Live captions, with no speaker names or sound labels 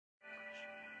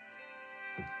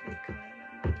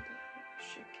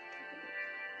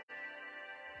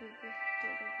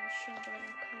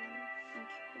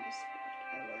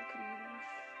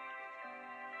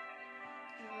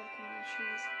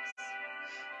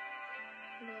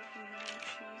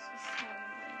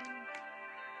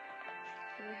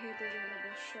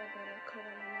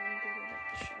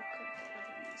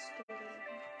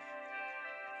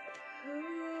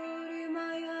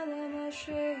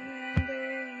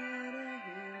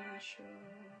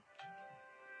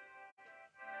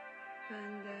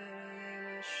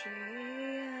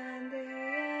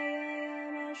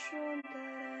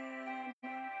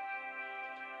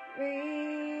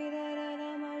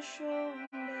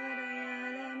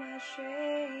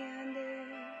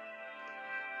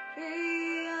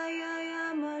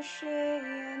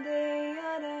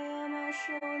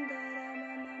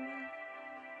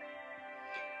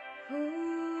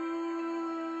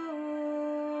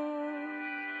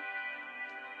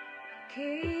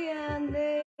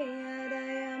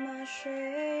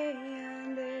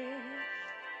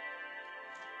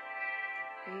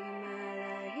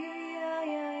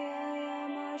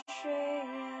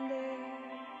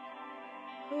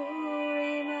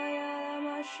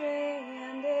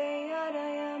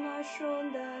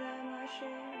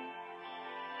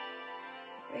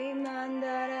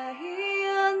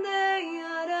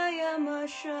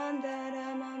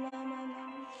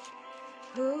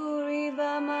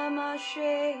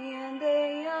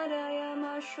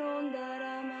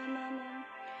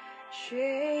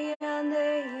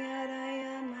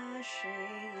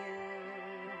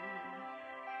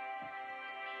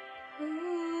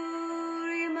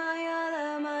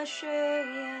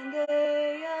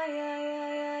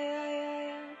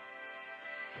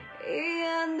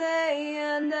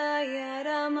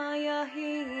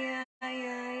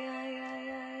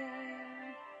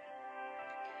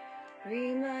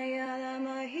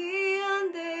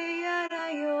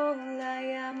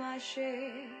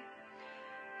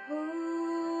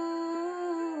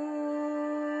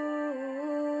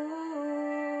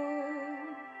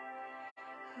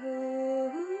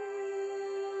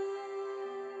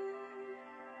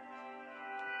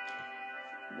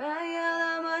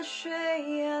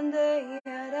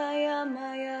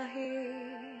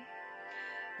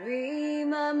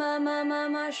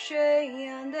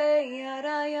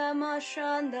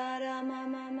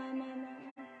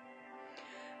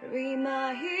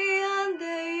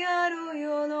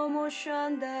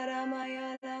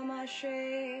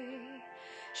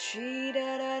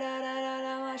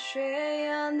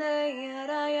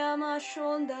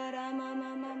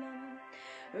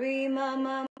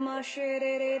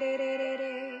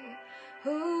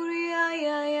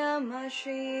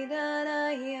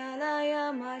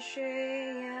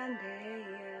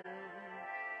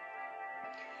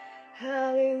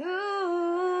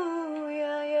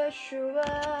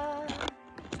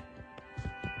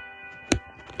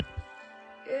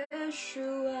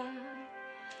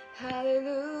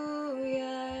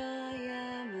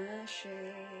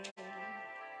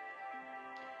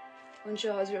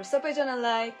हजुर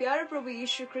सबैजनालाई प्यारो प्रभु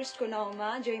यीशु ख्रीष्टको नाममा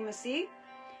जय मसीह।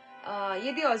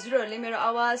 यदि हजुरहरूले मेरो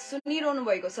आवाज सुनिरहनु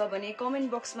भएको छ भने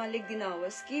कमेन्ट बक्समा लेखिदिनु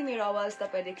होस् कि मेरो आवाज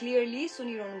तपाईले क्लियरली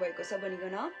सुनिरहनु भएको छ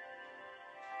भनिकन।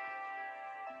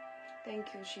 Thank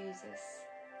you Jesus,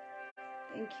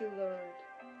 thank you lord,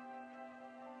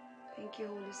 thank you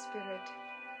Holi spirit.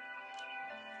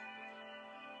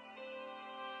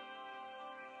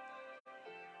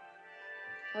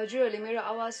 हजुरहरूले मेरो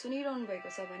आवाज सुनिरहनु भएको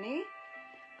छ भने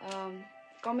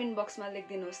कमेन्ट बक्समा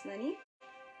लेखिदिनुहोस् न नि।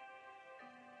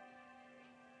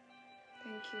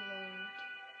 Thank you lord,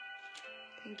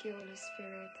 thank you Holi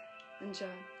spirit. हुन्छ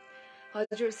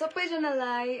हजुर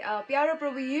सबैजनालाई प्यारो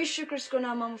प्रभु येशू ख्रीष्टको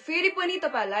नाममा म फेरि पनि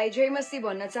तपाईहरुलाई जय मसीह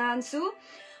भन्न चाहन्छु।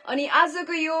 अनि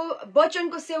आजको यो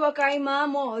वचनको सेवाकाईमा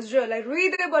म हजुरहरूलाई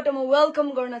हृदयबाट म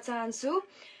वेलकम गर्न चाहन्छु,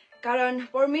 कारण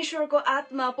परमेश्वरको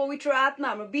आत्मा, पवित्र आत्मा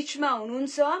हाम्रो बीचमा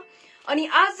हुनुहुन्छ। अनि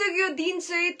आजको यो दिन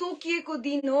चाहिँ तोकिएको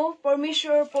दिन हो।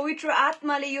 परमेश्वर पवित्र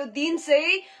आत्माले यो दिन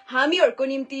चाहिँ हामीहरूको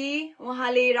निम्ति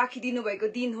उहाँले राखिदिनु भएको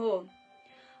दिन हो।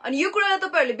 अनि यो कुरालाई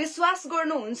तपाईहरुले विश्वास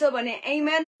गर्नुहुन्छ भने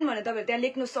आमेन भनेर तपाईहरु त्यहाँ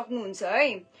लेख्न सक्नुहुन्छ है।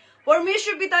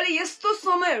 परमेश्वर पिताले यस्तो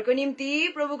समयहरूको निम्ति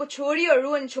प्रभुको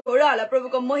छोरीहरू अनि छोराहरूलाई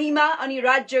प्रभुको महिमा अनि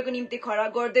राज्यको निम्ति खडा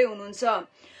गर्दै हुनुहुन्छ।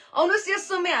 आउनुहोस् यस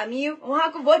समय हामी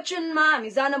उहाँको वचनमा हामी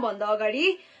जानभन्दा अगाडि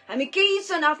हामी केही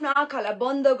क्षण आफ्नो आँखालाई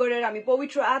बन्द गरेर हामी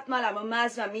पवित्र आत्मालाई हाम्रो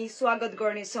माझमा हामी स्वागत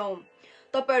गर्नेछौँ।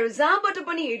 तपाईहरु जहाँबाट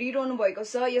पनि हेरिरहनु भएको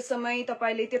छ यस समय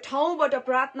तपाईले त्यो ठाउँबाट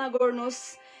प्रार्थना गर्नुहोस्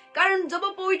कारण जब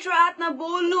पवित्र आत्मा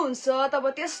बोल्नुहुन्छ तब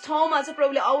त्यस ठाउँमा चाहिँ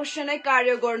प्रभुले अवश्य नै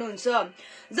कार्य गर्नुहुन्छ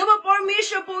जब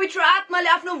परमेश्वर पवित्र आत्माले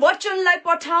आफ्नो वचनलाई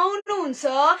पठाउनुहुन्छ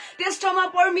त्यस ठाउँमा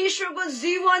परमेश्वरको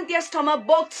जीवन त्यस ठाउँमा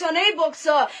बग्छ नै बग्छ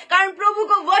कारण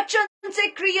प्रभुको वचन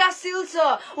चाहिँ क्रियाशील छ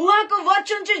उहाँको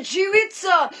वचन चाहिँ जीवित छ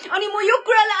अनि म यो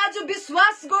कुरालाई आज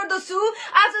विश्वास गर्दछु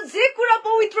आज जे कुरा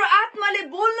पवित्र आत्माले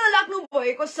बोल्न लाग्नु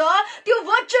भएको छ त्यो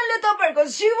वचनले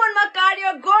तपाईहरुको जीवनमा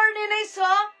कार्य गर्ने नै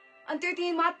छ अनि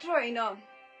त्यति मात्र हैन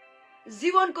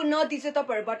जीवनको नदी चाहिँ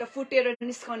तपाईहरुबाट फुटेर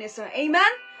निस्कनेछ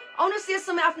आमेन आउनुस् यस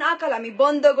समय आफ्नो आँखालाई हामी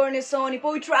बन्द गर्नेछौं अनि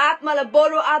पवित्र आत्मालाई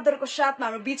बडो आदरको साथमा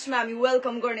हाम्रो बीचमा हामी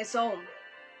वेलकम गर्नेछौं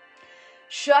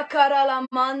Shakarala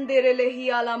manderele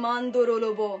hiala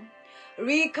mandorolobo.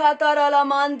 Rikatarala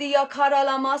mandia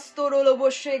karala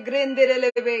mastorolobo she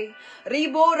grenderelebe.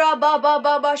 Ribora baba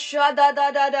baba shada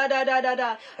da da da da da da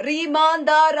da.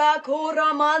 Rimandara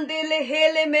kora mandele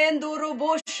hele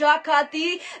mendurubo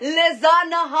shakati.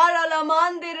 Lezana harala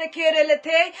mandere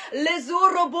kerelete.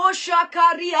 Lezurobo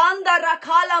shakari anda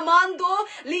rakala mando.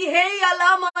 Liheya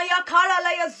lama ya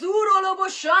karala ya zurolobo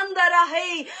shandara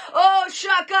hey. Oh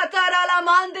shakatarala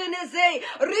mandeneze.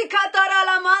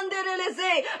 Rikatarala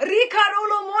mandereleze.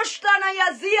 Rikarolo moshtana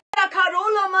yazia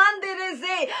karola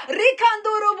mandereze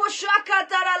rikandoro boshaka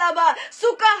taralaba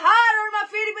sukaharon ma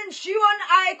फेरि पनि जीवन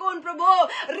आएको हुन् प्रभु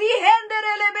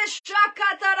रिहेन्देरले बेशका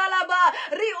taralaba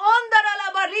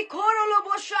रिओन्दरलबा रिखोरलो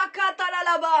बोशका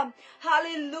taralaba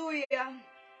हालेलुया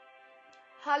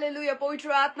हालेलुया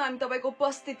पवित्र आत्मा हामी तपाईको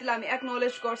उपस्थितिलाई हामी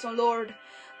एक्नोलेज गर्छौं लर्ड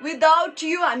विदाउट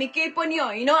यु हामी केही पनि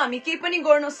हैन हामी केही पनि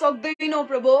गर्न सक्दैनौं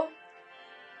प्रभु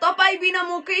तपाई बिना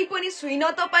म केही पनि छुइन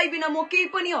तपाई बिना म केही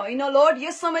पनि हैन लर्ड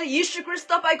यस समय येशू ख्रीष्ट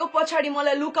तपाईको पछाडी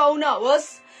मलाई लुकाउन होस्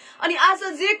अनि आज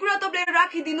जे कुरा तपाईले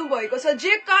राखिदिनु भएको छ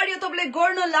जे कार्य तपाईले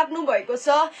गर्न लाग्नु भएको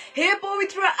छ हे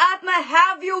पवित्र आत्मा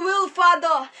have your will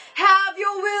father have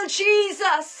your will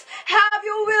jesus have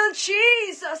your will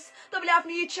jesus तपाईले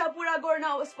आफ्नो इच्छा पूरा गर्न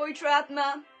होस् पवित्र आत्मा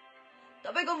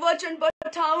तपाईको वचन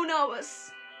पठाउन होस्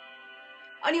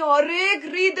अनि हरेक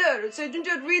हृदयहरु चाहिँ जुन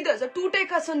चाहिँ हृदयहरु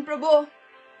टुटेका छन् प्रभु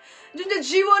जुन चाहिँ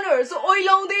जीवनहरु चाहिँ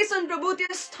ओइलाउँदैछन् प्रभु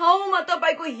त्यस ठाउँमा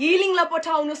तपाईको हिलिङलाई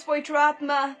पठाउनुस् पवित्र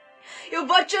आत्मा यो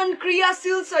वचन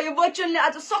क्रियाशील छ यो वचनले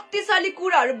आज शक्तिशाली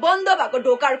कुराहरु बन्द भएको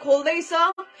ढोकाहरु खोल्दैछ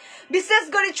विशेष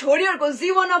गरी छोरीहरुको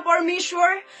जीवनमा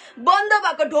परमेश्वर बन्द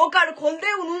भएको ढोकाहरु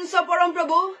खोल्दै हुनुहुन्छ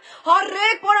परमप्रभु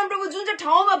हरेक परमप्रभु जुन चाहिँ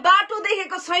ठाउँमा बाटो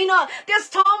देखेको छैन त्यस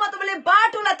ठाउँमा तपाईले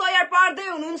बाटोलाई तयार पार्दै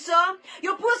हुनुहुन्छ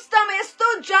यो पुस्तामा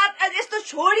यस्तो जात यस्तो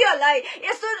छोरीहरुलाई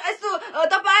यस्तो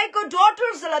तपाईको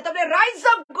डटर्सहरुलाई तपाईले राइज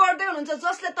अप गर्दै हुनुहुन्छ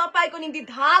जसले तपाईको निम्ति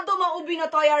धादोमा उभिन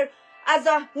तयार आज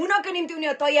हुनको निम्ति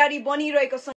उनीहरु तयारी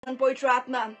बनिरहेको छन् पवित्र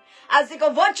आत्मा आजको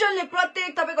वचनले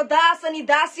प्रत्येक तपाईको दास अनि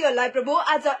दासीहरुलाई प्रभु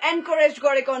आज एन्करेज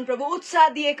गरेको हुन् प्रभु उत्साह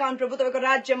दिएका हुन् प्रभु तपाईको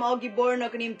राज्यमा अघि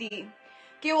बढ्नको निम्ति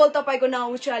केवल तपाईको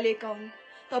नाम उचालेका हुन्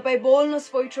तपाई बोल्नुस्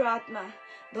पवित्र आत्मा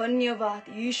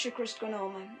धन्यवाद येशू ख्रीष्टको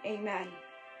नाममा आमेन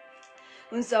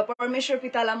हुन्छ परमेश्वर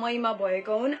पितालाई महिमा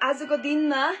भएको हुन् आजको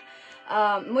दिनमा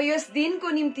म यस दिनको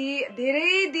निम्ति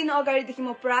धेरै दिन अगाडिदेखि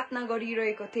म प्रार्थना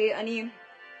गरिरहेको थिए अनि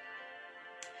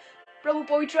प्रभु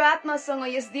पवित्र आत्मासँग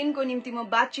यस दिनको निम्ति म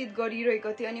बातचित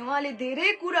गरिरहेको थिए अनि उहाँले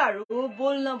धेरै कुराहरु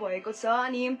बोल्न भएको छ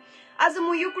अनि आज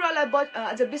म यो कुरालाई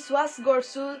आज विश्वास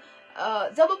गर्छु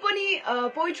जब पनि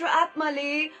पवित्र आत्माले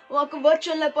उहाँको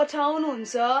वचनलाई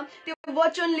पठाउनुहुन्छ त्यो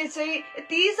वचनले चाहिँ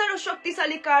यति साह्रो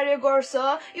शक्तिशाली कार्य गर्छ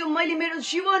यो मैले मेरो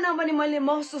जीवनमा पनि मैले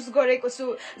महसुस गरेको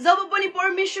छु जब पनि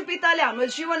परमेश्वर पिताले हाम्रो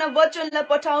जीवनमा वचनलाई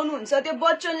पठाउनुहुन्छ त्यो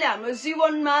वचनले हाम्रो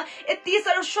जीवनमा यति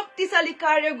साह्रो शक्तिशाली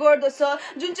कार्य गर्दछ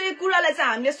जुन चाहिँ कुरालाई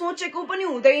चाहिँ हामीले सोचेको पनि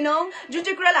हुँदैन जुन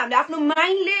चाहिँ कुरालाई हामीले आफ्नो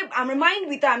माइन्डले हाम्रो माइन्ड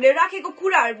भित्र हामीले राखेको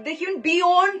कुराहरुदेखि पनि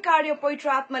बियोन्ड कार्य पवित्र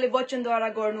आत्माले वचनद्वारा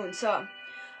गर्नुहुन्छ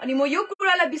अनि म यो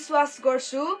कुरालाई विश्वास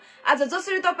गर्छु आज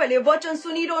जसरी तपाईले वचन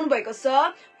सुनिरहनु भएको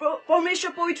छ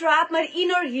परमेश्वर पवित्र आत्माले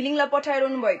इनर हिलिङलाई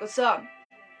पठाइरहनु भएको छ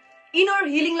इनर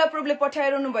हिलिङलाई प्रभुले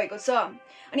पठाइरहनु भएको छ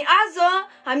अनि आज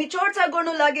हामी चर्चा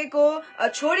गर्न लागेको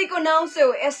छोरीको नाम चाहिँ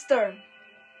हो एस्थर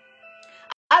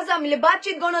आज हामीले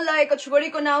बातचित गर्न लागेको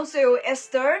छोरीको नाम चाहिँ हो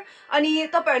एस्थर अनि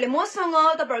तपाईहरुले मसँग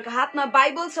तपाईहरुको हातमा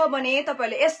बाइबल छ भने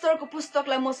तपाईहरुले एस्थरको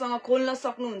पुस्तकलाई मसँग खोल्न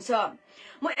सक्नुहुन्छ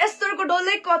म एस्थरको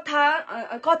डल्लै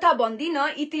कथा भन्दिन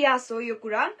इतिहास हो यो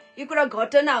कुरा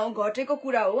घटना हो घटेको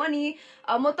कुरा हो अनि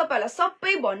म तपाईहरुलाई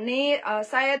सबै भन्ने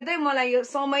सायदै मलाई यो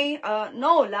समय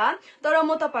नहोला तर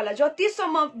म तपाईहरुलाई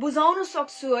जतिसम्म बुझाउन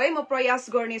सक्छु है म प्रयास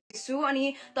गर्नेछु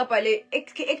अनि तपाईहरुले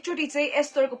एकचोटी चाहिँ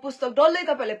एस्थरको पुस्तक डल्लै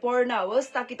तपाईहरुले पढ्न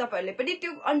होस् ताकि तपाईहरुले पनि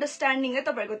त्यो अन्डरस्ट्यान्डिङ है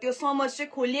तपाईहरुको त्यो समझ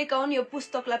चाहिँ खोलिएका हुन् यो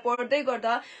पुस्तकलाई पढ्दै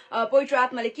गर्दा पवित्र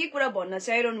आत्माले के कुरा भन्न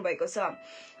चाहिरहनु भएको छ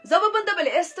जब पनि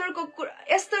तपाईले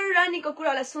एस्तर रानीको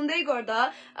कुरालाई सुन्दै गर्दा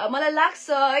मलाई लाग्छ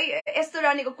है एस्तर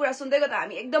रानीको कुरा सुन्दै गर्दा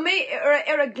हामी एकदमै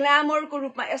एउटा ग्ल्यामरको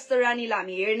रूपमा एस्तर रानीलाई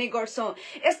हामी हेर्ने गर्छौं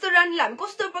एस्तर रानीलाई हामी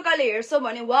कस्तो प्रकारले हेर्छौं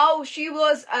भने wow she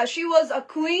was a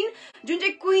queen जुन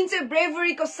चाहिँ क्वीन चाहिँ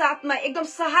ब्रेभरीको साथमा एकदम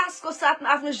साहसको साथमा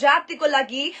आफ्नो जातिको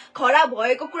लागि खडा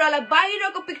भएको कुरालाई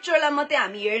बाहिरको पिक्चरलाई मात्रै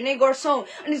हामी हेर्ने गर्छौं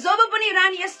अनि जब पनि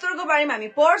रानी एस्टरको बारेमा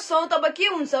हामी पढ्छौं तब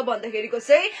के हुन्छ भन्दाखेरिको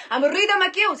चाहिँ हाम्रो हृदयमा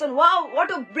के हुन्छ wow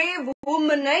what a brave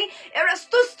woman है एउटा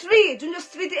यस्तो स्त्री जुन चाहिँ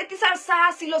स्त्री यति साह्रो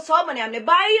साहसिलो छ भने हामीले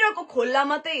बाहिरको खोल्ला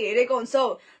मात्रै हेरेको हुन्छौं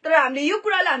तर हामीले यो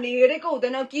कुरालाई हामीले हेरेको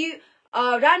हुँदैन कि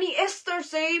रानी एस्तर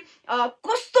चाहिँ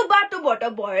कस्तो बाटोबाट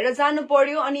भएर जानु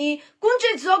पर्यो अनि कुन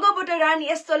चाहिँ जग्गाबाट रानी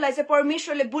एस्टरलाई चाहिँ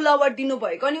परमेश्वरले बुलावट दिनु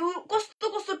भएको अनि उ कस्तो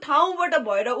कस्तो ठाउँबाट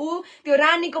भएर उ त्यो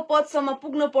रानीको पदसम्म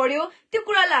पुग्नु पर्यो त्यो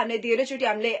कुरालाई हामीले धेरैचोटि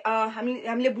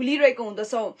हामीले भुलिरहेको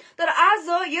हुँदछौं तर आज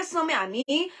यस समय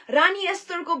हामी रानी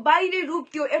एस्टरको बाहिरी रूप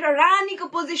त्यो एउटा रानीको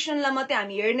पोजिसनलाई मात्रै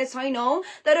हामी हेर्ने छैनौं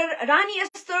तर रानी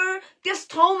एस्टर त्यस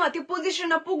ठाउँमा त्यो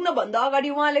पोजिसनमा पुग्न भन्दा अगाडि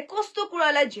उहाँले कस्तो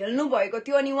कुरालाई झेल्नु भएको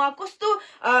थियो अनि उहाँ कस्तो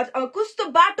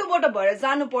बाटोबाट भएर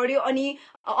जानु पर्यो अनि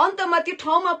अन्तमा त्यो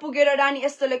ठाउँमा पुगेर रानी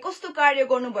एस्टरले कस्तो कार्य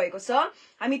गर्नु भएको छ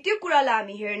हामी त्यो कुरालाई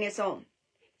हामी हेर्नेछौं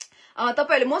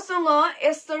तपाईहरुले मसँग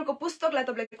एस्टरको पुस्तकलाई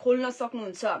तपाईले खोल्न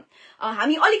सक्नुहुन्छ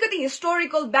हामी अलिकति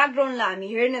हिस्टोरिकल ब्याकग्राउन्डलाई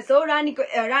हामी हेर्नेछौं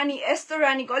रानी एस्टर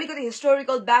रानीको अलिकति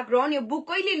हिस्टोरिकल ब्याकग्राउन्ड यो बुक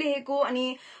कहिले लेखेको अनि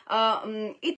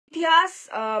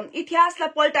इतिहासलाई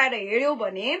पल्टाएर हेर्यो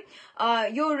भने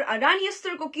यो रानी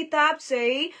एस्टरको किताब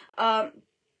चाहिँ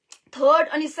 3rd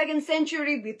अनि 2nd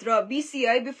सेन्चुरी भित्र बीसी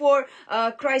है बिफोर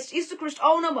क्राइस्ट यीशु ख्रीष्ट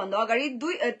आउन भन्दा अगाडि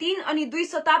 3 अनि 2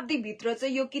 शताब्दी भित्र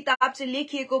चाहिँ यो किताब चाहिँ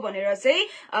लेखिएको भनेर चाहिँ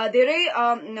धेरै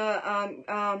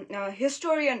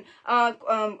हिस्टोरियन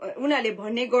उनीहरूले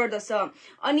भन्ने गर्दछ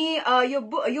अनि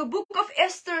यो बुक अफ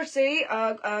एस्टर चाहिँ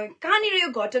कहाँनिर यो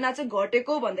घटना चाहिँ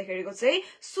घटेको भन्दाखेरिको चाहिँ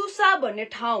सुसा भन्ने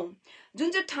ठाउँ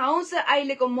जुन चाहिँ ठाउँ चाहिँ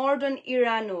अहिलेको मोडर्न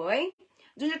इरान हो है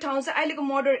जुन चाहिँ ठाउँ चाहिँ अहिलेको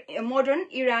मोडर्न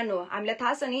इरान हो हामीलाई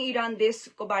थाहा छ नि इरान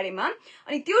देशको बारेमा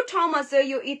अनि त्यो ठाउँमा चाहिँ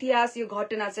यो इतिहास यो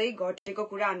घटना चाहिँ घटेको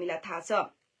कुरा हामीलाई थाहा छ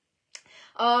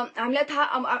हामीलाई थाहा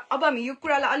अब हामी यो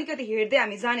कुरालाई अलिकति हेर्दै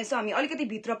हामी जानेछौं हामी अलिकति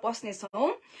भित्र पस्नेछौं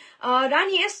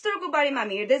रानी एस्टरको बारेमा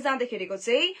हामी हेर्दै जाँदाखेरिको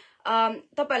चाहिँ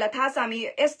तपाईहरुलाई थाहा छ हामी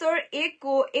एस्टर 1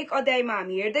 को 1 अध्यायमा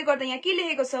हामी हेर्दै गर्दा यहाँ के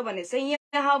लेखेको छ भने चाहिँ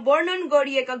यहाँ वर्णन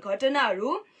गरिएका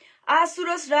घटनाहरू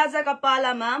आसुरस राजाका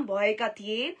पालामा भएका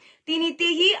थिए तिनी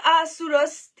त्यही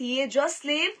आसुरस थिए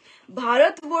जसले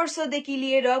भारतवर्षदेखि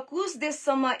लिएर कुश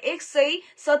देशसम्म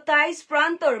 127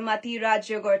 प्रान्तहरूमाथि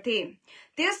राज्य गर्थे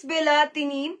त्यसबेला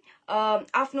तिनी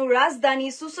आफ्नो राजधानी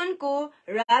सुसनको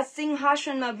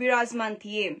राजसिंहासनमा विराजमान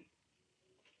थिए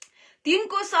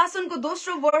तिनको शासनको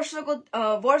दोस्रो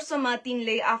वर्षमा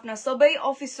तिनले आफ्ना सबै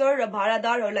अफिसर र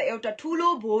भाडादारहरूलाई एउटा ठूलो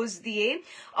भोज दिए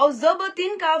औ जब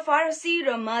तिनका फारसी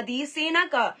र मादी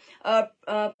सेनाका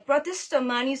प्रतिष्ठित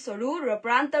मानिसहरू र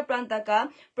प्रान्तका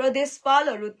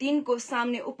प्रदेशपालहरू तिनको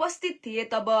सामने उपस्थित थिए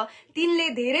तब तिनले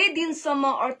धेरै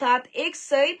दिनसम्म अर्थात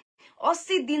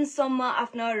 180 दिनसम्म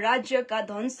आफ्ना राज्यका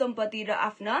धन सम्पत्ति र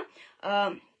आफ्ना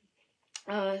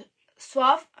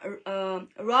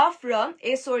रफ र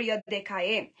ऐश्वर्य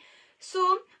देखाए सो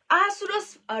आसुरस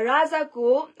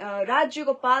राजाको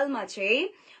राज्यको पालमा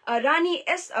चाहिँ रानी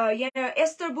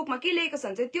एस्टर बुकमा के लेखेको छ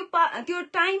भने त्यो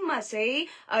टाइममा चाहिँ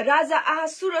राजा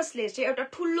आसुरसले चाहिँ एउटा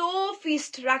ठूलो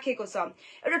फिस्ट राखेको छ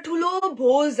एउटा ठूलो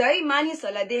भोज है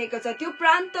मानिसहरूलाई देखेको छ त्यो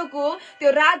प्रान्तको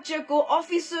त्यो राज्यको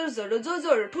अफिसर्सहरू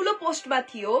जो ठूलो पोस्टमा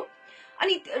थियो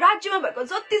अनि राज्यमा भएको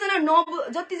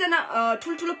जतिजना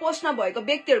ठुलठुलो पोस्टमा भएको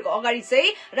व्यक्तिहरूको अगाडि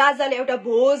चाहिँ राजाले एउटा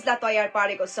भोजलाई तयार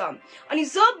पारेको छ अनि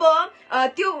जब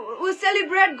त्यो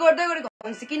सेलिब्रेट गर्दै गरेको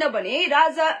हुन्छ किनभने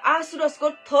राजा आसुरसको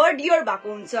 3rd इयर भएको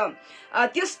हुन्छ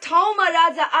त्यस ठाउँमा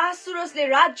राजा आसुरसले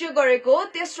राज्य गरेको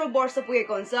तेस्रो वर्ष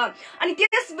पुगेको हुन्छ अनि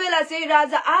त्यस बेला चाहिँ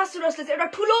राजा आसुरसले चाहिँ एउटा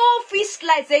ठूलो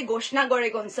फिस्टलाई चाहिँ घोषणा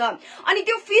गरेको हुन्छ अनि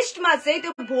त्यो फिस्टमा चाहिँ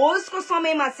त्यो भोजको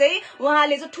समयमा चाहिँ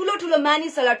उहाँले चाहिँ ठूलो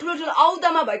मानिसहरूलाई ठूलो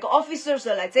औदामा भएको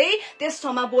अफिसर्सहरूलाई चाहिँ त्यस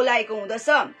ठाउँमा बोलाएको हुँदछ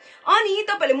अनि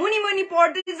तपाईले मुनि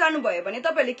पढ्दै जानुभयो भने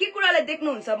तपाईले के कुरालाई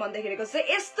देख्नुहुन्छ भन्दाखेरिको चाहिँ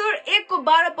एस्तर 1 को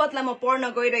 12 पदलाई म पढ्न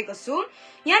गइरहेको छु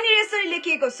यहाँनिर यसरी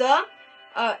लेखिएको छ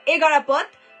 11 पद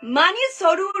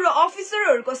मानिसहरू र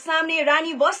अफिसरहरूको सामने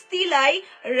रानी बस्तीलाई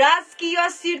राजकीय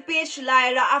सिरपेच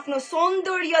लाएर आफ्नो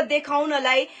सौन्दर्य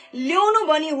देखाउनलाई ल्याउनु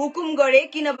भनी हुकुम गरे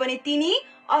किनभने तिनी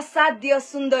असाध्य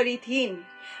सुन्दरी थिइन्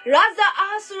राजा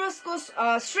आसुरसको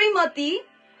श्रीमती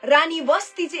रानी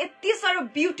बस्ती चाहिँ यति साह्रो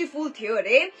ब्युटिफुल थियो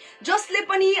रे जसले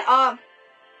पनि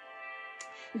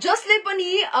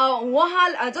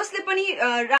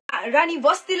रानी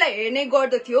बस्तीलाई हेर्ने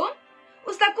गर्दथ्यो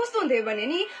उसलाई कस्तो हुन्थ्यो भने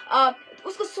नि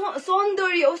उसको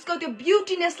सौन्दर्य उसको त्यो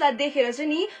ब्युटीनेसलाई देखेर चाहिँ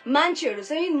नि मान्छेहरू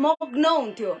चाहिँ मग्न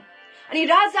हुन्थ्यो अनि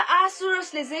राजा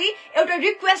आसुरसले चाहिँ एउटा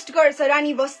रिक्वेस्ट गर्छ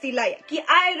रानी वस्तीलाई कि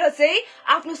आएर चाहिँ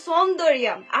आफ्नो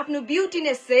सौन्दर्य आफ्नो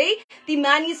ब्युटीनेस चाहिँ ती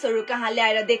मानिसहरू कहाँ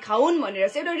ल्याएर देखाउन् भनेर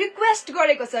चाहिँ एउटा रिक्वेस्ट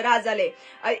गरेको छ राजाले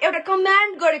एउटा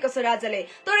कमान्ड गरेको छ राजाले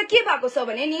तर के भएको छ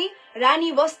भने नि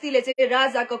रानी वस्तीले चाहिँ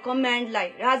राजाको कमान्डलाई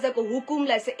राजाको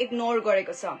हुकुमलाई चाहिँ इग्नोर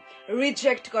गरेको छ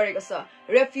रिजेक्ट गरेको छ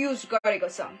रेफ्युज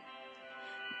गरेको छ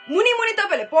मुनि मुनि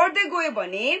तपाईले पढ्दै गयो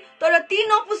भने तर ती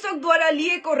नपुसकद्वारा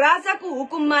लिएको राजाको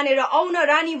हुकुम मानेर आउन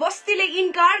रानी वस्तीले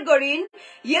इन्कार गरिन्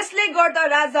यसले गर्दा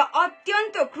राजा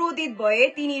अत्यन्त क्रोधित भए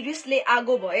तिनी रिसले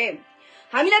आगो भए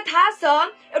हामीलाई थाहा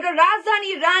छ एउटा राजा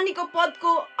अनि रानीको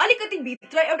पदको अलिकति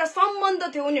भित्र एउटा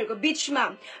सम्बन्ध थियो उनीहरूको बीचमा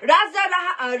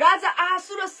राजा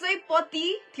आसुरस चाहिँ पति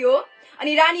थियो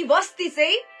अनि रानी वस्ती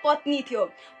चाहिँ पत्नी थियो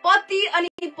पति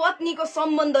अनि पत्नीको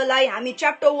सम्बन्धलाई हामी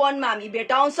च्याप्टर 1 मा हामी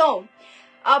भेटाउँछौं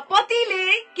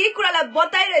पतिले के कुरालाई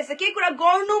बताइरहेछ के कुरा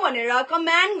गर्नु भनेर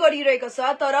कमान्ड गरिरहेको छ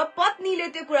तर पत्नीले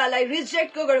त्यो कुरालाई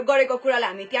रिजेक्ट गरेको कुरालाई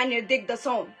हामी त्यहाँनिर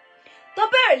देख्दछौं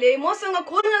तपाईहरुले मसँग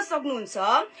खोल्न सक्नुहुन्छ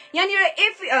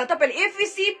यहाँनिर तपाईले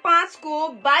एफएसी 5 को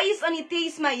 22 अनि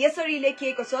 23 मा यसरी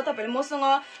लेखिएको छ तपाईले मसँग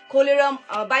खोलेर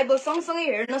बाइबल सँगसँगै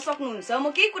हेर्न सक्नुहुन्छ म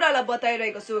के कुरालाई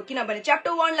बताइरहेको छु किनभने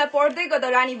च्याप्टर 1 लाई पढ्दै गर्दा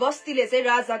रानी वस्तीले चाहिँ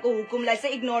राजाको हुकुमलाई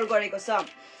चाहिँ इग्नोर गरेको छ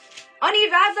अनि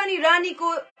राजा अनि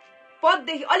रानीको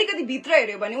पददेखि अलिकति भित्र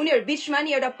हेर्यो भने उनीहरु बीचमा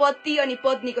नि एउटा पति अनि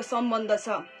पत्नीको सम्बन्ध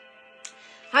छ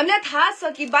हामीलाई थाहा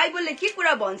छ कि बाइबलले के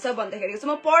कुरा भन्छ भन्दाखेरि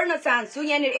चाहिँ म पढ्न चाहन्छु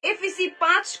यहाँनिर एफएसी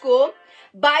 5 को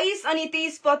 22 अनि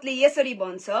 23 पदले यसरी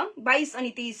भन्छ 22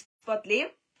 अनि 23 पदले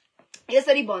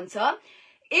यसरी भन्छ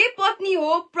ए पत्नी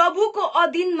हो प्रभुको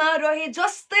अधीनमा रहे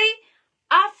जस्तै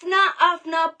आफ्ना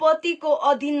आफ्ना पतिको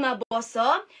अधीनमा बस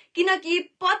किनकि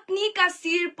पत्नीका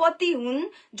शिर पति हुन्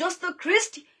जस्तो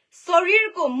ख्रीष्ट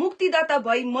शरीरको मुक्तिदाता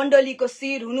भई मण्डलीको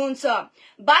शिर हुनुहुन्छ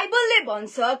बाइबलले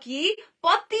भन्छ कि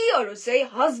पतिहरु चाहिँ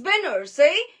हस्बेन्डहरु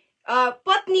चाहिँ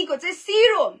पत्नीको चाहिँ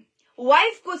शिर हो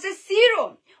वाइफको चाहिँ शिर हो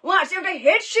उहाँहरु चाहिँ एउटा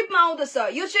हेडशिपमा आउँदछ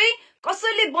यो चाहिँ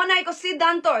कसैले बनाएको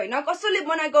सिद्धान्त हैन कसैले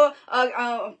बनाएको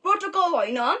प्रोटोकल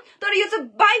हैन तर यो चाहिँ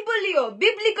बाइबलले हो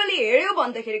बिब्लिकली हेर्यो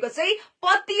भन्दाखेरिको चाहिँ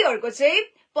पतिहरुको चाहिँ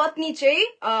पत्नी चाहिँ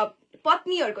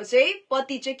पत्नीहरुको चाहिँ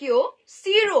पति चाहिँ के हो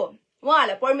शिर हो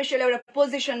उहाँहरुलाई परमेश्वरले एउटा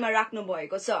पोजिसनमा राख्नु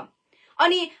भएको छ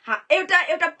अनि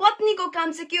एउटा पत्नीको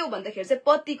काम चाहिँ के हो भन्दाखेरि चाहिँ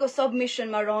पतिको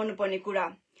सबमिसनमा रहनु पर्ने कुरा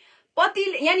पति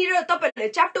यहाँनिर तपाईहरुले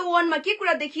च्याप्टर 1 मा के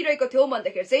कुरा देखिरहेको थियो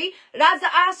भन्दाखेरि चाहिँ राजा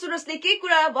आसुरसले के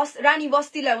कुरा रानी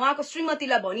वस्तीलाई उहाँको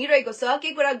श्रीमतीलाई भनिरहेको छ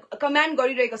के कुरा कमान्ड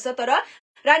गरिरहेको छ तर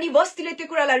रानी वस्तीले त्यो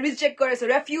कुरालाई रिजेक्ट गरेछ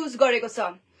रेफ्युज गरेको छ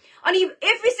अनि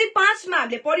एफएसी 5 मा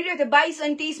हामीले पढिरहेको थियो 22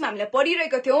 अनि 23 मा हामीले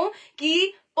पढिरहेको थियौं कि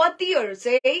पतिहरु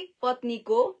चाहिँ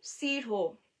पत्नीको शिर हो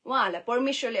उहाँहरुलाई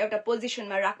परमेश्वरले एउटा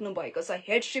पोजिसनमा राख्नु भएको छ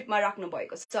हेडशिपमा राख्नु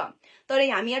भएको छ तर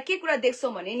हामी यहाँ के कुरा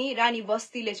देख्छौं भने नि रानी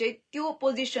वस्तीले चाहिँ त्यो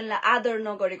पोजिसनलाई आदर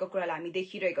नगरेको कुरालाई हामी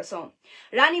देखिरहेका छौं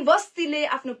रानी वस्तीले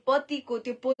आफ्नो पतिको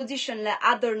त्यो पोजिसनलाई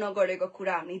आदर नगरेको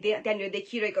कुरा हामी त्यहाँनिर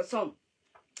देखिरहेका छौं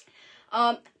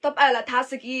तपाईहरुलाई थाहा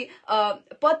छ कि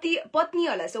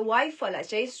पत्नीहरुलाई चाहिँ वाइफहरुलाई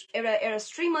चाहिँ एउटा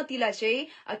श्रीमतीलाई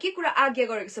चाहिँ के कुरा आज्ञा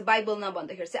गरेको छ बाइबलमा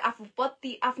भन्दाखेरि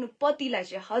चाहिँ आफ्नो पतिलाई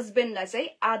चाहिँ हस्बेन्डलाई चाहिँ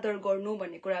आदर गर्नु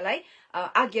भन्ने कुरालाई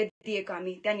आज्ञा दिएको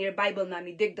हामी त्यहाँनिर बाइबलमा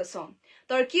हामी देख्दछौं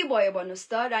तर के भयो भन्नुस्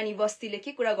त रानी वस्तीले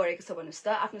के कुरा गरेको छ भन्नुस् त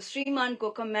आफ्नो श्रीमानको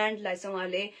कमान्डलाई चाहिँ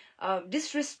उहाँले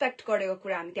डिसरेस्पेक्ट गरेको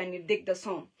कुरा हामी त्यहाँनिर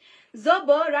देख्दछौं जब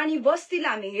रानी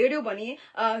वस्तीलाई हामी हेर्यो भने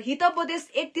हितोपदेश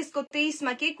 31 को 23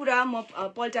 मा के कुरा म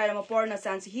पल्टाएर म पढ्न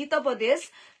चाहन्छु हितोपदेश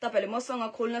तपाईले मसँग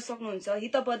खोल्न सक्नुहुन्छ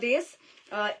हितोपदेश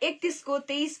 31 को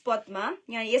 23 पदमा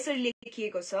यहाँ यसरी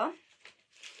लेखिएको छ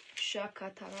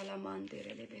शाखाथाराला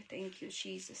मान्देरेले thank you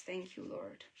Jesus thank you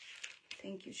lord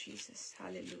thank you Jesus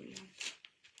हालेलुया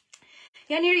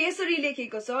यहाँनिर यसरी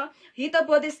लेखिएको छ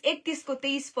हितोपदेश 31 को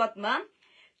 23 पदमा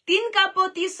तिनका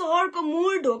पति शहरको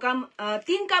मूल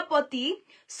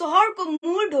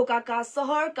ढोकाका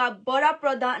शहरका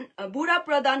बुढा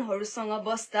प्रधानहरूसँग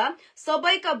बस्दा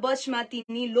सबैका बचमा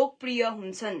तिनी लोकप्रिय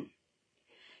हुन्छन्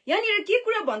यहाँनिर के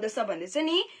कुरा भन्दछ भन्दै चाहिँ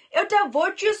नि एउटा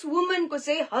भर्चुअस वुमनको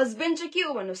चाहिँ हस्बेन्ड चाहिँ के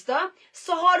हो भन्नुस् त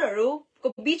शहरहरुको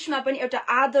बीचमा पनि एउटा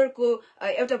आदरको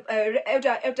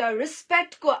एउटा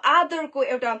रेस्पेक्टको आदरको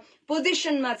एउटा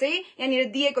पोजिसनमा चाहिँ यहाँनिर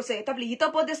दिएको छ तपाईले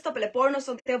हितोपदेश तपाईले पढ्न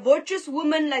सक्नुहुन्छ भर्चुअस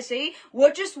वुमनलाई चाहिँ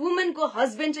भर्चुअस वुमनको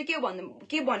हस्बेन्ड चाहिँ के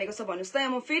भनेको छ भन्नुस् त म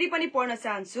फेरि पनि पढ्न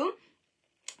चाहन्छु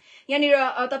यहाँनिर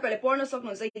तपाईले पढ्न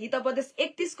सक्नुहुन्छ हितोपदेश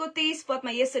 31 को 23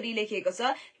 पदमा यसरी लेखिएको छ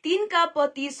तिनका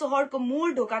पति शहरको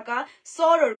मूल ढोकाका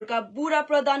शहरहरूका बुढा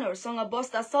प्रधानहरूसँग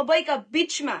बस्दा सबैका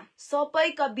बीचमा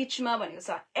भनेको छ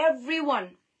एभ्रीवन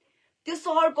त्यो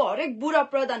सहरको हरेक बुढा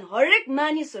प्रधान हरेक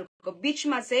मानिसहरुको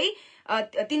बीचमा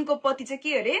चाहिँ तिनको पति चाहिँ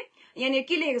के अरे यहाँ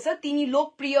के लेखेको छ तिनी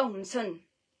लोकप्रिय हुन्छन्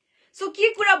सो के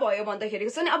कुरा भयो भन्दाखेरि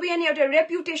चाहिँ अब यहाँ एउटा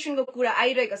रेपुटेसनको कुरा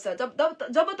आइरहेको छ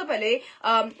जब तपाईले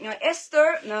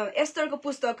एस्थरको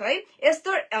पुस्तक है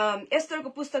एस्थरको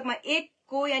पुस्तकमा 1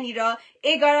 को यहाँनिर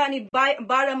 11 अनि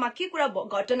 12 मा के कुरा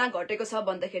घटना घटेको छ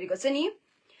भन्दाखेरिको चाहिँ नि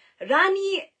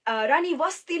रानी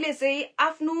वस्तीले चाहिँ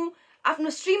आफ्नो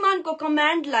श्रीमानको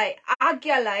कमान्डलाई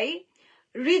आज्ञालाई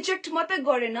रिजेक्ट मात्रै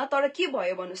गरेन तर के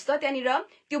भयो भन्नुस् त त्यहाँनिर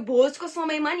त्यो भोजको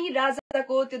समयमा नि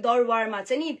राजाको त्यो दरबारमा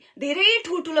चाहिँ नि धेरै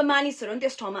ठुलठुलो मानिसहरु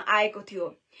त्यस ठाउँमा आएको थियो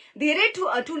धेरै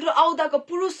ठुलठुलो औदाको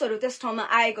पुरुषहरु त्यस ठाउँमा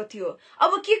आएको थियो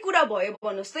अब के कुरा भयो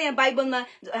भन्नुस् त यहाँ बाइबलमा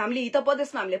हामीले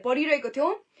हितोपदेशमा हामीले पढिरहेको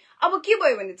थियौं अब के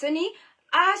भयो भने चाहिँ नि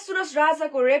आहासुरस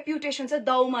राजाको रेपुटेसन चाहिँ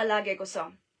दाउमा लागेको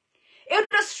छ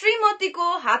एउटा श्रीमतीको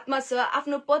हातमा छ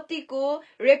आफ्नो पतिको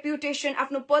रेपुटेसन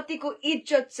आफ्नो पतिको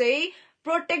इज्जत चाहिँ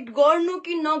प्रोटेक्ट गर्नु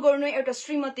कि नगर्नु एउटा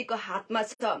श्रीमतीको हातमा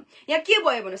छ यहाँ के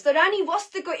भयो भन्नुस् त रानी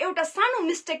वस्तीको एउटा सानो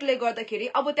मिस्टेकले गर्दाखेरि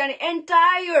अब त्यहाँ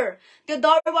एन्टायर त्यो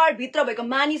दरबार भित्र भएको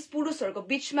मानिस पुरुषहरुको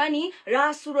बीचमा नि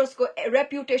रासुरसको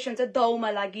रेपुटेसन चाहिँ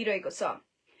दाउमा लागिरहेको छ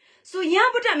सो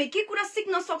यहाँबाट हामी के कुरा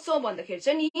सिक्न सक्छौं भन्दाखेरि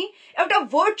चाहिँ नि एउटा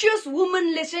भर्चुअस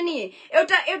वुमनले चाहिँ नि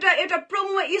एउटा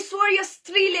प्रमुख ईश्वरीय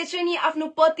स्त्रीले चाहिँ नि आफ्नो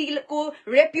पतिको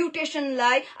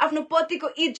रेपुटेसनलाई आफ्नो पतिको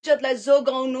इज्जतलाई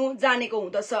जोगाउनु जानेको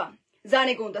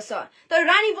हुँदछ तर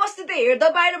रानी वस्ती त हेर्दा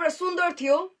बाहिरबाट सुन्दर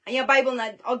थियो यहाँ बाइबलमा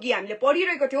अघि हामीले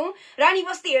पढिरहेको थियौं रानी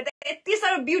वस्ती हेर्दा यति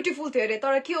साह्रो ब्युटीफुल थियो अरे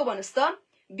तर के हो भन्नुस् त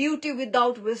ब्युटी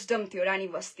विदाउट विजडम थियो रानी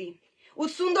वस्ती उ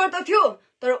सुन्दर त थियो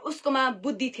तर उसकोमा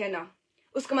बुद्धि थिएन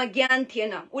उसकोमा ज्ञान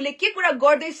थिएन उले के कुरा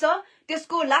गर्दैछ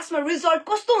त्यसको लास्टमा रिजल्ट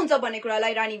कस्तो हुन्छ भन्ने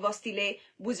कुरालाई रानी वस्तीले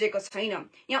बुझेको छैन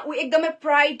यहाँ उ एकदमै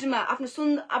प्राइडमा आफ्नो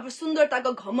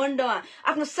सुन्दरताको घमण्डमा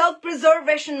आफ्नो सेल्फ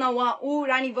प्रिजर्भेसनमा उ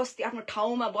रानी वस्ती आफ्नो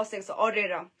ठाउँमा बसेको छ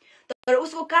अडेर तर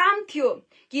उसको काम थियो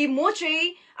कि म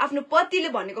चाहिँ आफ्नो पतिले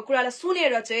भनेको कुरालाई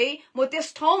सुनेर चाहिँ म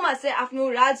त्यस ठाउँमा चाहिँ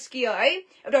आफ्नो राजकीय है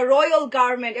एउटा रोयल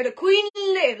गार्मेन्ट एउटा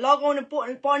क्वीनले लगाउनु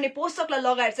पर्ने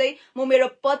पोशाकलाई लगाएर चाहिँ म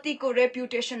मेरो पतिको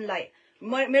रेपुटेसनलाई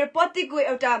मेरो पतिको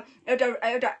एउटा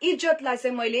इज्जतलाई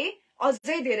चाहिँ मैले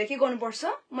अझै धेरै के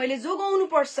गर्नुपर्छ मैले जोगाउनु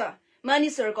पर्छ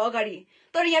मानिसहरुको अगाडि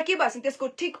तर यहाँ के भन्छ त्यसको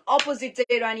ठीक अपोजिट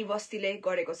चाहिँ रानी वस्तीले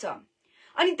गरेको छ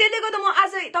अनि त्यसले गर्दा म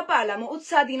आज तपाईहरुलाई म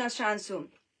उत्साह दिन चाहन्छु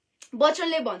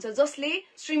वचनले भन्छ जसले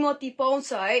श्रीमती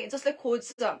पाउँछ है जसले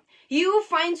खोज्छ he who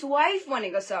finds wife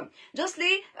भनेको छ जसले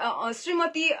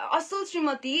श्रीमती असल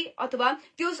श्रीमती अथवा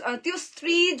त्यो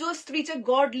स्त्री चाहिँ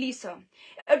गॉडली छ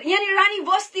यानी रानी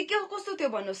वस्ती के कस्तो थियो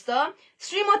भन्नुस् त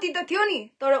श्रीमती त थियो नि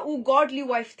तर उ गॉडली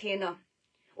वाइफ थिएन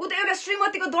उ त एउटा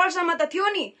श्रीमतीको दर्जामा त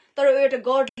थियो नि तर एउटा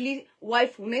गॉडली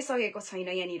वाइफ हुनै सकेको छैन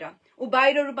यहाँनिर उ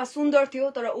बाहिर रूपमा सुन्दर थियो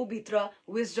तर उ भित्र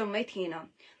विजडममै थिएन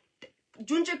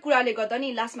जुन चाहिँ कुराले गर्दा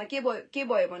नि लास्टमा के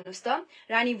भयो भन्नुस् त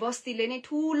रानी वस्तीले नै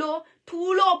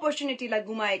ठूलो अपर्चुनिटीलाई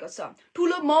गुमाएको छ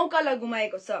ठूलो मौकालाई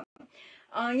गुमाएको छ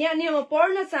यहाँ म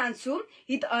पढ्न चाहन्छु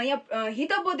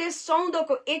हितोपदेश 14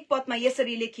 को 1 पदमा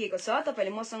यसरी लेखिएको छ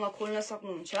तपाईले मसँग खोल्न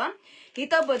सक्नुहुन्छ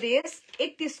हितोपदेश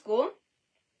 31 को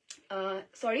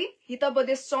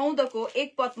हितोपदेश 14 को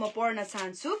 1 पद म पढ्न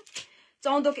चाहन्छु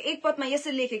 14 को 1 पदमा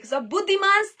यसरी लेखेको छ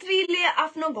बुद्धिमान स्त्रीले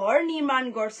आफ्नो घर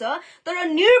निर्माण गर्छ तर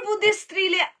निर्बुद्धि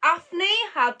स्त्रीले आफ्नै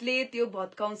हातले त्यो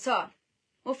भत्काउँछ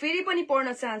म फेरि पनि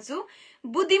पढ्न चाहन्छु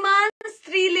बुद्धिमान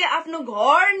स्त्रीले आफ्नो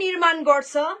घर निर्माण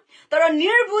गर्छ तर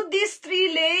निर्बुद्धि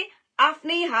स्त्रीले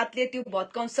आफ्नै हातले त्यो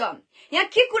भत्काउँछ यहाँ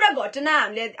के कुरा घटना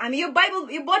हामी यो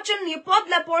बाइबल यो वचन यो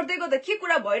पदलाई पढ्दै गर्दा के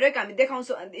कुरा भइरहेको हामी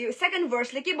देखाउँछौं यो सेकेन्ड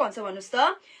भर्सले के भन्छ भन्नुस् त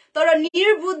तर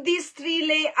निर्बुद्धि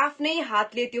स्त्रीले आफ्नै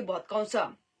हातले त्यो भत्काउँछ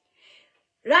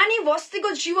रानी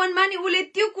वस्तीको जीवनमा नि उले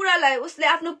त्यो कुरालाई उसले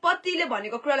आफ्नो पतिले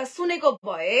भनेको कुरालाई सुनेको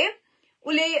भए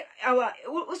उले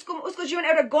उसको जीवन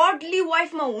एउटा गॉडली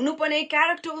वाइफमा हुनुपर्ने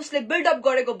क्यारेक्टर उसले बिल्ड अप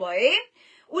गरेको भए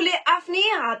उले आफ्नै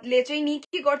हातले चाहिँ नि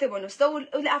के गर्थे भन्नुस् त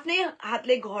उले आफ्नै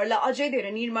हातले घरलाई अझै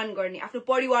धेरै निर्माण गर्ने आफ्नो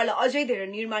परिवारलाई अझै धेरै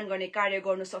निर्माण गर्ने कार्य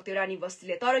गर्न सक्थ्यो रानी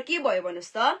वस्तीले तर के भयो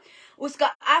भन्नुस् त उसका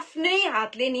आफ्नै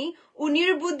हातले नि उ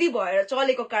निर्बुद्धि भएर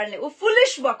चलेको कारणले उ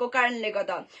फुलिश भएको कारणले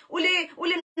गर्दा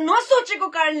उले नसोचेको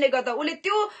कारणले गर्दा उले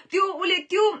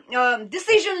त्यो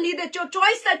डिसिजन लिँदै त्यो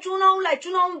चोइसलाई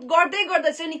चुनाउ गर्दै गर्दा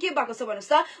चाहिँ नि के भएको छ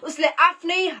भन्नुस् त उसले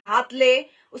आफ्नै हातले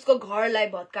उसको घरलाई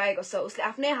भत्काएको छ उसले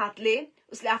आफ्नै हातले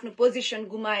उसले आफ्नो पोजिसन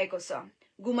गुमाएको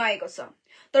छ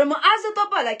तर म आज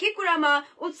तपाईहरुलाई के कुरामा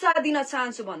उत्साह दिन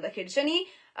चाहन्छु भन्दाखेरि चाहिँ नि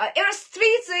एउटा स्त्री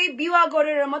चाहिँ विवाह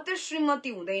गरेर मात्र श्रीमती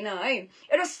हुँदैन है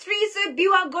एउटा स्त्री चाहिँ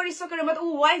विवाह गरिसकेर मात्र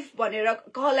उ वाइफ भनेर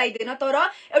कहलाइदैन तर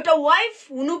एउटा वाइफ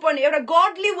हुनुपर्ने एउटा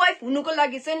गॉडली वाइफ हुनुको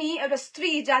लागि चाहिँ नि एउटा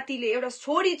स्त्री जातिले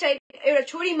एउटा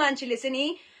छोरी मान्छेले चाहिँ नि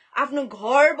आफ्नो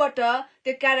घरबाट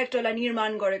त्यो क्यारेक्टरलाई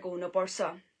निर्माण गरेको हुनुपर्छ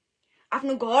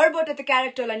आफ्नो घरबाट त्यो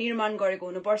क्यारेक्टरलाई निर्माण गरेको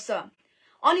हुनुपर्छ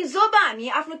अनि जब हामी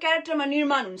आफ्नो क्यारेक्टरमा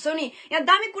निर्माण हुन्छौं नि यहाँ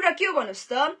दामी कुरा के हो भन्नुस्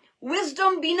त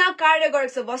विजडम बिना कार्य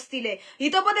गरेको छ वस्तीले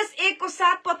हितोपदेश 1 को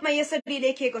 7 पदमा यसरी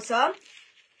लेखिएको छ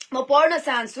म पढ्न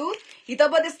चाहन्छु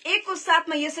हितोपदेश 1 को 7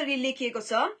 मा यसरी लेखिएको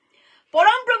छ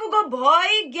परमप्रभुको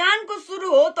भय ज्ञानको सुरु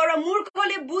हो तर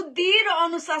मूर्खले बुद्धि र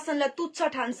अनुशासनलाई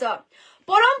तुच्छ ठान्छ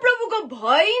परमप्रभुको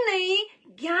भय नै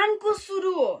ज्ञानको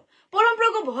सुरु हो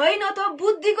परमप्रभुको भय न त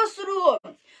बुद्धिको सुरु हो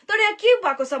तर यहाँ के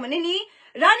भएको छ भने नि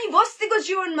रानी वस्तीको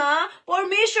जीवनमा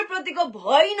परमेश्वर प्रतिको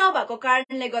भय नभएको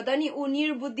कारणले गर्दा नि उ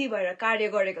निर्बुद्धि भएर कार्य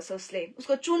गरेको छ उसले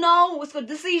उसको चुनाव उसको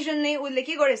डिसिजन नै उसले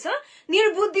के गरेछ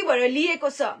निर्बुद्धि भएर लिएको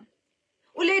छ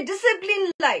उले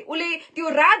डिसिप्लिनलाई उले त्यो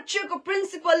राज्यको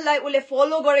प्रिन्सिपललाई उले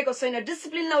फलो गरेको छैन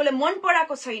डिसिप्लिनलाई उले मन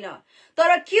पराएको छैन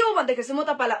तर के हो भन्दाखेरि चाहिँ म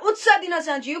तपाईलाई उत्साह दिन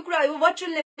चाहन्छु यो कुरा यो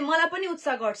वचनले मलाई पनि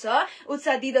उत्साह गर्छ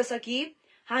उत्साह दिदछ कि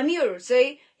हामीहरु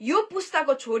चाहिँ यो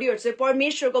पुस्ताको छोरीहरु चाहिँ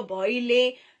परमेश्वरको भयले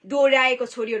डोर्याएको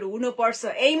छोरीहरु हुनुपर्छ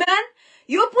आमेन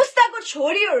यो पुस्ताको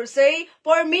छोरीहरु चाहिँ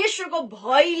परमेश्वरको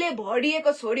भयले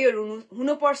भरिएको छोरीहरु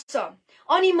हुनुपर्छ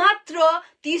अनि मात्र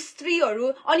ती स्त्रीहरु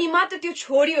अनि मात्र त्यो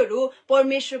छोरीहरु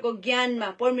परमेश्वरको ज्ञानमा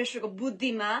परमेश्वरको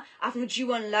बुद्धिमा आफ्नो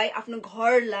जीवनलाई आफ्नो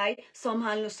घरलाई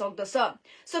सम्हाल्न सक्दछ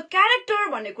सो क्यारेक्टर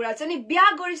भन्ने कुरा चाहिँ नि बिहे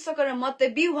गरिसकेर मात्रै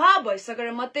विवाह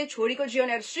भइसकेर मात्रै छोरीको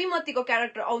जीवन श्रीमतीको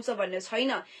क्यारेक्टर आउँछ भन्ने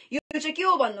छैन यो चाहिँ के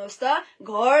हो भन्नुहोस् त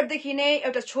घरदेखि नै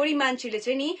एउटा छोरी मान्छेले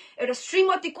चाहिँ नि एउटा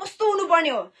श्रीमती कस्तो हुनुपर्ने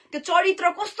हो त्यो चरित्र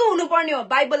कस्तो हुनुपर्ने हो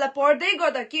बाइबललाई पढ्दै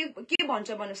गर्दा के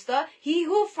भन्छ भन्नुहोस् त ही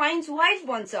हु फाइन्ड्स वाइफ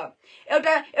भन्छ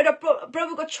एउटा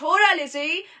प्रभुको छोराले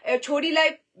चाहिँ छोरीलाई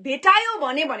भेटायो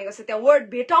भनेको छ त्यहाँ वर्ड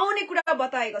भेटाउने कुरा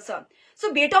बताएको छ सो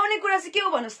भेटाउने कुरा चाहिँ के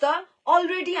हो भन्नुहोस् त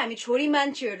अलरेडी हामी छोरी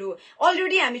मान्छेहरू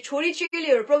अलरेडी हामी छोरी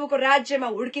चेलीहरू प्रभुको राज्यमा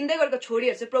हुर्किँदै गरेको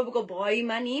छोरीहरू चाहिँ प्रभुको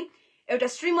भयमा नि एउटा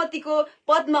श्रीमतीको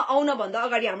पदमा आउन भन्दा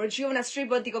अगाडि हाम्रो जीवनमा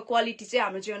श्रीमतीको क्वालिटी चाहिँ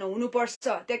हाम्रो जीवनमा हुनुपर्छ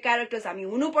त्यो क्यारेक्टर्स हामी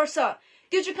हुनुपर्छ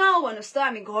त्यो चाहिँ कहाँ हो भन्नुहोस् त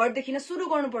हामी घरदेखि नै सुरु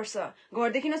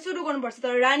गर्नुपर्छ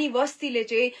तर रानी वस्तीले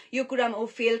चाहिँ यो कुरामा ऊ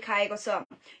फेल खाएको छ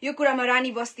यो कुरामा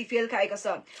रानी वस्ती फेल खाएको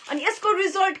छ अनि यसको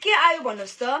रिजल्ट के आयो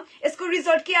भन्नुहोस् त यसको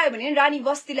रिजल्ट के आयो भने रानी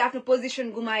वस्तीले आफ्नो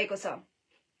पोजिसन गुमाएको छ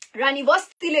रानी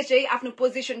वस्तीले चाहिँ आफ्नो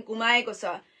पोजिसन गुमाएको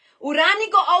छ ऊ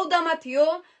रानीको औदामा थियो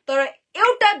तर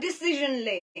एउटा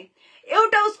डिसिजनले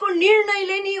एउटा उसको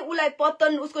निर्णयले नि उलाई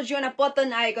पतन उसको जीवनमा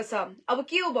पतन आएको छ अब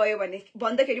के हो भयो भने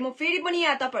भन्दाखेरि म फेरि पनि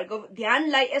यहाँ तपाईहरुको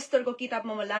ध्यानलाई एस्थरको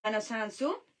किताबमा म लान चाहन्छु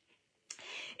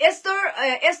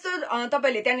एस्थर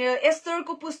तपाईले त्यहाँ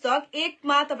एस्थरको पुस्तक 1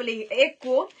 मा तपाईले 1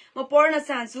 को म पढ्न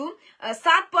चाहन्छु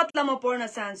 7 पदलाई म पढ्न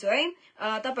चाहन्छु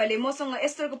है तपाईले मसँग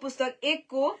एस्थरको पुस्तक 1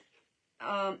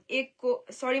 को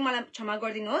सरी मलाई क्षमा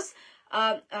गरिदिनुहोस्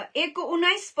 1 को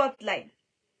 19 पदलाई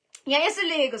यहाँ यसरी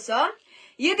लेखेको छ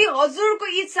यदि हजुरको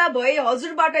इच्छा भए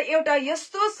हजुरबाट एउटा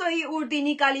यस्तो सही उर्दी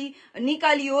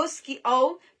निकालियोस् कि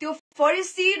औ त्यो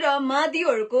फरिसी र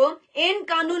मादीहरूको ऐन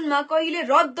कानूनमा कहिले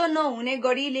रद्द नहुने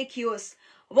गरी लेखियोस्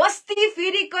वस्ती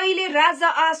फेरि कहिले राजा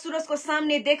आसुरसको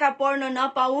सामने देखा पर्न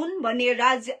नपाउन् भन्ने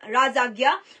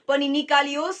राजाज्ञा पनि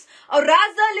निकालियोस् और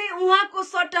राजाले उहाँको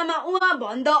सट्टामा उहाँ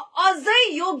भन्दा अझै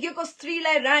योग्यको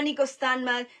स्त्रीलाई रानीको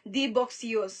स्थानमा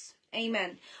दिबक्सियोस्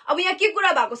आमेन अब यहाँ के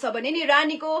कुरा भएको छ भने नि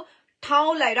रानीको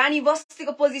ठाउँलाई रानी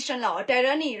वस्तीको पोजिसनलाई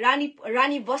हटाएर नि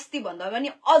रानी वस्ती भन्दा पनि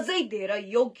अझै धेरै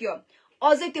योग्य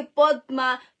अझै त्यो पदमा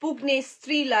पुग्ने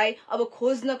स्त्रीलाई अब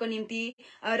खोज्नको निम्ति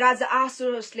राजा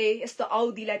आसुरसले यस्तो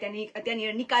औदीलाई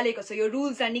त्यहाँनिर निकालेको छ यो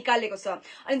रुल्सलाई निकालेको छ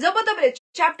अनि जब तपाईले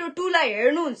च्याप्टर 2 लाई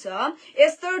हेर्नुहुन्छ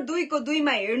एस्थर 2 को 2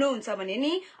 मा हेर्नुहुन्छ भने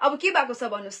नि अब के भएको छ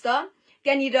भन्नुस् त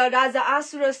त्यहाँनिर राजा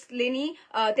आसुरसले नि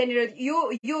त्यहाँनिर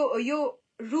यो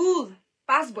रुल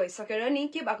पास भइसकेर नि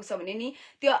के भएको छ भने नि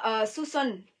त्यो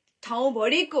सुसन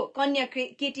ठाउँभरिको कन्या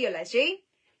केटीहरूलाई चाहिँ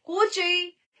को चाहिँ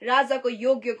राजाको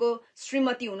योग्यको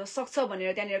श्रीमती हुन सक्छ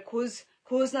भनेर त्यहाँनिर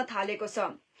खोज्न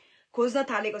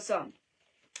थालेको छ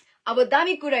अब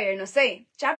दामी कुरा हेर्नुहोस् है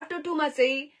च्याप्टर 2 मा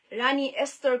चाहिँ रानी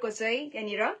एस्थरको चाहिँ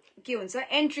त्यहाँनिर के हुन्छ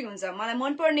एन्ट्री हुन्छ मलाई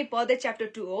मनपर्ने पद च्याप्टर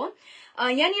 2 हो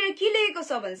यहाँनिर के लेखेको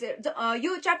छ भने चाहिँ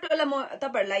यो च्याप्टरलाई म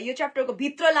तपाईहरुलाई यो च्याप्टरको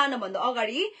भित्र लान भन्दा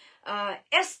अगाडि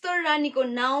एस्थर रानीको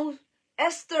नाउँ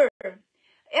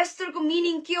एस्थरको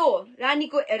मिनिङ के हो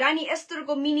रानी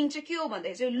एस्थरको मिनिङ चाहिँ के हो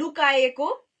भन्दाखेरि चाहिँ लुकाएको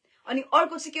अनि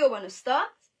अर्को चाहिँ के हो भन्नुस् त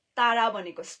तारा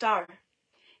भनेको स्टार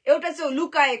एउटा चाहिँ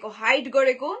लुकाएको हाइड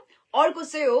गरेको अर्को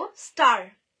चाहिँ हो स्टार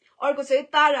अर्को चाहिँ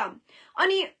तारा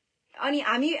अनि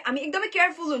हामी एकदमै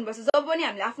केयरफुल हुनुपर्छ जब पनि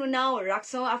हामीले आफ्नो नाउँहरु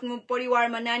राख्छौं आफ्नो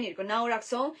परिवारमा नानीहरुको नाउँ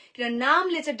राख्छौं किन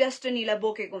नामले चाहिँ डेस्टिनीलाई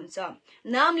बोकेको हुन्छ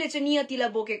नामले चाहिँ नियतिलाई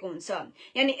बोकेको हुन्छ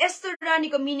यानी एस्थर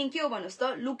रानीको मिनिङ के हो भन्नुस् त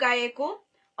लुकाएको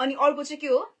अनि अर्को चाहिँ के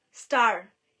हो स्टार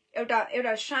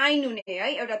एउटा शाइन हुने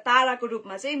है एउटा ताराको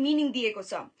रूपमा चाहिँ मिनिङ दिएको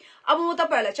छ। अब म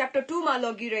तपाईहरुलाई च्याप्टर 2 मा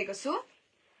लगिरहेको छु।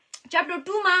 च्याप्टर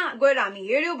 2 मा गएर हामी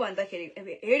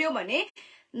हेर्यौं भने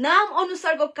नाम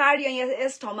अनुसारको कार्य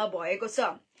यस ठाउँमा भएको छ।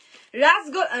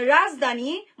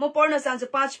 राजधानी म पढ्न चाहन्छु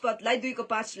 5 पदलाई 2 को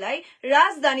 5 लाई।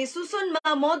 राजधानी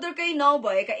सुसनमा मर्दकै नाउँ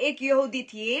भएका एक यहुदी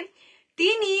थिए।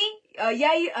 तिनी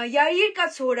याइरका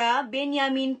छोरा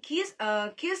बेन्यामिन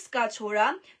किसका छोरा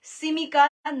सिमीका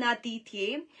नाति थिए।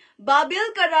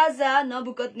 बाबेलका राजा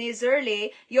नबुकदनेजरले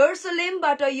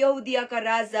यरुसलेमबाट यहुदियाका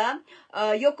राजा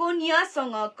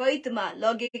यकोनियासँग कैदमा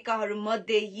लगेकाहरू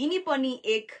मध्ये यिनी पनि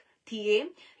एक थिए।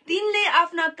 तिनले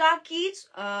आफ्ना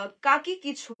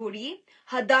काकीकी छोरी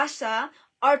हदाशा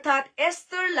अर्थात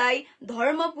एस्थरलाई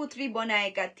धर्मपुत्री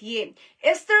बनाएका थिए।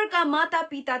 एस्थरका माता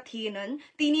पिता थिएनन्,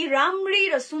 तिनी राम्री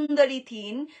र सुन्दरी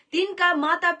थिइन्। तिनका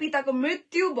माता पिताको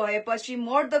मृत्यु भएपछि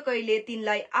मर्दकैले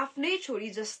तिनलाई आफ्नै छोरी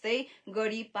जस्तै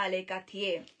गरी पालेका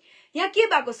थिए। यहाँ के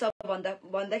भएको छ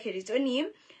भन्दाखेरि चाहिँ नि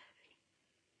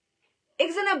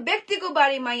एकजना व्यक्तिको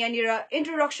बारेमा यहाँनिर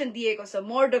इन्ट्रोडक्सन दिएको छ।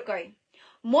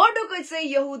 मर्दकै चाहिँ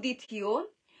यहुदी थियो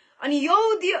अनि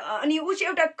ऊ चाहिँ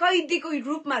एउटा कैदीको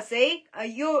रूपमा चाहिँ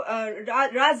यो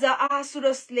राजा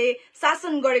आहासुरसले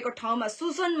शासन गरेको ठाउँमा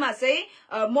सुसनमा चाहिँ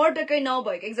मर्दकै नाउँ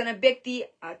भएको एकजना व्यक्ति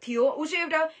थियो। ऊ चाहिँ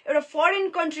एउटा फरेन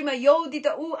कन्ट्रीमा यहुदी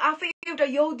त ऊ आफै एउटा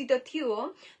यहुदी त थियो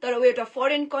तर ऊ एउटा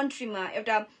फरेन कन्ट्रीमा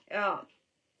एउटा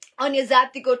अन्य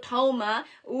जातिको ठाउँमा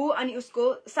ऊ अनि उसको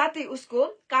साथै उसको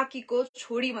काकीको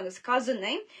छोरी भन्दा कजन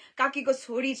है काकीको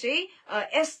छोरी चाहिँ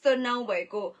एस्थर नाउँ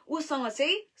भएको उसँग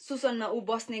चाहिँ सुसनमा ऊ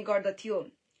बस्ने गर्दथ्यो।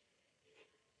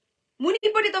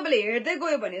 मुनिपट्टि तपाईले हेर्दै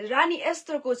गयो भने रानी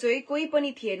एस्थरको चाहिँ कोही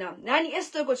पनि थिएन।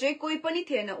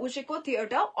 ऊ चाहिँ को थियो?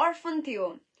 एउटा अर्फन थियो।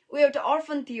 ऊ एउटा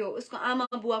अर्फन थियो। उसको आमा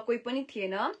बुवा कोही पनि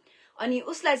थिएन अनि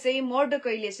उसलाई चाहिँ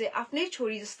मर्दकैले चाहिँ आफ्नै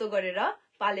छोरी जस्तो गरेर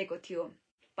पालेको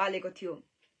थियो।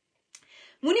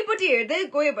 मुनिपट्टि हेर्दै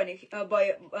गयो भने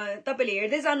तपाईले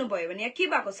हेर्दै जानुभयो भने यहाँ के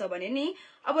भएको छ भने नि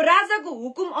अब राजाको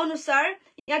हुकुम अनुसार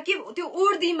यहाँ के त्यो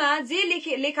उर्दीमा जे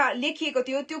लेखिएको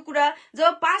थियो त्यो कुरा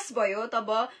जब पास भयो तब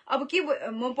अब के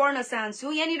म पढ्न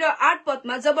चाहन्छु। यहाँनिर 8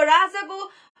 पदमा जब राजाको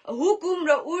हुकुम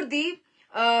र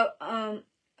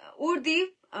उर्दी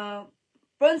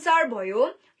प्रचार भयो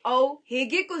औ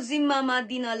हेगेको जिम्मामा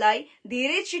दिनलाई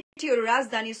धेरै चिठीहरू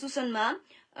राजधानी सुसनमा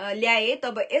ल्याए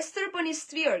तब एस्थर पनि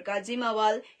स्त्रीहरूका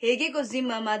जिम्मावाल हेगेको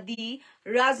जिम्मामा दिई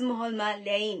राजमहलमा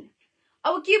ल्याइन्।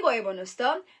 अब के भयो भन्नुस्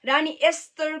त रानी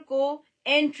एस्थरको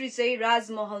एन्ट्री चाहिँ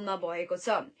राजमहलमा भएको छ।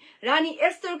 रानी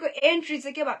एस्थरको एन्ट्री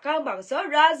चाहिँ कहाँ भएको छ?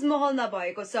 राजमहलमा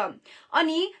भएको छ।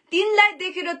 अनि तिनलाई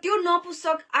देखेर त्यो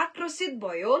नपुंसक आक्रोशित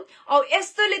भयो औ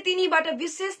एस्थरले तिनीबाट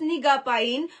विशेष निगाह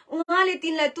पाइन्। उहाँले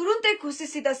तिनलाई तुरुन्तै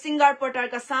खुसीसित सिंगार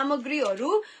पटारका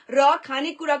सामग्रीहरू र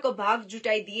खानेकुराको भाग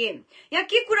जुटाइदिए। यहाँ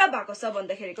के कुरा भएको छ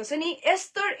भन्दाखेरिको चाहिँ नि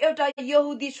एस्थर एउटा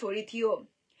यहुदी छोरी थियो।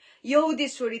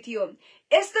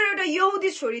 एस्थर एउटा यहुदी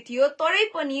छोरी थियो तरै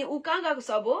पनि ऊ कहाँ गएको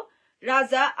छ? अब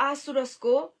राजा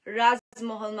आहासुरसको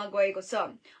राजमहलमा गएको छ।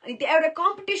 अनि त्यहाँ एउटा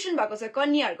कम्पिटिसन भएको छ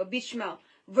कन्याहरूको बीचमा,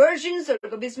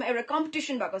 भर्जिन्सहरूको बीचमा एउटा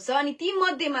कम्पिटिसन भएको छ। अनि ती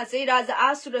मध्येमा चाहिँ राजा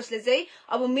आहासुरसले चाहिँ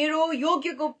अब मेरो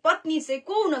योग्यको पत्नी चाहिँ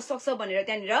को हुन सक्छ भनेर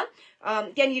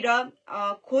त्यहाँनिर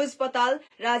खोज पताल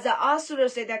राजा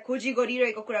आहासुरसले त्यहाँ खोजी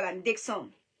गरिरहेको कुरालाई हामी देख्छौं।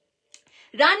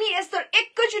 रानी एस्थर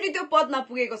एकैचोटि त्यो पदमा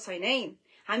पुगेको छैन है।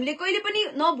 हामीले कहिले पनि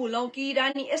नभुलौं कि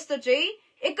रानी एस्थर चाहिँ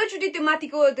एकैचोटि त्यो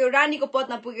माथिको त्यो रानीको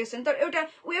पदमा पुगेको छैन तर एउटा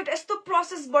यस्तो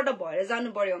प्रोसेसबाट भएर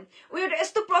जानु पर्यो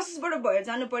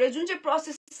जुन चाहिँ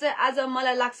प्रोसेस चाहिँ आज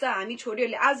मलाई लाग्छ हामी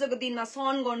छोरीहरूले आजको दिनमा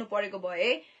सहन गर्नु परेको भए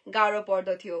गाह्रो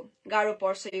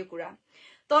पर्छ यो कुरा।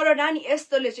 तर रानी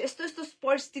एस्थरले चाहिँ यस्तो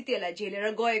परिस्थितिहरूलाई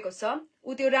झेलेर गएको छ।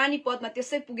 ऊ त्यो रानी पदमा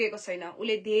त्यसै पुगेको छैन।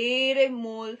 उसले धेरै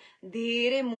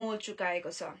मोल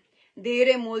चुकाएको छ।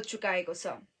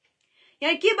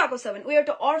 यहाँ के भएको छ भने ऊ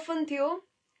एउटा अर्फन थियो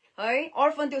है।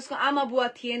 उसको आमा बुवा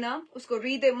थिएन। उसको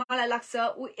हृदय मलाई लाग्छ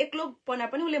ऊ एक्लोपना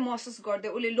पनि उसले महसुस गर्दै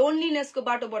उसले लोनलीनेसको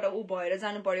बाटोबाट ऊ भएर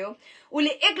जानु पर्यो। उसले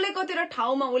एक्लै कतिवटा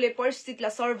ठाउँमा उसले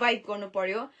परिस्थितिलाई सर्भाइभ गर्नु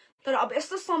पर्यो। तर अब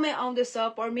यस्तो समय आउँदैछ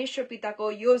परमेश्वर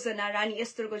पिताको योजना रानी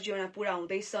एस्थरको जीवनमा पूरा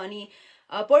हुँदैछ अनि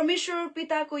परमेश्वर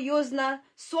पिताको योजना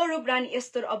स्वरूप रानी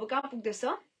एस्थर अब कहाँ पुग्दैछ?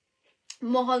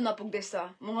 महलमा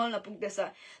पुग्दैछ।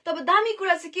 तब दामी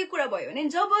कुरा चाहिँ के कुरा भयो भने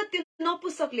जब त्यो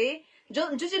नपुंसकले जो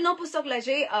चाहिँ नपुंसकलाई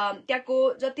चाहिँ त्यहाँको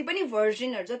जति पनि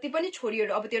भर्जिनहरू जति पनि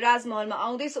छोरीहरू अब त्यो राजमहलमा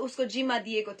आउँदैछ उसको जिम्मा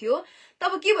दिएको थियो।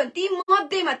 तब के भन्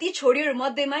ती छोरीहरू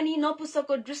मध्येमा नि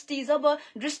नपुंसकको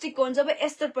दृष्टिकोण जब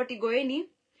एस्थरपट्टि गयो नि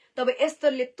तब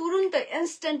एस्थरले तुरुन्तै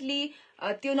इन्स्टेन्टली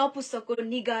त्यो नपुंसकको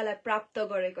निगाहलाई प्राप्त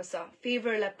गरेको छ,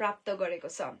 फेभरलाई प्राप्त गरेको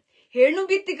छ। हेर्नु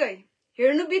बित्तिकै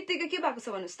हेर्नु बित्तिकै के भएको छ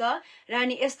भन्नुस् त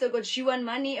रानी एस्थरको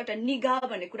जीवनमा नि एउटा निगाह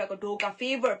भन्ने कुराको ढोका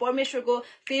फेभर परमेश्वरको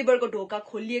फेभरको ढोका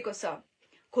खोलिएको छ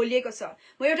म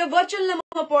एउटा वचनलाई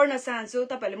म पढ्न चाहन्छु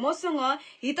तपाईहरुले मसँग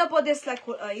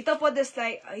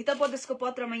हितोपदेशको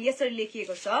पत्रमा यसरी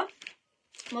लेखिएको छ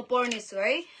म पढ्ने छु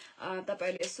है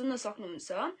तपाईहरुले सुन्न सक्नुहुन्छ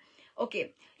ओके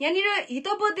यहाँनिर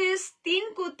हितोपदेश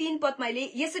 3 को 3 पदमा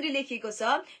यसरी लेखिएको छ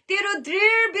तेरो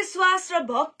दृढ विश्वास र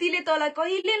भक्तिले तँलाई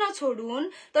कहिले नछोडुन्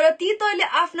तर ती तैले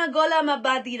आफ्ना गलामा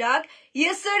बाँधिराख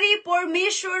यसरी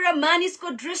परमेश्वर र मानिसको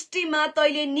दृष्टिमा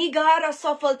तैले निगाह र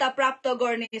सफलता प्राप्त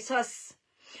गर्नेछस्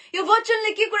यो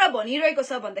वचनले के कुरा भनिरहेको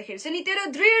छ भन्दाखेरि चाहिँ नि तेरो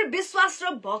दृढ विश्वास र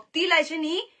भक्तिलाई चाहिँ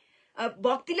नि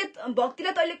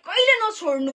भक्तिले तैले कहिले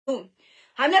नछोड्नु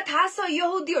हामीलाई थाहा छ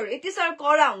यहुदीहरु यति साह्रो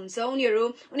कडा हुन्छ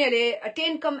उनीहरुले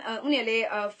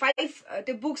 5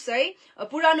 त्यो बुक्स है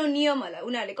पुरानो नियमहरुलाई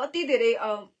उनीहरुले कति धेरै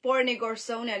पढ्ने गर्छ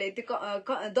उनीहरुले त्यो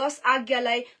 10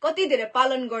 आज्ञालाई कति धेरै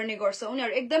पालन गर्ने गर्छ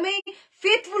उनीहरु एकदमै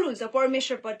फेथफुल हुन्छ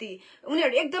परमेश्वरप्रति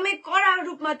उनीहरु एकदमै कडा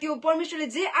रूपमा त्यो परमेश्वरले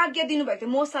जे आज्ञा दिनुभएको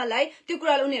थियो मोसालाई त्यो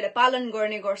कुरालाई उनीहरुले पालन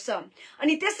गर्ने गर्छ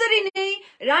अनि त्यसरी नै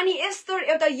रानी एस्थर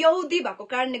एउटा यहुदी भएको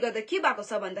कारणले गर्दा के भएको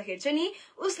छ भन्दाखेरि चाहिँ नि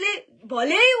उसले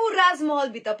भलै उ राजमहल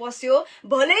भित्र पस्यो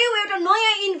भलै उ एउटा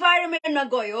नयाँ इन्भाइरोमेन्टमा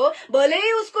गयो भलै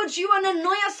उसको जीवनमा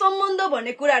नयाँ सम्बन्ध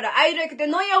भन्ने कुराहरु आइरहेको थियो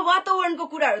नयाँ वातावरणको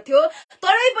कुराहरु थियो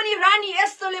तरै पनि रानी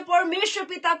एस्थरले परमेश्वर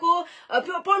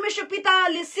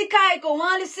पिताले सिकाएको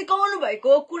उहाँले सिकाउनु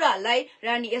भएको कुरालाई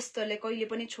रानी एस्थरले कहिले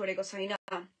पनि छोडेको छैन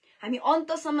हामी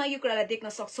अन्तसम्म यो कुरालाई देख्न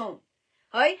सक्छौं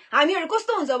है हामीहरु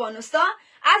कस्तो हुन्छ भन्नुस् त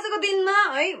आजको दिनमा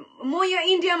है म यहाँ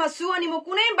इन्डियामा छु अनि म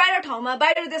कुनै बाहिर ठाउँमा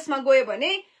बाहिर देशमा गए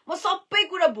भने म सबै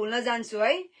कुरा भुल्न जान्छु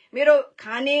है मेरो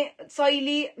खाने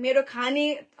शैली मेरो खाने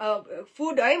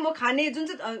फुड है म खाने जुन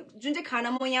चाहिँ खाना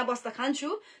म यहाँ बस्दा खान्छु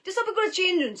त्यो सबै कुरा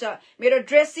चेन्ज हुन्छ मेरो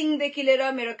ड्रेसिङ देखि लिएर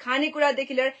मेरो खानेकुरा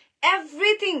देखि लिएर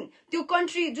एभ्रीथिङ त्यो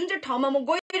कन्ट्री जुन चाहिँ ठाउँमा म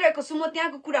गइरहेको छु म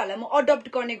त्यहाँको कुराहरुलाई म अडप्ट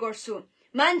गर्ने गर्छु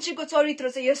मान्छेको चरित्र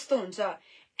चाहिँ यस्तो हुन्छ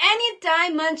एनी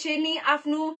टाइम मान्छे नि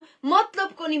आफ्नो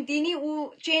मतलबको निम्ति नि उ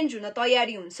चेन्ज हुन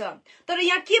तयारी हुन्छ तर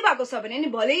यहाँ के भएको छ भने नि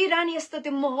भलै रानी यस्तो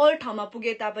त्यो महल ठाउँमा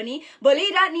पुगे तापनि भलै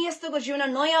रानी यस्तोको जीवनमा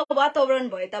नयाँ वातावरण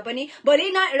भए तापनि भलै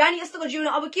रानी यस्तोको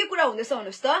जीवनमा अब के कुरा हुँदैछ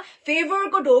भन्नुस् त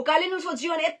फेभरको ढोकाले नि उसको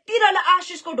जीवन यति रला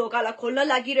आशिषको ढोकालाई खोल्न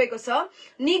लागिरहेको छ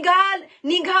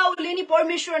निगाहले नि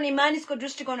परमेश्वर अनि मानिसको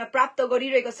दृष्टिकोणमा प्राप्त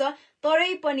गरिरहेको छ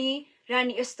तरै पनि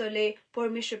रानी एस्थरले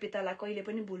परमेश्वर पितालाई कहिले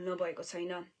पनि भुल्न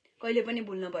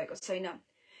भएको छैन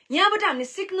यहाँबाट हामीले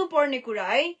सिक्नु पर्ने कुरा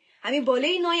है हामी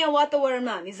भलै नयाँ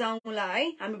वातावरणमा हामी जाउँला है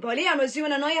हामी भलै हाम्रो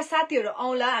जीवनमा नयाँ साथीहरु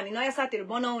आउला हामी नयाँ साथीहरु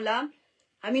बनाउला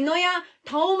हामी नयाँ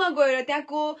ठाउँमा गएर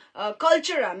त्यहाँको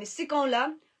कल्चर हामी सिकाउला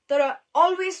तर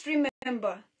अलवेज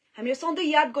रिमेम्बर हामीले सधैँ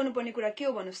याद गर्नुपर्ने कुरा के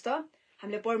हो भन्नुस् त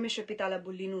हामीले परमेश्वर पितालाई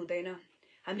भुलिनु हुँदैन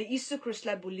हामीले यीशु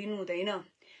ख्रीष्टलाई भुलिनु हुँदैन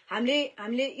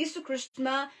हामीले यीशु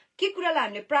ख्रीष्टमा के कुरालाई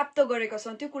हामीले प्राप्त गरेका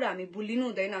छौं त्यो कुरा हामी भुलिनु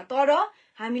हुँदैन तर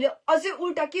हामीले अझै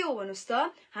उल्टा के हो भन्नुस् त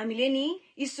हामीले नि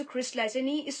यीशु ख्रीष्टलाई चाहिँ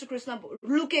नि यीशु ख्रीष्टमा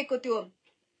लुकेको त्यो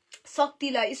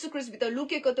शक्तिलाई यीशु ख्रीष्ट भित्र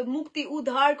लुकेको त्यो मुक्ति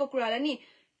उद्धारको कुरालाई नि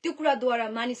त्यो कुराद्वारा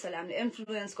मानिसहरुले हामीले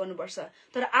इन्फ्लुएन्स गर्नुपर्छ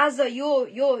तर आज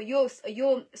यो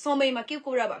समयमा के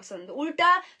कुरा भएको छ भने उल्टा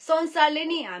संसारले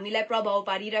नि हामीलाई प्रभाव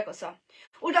पारिरहेको छ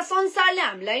उल्टा संसारले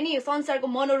हामीलाई नि संसारको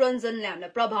मनोरञ्जनले हामीलाई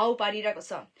प्रभाव पारिरहेको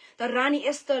छ तर रानी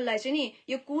एस्थरलाई चाहिँ नि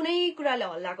यो कुनै कुराले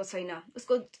हल्लाएको छैन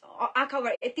उसको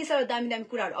आँखाबाट यति साह्रो दामी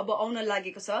कुराहरु अब आउन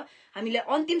लागेको छ हामीले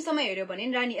अन्तिम समय हेर्यो भने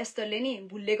रानी एस्थरले नि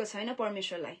भुलेको छैन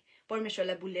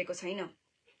परमेश्वरलाई भुलेको छैन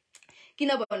किन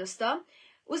भन्नुस् त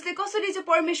उसले कसरी चाहिँ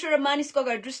परमेश्वर र मानिसको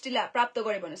अगाडि दृष्टिलाई प्राप्त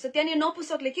गरे भन्नुस् त त्यहाँ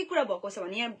नपुसकले के कुरा भएको छ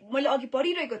भने यहाँ मैले अघि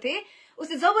पढिरहेको थिएँ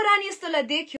उसले जब रानी एस्थरलाई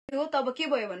देख्यो तब के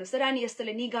भयो भन्नुस् त रानी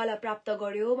एस्थरले निगाहलाई प्राप्त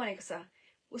गर्यो भनेको छ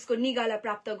उसको निगाहलाई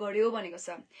प्राप्त गर्यो भनेको छ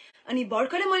अनि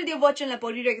भर्खरै मैले त्यो वचनलाई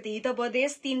पढिरहेको थिएँ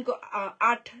हितोपदेश 3 को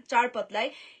 4 पदलाई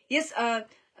यस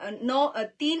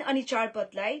 3 अनि 4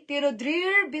 पदलाई तेरो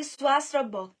दृढ विश्वास र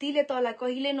भक्तिले तँलाई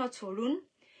कहिले नछोडुन्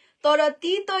तर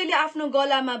ती तैले आफ्नो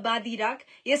गलामा बाँधिराख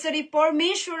यसरी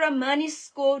परमेश्वर र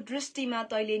मानिसको दृष्टिमा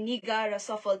तैले निगाह र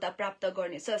सफलता प्राप्त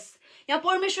गर्नेछस् यहाँ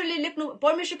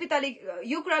परमेश्वर पिताले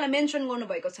यो कुरालाई मेन्सन गर्नु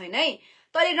भएको छैन है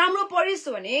तैले राम्रो पढिस्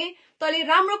भने तैले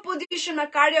राम्रो पोजिसनमा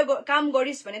काम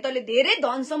गरिस् भने तैले धेरै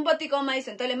धन सम्पत्ति कमाइस्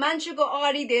भने तैले मान्छेको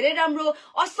अगाडि धेरै राम्रो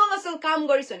असल काम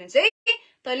गरिस् भने चाहिँ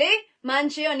तैले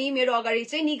मान्छे अनि मेरो अगाडि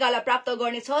चाहिँ निगाहलाई प्राप्त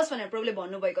गर्नेछस् भनेर प्रभुले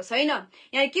भन्नुभएको छैन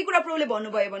यहाँ के कुरा प्रभुले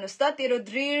भन्नुभयो भन्नुस् त तेरो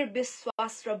दृढ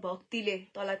विश्वास र भक्तिले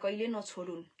तँलाई कहिले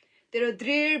नछोडुन् तेरो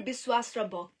दृढ विश्वास र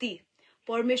भक्ति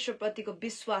परमेश्वर प्रतिको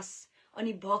विश्वास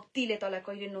अनि भक्तिले तँलाई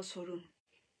कहिले नछोडुन्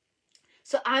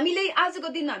सो हामीले आजको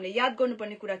दिनमा हामीले याद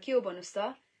गर्नुपर्ने कुरा के हो भन्नुस्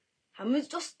त हामी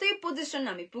जस्तै पोजिसन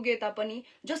हामी पुगे तापनि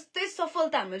जस्तै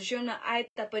सफलता हाम्रो जीवनमा आए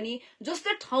तापनि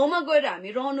जस्तै ठाउँमा गएर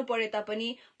हामी रहनु परे तापनि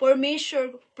परमेश्वर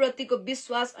प्रतिको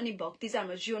विश्वास अनि भक्ति चाहिँ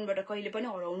हाम्रो जीवनबाट कहिले पनि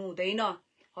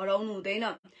हराउनु हुँदैन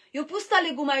यो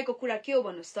पुस्ताले गुमाएको कुरा के हो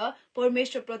भन्नुस् त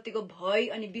परमेश्वर प्रतिको भय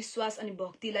अनि विश्वास अनि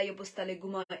भक्तिलाई यो पुस्ताले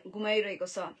गुमाइरहेको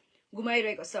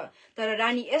छ तर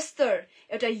रानी एस्थर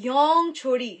एउटा यङ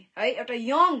छोरी है एउटा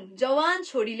यङ जवान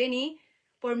छोरीले नि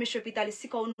परमेश्वर पिताले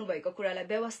सिकाउनु भएको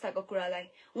कुरालाई व्यवस्थाको कुरालाई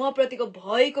उहाँ प्रतिको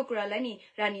भयको कुरालाई नि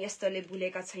रानी एस्थरले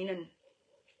भुलेका छैनन्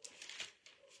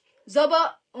जब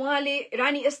उहाँले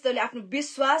रानी एस्थरले आफ्नो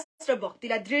विश्वास र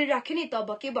भक्तिलाई दृढ राखे नि तब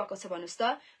के भएको छ भन्नुस्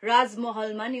त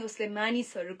राजमहलमा नि उसले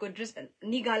मानिसहरूको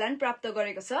निगालान प्राप्त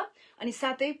गरेको छ अनि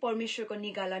साथै परमेश्वरको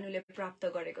निगालान उसले प्राप्त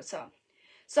गरेको छ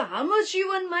सो हाम्रो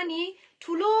जीवनमा नि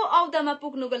ठुलो औदामा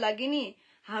पुग्नुको लागि नि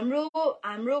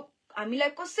हामीलाई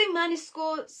कसै मानिसको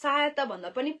सहायता भन्दा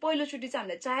पनि पहिलोचोटि चाहिँ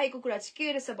हामीले चाहेको कुरा चाहिँ के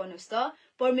रहेछ भन्नुस् त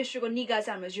परमेश्वरको निगाह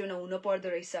चाहिँ हाम्रो जीवनमा हुन पर्दो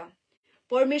रहेछ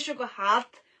परमेश्वरको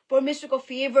हात परमेश्वरको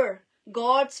फेभर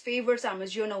गॉड्स फेभर चाहिँ हाम्रो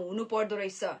जीवनमा हुनु पर्दो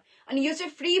रहेछ अनि यो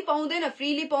चाहिँ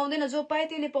फ्रीली पाउँदैन जो पाए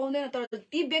त्यसले पाउँदैन तर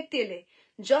ती व्यक्तिहरूले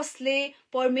जसले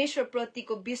परमेश्वर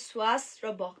प्रतिको विश्वास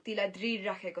र भक्तिलाई दृढ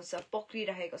राखेको छ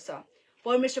पक्रिराखेको छ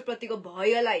परमेश्वर प्रतिको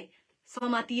भयलाई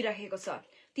समातिराखेको छ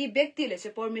ती व्यक्तिले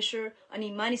चाहिँ परमेश्वर अनि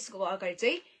मानिसको अगाडि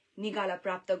चाहिँ निगाला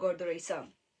प्राप्त गर्दो रहेछ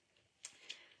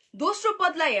दोस्रो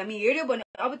पदलाई हामी हेर्यो भने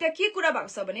अब त्यहाँ के कुरा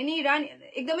भएको छ भने नि रानी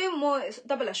एकदमै म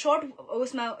तपाईलाई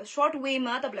शर्ट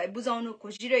वेमा तपाईलाई बुझाउन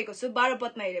खोजिरहेको छु 12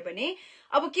 पदमा हेर्यो भने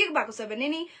अब के भएको छ भने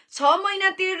नि 6 महिना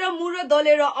तेल र मुर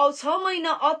दलेर आउ 6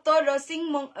 महिना अत्तर र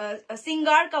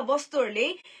सिंगारका वस्तुहरूले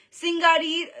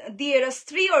सिंगारी दिएर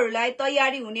स्त्रीहरूलाई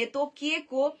तयारी हुने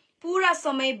तोकिएको पूरा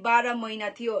समय 12 महिना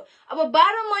थियो अब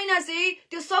 12 महिना चाहिँ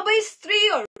त्यो सबै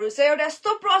स्त्रीहरू चाहिँ एउटा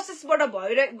यस्तो प्रोसेसबाट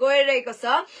गइरहेको छ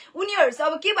उनीहरू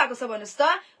चाहिँ अब के भएको छ भन्नुस्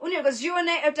त उनीहरूको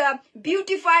जीवनलाई एउटा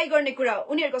ब्युटिफाई गर्ने कुरा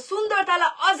उनीहरूको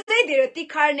सुन्दरतालाई अझै धेरै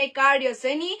तिखार्ने कार्य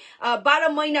चाहिँ नि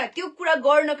 12 महिना त्यो कुरा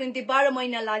गर्नको निम्ति 12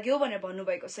 महिना लाग्यो भनेर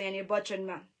भन्नुभएको छ यहाँनिर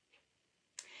वचनमा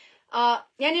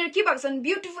यहाँनिर के भएको छ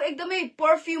ब्युटिफुल एकदमै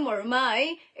पर्फ्युमहरुमा है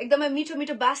एकदमै मिठो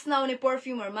मिठो बास्ना आउने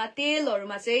पर्फ्युमहरुमा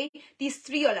तेलहरुमा चाहिँ ती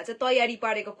स्त्रीहरुलाई चाहिँ तयारी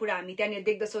पारेको कुरा हामी त्यहाँनिर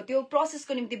देख्दछौं त्यो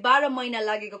प्रोसेसको निम्ति 12 महिना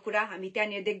लागेको कुरा हामी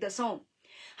त्यहाँनिर देख्दछौं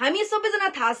हामी सबैजना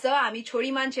थाहा छ हामी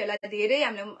छोरी मान्छेहरुलाई धेरै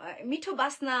हामीले मिठो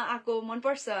बास्ना आको मन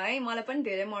पर्छ है मलाई पनि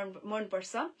धेरै मन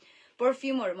पर्छ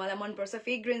पर्फ्युमहरु मलाई मन पर्छ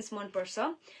फ्रेग्रेन्स मन पर्छ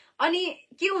अनि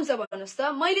के हुन्छ भन्नुस्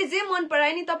त मैले जे मन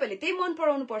पराए नि तपाईले त्यही मन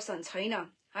पराउनु पर्छ नि छैन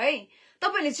है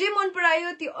तपाईले जे मन परायो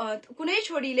त्यो कुनै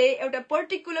छोरीले एउटा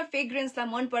पर्टिकुलर फ्रेग्रेन्सलाई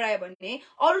मन परायो भने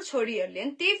अरु छोरीहरुले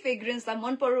नि त्यही फ्रेग्रेन्सलाई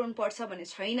मन पराउनु पर्छ भन्ने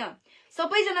छैन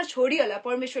सबैजना छोरीहरुलाई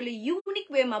परमेश्वरले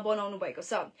युनिक वेमा बनाउनु भएको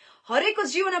छ हरेकको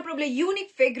जीवनमा प्रभुले युनिक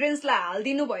फ्रेग्रेन्सलाई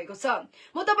हाल्दिनु भएको छ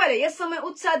म तपाईलाई यस समय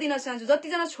उत्साह दिन चाहन्छु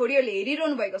जतिजना छोरीहरुले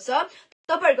हेरिरहनु भएको छ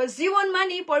तपाईहरुको जीवनमा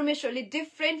नि परमेश्वरले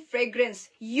डिफरेन्ट फ्रेग्रेन्स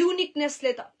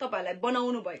युनिकनेसले तपाईहरुलाई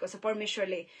बनाउनु भएको छ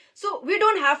परमेश्वरले so we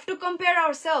don't have to compare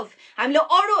ourselves हामीले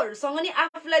अरूहरुसँग नि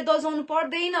आफूलाई दजाउनु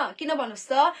पर्दैन किन भन्नुस्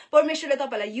त परमेश्वरले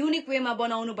तपाईहरुलाई युनिक वेमा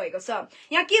बनाउनु भएको छ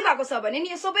यहाँ के भएको छ भने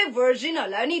नि यो सबै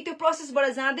भर्जिनहरुलाई नि त्यो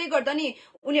प्रोसेसबाट जाँदै गर्दा नि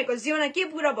उनीहरुको जीवनमा के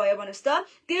पूरा भयो भन्नुस् त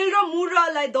तेल र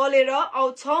मुरलाई दलेर आउ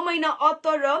 6 महिना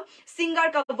अत्तर र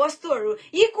सिंगारका वस्तुहरु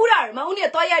यी कुराहरुमा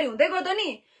उनीहरु तयारी हुँदै गर्दा नि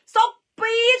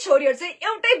सबै छोरीहरु चाहिँ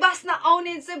एउटै बास्ना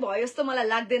आउने चाहिँ भयो जस्तो मलाई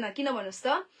लाग्दैन किन भन्नुस्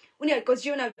त उनीहरुको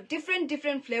जीवनमा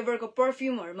डिफरेन्ट फ्लेभरको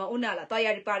पर्फ्युमहरुमा उनीहरुलाई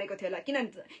तयारी पारेको थियो होला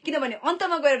किनभने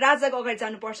अन्तमा गएर राजाको अगाडि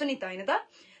जानु पर्छ नि त हैन त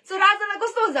सो राजालाई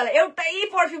कस्तो हुन्छ होला एउटै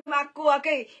पर्फ्युम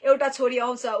आकै एउटा छोरी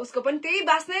आउँछ उसको पनि त्यही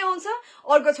बास्नै आउँछ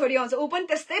अर्को छोरी आउँछ उ पनि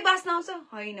त्यस्तै बास्ना आउँछ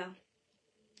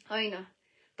हैन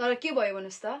तर के भयो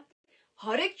भन्नुस् त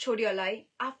हरेक छोरीहरुलाई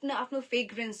आफ्नो आफ्नो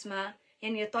फ्रेग्रेन्समा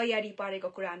यहाँनिर तयारी पारेको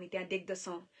कुरा हामी त्यहाँ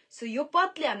देख्दछौं सो यो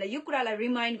पदले हामीलाई यो कुरालाई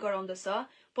रिमाइन्ड गराउँदछ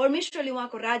परमेश्वरले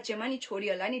उहाँको राज्यमा नि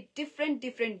छोरीहरुलाई नि डिफरेन्ट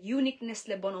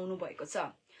युनिकनेसले बनाउनु भएको छ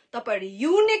तपाईहरु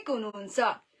युनिक हुनुहुन्छ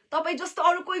तपाई जस्तो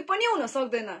अरु कोही पनि हुन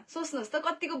सक्दैन सोच्नुस् त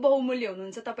कतिको बहुमूल्य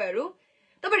हुनुहुन्छ तपाईहरु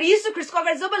यीशु ख्रीष्टको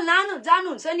अगाडि जब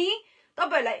जानुहुन्छ नि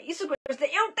तपाईहरुलाई यीशु ख्रीष्टले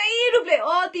एउटै रूपले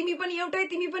तिमी पनि एउटै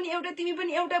तिमी पनि एउटै तिमी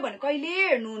पनि एउटै भने कहिले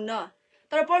हेर्नुहुन्न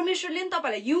तर परमेश्वरले नि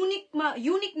तपाईलाई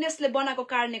युनिकनेसले बनाएको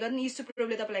कारणले गर्दा यीशु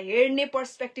प्रभुले तपाईलाई हेर्ने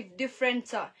पर्सपेक्टिभ डिफरेन्ट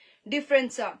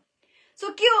छ सो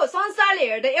के हो संसारले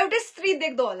हेर्दा एउटै स्त्री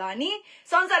देख्दो होला नि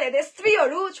संसारले हेर्दा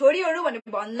स्त्रीहरु छोरीहरु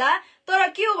भनेर भन्ला तर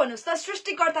के हो भन्नुस् त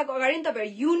सृष्टिकर्ताको अगाडि नि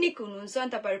तपाईहरु युनिक हुनुहुन्छ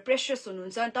अनि तपाईहरु प्रेसियस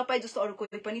हुनुहुन्छ अनि तपाई जस्तो अरु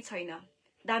कोही पनि छैन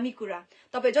दामी कुरा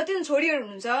तपाई जति जन छोरीहरु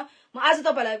हुनुहुन्छ म आज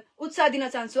तपाईलाई उत्साह दिन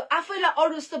चाहन्छु आफैलाई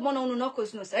अरु जस्तो बनाउनु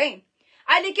नखोज्नुस् है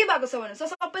अहिले के भएको छ भन्नुस्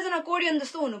सबैजना कोरियन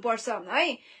जस्तो हुनुपर्छ है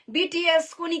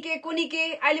बीटीएस कुनिके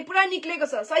अहिले पुरा निक्लेको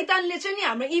छ शैतानले चाहिँ नि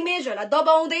हाम्रो इमेजहरुलाई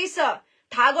दबाउँदैछ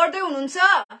थाहा गर्दै हुनुहुन्छ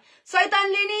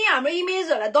शैतानले नि हाम्रो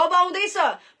इमेजहरुलाई दबाउँदैछ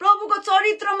प्रभुको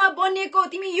चरित्रमा बनिएको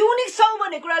तिमी युनिक छौ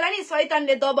भन्ने कुरालाई नि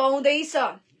शैतानले दबाउँदैछ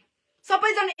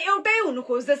सबैजना एउटै हुनु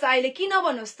खोज्दैछ अहिले किन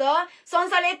भन्नुस् त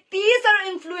संसारले यति सारा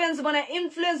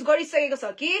इन्फ्लुएन्स गरिसकेको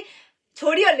छ कि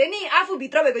छोरीहरुले नि आफू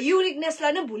भित्र भएको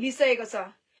युनिकनेसलाई नै भुलिसकेको छ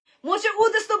म चाहिँ उ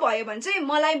जस्तो भयो भने चाहिँ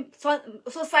मलाई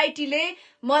सोसाइटीले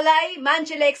मलाई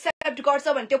मान्छेले एक्सेप्ट गर्छ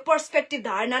भने त्यो पर्सपेक्टिभ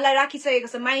धारणालाई राखिसकेको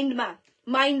छ माइन्डमा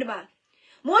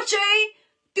म चाहिँ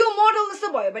त्यो मोडल जस्तो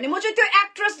भयो भने म चाहिँ त्यो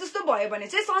एक्ट्रेस जस्तो भयो भने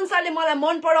चाहिँ संसारले मलाई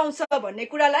मन पराउँछ भन्ने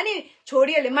कुरालाई नि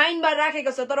छोरीहरुले माइन्डमा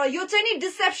राखेको छ तर यो चाहिँ नि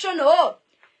डिसेप्सन हो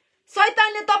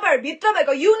शैतानले तपाईहरु भित्र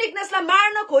भएको युनिकनेसलाई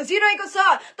मार्न खोजिरहेको छ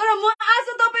तर म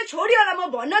आज तपाई छोरीहरुलाई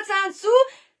म भन्न चाहन्छु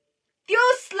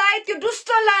त्यसलाई त्यो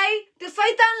दुष्टलाई त्यो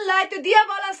शैतानलाई त्यो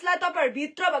दियाबलासलाई तपाईहरु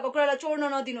भित्र भएको कुरालाई छोड्न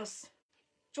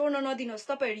नदिनुस्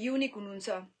तपाईहरु युनिक हुनुहुन्छ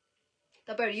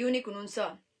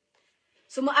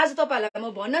सो म आज तपाईहरुलाई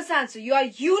म भन्न चाहन्छु you are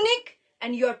unique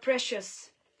and you are precious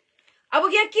अब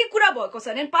यहाँ के कुरा भएको छ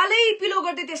भने पालै पिलो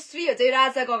गर्दै त्यो स्त्रीहरु चाहिँ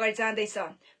राजाको अगाडि जाँदैछ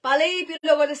पालै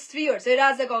पिलो गर्दै स्त्रीहरु चाहिँ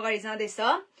राजाको अगाडि जाँदैछ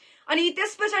अनि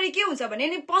त्यसपछि के हुन्छ भने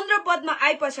नि 15 पदमा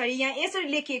आएपछि यहाँ यसरी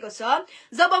लेखिएको छ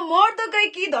जब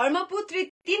मर्दकैकी धर्मपुत्री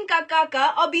तिनका काका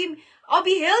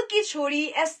अबिहेलकी छोरी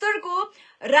एस्थरको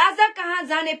राजा कहाँ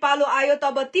जाने पालो आयो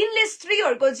तब तिनले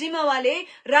स्त्रीहरुको जिम्मेवाले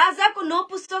राजाको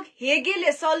नपुस्तक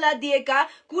हेगेले सल्लाह दिएका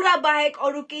कुरा बाहेक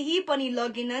अरु केही पनि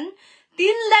लगिनन्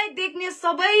तिनलाई देख्ने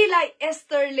सबैलाई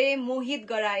एस्थरले मोहित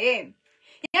गराए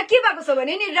यहाँ के भएको छ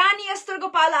भने नि रानी एस्थरको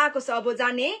पालो आएको छ अब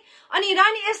जाने अनि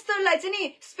रानी एस्थरलाई चाहिँ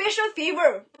नि स्पेशल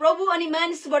फेभर प्रभु अनि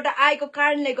मानिसबाट आएको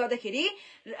कारणले गर्दाखेरि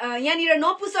यहाँनिर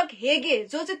नपुसक हेगे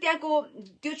जो चाहिँ त्यहाँको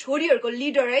त्यो छोरीहरुको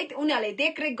लिडर है उनीहरुलाई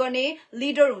देखरेख गर्ने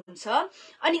लिडर हुन्छ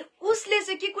अनि उसले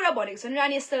चाहिँ के कुरा भनेको छ भने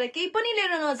रानी एस्थरलाई केही पनि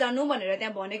लिएर नजानु भनेर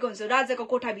त्यहाँ भनेको हुन्छ राजाको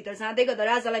कोठा भित्र जाँदै गर्दा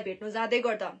राजालाई भेट्नु जाँदै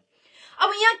गर्दा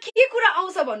अब यहाँ के कुरा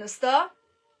आउँछ भन्नुस् त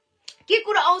के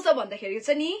कुरा आउँछ भन्दाखेरि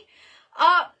चाहिँ नि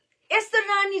एस्थर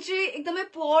रानी चाहिँ एकदमै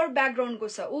पुअर ब्याकग्राउन्डको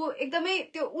छ उ एकदमै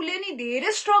त्यो उले नि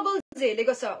धेरै स्ट्रगल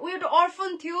झेलेको छ उ एउटा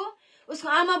अर्फन थियो उसको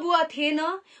आमा बुवा थिएन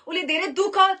उले धेरै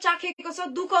दुःख चाखेको छ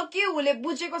दुःख के उले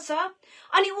बुझेको छ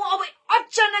अनि उ अब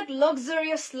अचानक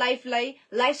लग्जरियस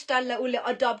लाइफस्टाइललाई उले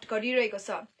अडप्ट गरिरहेको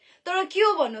छ तर के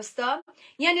हो भन्नुस् त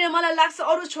यहाँनिर मलाई लाग्छ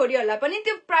अरु छोरीहरुलाई पनि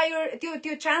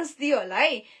त्यो चान्स दियो होला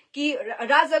है कि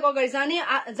राजाको अगाडि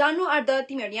जानु आर्दा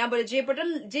तिमीहरु यहाँबाट जे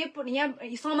यहाँ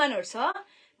सामानहरु छ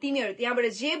तिमीहरु त्यहाँबाट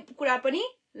जे कुरा पनि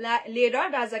लिएर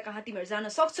राजा कहाँ तिमीहरु जान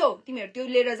सक्छौ तिमीहरु त्यो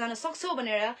लिएर जान सक्छौ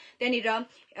भनेर त्यहाँनिर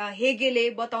हेगेले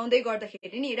बताउँदै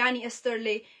गर्दाखेरि नि रानी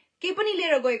एस्थरले केही पनि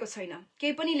लिएर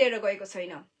गएको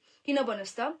छैन किन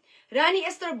भन्नुस् त रानी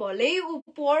एस्थर भलै उ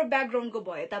पुअर ब्याकग्राउन्डको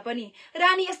भए तापनि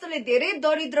रानी एस्थरले धेरै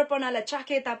दरिद्रपनालाई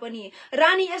चाखे तापनि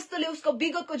रानी एस्थरले उसको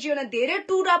विगतको जीवनमा धेरै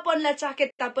टुरापनलाई चाखे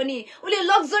तापनि उले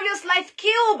लग्जरियस लाइफ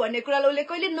के हो भन्ने कुरालाई उले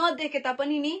कहिले नदेखे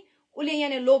तापनि नि उले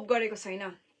यहाँ लोभ गरेको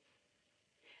छैन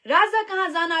राजा कहाँ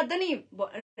जान आँट्दा नि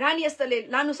रानी एस्थरले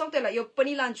लानु सक्थ्यो होला यो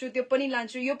पनि लान्छु त्यो पनि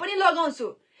लान्छु यो पनि लगाउँछु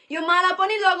यो माला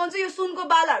पनि लगाउँछु यो सुनको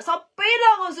बालाहरु सबै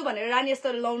लगाउँछु भनेर रानी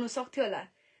एस्थरले लाउनु सक्थ्यो होला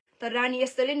तर रानी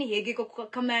एस्थरले नि हेगेको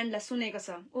कमान्डलाई सुनेको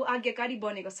छ उ आज्ञाकारी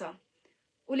बनेको छ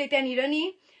उले त्यहाँनिर नि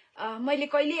मैले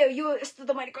कहिले यो यस्तो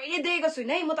त मैले कहिले देखेको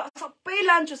छुइनँ है म त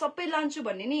सबै लान्छु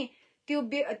भन्ने नि त्यो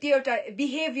एउटा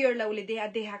बिहेभियरलाई उले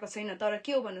देखाएको छैन तर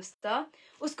के हो भन्नुस् त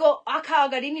उसको आँखा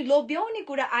अगाडि नि लोभ्याउने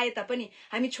कुरा आए तापनि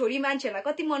हामी छोरी मान्छेलाई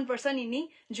कति मन पर्छ नि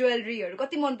ज्वेलरीहरु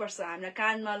कति मन पर्छ हामीलाई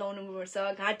कानमा लाउनु मन पर्छ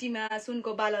घाँटीमा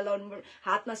सुनको बाला लाउनु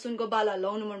हातमा सुनको बाला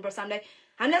लाउनु मन पर्छ हामीलाई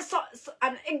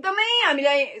एकदमै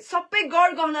हामीलाई सबै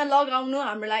गहना लगाउनु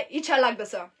हामीलाई इच्छा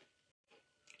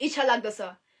लाग्दछ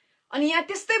अनि यहाँ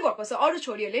त्यस्तै भएको छ अरु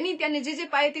छोरीहरुले नि त्यहाँ जे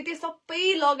पाए त्यति सबै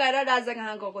लगाएर राजा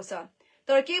कहाँ गएको छ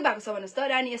तर के भएको छ भन्नुस् त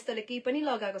रानी एस्थरले केही पनि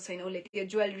लगाएको छैन उले त्यो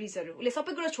ज्वेलरीजहरु उले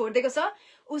सबै कुरा छोड्देको छ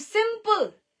उ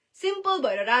सिम्पल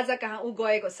भएर राजा कहाँ उ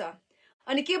गएको छ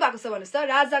अनि के भएको छ भन्नुस् त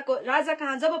राजा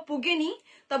कहाँ जब पुगे नि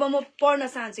तब म पढ्न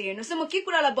चाहन्छु हेर्नुस् म के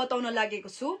कुरालाई बताउन लागेको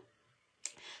छु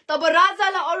तब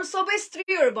राजालाई अरु सबै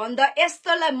स्त्रीहरु भन्दा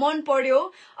एस्थरलाई मन पर्यो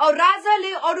औ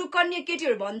राजाले अरु कन्या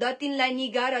केटीहरु भन्दा तिनलाई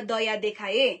निगा र दया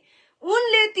देखाए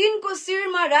उनले तिनको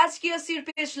शिरमा राजकीय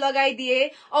शिरपेश लगाइदिए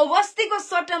औ वस्तीको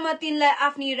सट्टामा तिनलाई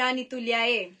आफ्नी रानी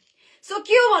तुल्याए सो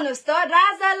के हो भन्नुस् त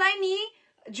राजालाई नि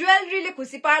ज्वेलरीले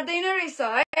खुसी पार्दैन रहेछ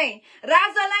है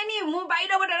राजालाई नि म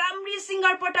बाहिरबाट राम्री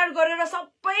सिंगार पटार गरेर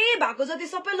सबै भएको जति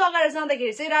सबै लगाएर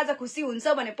जाँदाखेरि चाहिँ राजा खुसी हुन्छ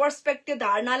भने पर्सपेक्टिभ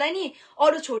धारणालाई नि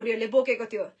अरु छोरीहरुले बोकेको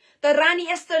थियो तर रानी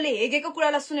एस्थरले हेगेको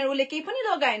कुरालाई सुनेर उले केही पनि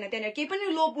लगाएन त्यहाँ केही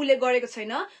पनि लोभ उले गरेको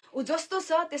छैन उ जस्तो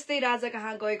छ त्यस्तै राजा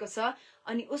कहाँ गएको छ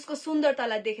अनि उसको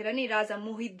सुन्दरतालाई देखेर नि राजा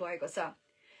मोहित भएको छ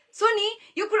सो नि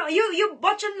यो कुरा यो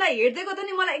वचनलाई हेर्दै गर्दा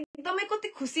नि मलाई एकदमै कति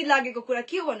खुसी लागेको कुरा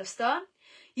के हो भन्नुस् त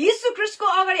यीशु ख्रीष्टको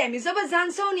अगाडि हामी जब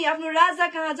जान्छौं नि आफ्नो राजा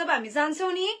कहाँ जब हामी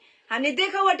जान्छौं नि हामीले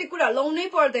देखावटी कुरा लाउनै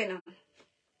पर्दैन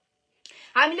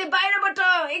हामीले बाहिरबाट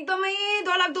एकदमै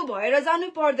डरलाग्दो भएर जानु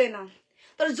पर्दैन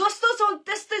तर जस्तो छौं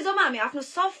त्यस्तै जब हामी आफ्नो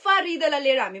सफा हृदयलाई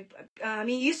लिएर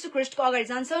हामी यीशु ख्रीष्टको अगाडि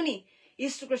जान्छौं नि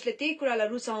यीशु ख्रीष्टले त्यही कुरालाई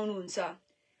रुचाउनुहुन्छ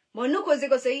भन्नु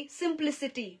खोजेको चाहिँ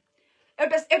सिम्प्लिसिटी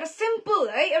एउटा सिम्पल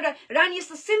है एउटा रानी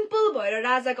यस्तो सिम्पल भएर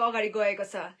राजाको अगाडि गएको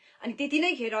छ अनि त्यति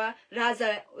नै खेर राजा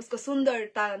उसको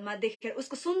सुन्दरतामा देखेर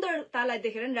उसको सुन्दरतालाई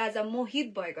देखेर नि राजा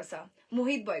मोहित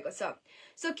भएको छ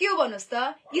सो के हो भन्नुस् त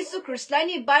यीशु ख्रीष्टलाई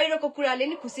नि बाहिरको कुराले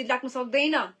नि खुसी लाग्न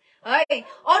सक्दैन है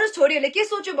अरु छोरीहरुले के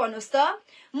सोच्यो भन्नुस् त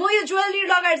म यो ज्वेलरी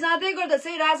लगाएर जाँदै गर्दा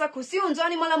चाहिँ राजा खुसी हुन्छ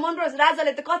अनि मलाई मन पर्छ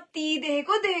राजाले त कति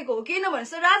देखेको हो किन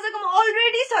भन्नुस् त राजाकोमा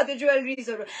अलरेडी छ त्यो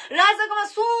ज्वेलरीजहरु राजाकोमा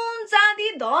सुन चाँदी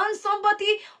धन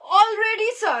सम्पत्ति अलरेडी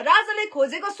छ राजाले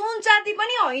खोजेको सुन चाँदी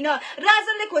पनि होइन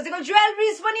राजाले खोजेको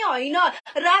ज्वेलरीज पनि होइन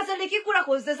राजाले के कुरा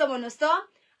खोज्दैछ भन्नुस् त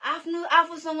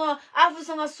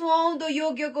आफूसँग सुहाउँदो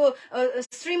योग्यको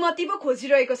श्रीमती पो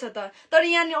खोजिरहेको छ त तर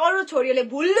यहाँ अरु छोरीहरुले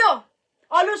भुल्यो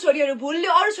अरु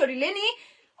छोरीले नि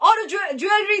अरु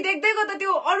ज्वेलरी देख्दै गर्दा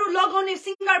त्यो अरु लगाउने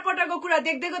सिंगार पटाको कुरा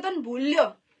देख्दै गर्दा नि भुल्यो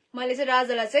मैले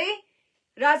चाहिँ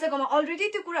राजाकोमा अलरेडी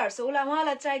त्यो कुराहरु छ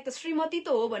उहाँलाई चाहिएको त श्रीमती त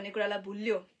हो भन्ने कुरालाई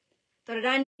भुल्यो तर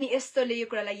रानी एस्थरले यो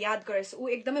कुरालाई याद गरेछ उ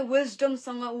एकदमै विजडम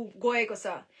सँग उ गएको छ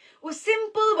उ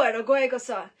सिम्पल भएर गएको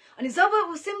छ अनि जब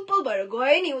उ सिम्पल भएर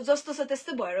गए नि उ जस्तो छ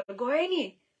त्यस्तै भएर गए नि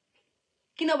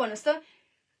किन भन्नुस् त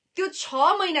त्यो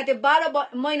 6 महिना त्यो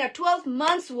 12 महिना 12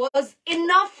 months was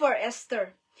enough for Esther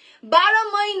 12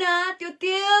 महिना त्यो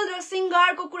तेल र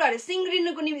सिंगारको कुराहरु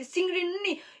सिंग्रिनुको नि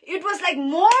it was like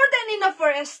more than enough for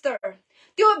Esther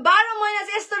त्यो 12 महिना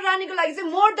चाहिँ एस्तर रानीको लागि चाहिँ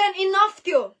more than enough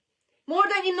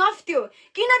थियो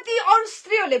किन ती अरु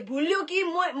स्त्रीहरुले भुल्यो कि म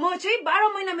चाहिँ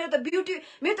 12 महिना मेरो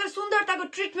त सुन्दरताको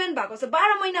ट्रिटमेन्ट भएको छ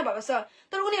 12 महिना भएको छ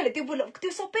तर उनीहरुले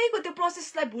त्यो सबैको त्यो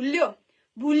प्रोसेसलाई भुल्यो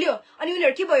अनि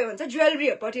उनीहरु के भयो भन्छ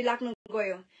ज्वेलरीहरुपट्टि लाग्नु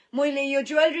गयो मैले यो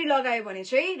ज्वेलरी लगाए भने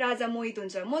चाहिँ राजा मोहित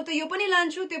हुन्छ म त यो पनि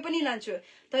लान्छु त्यो पनि लान्छु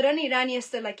तर नि रानी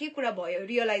एस्थरलाई के कुरा भयो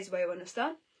रियलाइज भयो भन्नुस् त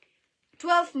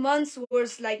 12 months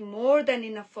was like more than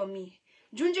enough for me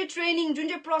जुन चाहिँ ट्रेनिङ जुन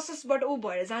चाहिँ प्रोसेसबाट उ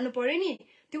भएर जानु पर्यो नि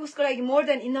त्यो उसको लागि मोर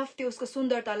देन इनफ थियो उसको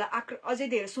सुन्दरतालाई अझै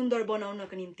धेरै सुन्दर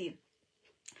बनाउनको निम्ति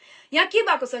यहाँ के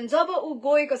भएको छ जब उ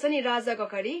गएको छ नि राजाको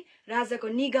अगाडि राजाको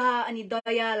निगाह अनि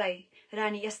दयालाई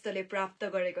रानी एस्थरले प्राप्त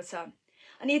गरेको छ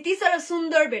अनि यति साह्रो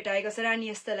सुन्दर भेटाएको छ रानी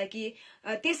एस्थरलाई कि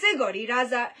त्यसै गरी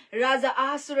राजा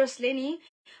आहासुरसले नि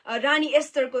रानी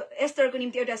एस्थरको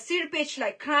निम्ति एउटा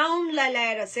शिरपेचलाई क्राउनलाई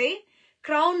ल्याएर चाहिँ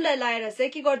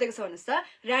के गर्दैको छ भन्नुस् त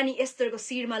रानी एस्थरको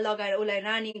शिरमा लगाएर उलाई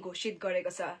रानी घोषित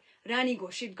गरेको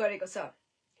छ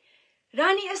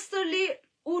रानी एस्थरले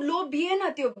उ लोभिएन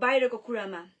त्यो बाहिरको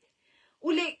कुरामा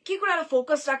उले के कुरालाई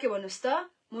फोकस राख्यो भन्नुस् त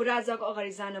म राजाको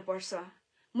अगाडि जान पर्छ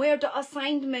म एउटा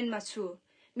असाइनमेन्टमा छु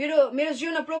मेरो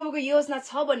जीवनमा प्रभुको योजना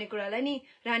छ भन्ने कुरालाई नि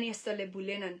रानी एस्थरले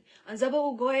भुलेनन् अनि जब उ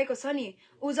गएको छ नि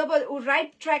जब उ राइट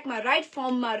ट्र्याकमा राइट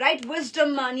फर्ममा राइट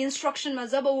विजडममा अनि इन्स्ट्रक्सनमा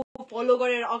जब उ फलो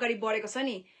गरेर अगाडि बढेको छ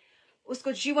नि उसको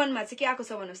जीवनमा चाहिँ के आएको छ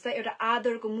भन्नुस् त एउटा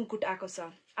आदरको मुकुट आएको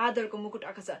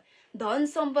छ धन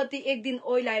सम्पत्ति एक दिन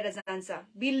ओइलाएर जान्छ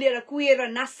बिल्लेर कुहेर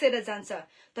नासेर जान्छ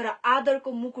तर आदरको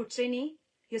मुकुट चाहिँ नि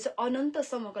यो चाहिँ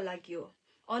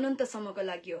अनन्तसम्मको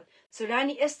लागि हो सो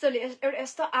रानी एस्थरले एउटा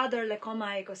यस्तो आदरलाई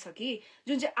कमाएको छ कि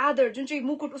जुन चाहिँ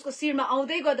मुकुट उसको शिरमा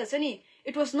आउँदै गर्दा छ नि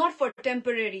it was not for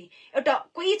temporary एउटा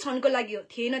कोही क्षणको लागि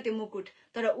थिएन त्यो मुकुट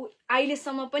तर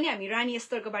अहिलेसम्म पनि हामी रानी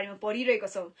एस्थरको बारेमा पढिरहेको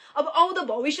छौं अब आउँदो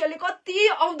भविष्यले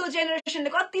आउँदो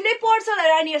जेनेरेसनले कतिले पढ्छ होला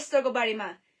रानी एस्थरको बारेमा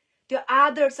त्यो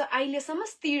आदर चाहिँ अहिलेसम्म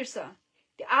स्थिर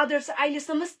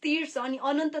छ अनि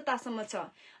अनन्ततासम्म छ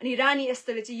अनि रानी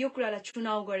एस्थरले चाहिँ यो कुरालाई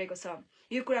चुनाव गरेको छ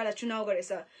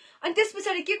अनि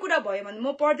त्यसपछि के कुरा भयो भने म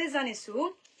पढ्दै जानेछु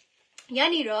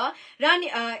यहाँनिर रानी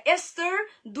एस्थर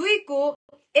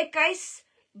 2:21,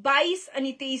 22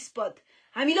 अनि 23 पद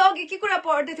हामीले अघि के कुरा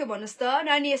पढ्दै थियो भन्नुस् त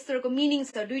रानी एस्थरको मिनिङ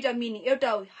छ दुईटा मिनिङ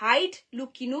एउटा हाइट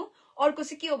लुकिनु अर्को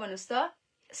चाहिँ के हो भन्नुस् त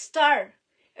स्टार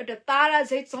एउटा तारा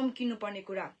झै चम्किनु पर्ने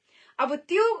कुरा अब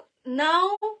त्यो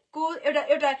नाउँको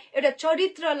एउटा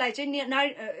चरित्रलाई चाहिँ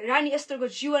रानी एस्थरको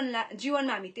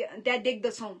जीवनमा हामी त्यहाँ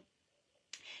देख्दछौं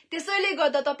त्यसैले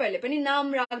गर्दा तपाईहरुले पनि नाम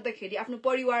राख्दाखेरि आफ्नो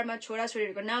परिवारमा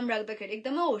छोराछोरीहरुको नाम राख्दाखेरि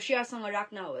एकदमै होशियारसँग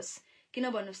राख्नुहोस् किन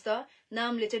भन्नुस् त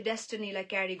नामले चाहिँ डेस्टिनीलाई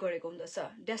क्यारी गरेको हुँदछ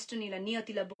डेस्टिनीलाई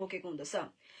नियतिलाई बोकेको हुँदछ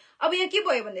अब यहाँ के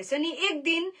भयो भन्दैछ नि एक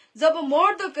दिन जब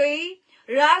मर्दकै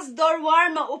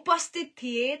राजदरबारमा उपस्थित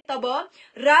थिए तब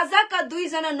राजाका 2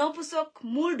 जना नपुसक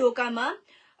मूल ढोकामा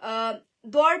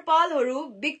द्वारपालहरू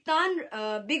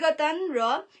बिगतान र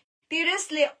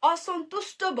तेरेसले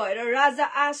असन्तुष्ट भएर राजा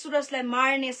आसुरसलाई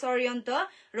मार्ने षड्यन्त्र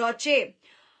रचे।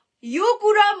 यो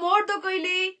कुरा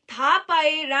मर्दकैले थाहा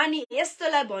पाए रानी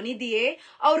एस्थरलाई भनिदिए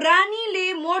औ रानीले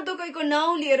मर्दकैको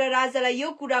नाउँ लिएर राजालाई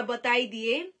यो कुरा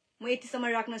बताइदिए। म यतिसम्म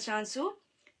राख्न चाहन्छु।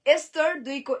 एस्थर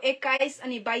 2:21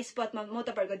 अनि 22 पदमा म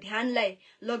तपाईहरुको ध्यानलाई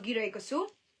लगिरहेको छु।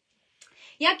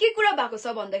 यहाँ के कुरा भएको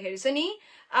छ भन्दाखेरि चाहिँ नि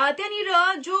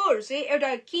त्यहाँनिर जोहरु चाहिँ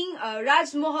एउटा किङ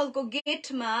राजमहलको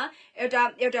गेटमा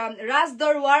एउटा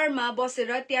राजदरबारमा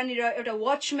बसेर त्यहाँनिर एउटा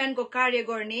वॉचम्यानको कार्य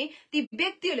गर्ने ती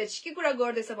व्यक्तिहरुले के कुरा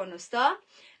गर्दैछ भन्नुस् त,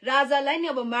 राजालाई नि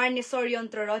अब मार्ने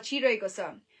षड्यन्त्र रचिरहेको छ,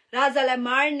 राजालाई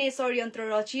मार्ने षड्यन्त्र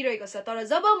रचिरहेको छ। तर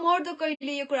जब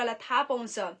मर्दकैले यो कुरालाई थाहा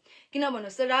पाउँछ, किन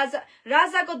भन्नुस् त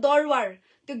राजाको दरबार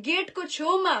त्यो गेटको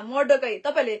छेउमा मर्दकै,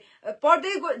 तपाईले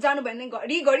पढ्दै जानु भयो भने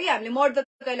घरिघरि हामीले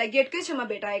मर्दकैलाई गेटकै छेउमा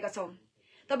भेटाएका छौं।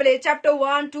 तपाईले च्याप्टर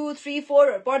 1, 2, 3,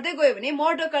 4 पढ्दै गयो भने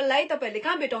मर्दकैलाई तपाईले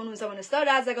कहाँ भेटाउनुहुन्छ भन्नुस् त,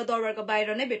 राजाको दरबारको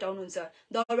बाहिर नै भेटाउनुहुन्छ,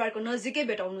 दरबारको नजिकै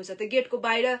भेटाउनुहुन्छ, त्यो गेटको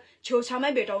बाहिर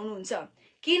छेउछाउमै भेटाउनुहुन्छ।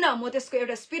 किन म त्यसको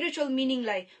एउटा स्पिरिचुअल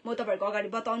मिनिङलाई म तपाईहरुको अगाडि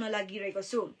बताउन लागिरहेको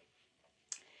छु।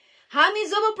 हामी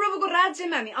जब प्रभुको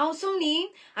राज्यमा हामी आउँछौं नि,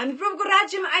 हामी प्रभुको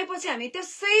राज्यमा आएपछि हामी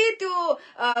त्यसै त्यो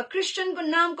क्रिस्चियनको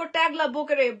नामको ट्यागलाई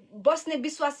बोकेर बस्ने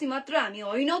विश्वासी मात्र हामी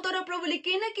होइनौं, तर प्रभुले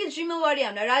केही न केही जिम्मेवारी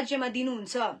हामीलाई राज्यमा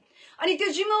दिनुहुन्छ। अनि त्यो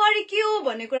जिम्मेवारी के हो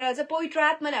भन्ने कुरा चाहिँ पवित्र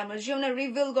आत्माले हाम्रो जीवनमा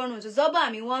रिभिल गर्नुहुन्छ। जब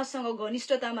हामी उहाँसँग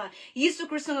घनिष्ठतामा, यीशु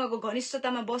ख्रीष्टसँगको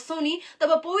घनिष्ठतामा बस्छौं नि,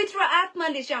 तब पवित्र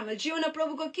आत्माले चाहिँ हाम्रो जीवनमा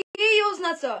प्रभुको के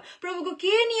योजना छ, प्रभुको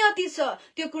के नियति छ,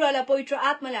 त्यो कुरालाई पवित्र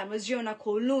आत्माले हाम्रो जीवनमा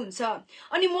खोल्नुहुन्छ।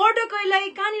 अनि मर्दकैलाई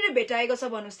कहाँनिर भेटाएको छ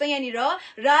भन्नुस् त, यहाँनिर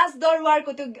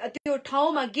राजदरबारको त्यो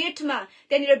ठाउँमा गेटमा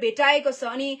त्यहाँनिर भेटाएको छ।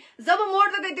 अनि जब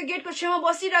मर्दकै त्यो गेटको छेउमा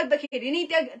बसिराख्दाखेरि नि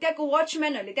त्यहाँको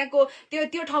वॉचम्यानहरुले, त्यहाँको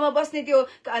त्यो ठाउँमा बस्ने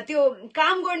त्यो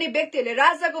काम गर्ने व्यक्तिहरुले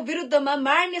राजाको विरुद्धमा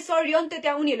मार्ने षड्यन्त्र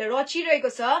त्यहाँ उनीहरुले रचिरहेको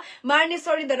छ। मार्ने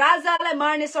षड्यन्त्र, राजालाई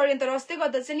मार्ने षड्यन्त्र रच्दै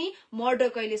गर्दा चाहिँ नि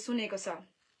मर्दकैले सुनेको छ,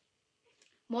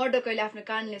 मर्दकैले आफ्नो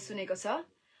कानले सुनेको छ।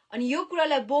 अनि यो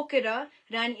कुरालाई बोकेर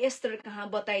रानी एस्थर कहाँ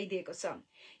बताइदिएको छ।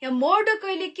 यहाँ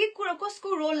मर्दकैले के कुरा,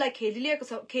 कसको रोललाई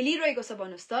खेलिरहेको छ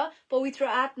भन्नुस् त, पवित्र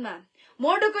आत्मा।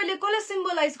 मर्दकैले कसलाई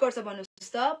सिम्बलाइज गर्छ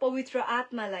भन्नुस् त, पवित्र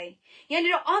आत्मालाई।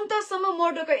 यहाँनिर अन्तसम्म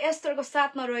मर्दकै एस्थरको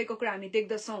साथमा रहेको कुरा हामी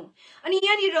देख्दछौं। अनि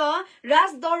यहाँनिर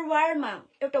राजदरबारमा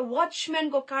एउटा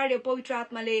वॉचम्यानको कार्य पवित्र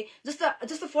आत्माले,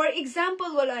 जस्तो फर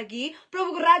इक्जाम्पलको लागि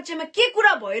प्रभुको राज्यमा के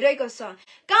कुरा भइरहेको छ,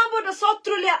 कहाँबाट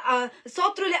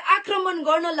शत्रुले आक्रमण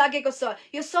गर्न लागेको छ,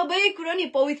 यो सबै कुरा नि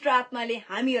पवित्र आत्माले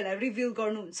हामीहरूलाई रिभिल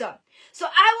गर्नुहुन्छ। So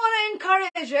I want to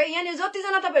encourage है, यहाँनिर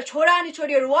जतिजना तपाईहरु छोरा अनि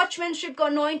छोरीहरु वॉचम्यानशिपको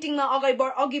अनोइन्टिङमा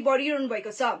अघि बढिरहनु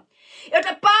भएको छ,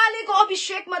 एउटा पालेको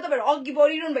अभिषेकमा तपाईहरु अघि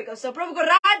बढिरहनु भएको छ, प्रभुको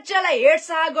राज्यलाई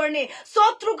हेरचाह गर्ने,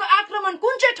 शत्रुको आक्रमण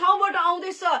कुन चाहिँ ठाउँबाट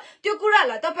आउँदैछ त्यो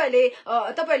कुरालाई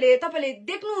तपाईले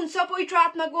देख्नुहुन्छ पवित्र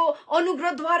आत्माको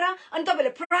अनुग्रहद्वारा। अनि तपाईले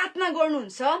प्रार्थना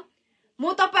गर्नुहुन्छ।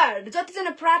 म तपाईहरु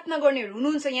जतिजना प्रार्थना गर्नेहरु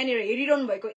हुनुहुन्छ यहाँनिर हेरिरहनु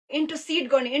भएको इन्टरसिड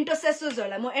गर्ने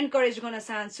इन्टरसेसर्सहरुलाई म एन्करेज गर्न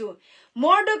चाहन्छु।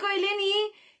 मर्दकैले नि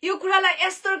यो कुरालाई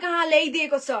एस्थर कहाँ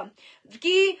ल्याइदिएको छ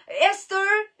कि एस्थर,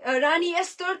 रानी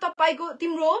एस्थर,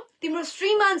 तिम्रो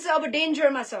श्रीमान चाहिँ अब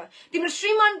डेन्जरमा छ, तिम्रो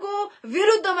श्रीमानको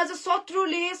विरुद्धमा चाहिँ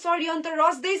शत्रुले षड्यन्त्र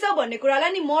रच्दैछ भन्ने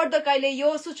कुरालाई नि मर्दकैले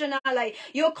यो सूचनालाई,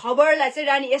 यो खबरलाई चाहिँ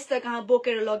रानी एस्थर कहाँ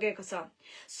बोकेर लगेको छ।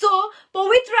 सो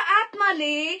पवित्र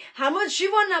आत्माले हाम्रो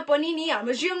जीवनमा पनि नि,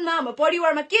 हाम्रो जीवनमा, हाम्रो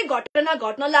परिवारमा के घटना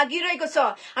घट्न लागिरहेको छ,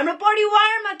 हाम्रो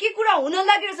परिवारमा के कुरा हुन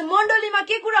लागिरहेको छ, मण्डलीमा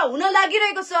के कुरा हुन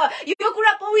लागिरहेको छ, यो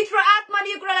कुरा पवित्र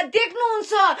आत्माले यो कुरालाई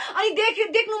देख्नुहुन्छ। अनि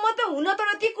देख्नु मात्र हुन,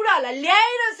 तर ती कुराहरूलाई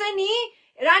ल्याएर चाहिँ नि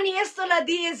रानी एस्थरलाई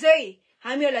दिए चाहिँ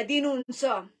हामीहरूलाई दिनुहुन्छ।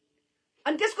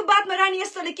 अनि त्यसको बादमा रानी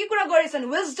एस्थरले के कुरा गरेछन्,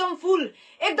 विजडम फुल,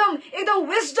 एकदम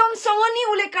विजडमसँग नि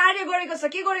उले कार्य गरेको छ।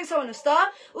 के गरेको छ भन्नुस्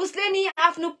त, उसले नि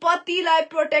आफ्नो पतिलाई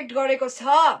प्रोटेक्ट गरेको छ,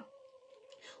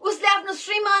 उसले आफ्नो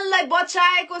श्रीमानलाई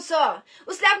बचाएको छ,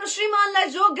 उसले आफ्नो श्रीमानलाई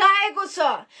जोगाएको छ।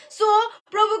 सो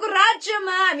प्रभुको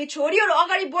राज्यमा हामी छोरीहरु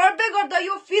अगाडि बढ्दै गर्दा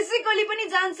यो फिजिकली पनि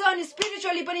जान्छ अनि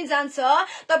स्पिरिचुअली पनि जान्छ।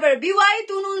 तपाईहरु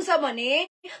विवाहित हुनुहुन्छ भने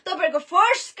तपाईहरुको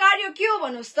फर्स्ट कार्य के हो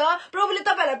भन्नुस् त, प्रभुले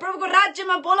तपाईहरुलाई प्रभुको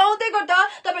राज्यमा बोलाउँदै गर्दा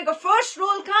तपाईहरुको फर्स्ट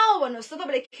रोल कहाँ हो भन्नुस् त,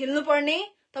 तपाईले खेल्नु पर्ने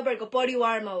तपाईहरुको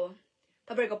परिवारमा हो,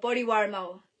 तपाईहरुको परिवारमा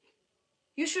हो।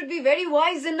 You should be very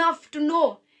wise enough to know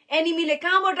एनिमीले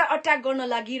कहाँबाट अट्याक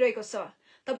गर्न लागिरहेको छ,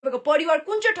 तपाईको परिवार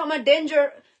कुन चाहिँ ठाउँमा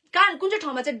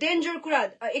चाहिँ डेन्जर कुरा,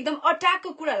 एकदम अट्याकको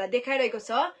कुरालाई देखाइरहेको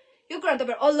छ, यो कुरा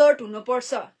तपाईहरु अलर्ट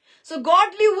हुनुपर्छ। सो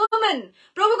गॉडली वुमन,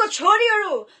 प्रभुको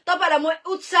छोरीहरु, तपाईलाई म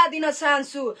उत्साह दिन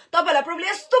चाहन्छु। तपाईलाई प्रभुले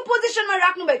यस्तो पोजिसनमा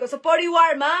राख्नु भएको छ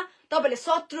परिवारमा, तपाईले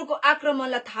शत्रुको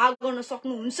आक्रमणलाई थाहा गर्न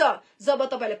सक्नुहुन्छ जब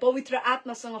तपाईले पवित्र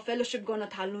आत्मासँग फेलोशिप गर्न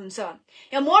थाल्नुहुन्छ।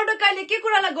 यहाँ मोर्देकाईले के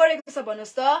कुरालाई गरेको छ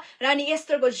भन्नुस् त, रानी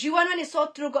एस्थरको जीवनमा नि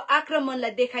शत्रुको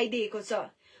आक्रमणलाई देखाइदिएको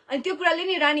छ। अनि त्यो कुराले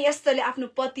नि रानी एस्थरले आफ्नो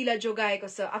पतिलाई जोगाएको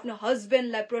छ, आफ्नो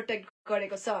हस्बेन्डलाई प्रोटेक्ट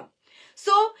गरेको छ।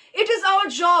 सो इट इज आवर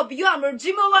जब, यो हाम्रो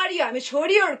जिम्मेवारी हो, हामी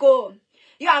छोरीहरूको,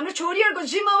 यो हाम्रो छोरीहरूको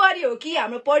जिम्मेवारी हो कि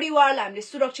हाम्रो परिवारलाई हामीले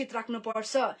सुरक्षित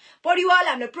राख्नुपर्छ,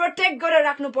 परिवारलाई हामीले प्रोटेक्ट गरेर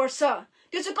राख्नुपर्छ।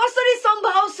 त्यो चाहिँ कसरी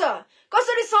सम्भव छ,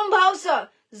 कसरी सम्भव छ?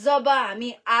 जब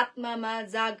हामी आत्मामा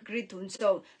जागृत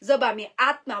हुन्छौँ, जब हामी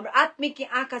हाम्रो आत्मिक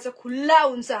आँखा चाहिँ खुल्ला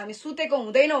हुन्छ, हामी सुतेको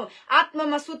हुँदैनौँ,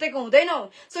 आत्मामा सुतेको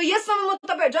हुँदैनौँ। सो यसमा म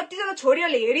तपाईहरु जतिजना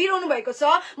छोरीहरूले हेरिरहनु भएको छ,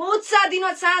 म उत्साह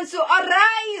दिन चाहन्छु,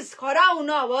 अराइज, खरा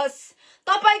हुनुहोस्।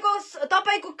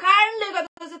 तपाईको कारणले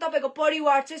गर्दा चाहिँ तपाईको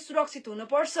परिवार चाहिँ सुरक्षित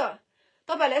हुनुपर्छ।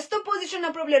 तपाईहरुलाई यस्तो पोजिसनमा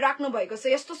प्रभुले राख्नु भएको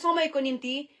छ, यस्तो समयको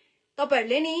निम्ति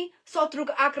तपाईहरुले नि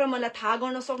शत्रुको आक्रमणलाई थाहा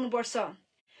गर्न सक्नुपर्छ।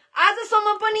 आजसम्म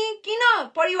पनि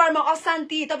किन परिवारमा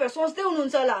अशान्ति, तपाईहरु सोच्दै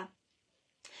हुनुहुन्छ होला,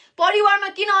 परिवारमा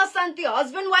किन अशान्ति,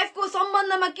 हस्बेन्ड वाइफको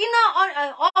सम्बन्धमा किन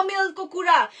अमेलको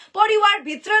कुरा, परिवार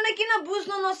भित्र नै किन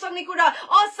बुझ्न नसक्ने कुरा,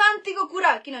 अशान्तिको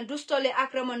कुरा किन दुष्टले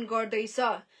आक्रमण गर्दैछ?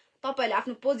 तपाईले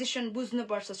आफ्नो पोजिसन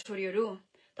बुझ्नुपर्छ छोरीहरू,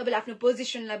 तपाईले आफ्नो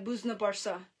पोजिसनलाई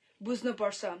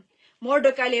बुझ्नुपर्छ।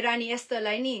 मोर्देकाईले रानी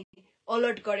एस्थरलाई नि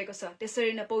अलर्ट गरेको छ,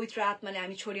 त्यसरी नै पवित्र आत्माले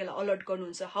हामी छोरीहरूलाई अलर्ट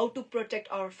गर्नुहुन्छ। How to protect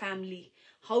our family,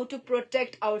 how to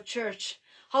protect our church,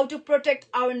 how to protect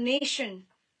our nation.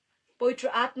 पवित्र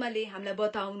आत्माले हामीलाई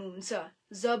बताउनुहुन्छ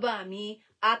जब हामी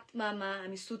आत्मामा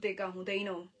हामी सुतेका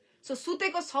हुँदैनौँ। सो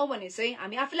सुतेको छौँ भने चाहिँ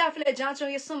हामी आफूलाई जाँचौँ,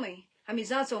 यस समय हामी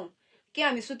जाँचौँ के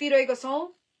हामी सुतिरहेको छौँ,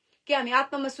 के हामी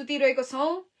आत्मामा सुतिरहेको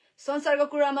छौँ, संसारको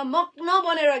कुरामा मग्न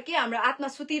बनेर के हाम्रो आत्मा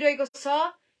सुतिरहेको छ?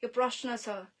 यो प्रश्न छ,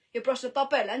 यो प्रश्न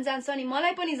तपाईहरुलाई पनि जान्छ नि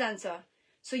मलाई पनि जान्छ।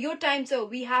 सो यो टाइम चाहिँ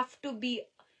we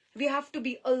have to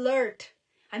be alert,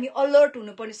 हामी अलर्ट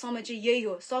हुनुपर्ने समय चाहिँ यही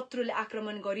हो। शत्रुले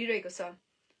आक्रमण गरिरहेको छ,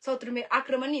 शत्रुले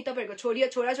आक्रमण नि तपाईहरुको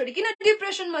छोराछोरी किन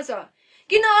डिप्रेसनमा छ,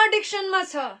 किन एडिक्सनमा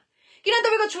छ, किन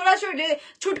तपाईको छोराछोरीले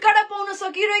छुटकारा पाउन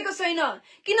सकिरहेको छैन,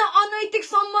 किन अनैतिक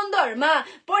सम्बन्धहरुमा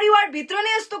परिवार भित्र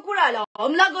नै यस्तो कुराहरुले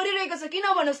हमला गरिरहेको छ? किन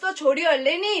भन्नुस् त,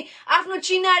 छोरीहरुले नि आफ्नो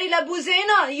चिनारीलाई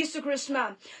बुझेन यीशु ख्रीष्टमा,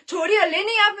 छोरीहरुले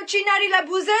नि आफ्नो चिनारीलाई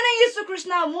बुझेन यीशु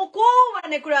ख्रीष्टमा, म को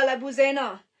भन्ने कुरालाई बुझेन।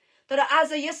 तर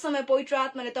आज यस समय पवित्र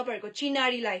आत्माले तपाईहरुको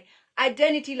चिनारीलाई,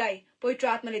 आइडेन्टिटीलाई पवित्र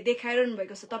आत्माले देखाइरहनु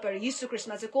भएको छ। तपाईहरु यीशु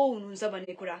ख्रीष्टमा चाहिँ को हुनुहुन्छ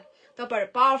भन्ने कुरा,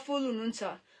 तपाईहरु पावरफुल हुनुहुन्छ,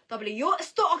 तपाईले यो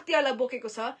यस्तो अख्तियारलाई बोकेको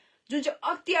छ जुन चाहिँ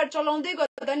अख्तियार चलाउँदै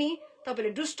गर्दा नि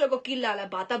तपाईले दुष्टको किल्लालाई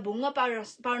भाताभुङ्ग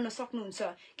पार्न सक्नुहुन्छ।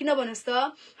 किन भन्नुस्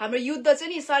त, हाम्रो युद्ध चाहिँ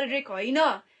नि शारीरिक होइन,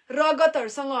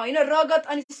 रगतहरुसँग होइन,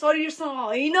 रगत अनि शरीरसँग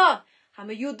होइन,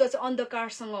 हाम्रो युद्ध चाहिँ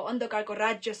अन्धकारसँग, अन्धकारको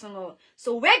राज्यसँग हो।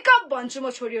 सो वेक अप भन्छु म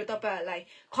छोरीहरु तपाईहरुलाई,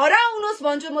 खरा हुनुहोस्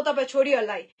भन्छु म तपाई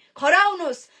छोरीहरुलाई, खरा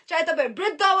हुनुहोस्। चाहे तपाई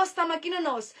वृद्ध अवस्थामा किन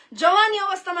नहोस्, जवानी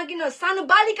अवस्थामा किन नहोस्, सानो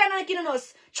बालिकामा किन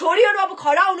नहोस्, छोरीहरु अब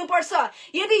खरा हुनुपर्छ।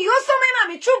 यदि यो समयमा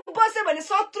हामी चुप बस्यो भने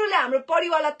शत्रुले हाम्रो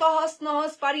परिवारलाई तहस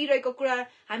नहस पारिरहेको कुरा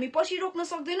हामी पछि रोक्न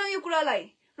सक्दैनौँ, यो कुरालाई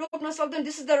रोक्न सक्दैनौँ।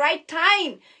 This is the right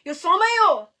time, यो समय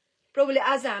हो। प्रभुले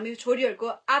आज हामी छोरीहरुको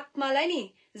आत्मालाई नि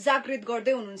जागृत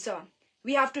गर्दै हुनुहुन्छ।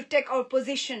 We have to take our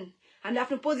position. हामीले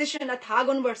आफ्नो पोजिसनलाई थाहा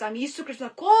गर्नुपर्छ, हामी यीशु ख्रीष्टमा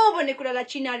को भन्ने कुरालाई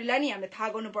चिनारीलाई नि हामीले थाहा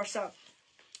गर्नुपर्छ।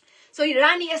 सो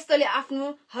रानी एस्थरले आफ्नो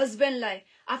हस्बेन्डलाई,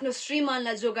 आफ्नो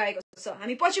श्रीमानलाई जोगाएको छ।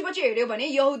 हामी पछि हेर्यो भने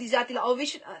यहुदी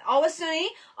जातिलाई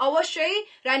अवश्य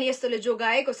रानी एस्थरले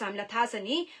जोगाएको छ, हामीलाई थाहा छ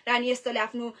नि। रानी एस्थरले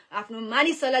आफ्नो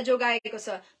मानिसहरूलाई जोगाएको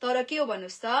छ। तर के हो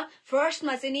भन्नुस् त,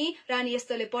 फर्स्टमा चाहिँ नि रानी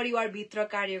एस्थरले परिवारभित्र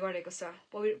कार्य गरेको छ,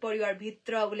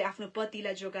 परिवारभित्र उसले आफ्नो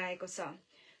पतिलाई जोगाएको छ।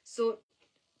 सो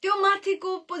त्यो माथिको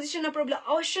पोजिसनमा प्रभुले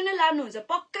अवश्य नै लानुहुन्छ,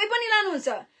 पक्कै पनि लानुहुन्छ।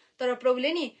 तर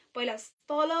प्रभुले नि पहिला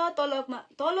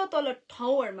तल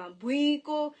ठाउँहरुमा,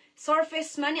 भुइँको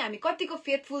सर्फेसमा नि हामी कतिको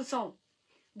फेथफुल छौं,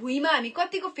 भुइँमा हामी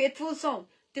कतिको फेथफुल छौं,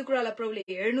 त्यो कुरालाई प्रभुले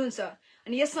हेर्नुहुन्छ।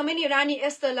 अनि यस समय नि रानी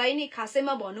एस्थरलाई नि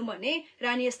खासैमा भनौं भने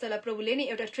रानी एस्थरलाई प्रभुले नि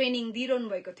एउटा ट्रेनिङ दिइरहनु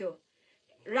भएको थियो।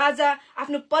 राजा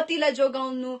आफ्नो पतिलाई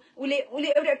जोगाउनु उले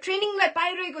एउटा ट्रेनिङलाई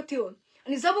पाइरहेको थियो।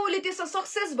 अनि जब उले त्यसमा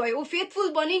सक्सेस भयो, ऊ फेथफुल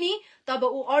बनि नि, तब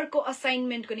ऊ अर्को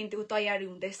असाइनमेन्टको निम्ति ऊ तयारी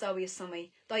हुँदैछ। अब यस समय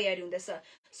तयारी हुँदैछ।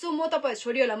 सो म तपाईहरु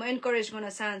छोरीहरुलाई म एन्करेज गर्न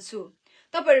चाहन्छु,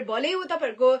 तपाईहरु भले ऊ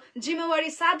तपाईहरुको जिम्मेवारी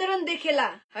साधारण देखेला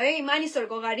है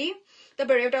मानिसहरुको अगाडि,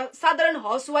 तपाईहरु एउटा साधारण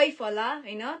हाउसवाइफ होला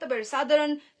हैन, तपाईहरु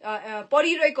साधारण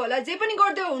परिरहेको होला, जे पनि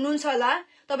गर्दै हुनुहुन्छ होला,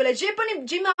 तपाईलाई जे पनि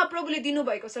जिम्मा प्रभुले दिनु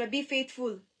भएको छ, बी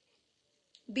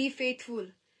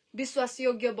फेथफुल,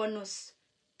 विश्वासयोग्य बन्नुस्।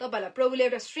 तपाईलाई प्रभुले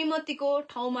एउटा श्रीमतीको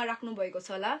ठाउँमा राख्नु भएको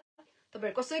छ होला,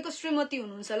 तपाईहरु कसैको श्रीमती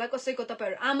हुनुहुन्छ होला, कसैको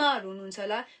तपाईहरु आमाहरु हुनुहुन्छ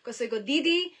होला, कसैको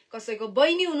दिदी, कसैको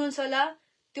बहिनी हुनुहुन्छ होला,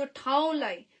 त्यो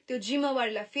ठाउँलाई त्यो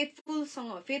जिम्मेवारीलाई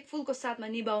फेथफुलको साथमा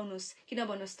निभाउनुस् किन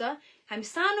भन्नुस् त हामी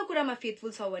सानो कुरामा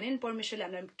फेथफुल छौं भने परमेश्वरले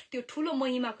हामीलाई त्यो ठूलो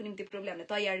महिमाको निम्ति प्रभुले हामीलाई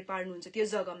तयारी पार्नुहुन्छ त्यो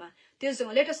जग्गामा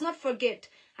लेट अस नट फर्गेट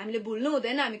हामीले भुल्नु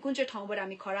हुँदैन हामी कुन चाहिँ ठाउँबाट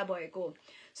हामी खडा भएको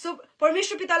सो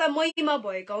परमेश्वर पितालाई महिमा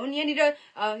भएका हुन् यहाँनिर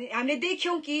हामीले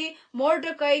देख्यौं कि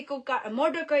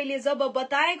मर्डकैले जब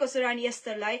बताएको छ रानी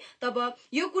एस्थरलाई तब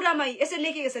यो कुरामा यसरी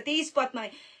लेखेको छ 23 पदमा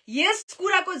यस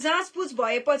कुराको जाँचबुझ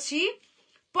भएपछि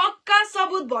पक्का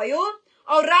सबुत भयो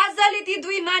औ राजाले ती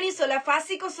दुई मानिसहरूलाई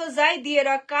फाँसीको सजाय दिएर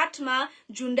काठमा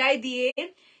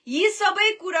झुण्डाइदिए यी सबै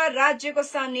कुरा राज्यको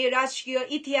सामने राजकीय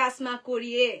इतिहासमा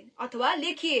कोरिए अथवा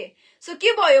लेखिए सो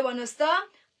के भयो भन्नुस् त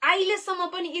अहिलेसम्म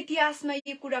पनि इतिहासमा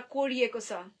यो कुरा कोरिएको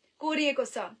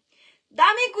छ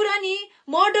दामी कुरा नि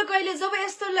मर्डकैले जब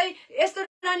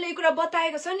एस्थरले यो कुरा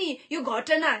बताएको छ नि यो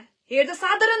घटना हेर्दा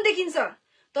साधारण देखिन्छ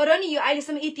तर नि यो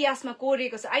अहिलेसम्म इतिहासमा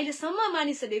कोरिएको छ अहिलेसम्म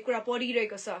मानिसहरूले यो कुरा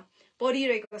पढिरहेको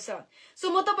छ सो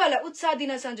म तपाईहरुलाई उत्साह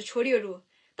दिन चाहन्छु छोरीहरू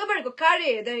तपाईहरुको कार्य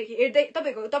हेर्दै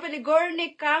तपाईले गर्ने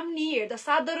काम नि हेर्दा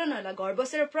साधारण होला घर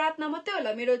बसेर प्रार्थना मात्रै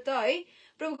होला मेरो त है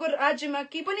प्रभुको राज्यमा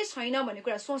के पनि छैन भन्ने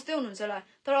कुरा सोच्दै हुनुहुन्छ होला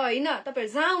तर हैन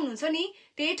तपाईहरु जहाँ हुनुहुन्छ नि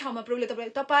त्यही ठाउँमा प्रभुले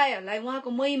तपाईहरुलाई उहाँको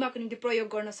महिमाको निम्ति प्रयोग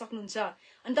गर्न सक्नुहुन्छ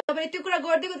अनि तपाईले त्यो कुरा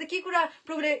गर्दैको त के कुरा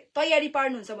प्रभुले तयारी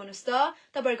पार्नुहुन्छ भन्नुस् त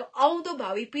तपाईहरुको आउँदो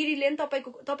भावी पिढीले नि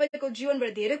तपाईको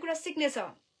जीवनबाट धेरै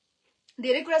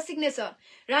कुरा सिक्नेछ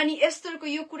रानी एस्थरको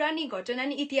यो कुरा नि घटना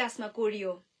नि इतिहासमा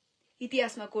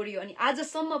कोरियो अनि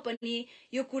आजसम्म पनि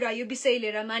यो कुरा यो विषय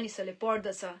लिएर मानिसहरूले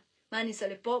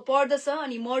पढ्दछ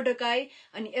अनि मर्डकाई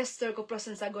अनि एस्थरको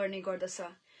प्रशंसा गर्ने गर्दछ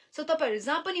सो तपाईहरु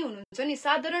जहाँ पनि हुनुहुन्छ नि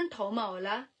साधारण ठाउँमा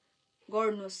होला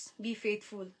गर्नुस् बी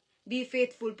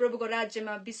फेथफुल प्रभुको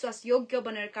राज्यमा विश्वास योग्य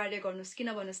बनेर कार्य गर्नुस्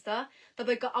किन भन्नुस् त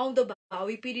तपाईको आउँदो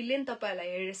भावी पिढीले नि तपाईहरुलाई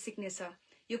हेरेर सिक्नेछ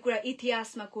यो कुरा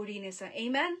इतिहासमा कोरिनेछ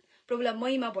आमेन प्रभुलाई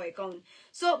महिमा भएका हुन्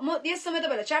सो म यस समय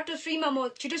तपाईहरुलाई च्याप्टर 3 मा म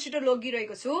छिटो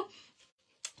लगिरहेको छु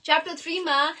च्याप्टर 3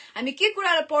 मा हामी के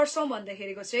कुराहरु पढ्छौं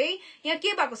भन्दाखेरिको चाहिँ यहाँ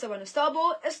के भएको छ भन्नुस् त अब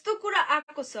यस्तो कुरा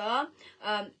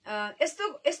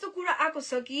आएको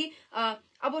छ कि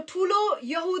अब ठूलो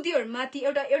यहुदीहरुमाथि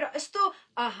एउटा यस्तो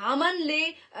हामानले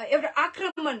एउटा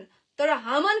आक्रमण तर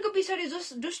हामानको पछाडी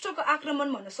दुष्टको आक्रमण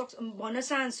भन्न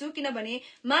चाहन्छु किनभने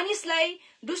मानिसलाई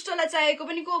दुष्टलाई चाहिएको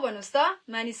पनि को भन्नुस् त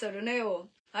मानिसहरु नै हो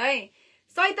है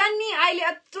शैतान नि अहिले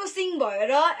यत्रो सिंह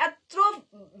भएर यत्रो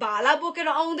भाला बोकेर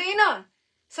आउँदैन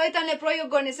शैतानले प्रयोग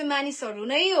गर्ने चाहिँ मानिसहरु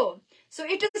नै हो so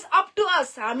it is up to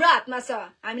us हाम्रो हातमा छ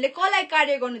हामीले कसलाई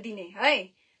कार्य गर्न दिने है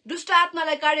दुष्ट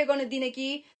आत्मालाई कार्य गर्न दिने कि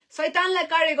शैतानलाई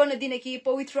कार्य गर्न दिने कि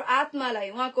पवित्र आत्मालाई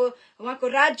उहाँको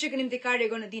राज्यको निम्ति कार्य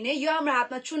गर्न दिने यो हाम्रो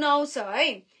हातमा चुनाव छ है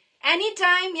एनी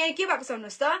टाइम यहाँ के भएको छ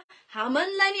भन्नुस् त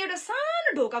हामानलाई नि एउटा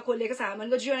सानो ढोका खोलेको छ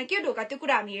हामानको जीवनमा के ढोका त्यो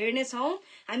कुरा हामी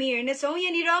हेर्नेछौं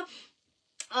यहाँनिर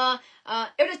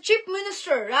एउटा चिफ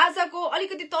मिनिस्टर राजाको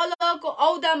अलिकति तलको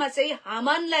औदामा चाहिँ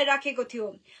हामानलाई राखेको थियो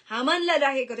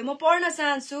म पढ्न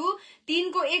चाहन्छु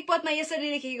 3 को 1 पदमा यसरी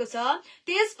लेखिएको छ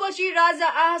त्यसपछि राजा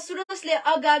आहासुरसले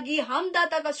अगागि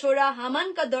हामदाताका छोरा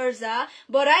हामानका दर्जा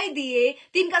बढाइदिए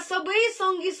तिनका सबै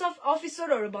संगी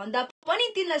अफिसरहरू भन्दा पनि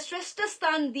तिनलाई श्रेष्ठ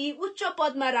स्थान दिई उच्च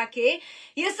पदमा राखे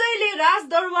यसैले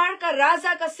राजदरबारका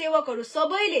राजाका सेवकहरू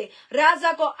सबैले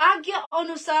राजाको आज्ञा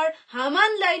अनुसार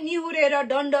हामानलाई निहुरेर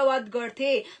दण्डवत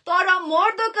गर्थे तर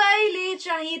मर्दकाईले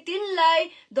चाहिँ तिनलाई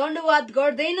दण्डवत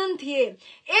गर्दैनन् थिए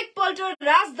एकपल्ट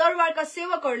राजदरबारका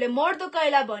सेवकहरूले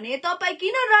मर्दकाईलाई भने तपाई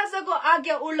किन राजाको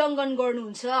आज्ञा उल्लङ्घन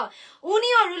गर्नुहुन्छ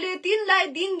उनीहरूले तिनलाई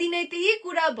दिनदिनै त्यही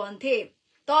कुरा भन्थे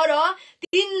तर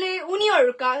तिनले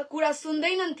उनीहरूका कुरा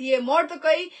सुन्दैनन् थिए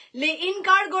मर्दकाईले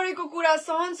इन्कार गरेको कुरा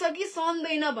सहन्छ कि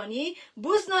सहँदैन भनी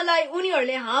बुझ्नलाई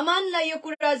उनीहरूले हामानलाई यो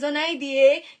कुरा जनाइदिए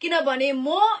किनभने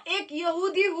म एक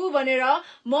यहुदी हुँ भनेर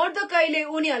मर्दकाईले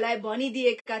उनीहरूलाई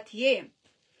भनिदिएका थिए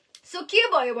सो के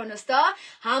भयो भन्नुस् त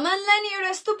हामानलाई नि एउटा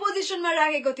यस्तो पोजिसनमा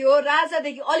राखेको थियो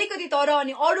राजादेखि अलिकति तर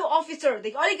अनि अरु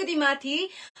अफिसरहरुदेखि अलिकति माथि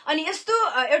अनि यस्तो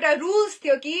एउटा रुल्स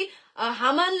थियो कि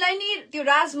हामानलाई नि त्यो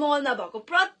राजमहलमा भएको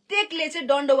प्रत्येकले चाहिँ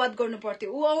दण्डवत गर्नु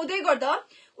पर्थ्यो उ आउँदै गर्दा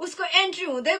उसको एन्ट्री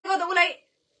हुँदै गर्दा उलाई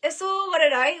यसो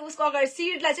गरेर है उसको अगाडि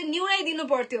सिटलाई चाहिँ निउराइ दिनु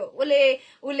पर्थ्यो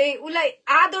उलाई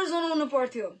आदर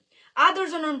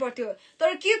जनाउनु पर्थ्यो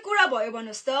तर के कुरा भयो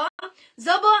भन्नुस् त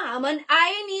जब हामान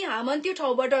आए नि हामान त्यो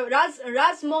ठाउँबाट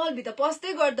राजमहल भित्र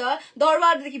पस्दै गर्दा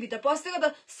दरबारदेखि भित्र पस्दै गर्दा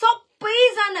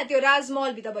सबैजना त्यो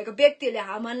राजमहल भित्र भएको व्यक्तिले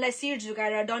हामानलाई शिर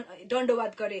झुकाएर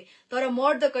दण्डवत गरे तर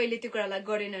मर्दकाईले त्यो कुरालाई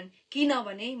गरेनन्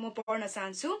किनभने म पढ्न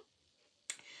चाहन्छु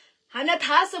हामीलाई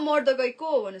थाहा छ मर्दकाई को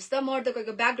हो भन्नुस् त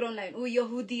मर्दकाईको ब्याकग्राउन्ड लाइन उ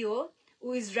यहुदी हो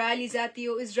ऊ इजरायली जाति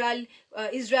हो,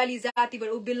 इजरायली जातिबाट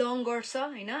ऊ बिलोङ गर्छ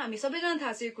हैन। हामी सबैजना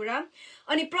थाहा छ यो कुरा।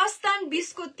 अनि प्रस्थान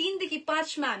 20 को 3 देखि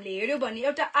 5 मा हामीले हेर्यो भने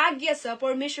एउटा आज्ञा छ,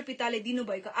 परमेश्वर पिताले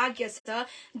दिनुभएको आज्ञा छ,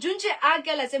 जुन चाहिँ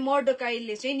आज्ञालाई चाहिँ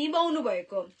मर्दकाईले चाहिँ निभाउनु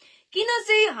भएको। किन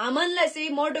चाहिँ हामानलाई चाहिँ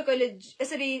मर्दकाईले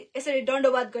यसरी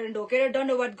दण्डवाद गरेर ढोकेर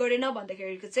दण्डवाद गरेन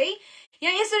भन्दाखेरिको चाहिँ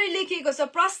यहाँ यसरी लेखिएको छ।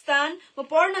 प्रस्थान म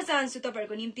पढ्न चाहन्छु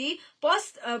तपाईहरुको निम्ति।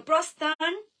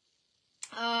 प्रस्थान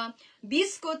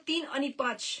 20 को 3 अनि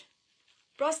 5,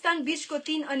 प्रस्थान 20 को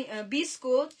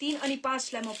 3 अनि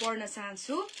 5 लाई म पढ्न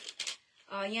चाहन्छु।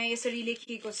 यहाँ यसरी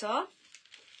लेखिएको छ।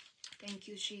 थ्यांक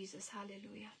यू जीसस,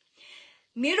 हालेलुया।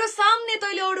 मेरो सामने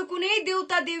तैले अरु कुनै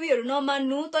देवता देवीहरू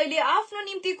नमान्नु, तैले आफ्नो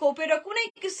निम्ति खोपेर कुनै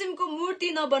किसिमको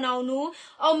मूर्ति नबनाउनु,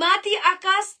 औ माथि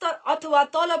आकाश अथवा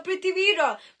तल पृथ्वी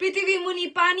र पृथ्वी मुनि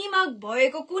पानीमा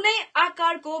भएको कुनै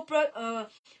आकारको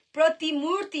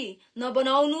प्रतिमूर्ति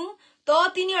नबनाउनु, त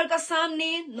तिनीहरूका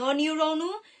सामने ननिउराउनु,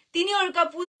 तिनीहरूका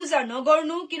पूजा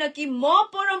नगर्नु, किनकि म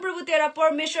परमप्रभु तेरा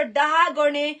परमेश्वर डाहा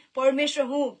गर्ने परमेश्वर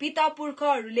हुँ। पिता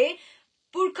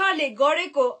पुर्खाले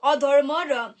गरेको अधर्म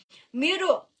र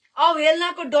मेरो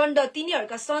अवहेलनाको दण्ड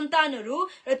तिनीहरूका सन्तानहरू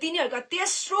र तिनीहरूका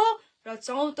तेस्रो र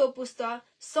चौथो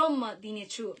पुस्तासम्म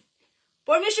दिनेछु।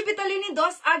 परमेश्वर पिताले नि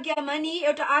 10 आज्ञामा नि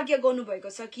एउटा आज्ञा गर्नुभएको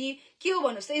छ कि के हो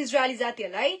भन्नुहोस् त, इजरायली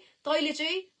जातिहरूलाई तैले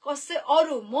चाहिँ कसै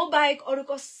अरु म बाहेक अरु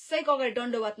कसैको अगाडि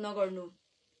दण्डवाद नगर्नु।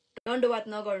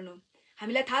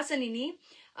 हामीलाई थाहा छ नि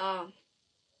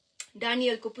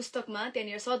दानियलको पुस्तकमा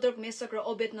त्यहाँनिर सद्रक मेशक र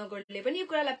अबेदनगोले पनि यो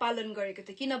कुरालाई पालन गरेको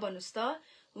थियो। किन भन्नुस् त,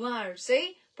 उहाँहरू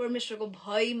चाहिँ परमेश्वरको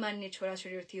भय मान्ने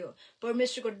छोराछोरीहरू थियो,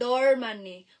 परमेश्वरको डर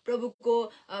मान्ने,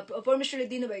 परमेश्वरले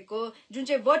दिनुभएको जुन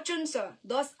चाहिँ वचन छ,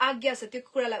 10 आज्ञा छ, त्यो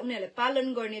कुरालाई उनीहरूले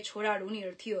पालन गर्ने छोराहरू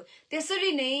उनीहरू थियो।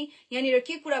 त्यसरी नै यहाँनिर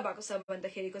के कुरा भएको छ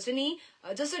भन्दाखेरिको चाहिँ नि,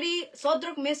 जसरी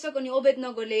सद्रक मेशक अनि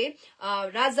अबेदनगोले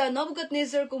राजा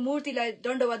नबुकदनेस्जरको मूर्तिलाई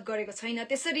दण्डवाद गरेको छैन,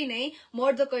 त्यसरी नै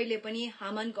मर्दकैले पनि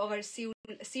हामानको अगाडि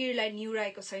शिरलाई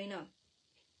निउराएको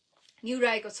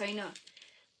छैन।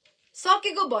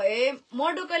 सकेको भए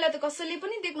मर्दकैलाई त कसैले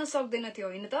पनि देख्न सक्दैन थियो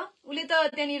हैन त। उले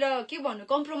त त्यहाँनिर के भन्नु,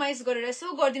 कम्प्रोमाइज गरेर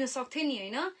यसो गर्दिन सक्थे नि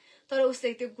हैन। तर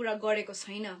उसले त्यो कुरा गरेको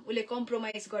छैन, उले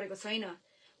कम्प्रोमाइज गरेको छैन,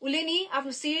 उले नि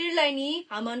आफ्नो शिरलाई नि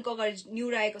हामानको अगाडि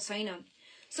निउराएको छैन।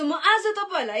 सो म आज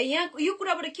तपाईहरुलाई यहाँ यो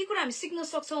कुराबाट के कुरा हामी सिक्न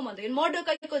सक्छौं भन्दाखेरि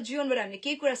मर्दकैको जीवनबाट हामीले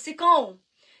के कुरा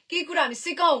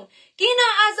सिकौं, किन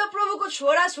आज प्रभुको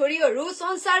छोरा छोरीहरू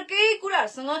संसारकै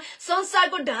कुराहरुसँग,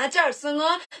 संसारको ढाँचाहरुसँग,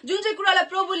 जुन चाहिँ कुरालाई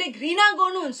प्रभुले घृणा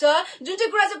गर्नुहुन्छ, जुन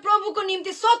चाहिँ कुरा चाहिँ प्रभुको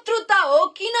निम्ति शत्रुता हो,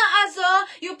 किन आज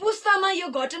यो पुस्तामा यो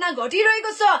घटना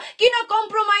घटिरहेको छ, किन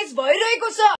कम्प्रोमाइज भइरहेको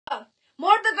छ?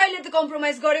 मर्दकैले त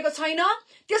कम्प्रोमाइज गरेको छैन।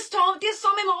 त्यस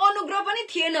समयमा अनुग्रह पनि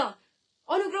थिएन,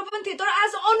 तर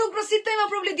आज अनुग्रह सित्तैमा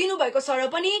प्रभुले दिनुभएको छ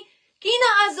र पनि किन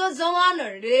आज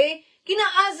जवानहरूले, किन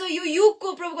आज यो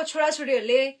युगको प्रभुको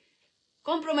छोराछोरीहरूले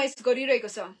कम्प्रोमाइज गरिरहेको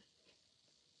छ?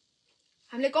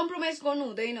 हामीले कम्प्रोमाइज गर्नु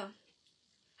हुँदैन।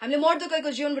 हामीले मर्दकैको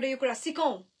जीवनबाट यो कुरा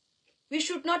सिकौं, वी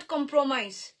शुड नट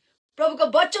कम्प्रोमाइज। प्रभुको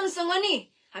वचनसँग नि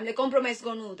हामीले कम्प्रोमाइज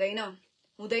गर्नु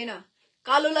हुँदैन।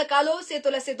 कालोलाई कालो,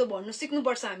 सेतोलाई सेतो भन्नु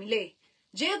सिक्नुपर्छ। हामीले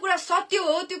जे कुरा सत्य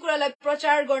हो त्यो कुरालाई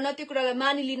प्रचार गर्न, त्यो कुरालाई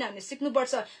मानिलिन हामीले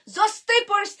सिक्नुपर्छ। जस्तै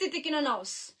परिस्थिति किन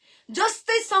नहोस्,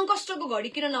 जस्तै संकष्टको घडी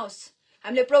किन नहोस्,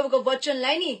 हामीले प्रभुको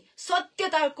वचनलाई नि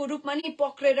सत्यताको रूपमा नि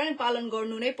पक्रेर नि पालन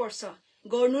गर्नु नै पर्छ।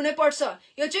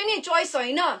 यो चाहिँ नि चोइस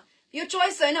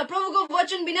हैन, प्रभुको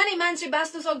वचन बिना नि मान्छे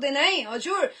बाँच्न सक्दैन है।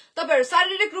 हजुर, तपाईहरु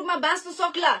शारीरिक रूपमा बाँच्न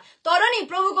सक्ला, तर नि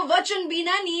प्रभुको वचन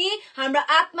बिना नि हाम्रो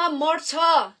आत्मा मर्छ,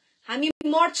 हामी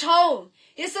मर्छौं।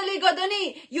 यसैले गर्दा नि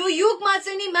यो युगमा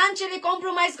चाहिँ नि मान्छेले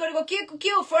कम्प्रोमाइज गरेको के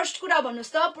हो? फर्स्ट कुरा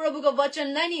भन्नुस् त, प्रभुको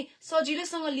वचनलाई नि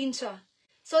सजिलैसँग लिन्छ।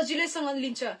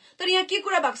 तर यहाँ के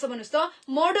कुरा भएको छ भन्नुस् त,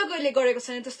 मर्दकैले गरेको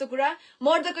छैन त्यस्तो कुरा।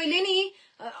 मर्दकैले नि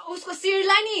उसको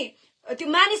शिरलाई नि त्यो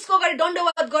मानिसको अगाडि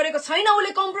दण्डवाद गरेको छैन,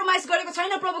 उसले कम्प्रोमाइज गरेको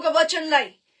छैन प्रभुको वचनलाई।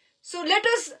 सो लेट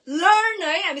अस लर्न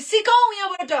है, हामी सिकौं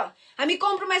यहाँबाट। हामी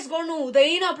कम्प्रोमाइज गर्नु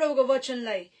हुँदैन, प्रभुको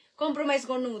वचनलाई कम्प्रोमाइज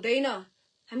गर्नु हुँदैन।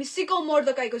 हामी सिकौं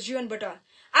मर्दकैको जीवनबाट।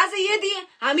 आज यदि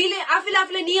हामीले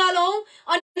आफूलाई निहालौं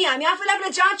अनि हामी आफूलाई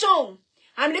जाँचौं,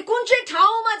 हामीले कुन चाहिँ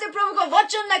ठाउँमा चाहिँ प्रभुको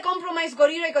वचनलाई कम्प्रोमाइज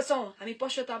गरिरहेका छौं, हामी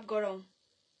पश्चाताप गरौं।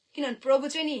 किनभने प्रभु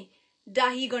चाहिँ नि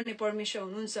डाही गर्ने परमेश्वर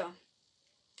हुनुहुन्छ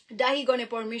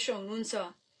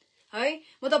है।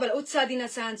 म तपाईलाई उत्साह दिन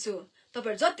चाहन्छु,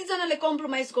 तपाईहरु जतिजनाले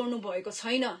कम्प्रोमाइज गर्नु भएको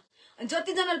छैन, अनि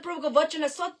जतिजनाले प्रभुको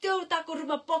वचनलाई सत्यताको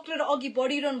रूपमा पक्रेर अघि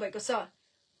बढिरहनु भएको छ,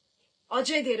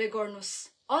 अझै धेरै गर्नुस्,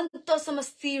 अन्तसम्म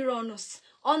स्थिर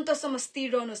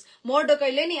रहनुस्।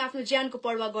 मर्दकैले नि आफ्नो ज्यानको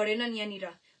परवाह गरेनन् यहाँनिर,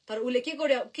 तर उले के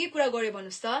कुरा गर्यो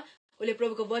भन्नुस् त, उले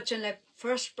प्रभुको वचनलाई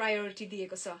फर्स्ट प्रायोरिटी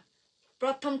दिएको छ,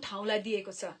 प्रथम ठाउँलाई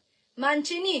दिएको छ।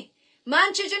 मान्छे नि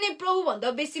मान्छे चाहिँ नि प्रभु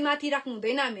भन्दा बेसी माथि राख्नु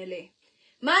हुँदैन हामीले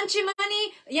मान्छेमा नि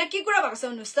यहाँ के कुरा भएको छ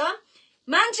भन्नुस् त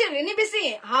मान्छेहरूले नि बेसी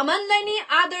हामानलाई नि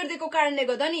आदर दिएको कारणले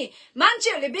गर्दा नि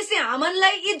मान्छेहरूले बेसी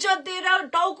हामानलाई इज्जत दिएर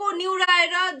टाउको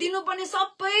निउराएर दिनुपर्ने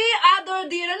सबै आदर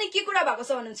दिएर नि के कुरा भएको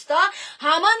छ भन्नुस् त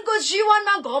हामानको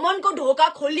जीवनमा घमण्डको ढोका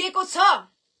खोलिएको छ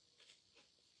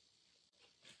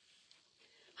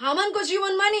हामानको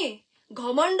जीवनमा नि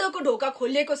घमण्डको ढोका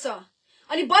खोलिएको छ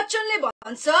अनि वचनले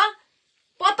भन्छ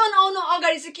पतन आउनु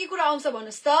अगाडि चाहिँ के कुरा आउँछ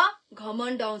भन्नुस् त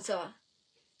घमण्ड आउँछ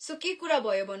सो के कुरा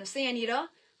भयो भन्नुस् त यहाँनिर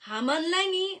हामानलाई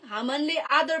नि हामानले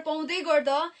आदर पाउँदै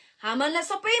गर्दा हामानलाई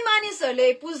सबै मानिसहरूले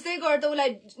पुज्दै गर्दा उलाई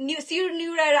शिर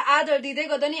निउराएर आदर दिँदै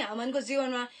गर्दा नि हामानको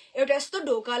जीवनमा एउटा यस्तो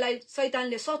ढोकालाई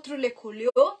शैतानले शत्रुले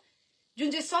खोल्यो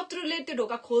जुन चाहिँ शत्रुले त्यो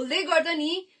ढोका खोल्दै गर्दा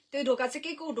नि त्यो ढोका चाहिँ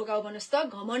के को ढोका हो भन्नुस् त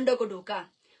घमण्डको ढोका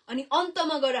अनि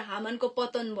अन्तमा गएर हामानको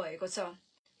पतन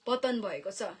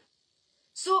भएको छ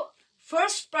सो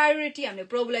फर्स्ट प्रायोरिटी हामीले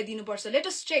प्रभुलाई दिनुपर्छ लेट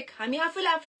अस चेक हामी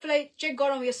आफूलाई चेक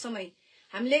गरौँ यस समय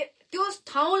हामीले त्यो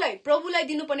ठाउँलाई प्रभुलाई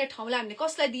दिनुपर्ने ठाउँलाई हामीले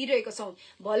कसलाई दिइरहेको छौँ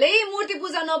भलै मूर्ति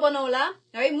पूजा नबनाउला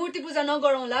है मूर्ति पूजा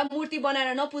नगरौँला मूर्ति बनाएर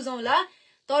नपुजाउला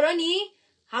तर नि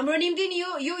हाम्रो निम्ति नि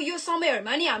यो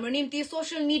समयहरुमा नि हाम्रो निम्ति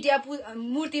सोशल मिडिया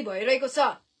मूर्ति भइरहेको छ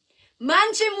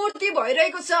मान्छे मूर्ति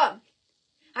भइरहेको छ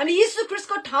हामी येशू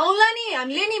ख्रीष्टको ठाउँलाई नि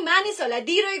हामीले नि मानिसहरूलाई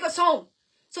दिइरहेको छौँ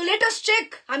सो लेट अस चेक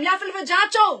हामीले आफूलाई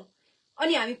जाँचौँ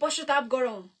अनि हामी पश्चाताप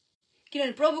गरौँ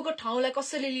किनभने प्रभुको ठाउँलाई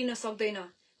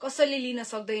कसैले लिन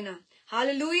सक्दैन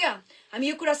हालेलुया हामी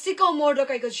यो कुरा सिकौं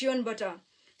मोर्देकाईको जीवनबाट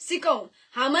सिकौं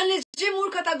हामानले जे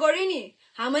मूर्खता गरे नि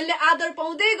हामानले आदर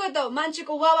पाउँदै गर्दा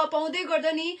मान्छेको वावा पाउँदै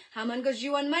गर्दा नि हामानको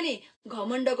जीवनमा नि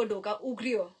घमण्डको ढोका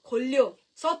उग्रियो खोल्यो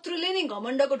शत्रुले नि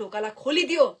घमण्डको ढोकालाई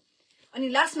खोलिदियो अनि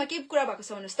लास्टमा के कुरा भएको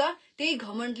छ भन्नुस् त त्यही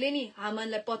घमण्डले नि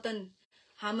हामानलाई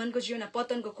हामानको जीवनमा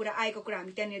पतनको कुरा आएको कुरा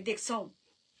हामी त्यहाँनिर देख्छौं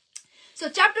सो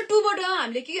च्याप्टर 2 बाट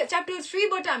हामीले के च्याप्टर 3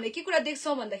 बाट हामीले के कुरा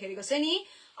देख्छौं भन्दाखेरिको चाहिँ नि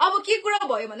अब के कुरा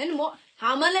भयो भने नि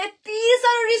हामानलाई यति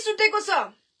साह्रो रिस उठेको छ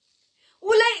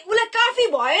उलाई काफी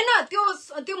भएन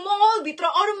त्यो महल भित्र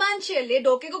अरु मान्छेहरूले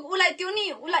ढोकेको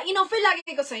उलाई इनफै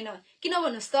लागेको छैन किन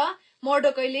भन्नुस् त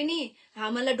मोर्देकाईले नि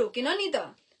हामानलाई ढोकेन नि त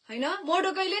हैन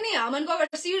मोर्देकाईले नि हामानको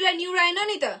अगाडि शिरलाई निउराएन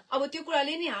नि त अब त्यो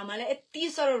कुराले नि हामानलाई यति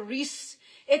साह्रो रिस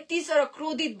यति साह्रो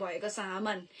क्रोधित भएको छ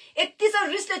हामान यति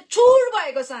साह्रो रिसले चुर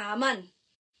भएको छ हामान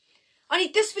अनि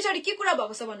त्यसपछि के कुरा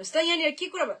भएको छ भन्नुस् त यहाँनिर के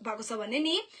कुरा भएको छ भने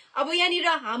नि अब यहाँनिर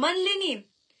हामानले नि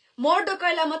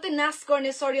मोर्देकाईलाई मात्रै नाश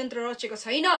गर्ने षड्यन्त्र रचेको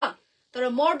छैन तर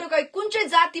मोर्देकाई कुन चाहिँ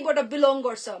जातिबाट बिलोङ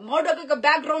गर्छ मोर्देकाईको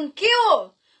ब्याकग्राउन्ड के हो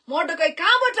मोर्देकाई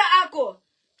कहाँबाट आएको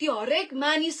त्यो हरेक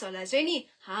मानिसहरूलाई चाहिँ नि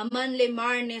हामानले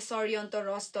मार्ने षड्यन्त्र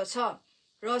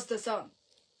रच्दछ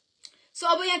सो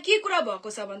अब यहाँ के कुरा भएको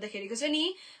छ भन्दाखेरिको चाहिँ नि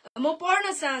म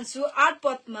पढ्न चाहन्छु 8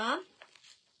 पदमा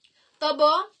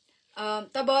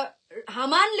तब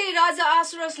हामानले राजा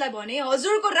आसुरसलाई भने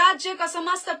हजुरको राज्यका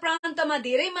समस्त प्रान्तमा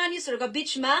धेरै मानिसहरूका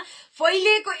बीचमा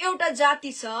फैलिएको एउटा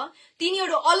जाति छ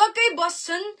तिनीहरू अलग्गै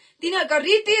बस्छन् तिनीहरूका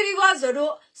रीतिरिवाजहरू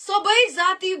सबै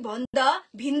जाति भन्दा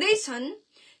भिन्दै छन्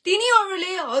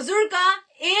तिनीहरूले हजुरका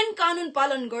ऐन कानून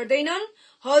पालन गर्दैनन्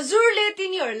हजुरले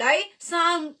तिनीहरूलाई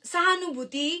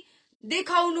सहानुभूति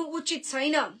देखाउनु उचित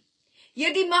छैन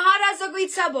यदि महाराजाको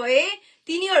इच्छा भए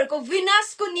तिनीहरूको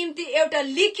विनाशको निम्ति एउटा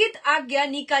लिखित आज्ञा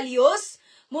निकालियोस्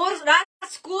म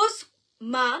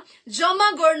राजकोषमा जम्मा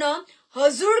गर्न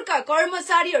हजुरका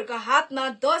कर्मचारीहरूका हातमा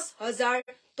 10,000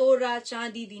 तोरा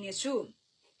चाँदी दिनेछु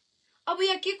अब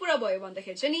यहाँ के कुरा भयो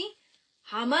भन्दाखेरि चाहिँ नि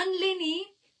हामानले नि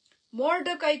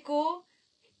मोर्देकाईको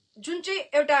जुन चाहिँ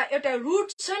एउटा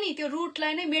रुट छ नि त्यो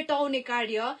रुटलाई नै मेटाउने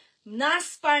कार्य नाश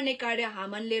पार्ने कार्य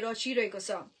हामानले रचिरहेको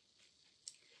छ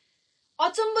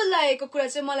अचम्म लागेको कुरा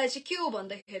चाहिँ मलाई चाहिँ के हो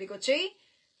भन्दाखेरिको चाहिँ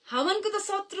हामानको त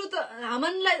शत्रु त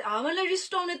हामानलाई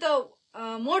रिस्टाउने त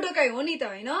मोर्देकाई हो नि त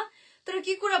हैन तर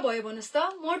के कुरा भयो भन्नुस् त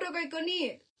मोर्देकाईको नि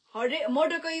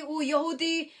मोर्देकाई उ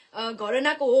यहुदी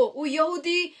घरानाको हो उ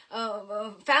यहुदी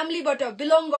फ्यामिलीबाट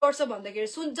बिलोङ गर्छ भन्दाखेरि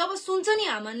जब सुन्छ नि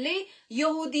हामानले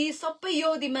सबै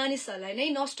यहुदी मानिसहरूलाई नै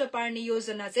नष्ट पार्ने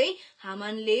योजना चाहिँ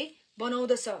हामानले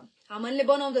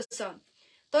बनाउँदछ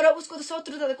तर उसको त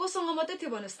शत्रुता त कोसँग मात्रै थियो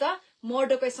भन्नुस् त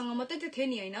मोर्देकाईसँग मात्रै त थियो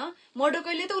नि हैन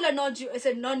मोर्देकाईले त उलाई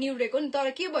ननिउरेको नि तर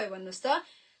के भयो भन्नुस् त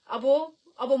अब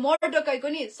मोर्देकाईको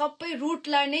नि सबै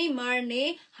रुटलाई नै मार्ने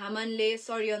हामानले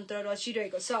षड्यन्त्र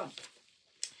रचिरहेको छ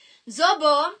जब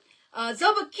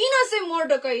किन चाहिँ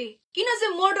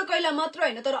मोर्देकाईलाई मात्र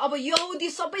हैन तर अब यहुदी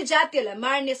सबै जातिहरूलाई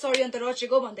मार्ने षड्यन्त्र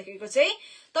रचेको भन्दाखेरिको चाहिँ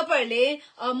तपाईहरुले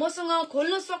मसँग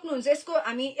खोल्न सक्नुहुन्छ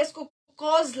यसको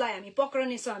कजलाई हामी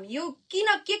पक्रनेछौँ हामी यो किन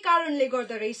के कारणले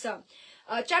गर्दा रहेछ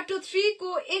च्याप्टर 3 को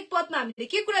 1 पदमा हामीले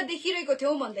के कुरा देखिरहेको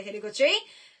थियौं भन्दाखेरिको चाहिँ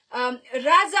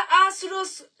राजा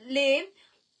आसुरोसले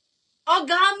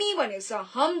अगामी भनेको छ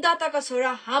हमदाताका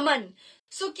छोरा हामान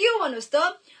सो के हो भन्नुस् त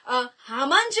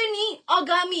हामान चाहिँ नि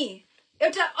अगामी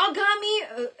एउटा अगामी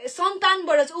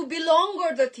सन्तानबाट चाहिँ उ बिलोङ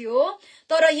गर्दथ्यो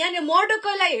तर यहाँ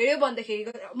मर्डकैलाई हेर्यो भन्दाखेरि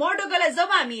मर्डकैलाई जब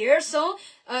हामी हेर्छौं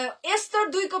एस्तर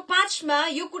 2:5 मा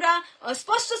यो कुरा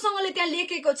स्पष्टसँगले त्यहाँ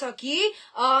लेखेको छ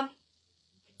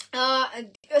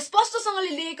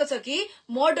कि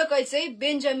मर्डकै चाहिँ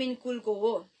बेन्जामिन कुलको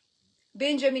हो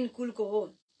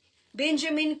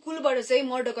बेन्जामिन कुलबाट चाहिँ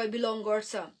मर्डकै बिलोङ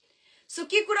गर्छ सो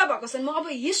के कुरा भएको छ म अब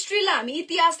हिस्ट्रीलाई हामी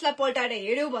इतिहासलाई पल्टाएर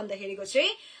हेर्यो भन्दाखेरिको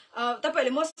चाहिँ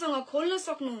तपाईहरुले मसँग खोल्न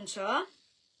सक्नुहुन्छ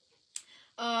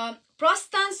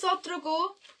प्रस्थान 17 को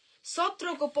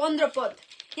 15 पद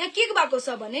यहाँ के भएको छ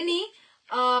भने नि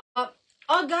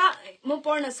म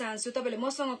पढ्न चाहन्छु तपाईहरुले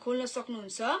मसँग खोल्न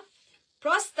सक्नुहुन्छ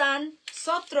प्रस्थान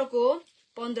 17 को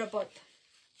 15 पद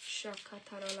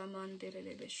शाखाथाराला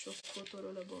मान्देरेले बेशोको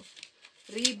तोरलबो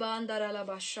रिबान्दाराला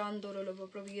बाशान्दोरलबो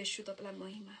प्रभु येशू तपाईलाई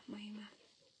महिमा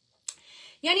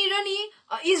यहाँनिर नि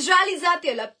इजरायली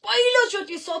जातिहरुलाई पहिलो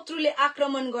चोटी शत्रुले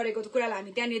आक्रमण गरेको कुरालाई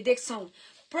हामी त्यहाँनिर देख्छौं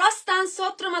प्रस्थान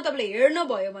 17 मा तपाईले हेर्नु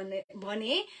भयो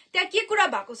भने त्यहाँ के कुरा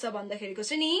भएको छ भन्दाखेरिको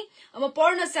चाहिँ नि म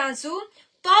पढ्न चाहन्छु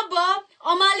तब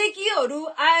अमालेकीहरु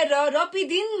आएर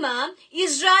रपिदिनमा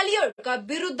इजरायलीहरुका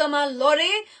विरुद्धमा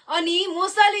लडे अनि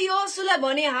मोसाले यहोशुलाई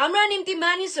भने हाम्रा निम्ति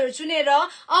मानिसहरु चुनेर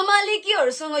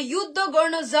अमालेकीहरुसँग युद्ध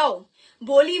गर्न जाऊ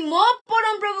भोलि म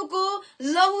परमप्रभुको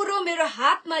लहुरो मेरो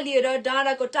हातमा लिएर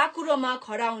डाँडाको टाकुरोमा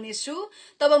खडा हुनेछु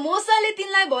तब मोसाले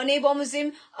तिनलाई भने बमोजिम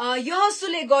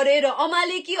यहोशुले गरे र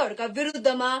अमालेकीहरुका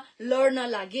विरुद्धमा लड्न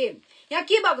लागे यहाँ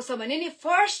के भएको छ भने नि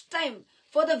for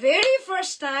the very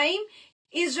first time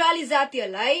Israeli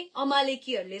जातिहरुलाई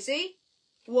अमालेकीहरुले चाहिँ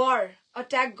वार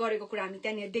अट्याक गरेको कुरा हामी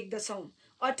त्यहाँ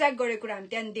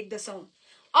देख्दछौं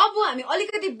अब हामी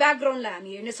अलिकति ब्याकग्राउन्डलाई हामी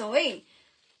हेर्ने छौं है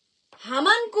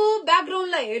हामानको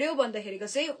ब्याकग्राउन्डलाई हेर्यो भन्दाखेरिको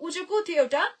चाहिँ उ चाहिँ को थियो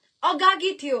एउटा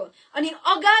अगागी थियो अनि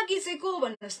अगागी चाहिँ को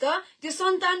भन्नुस् त त्यो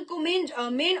सन्तानको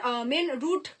मेन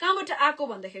रुट कहाँबाट आको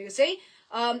भन्दाखेरिको चाहिँ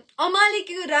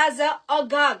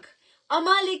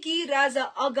अमालेकी राजा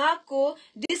अगागको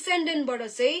डिसेन्डेन्टबाट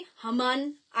चाहिँ हामान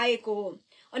आएको हो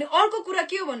अनि अर्को कुरा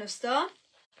के हो भन्नुस् त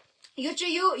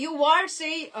यो वार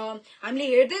चाहिँ हामीले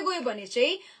हेर्दै गयो भने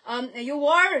चाहिँ यो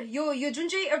जुन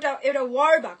चाहिँ एउटा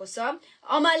वार भएको छ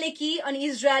अमालेकी अनि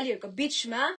इजरायलीहरुको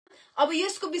बीचमा अब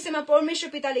यसको विषयमा परमेश्वर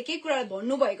पिताले के कुरा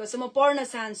भन्नु भएको छ म पढ्न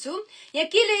चाहन्छु यहाँ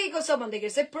के लेखेको छ भन्दाखेरि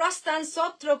चाहिँ प्रस्थान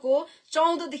 17 को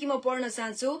 14 देखि म पढ्न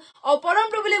चाहन्छु अब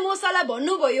परमप्रभुले मोसालाई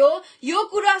भन्नुभयो यो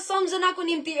कुरा सम्झनाको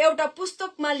निम्ति एउटा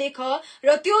पुस्तकमा लेख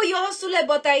र त्यो यहोशुलाई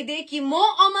बताइदे कि म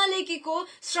अमालेकीको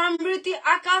समृद्धि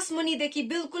आकाश मुनिदेखि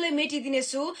बिल्कुलै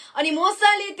मेटिदिनेछु अनि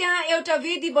मोसाले त्यहाँ एउटा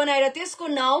वेदी बनाएर त्यसको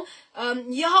नाउँ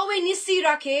यहोवे निस्सी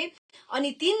राखे अनि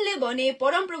तिनले भने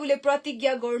परमप्रभुले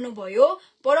प्रतिज्ञा गर्नुभयो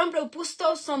परमप्रभु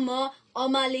पुस्तौसम्म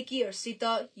अमालेकीहरुसित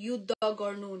युद्ध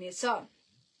गर्नुहुनेछ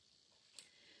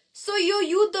सो यो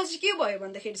युद्ध चाहिँ के भयो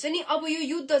भन्दाखेरि चाहिँ नि अब यो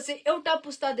युद्ध चाहिँ एउटा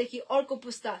पुस्तादेखि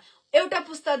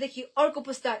अर्को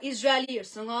पुस्ता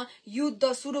इजरायलीहरुसँग युद्ध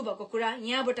सुरु भएको कुरा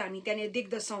यहाँबाट हामी त्यहाँ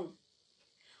देख्दछौं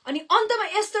अनि अन्तमा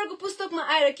एस्थरको पुस्तकमा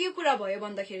आएर के कुरा भयो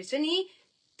भन्दाखेरि चाहिँ नि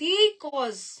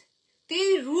त्यही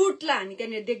रुटलाई हामी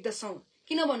त्यहाँ देख्दछौं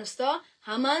किन भन्नुस् त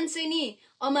हामान चाहिँ नि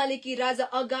अमालेकी राजा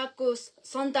अगागको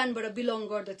सन्तानबाट बिलोङ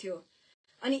गर्दथ्यो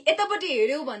अनि यतापटि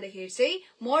हेर्यो भन्दाखेरि चाहिँ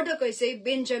मर्डकै चाहिँ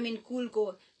बेन्जामिन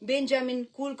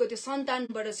कुलको त्यो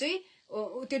सन्तानबाट चाहिँ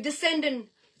त्यो डिसेन्डेन्ट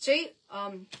चाहिँ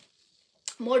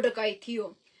मर्डकै थियो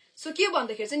सो के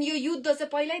भन्दाखेरि चाहिँ यो युद्ध चाहिँ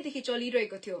पहिल्यैदेखि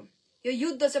चलिरहेको थियो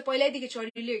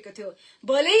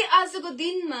भलै आजको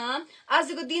दिनमा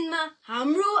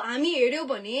हामी हेर्यो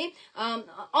भने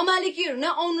अमालेकीहरु न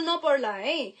आउनु नपर्ला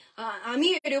है हामी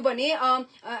हेर्यो भने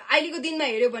अहिलेको दिनमा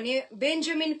हेर्यो भने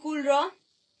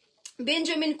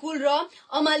बेन्जामिन कुल र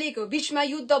अमालेको बीचमा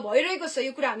युद्ध भइरहेको छ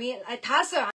यो कुरा हामीलाई थाहा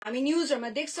छ हामी न्यूजहरुमा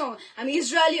देख्छौं हामी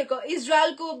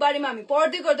इजरायलको बारेमा हामी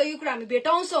पढ्दै गर्दा यो कुरा हामी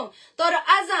भेटाउँछौं तर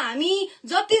आज हामी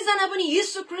जति जना पनि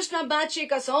यीशु ख्रीष्टमा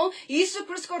बाँचेका छौं यीशु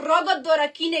ख्रीष्टको रगतद्वारा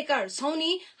किनेका छौं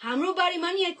नि हाम्रो बारेमा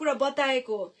नि यो कुरा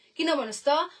बताएको किन भन्नुस् त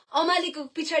अमालेको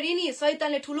पिछाडी नि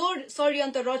शैतानले ठूलो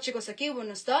षड्यन्त्र रचेको छ के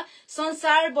भन्नुस् त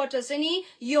संसारबाट चाहिँ नि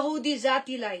यहुदी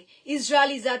जातिलाई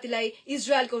इजरायली जातिलाई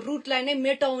इजरायलको रुटलाई नै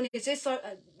मेटाउने चाहिँ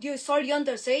यो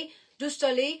षड्यन्त्र चाहिँ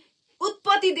दुष्टले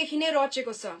उत्पत्तिदेखि नै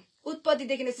रचेको छ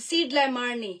उत्पत्तिदेखि नै सिडलाई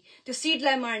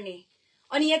मार्ने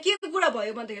अनि यहाँ के कुरा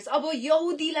भयो भन्दाखेरि अब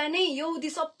यहुदी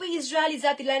सबै इजरायली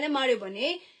जातिलाई नै मार्यो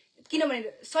भने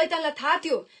किनभने शैतानलाई थाहा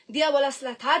थियो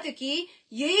दियावलासलाई थाहा थियो कि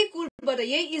यही कुलबाट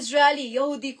यही इजरायली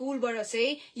यहुदी कुलबाट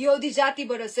चाहिँ यहुदी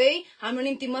जातिबाट चाहिँ हाम्रो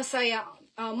निम्ति मसाया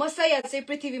मसाया चाहिँ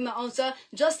पृथ्वीमा आउँछ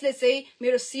जसले चाहिँ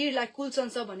मेरो शिरलाई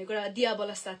कुल्चन्छ भन्ने कुरा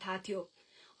दियाबलसलाई थाहा थियो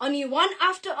अनि one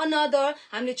after another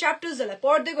हामीले च्याप्टर्सहरुलाई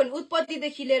पढ्दै गयो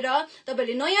उत्पत्तिदेखि लिएर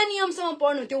तपाईले नयाँ नियमसम्म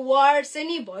पढ्नु त्यो वार चाहिँ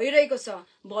नि भइरहेको छ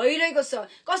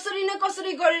कसरी न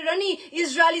कसरी गरेर नि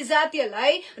इजरायली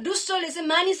जातिहरुलाई दुष्टले चाहिँ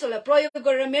मानिसहरुलाई प्रयोग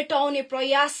गरेर मेटाउने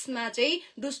प्रयासमा चाहिँ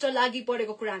दुष्ट लागि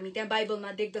परेको कुरा हामी त्यहाँ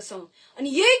बाइबलमा देख्दछौं अनि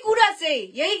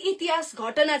यही इतिहास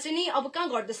घटना चाहिँ नि अब कहाँ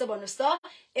घट्दैछ भन्नुस् त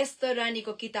एस्तर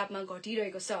रानीको किताबमा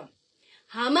घटिरहेको छ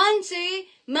हामान चाहिँ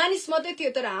मानिस मात्रै थियो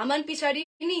तर हामान पछाडी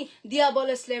नि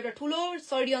दियाबलसले एउटा ठूलो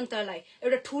षड्यन्त्रलाई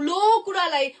एउटा ठूलो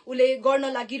कुरालाई उले गर्न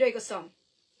लागिरहेको छ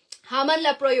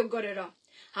हामानलाई प्रयोग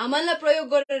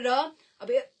गरेर अब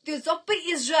त्यो सबै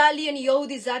इजरायली अनि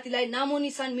यहुदी जातिलाई नामो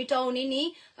निशान मिटाउने नि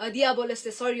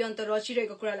दियाबलसले षड्यन्त्र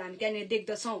रचिरहेको कुरालाई हामी त्यहाँ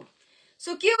देख्दछौं सो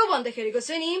के हो भन्दाखेरिको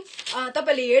चाहिँ नि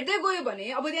तपाईले हेर्दै गयो भने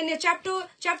अब त्यहाँ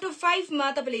च्याप्टर 5 मा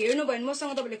तपाईले हेर्नु भयो भने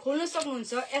मसँग तपाईले खोल्न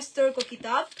सक्नुहुन्छ एस्थरको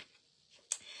किताब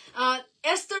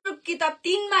एस्थर किताब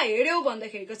 3 मा हेर्यौ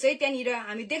भन्दाखेरिको चाहिँ त्यहाँनिर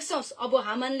हामी देख्छौं अब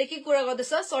हामानले के कुरा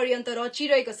गर्दैछ षड्यन्त्र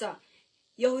रचिरहेको छ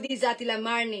यहुदी जातिलाई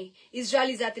मार्ने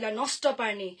इजरायली जातिलाई नष्ट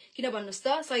पार्ने किन भन्नुस् त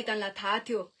शैतानलाई थाहा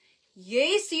थियो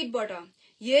यही सिडबाट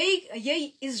यही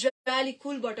इजरायली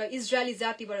कुलबाट इजरायली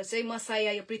जातिबाट चाहिँ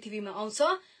मसाया यो पृथ्वीमा आउँछ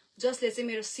जसले चाहिँ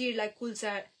मेरो शिरलाई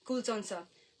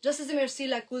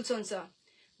कुल्चन्छ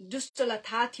दुष्टलाई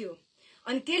थाहा थियो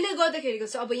अनि त्यसले गर्दाखेरिको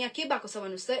चाहिँ अब यहाँ के भएको छ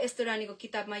भन्नुस् त एस्तर रानीको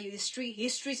किताबमा यो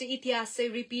हिस्ट्री चाहिँ इतिहास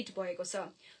चाहिँ रिपिट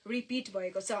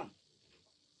भएको छ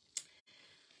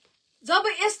जब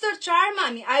एस्तर 4 मा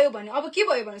हामी आयो भने अब के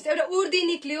भयो भन्नुस् एउटा उर्दी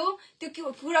निक्ल्यो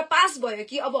त्यो कुरा पास भयो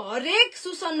कि अब हरेक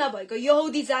सुसन्ना भएको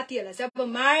यहुदी जातिहरुलाई चाहिँ अब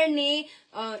मार्ने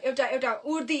एउटा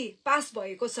उर्दी पास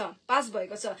भएको छ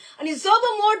अनि जब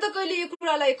मर्दकैले यो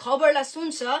कुरालाई खबरलाई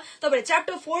सुन्छ तपाईले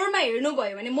च्याप्टर 4 मा हेर्नु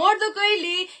भयो भने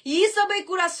मर्दकैले यी सबै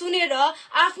कुरा सुनेर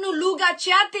आफ्नो लुगा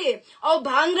च्याते अब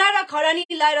भाङ्रा र खरानी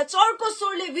लाएर चर्को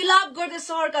स्वरले विलाप गर्दै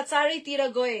शहरका चारैतिर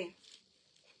गए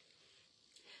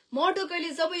मर्दकैले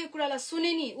जब यो कुरालाई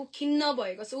सुने नि उ खिन्न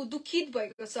भएको छ उ दुखित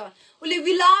भएको छ उले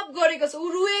विलाप गरेको छ उ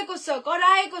रुएको छ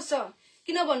कराएको छ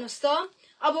किन भन्नुस् त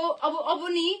अब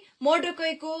नि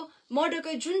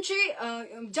मर्दकै जुन चाहिँ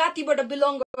जातिबाट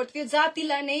बिलोङ गर्थ्यो त्यो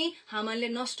जातिलाई नै हामानले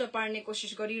नष्ट पार्ने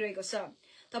कोसिस गरिरहेको छ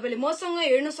तपाईले मसँग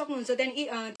हेर्न सक्नुहुन्छ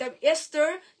त्यहाँ एस्तर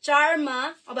 4 मा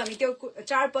अब हामी त्यो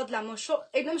 4 पदलाई म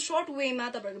एकदम शॉर्ट वे मा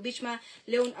तपाईहरुको बीचमा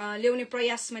ल्याउने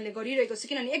प्रयास मैले गरिरहेको छु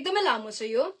किनभने एकदमै लामो छ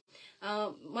यो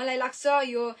मलाई लाग्छ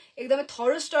यो एकदमै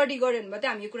थरो स्टडी गर्यो भने मात्रै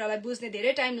हामी यो कुरालाई बुझ्ने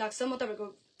धेरै टाइम लाग्छ म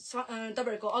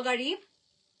तपाईहरुको अगाडि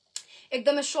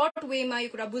एकदमै शॉर्ट वे मा यो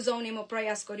कुरा बुझाउने म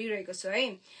प्रयास गरिरहेको छु है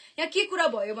यहाँ के कुरा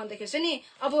भयो भन्दाखेरि चाहिँ नि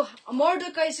अब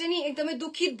मर्दकै चाहिँ नि एकदमै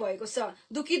दुखित भएको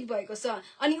छ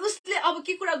अनि उसले अब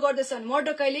के कुरा गर्दैछ भने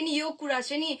मर्दकैले नि यो कुरा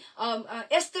चाहिँ नि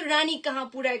एस्तर रानी कहाँ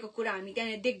पुर्याएको कुरा हामी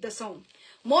त्यहाँ देख्दछौं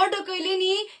मर्दकैले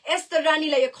नि एस्तर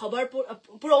रानीलाई यो खबर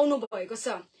पुर्याउनु भएको छ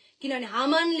किनभने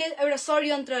हामानले एउटा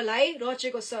षड्यन्त्रलाई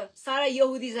रचेको छ सारा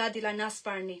यहुदी जातिलाई नाश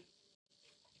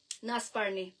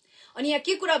पार्ने अनि यहाँ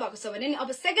के कुरा भएको छ भने नि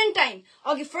अब सेकेन्ड टाइम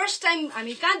अघि फर्स्ट टाइम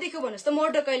हामी कहाँ देख्यौ भन्नुस् त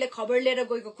मर्दकैले खबर लिएर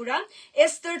गएको कुरा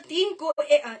एस्तर 2 को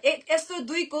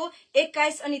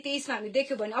 21 अनि 23 मा हामी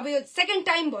देख्यौ भने अब यो सेकेन्ड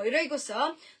टाइम भइरहेको छ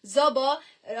जब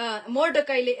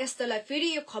मर्दकैले एस्तरलाई फेरि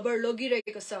यो खबर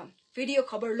लगिरहेको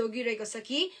छ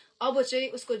कि अब चाहिँ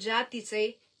उसको जाति चाहिँ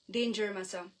डेन्जरमा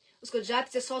छ उसको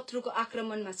जाति चाहिँ शत्रुको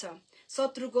आक्रमणमा छ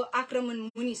शत्रुको आक्रमण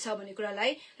मुनि छ भन्ने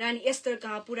कुरालाई रानी एस्तर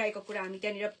कहाँ पुर्याएको कुरा हामी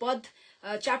त्यहाँनिर पद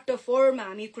च्याप्टर 4 मा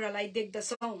हामी कुरालाई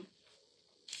देख्दछौं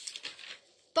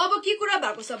तब के कुरा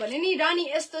भएको छ भने नि रानी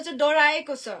एस्तर चाहिँ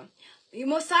डराएको छ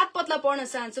म 7 पदलाई पढ्न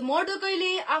चाहन्छु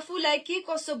मर्दकैले आफूलाई के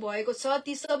कसो भएको छ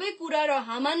ती सबै कुरा र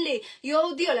हामानले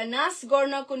यहुदीहरुलाई नाश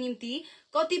गर्नको निम्ति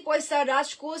कति पैसा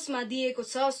राजकोषमा दिएको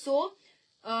छ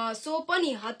सो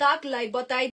पनि हताकलाई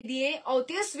बताइदिए औ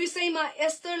त्यस विषयमा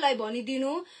एस्तरलाई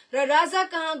भनिदिनु र राजा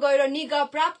कहाँ गएर निगाह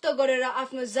प्राप्त गरेर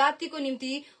आफ्नो जातिको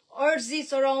निम्ति अर्जी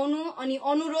चढाउनु अनि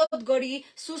अनुरोध गरी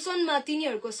सुसनमा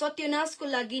तिनीहरूको सत्यनाशको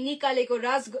लागि निकालेको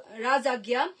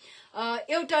राजाज्ञा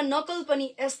एउटा नकल पनि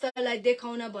एस्तरलाई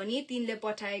देखाउन भनी तिनले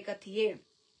पठाएका थिए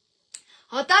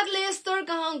हताकले एस्तर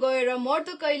कहाँ गएर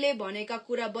मर्दकैले भनेका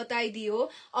कुरा बताइदियो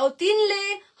औ तिनले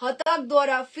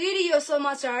हताकद्वारा फेरि यो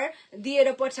समाचार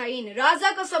दिएर पठाइन्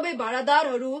राजाका सबै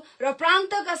भाडादारहरू र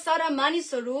प्रान्तका सारा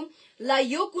मानिसहरूलाई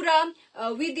यो कुरा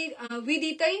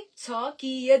विदितै छ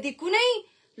कि यदि कुनै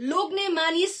लोग्ने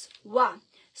मानिस वा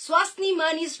स्वास्नी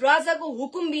मानिस राजाको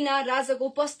हुकुम बिना राजाको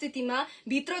उपस्थितिमा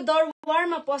भित्र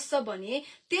दरबारमा पस्छ भने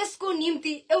त्यसको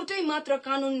निम्ति एउटै मात्र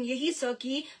कानून यही छ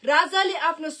कि राजाले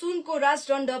आफ्नो सुनको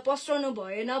राजदण्ड पस्राउनु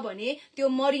भएन भने त्यो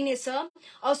मरिनेछ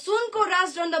सुनको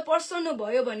राजदण्ड पस्राउनु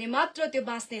भयो भने मात्र त्यो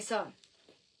बाँच्नेछ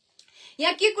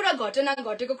यहाँ के कुरा घटना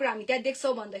घटेको कुरा हामी त्यहाँ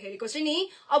देख्छौँ भन्दाखेरिको चाहिँ नि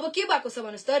अब के भएको छ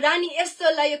भन्नुहोस् त रानी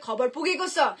एस्थरलाई यो खबर पुगेको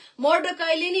छ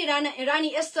मर्डकाईले नि रानी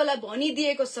एस्थरलाई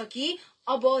भनिदिएको छ कि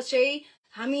अब चाहिँ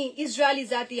हामी इजरायली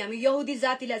जाति हामी यहुदी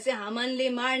जातिलाई चाहिँ हामानले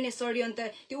मार्ने षड्यन्त्र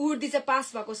त्यो उर्दी चाहिँ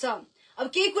पास भएको छ अब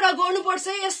केही कुरा गर्नुपर्छ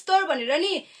एस्थर भनेर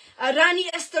नि रानी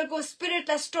एस्थरको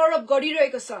स्पिरिटलाई स्टर अप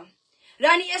गरिरहेको छ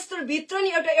रानी एस्थर भित्र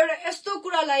नि एउटा यस्तो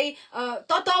कुरालाई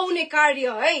तताउने कार्य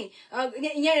है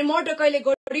यहाँ मर्डकाईले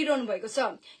गरिरहनु भएको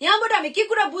छ यहाँबाट हामी के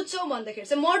कुरा बुझ्छौँ भन्दाखेरि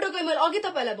चाहिँ मर्डकाई मैले अघि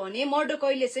तपाईलाई भने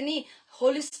मर्डकाईले चाहिँ नि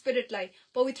होली स्पिरिटलाई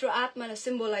पवित्र आत्मालाई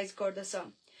सिम्बोलाइज गर्दछ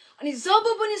अनि जब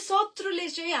पनि शत्रुले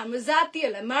चाहिँ हाम्रो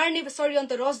जातिहरूलाई मार्ने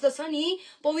षड्यन्त्र रच्दछ नि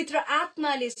पवित्र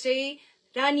आत्माले चाहिँ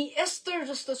रानी एस्थर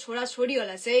जस्तो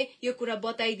छोराछोरीहरूलाई चाहिँ यो कुरा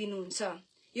बताइदिनुहुन्छ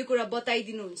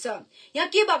यहाँ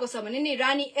के भएको छ भने नि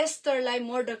रानी एस्थरलाई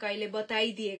मर्डकाईले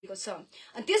बताइदिएको छ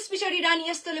अनि त्यस पछाडि रानी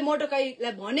एस्थरले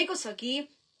मर्डकाईलाई भनेको छ कि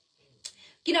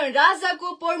किनभने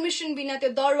राजाको पर्मिसन बिना त्यो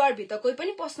दरबारभित्र कोही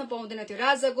पनि पस्न पाउँदैन थियो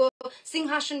राजाको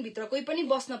सिंहासनभित्र कोही पनि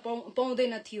बस्न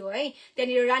पाउँदैन थियो है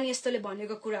त्यहाँनिर रानी एस्थरले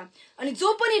भनेको कुरा अनि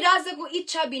जो पनि राजाको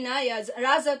इच्छा बिना या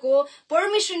राजाको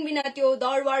पर्मिसन बिना त्यो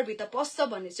दरबारभित्र पस्छ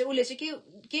भने चाहिँ उसले चाहिँ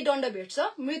के दण्ड भेट्छ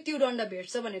मृत्यु दण्ड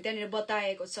भेट्छ भनेर त्यहाँनिर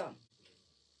बताएको छ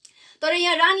तर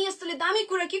यहाँ रानी एस्थरले दामी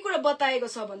कुरा के कुरा बताएको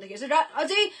छ भन्दाखेरि चाहिँ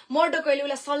अझै मर्डकाईले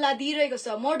उसलाई सल्लाह दिइरहेको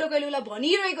छ मर्डकाईले उसलाई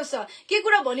भनिरहेको छ के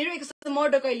कुरा भनिरहेको छ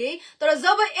मर्डकाईले तर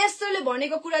जब एस्थरले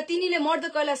भनेको कुरा तिनीले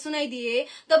मर्डकाईलाई सुनाइदिए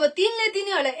तब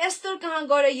तिनीहरूलाई एस्थर कहाँ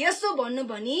गरे यसो भन्नु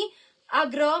भनी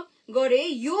आग्रह गरे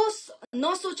यो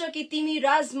नसोच कि तिमी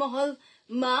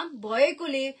राजमहलमा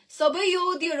भएकोले सबै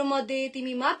यहुदीहरू मध्ये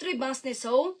तिमी मात्रै बाँच्ने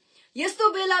छौ यस्तो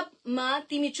बेलामा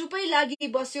तिमी चुपै लागि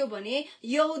बस्यो भने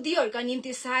यहुदीहरूका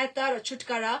निम्ति सहायता र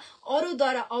छुटकारा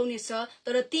अरूद्वारा आउनेछ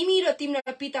तर तिमी र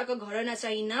तिम्रा पिताको घरना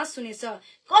चाहिँ नाश हुनेछ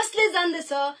कसले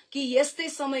जान्दछ कि यस्तै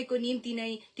समयको निम्ति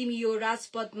नै तिमी यो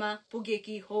राजपदमा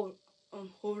पुगेकी हो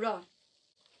र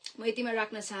म यतिमा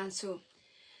राख्न चाहन्छु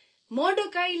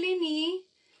मर्डकाईले नि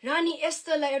रानी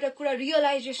एस्थरलाई एउटा कुरा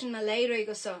रियलाइजेसनमा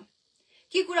ल्याइरहेको छ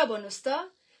के कुरा भन्नुहोस्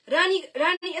त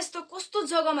रानी एस्थर कस्तो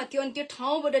जग्गामा थियो अनि त्यो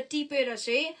ठाउँबाट टिपेर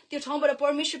चाहिँ त्यो ठाउँबाट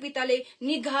परमेश्वर पिताले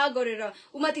निगाह गरेर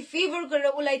उमाथि फेभर गरेर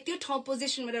उसलाई त्यो ठाउँ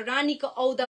पोजिसनबाट रानीको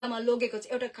औदामा लगेको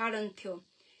चाहिँ एउटा कारण थियो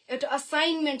एउटा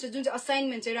असाइनमेन्ट जुन चाहिँ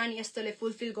असाइनमेन्ट चाहिँ रानी एस्थरले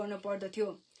फुलफिल गर्न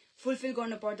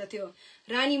पर्दथ्यो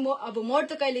रानी अब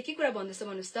मर्डकाईले के कुरा भन्दैछ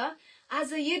भन्नुहोस् त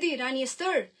आज यदि रानी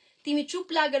एस्थर तिमी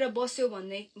चुप लागेर बस्यो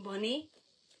भने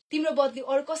तिम्रो बदली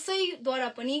अरू कसैद्वारा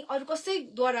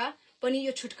पनि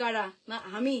यो छुटकारामा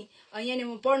हामी यहाँ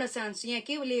म पढ्न चाहन्छु यहाँ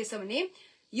के लेखेको छ भने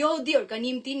यहुदीहरूका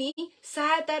निम्ति नि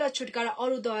सहायता र छुटकारा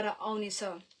अरूद्वारा आउनेछ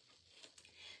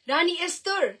रानी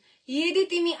एस्थर यदि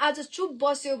तिमी आज चुप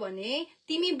बस्यो भने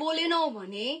तिमी बोलेनौ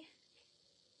भने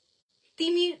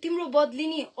तिम्रो बदली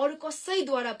नि अरू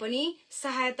कसैद्वारा पनि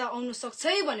सहायता आउन सक्छ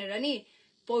है भनेर नि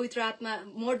पवित्र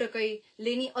आत्मा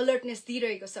मर्डकाईले नि अलर्टनेस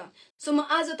दिइरहेको छ सो म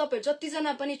आज तपाईहरु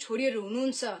जतिजना पनि छोरीहरू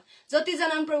हुनुहुन्छ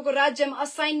जतिजना प्रभुको राज्यमा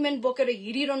असाइनमेन्ट बोकेर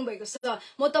हिँडिरहनु भएको छ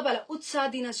म तपाईलाई उत्साह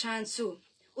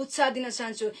दिन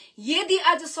चाहन्छु यदि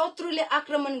आज शत्रुले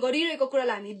आक्रमण गरिरहेको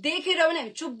कुरालाई हामी देखेर पनि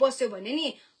हामी चुप बस्यो भने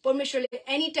नि परमेश्वरले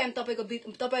एनी टाइम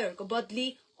तपाईहरुको बदली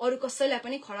अरू कसैलाई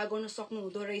पनि खडा गर्न सक्नु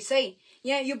हुँदो रहेछ है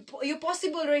यहाँ यो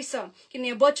पोसिबल रहेछ किन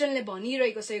यहाँ वचनले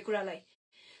भनिरहेको छ यो कुरालाई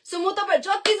सो म तपाईहरु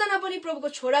जतिजना पनि प्रभुको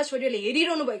छोरा छोरीले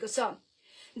हेरिरहनु भएको छ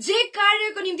जे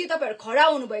कार्यको निम्ति तपाईहरु खडा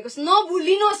हुनु भएको छ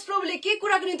नभुलिनुहोस् प्रभुले के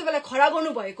कुराको निम्ति तपाईलाई खडा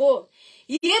गर्नु भएको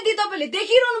यदि तपाईले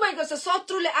देखिरहनु भएको छ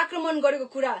शत्रुले आक्रमण गरेको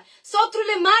कुरा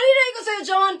शत्रुले मारिरहेको छ यो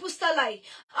जवान पुस्तालाई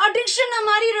एडिक्सनमा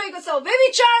मारिरहेको छ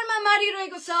व्यभिचारमा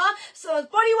मारिरहेको छ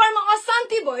परिवारमा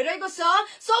अशान्ति भइरहेको छ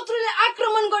शत्रुले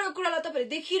आक्रमण गरेको कुरालाई तपाईले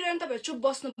देखिरहनु तपाईहरु चुप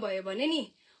बस्नु भयो भने नि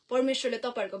परमेश्वरले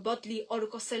तपाईहरुको बदली अरू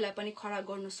कसैलाई पनि खडा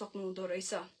गर्न सक्नु हुँदो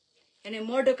रहेछ यानी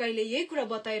मर्डकाईले यही कुरा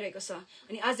बताइरहेको छ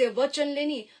अनि आज यो वचनले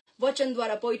नि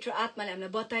वचनद्वारा पवित्र आत्माले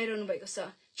हामीलाई बताइरहनु भएको छ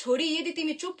छोरी यदि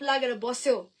तिमी चुप लागेर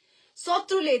बस्यौ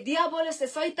शत्रुले दियाबलसले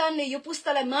शैतानले यो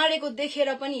पुस्तालाई मारेको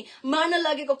देखेर पनि मार्न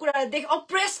लागेको कुरा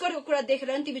अप्रेस गरेको कुरा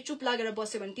देखेर पनि तिमी चुप लागेर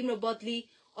बस्यौ भने तिम्रो बदली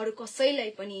अरू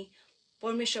कसैलाई पनि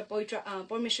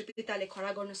परमेश्वर पिताले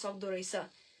खडा गर्न सक्दो रहेछ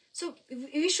so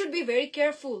we should be very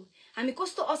careful हामी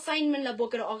कस्तो असाइनमेन्टलाई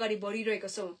बोकेर अगाडि बढिरहेको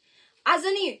छौं आज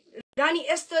नि रानी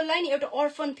एस्थरलाई नि एउटा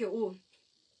अर्फन थियो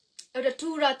एउटा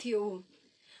टुरा थियो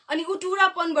अनि उ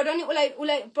टुरापनबाट नि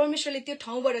उलाई परमेश्वरले त्यो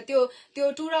ठाउँबाट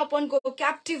त्यो टुरापनको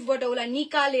क्याप्टिभबाट उलाई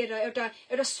निकालेर एउटा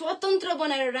स्वतन्त्र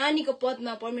बनाएर रानीको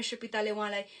पदमा परमेश्वर पिताले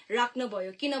उहाँलाई राख्नु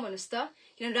भयो किन भन्नुस् त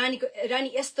किन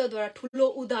रानी एस्थरद्वारा ठूलो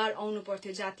उद्धार आउनु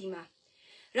पर्थ्यो जातिमा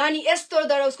रानी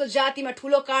एस्थरद्वारा उसको जातिमा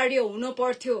ठूलो कार्य हुनु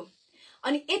पर्थ्यो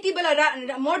अनि यति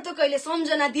बेला मर्दकाईले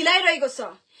सम्झना दिलाइरहेको छ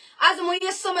आज म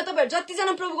यस समय तपाईहरु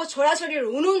जतिजना प्रभुको छोराछोरीहरु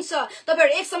हुनुहुन्छ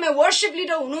तपाईहरु एक समय वर्शिप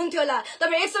लिडर हुनुहुन्थ्यो होला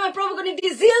तपाईहरु एक समय प्रभुको निम्ति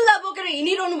जिल्ला बोकेर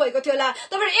हिँडिरहनु भएको थियो होला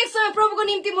तपाईहरु एक समय प्रभुको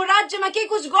निम्ति म राज्यमा के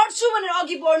कुछ गर्छु भनेर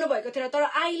अघि बढ्नु भएको थियो तर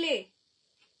अहिले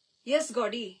यस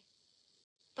घडी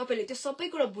तपाईले त्यो सबै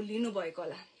कुरा भुलिनु भएको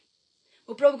होला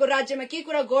म प्रभुको राज्यमा के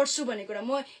कुरा गर्छु भन्ने कुरा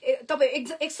म तपाई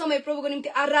एक समय प्रभुको निम्ति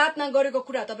आराधना गरेको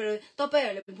कुरा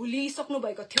तपाईहरुले भुलिसक्नु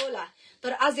भएको थियो होला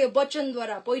तर आज यो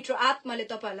वचनद्वारा पवित्र आत्माले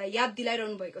तपाईहरुलाई याद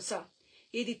दिलाइरहनु भएको छ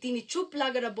यदि तिमी चुप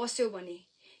लागेर बस्यौ भने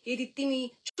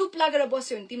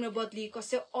तिम्रो बदली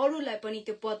कसै अरूलाई पनि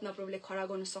त्यो पदमा प्रभुले खडा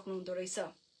गर्न सक्नुहुँदो रहेछ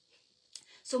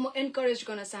सो म एन्करेज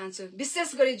गर्न चाहन्छु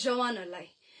विशेष गरी जवानहरुलाई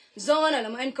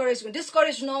म एन्करेज गर्छु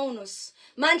डिस्करेज नहुनुस्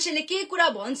मान्छेले के कुरा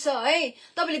भन्छ है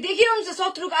तपाईले देखिरहनुहुन्छ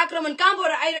शत्रुको आक्रमण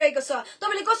कहाँबाट आइरहेको छ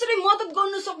तपाईले कसरी मद्दत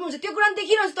गर्न सक्नुहुन्छ त्यो कुरा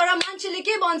देखिरहनुहुन्छ तर मान्छेले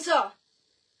के भन्छ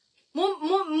म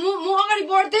अगाडि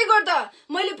बढ्दै गर्दा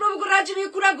मैले प्रभुको राज्यमा यो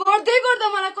कुरा गर्दै गर्दा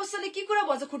मलाई कसैले के कुरा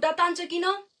भन्छ खुट्टा तान्छ किन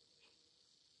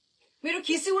मेरो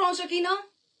खिसी उडाउँछ किन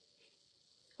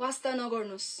वास्ता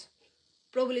नगर्नुस्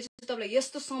प्रभुले तपाईलाई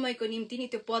यस्तो समयको निम्ति नि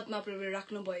त्यो पदमा प्रभुले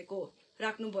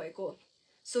राख्नु भएको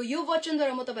सो यो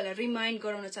वचनद्वारा म तपाईलाई रिमाइन्ड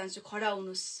गराउन चाहन्छु खडा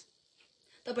हुनुस्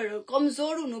तपाईहरु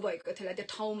कमजोर हुनु भएको थियो त्यो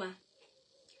ठाउँमा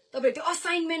तपाईहरु त्यो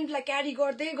असाइनमेन्टलाई क्यारी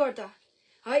गर्दै गर्दा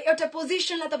है एउटा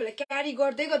पोजिसनलाई तपाईले क्यारी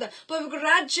गर्दै गर्दा प्रभुको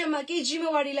राज्यमा के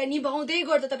जिम्मेवारीलाई निभाउँदै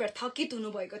गर्दा तपाईहरु थकित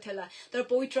हुनु भएको थियो तर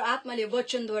पवित्र आत्माले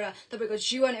वचनद्वारा तपाईको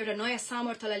जीवन एउटा नयाँ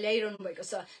सामर्थ्यलाई ल्याइरहनु भएको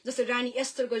छ जसरी रानी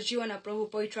एस्थरको जीवनमा प्रभु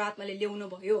पवित्र आत्माले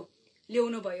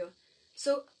ल्याउनु भयो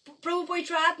सो प्रभु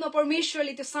पवित्र आत्मा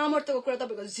परमेश्वरले त्यो सामर्थ्यको कुरा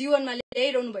तपाईको जीवनमा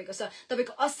ल्याइरहनु भएको छ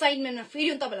तपाईको असाइनमेन्टमा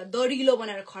फेरि तपाईलाई दरिलो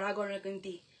बनाएर खडा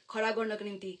गर्नको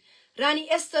निम्ति रानी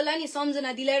एस्थरलाई नि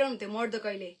सम्झना दिलाइरहनु थियो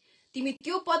मर्दकैले तिमी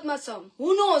त्यो पदमा छौ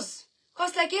हु नोज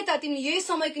कसलाई के थाहा तिमी यही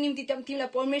समयको निम्ति तिमीलाई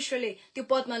परमेश्वरले त्यो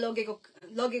पदमा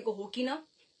लगेको हो किन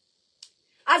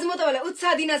आज म तपाईलाई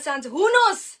उत्साह दिन चाहन्छु हु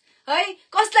नोज है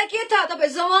कसलाई के थाहा तपाई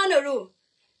जवानहरु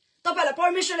तपाईलाई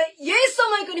परमेश्वरले यही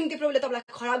समयको निम्ति प्रभुले तपाईलाई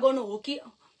खडा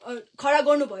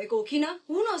गर्नु भएको हो किन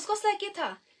हु नोज कसलाई के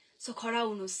थाहा सो खडा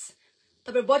हुनुस्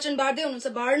तपाई वचन बाड्दै हुनुहुन्छ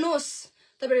बाड्नुस्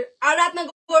तपाई आराधना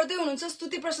गर्दै हुनुहुन्छ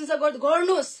स्तुति प्रशंसा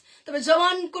गर्नुस् तपाई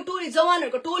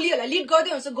जवानहरुको टोलीहरुलाई लिड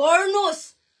गर्दै हुनुहुन्छ गर्नुस्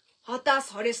हताश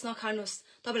हरेस नखानुस्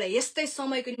तपाईलाई यस्तै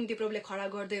समयको निम्ति प्रभुले खडा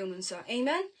गर्दै हुनुहुन्छ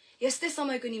आमेन यस्तै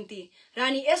समयको निम्ति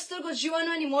रानी एस्थरको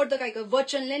जीवनमा नि मर्दकाईको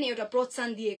वचनले नि एउटा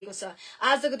प्रोत्साहन दिएको छ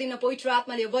आजको दिनमा पवित्र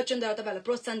आत्माले यो वचनद्वारा तपाईलाई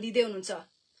प्रोत्साहन दिदै हुनुहुन्छ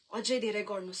अझै धेरै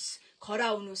गर्नुस् खडा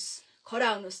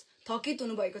हुनुस् थकित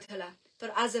हुनु भएको थियो तर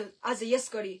आज यस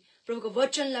गरी प्रभुको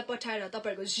वचनलाई पठाएर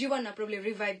तपाईहरुको जीवनमा प्रभुले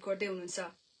रिभाइभ गर्दै हुनुहुन्छ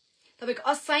तपाईको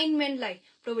असाइनमेन्टलाई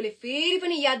प्रभुले फेरि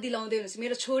पनि याद दिलाउँदै हुनुहुन्छ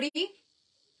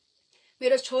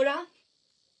मेरो छोरा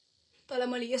तँलाई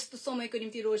मैले यस्तो समयको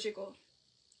निम्ति रोजेको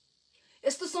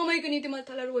मैले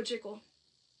तँलाई रोजेको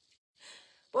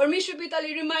परमेश्वर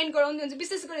पिताले रिमाइन्ड गराउँदै हुन्छ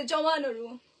विशेष गरी जवानहरु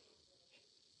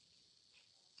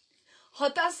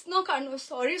हताश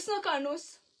नखानुस् हरेस नखानुस्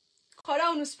खडा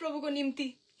हुनुस् प्रभुको निम्ति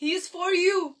ही इज फर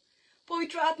यु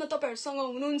पवित्र आत्मा तपाईहरुसँग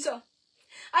हुनुहुन्छ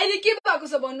अहिले के भएको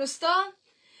छ भन्नुस् त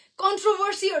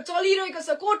कन्ट्रोभर्सीहरु चलिरहेको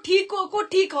छ को ठीक हो को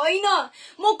ठीक होइन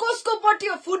म कसको पट्टि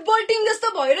हो फुटबल टिम जस्तो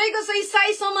भइरहेको छ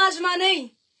इसाई समाजमा नै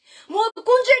म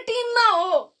कुन चाहिँ टिममा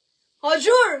हो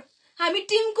हजुर हामी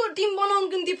टिम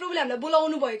बनाउनको निम्ति प्रभुले हामीलाई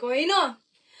बोलाउनु भएको हैन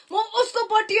म उसको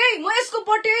पट्टि है म यसको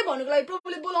पट्टि है भन्नुको लागि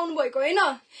प्रभुले बोलाउनु भएको हैन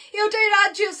एउटै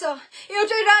राज्य छ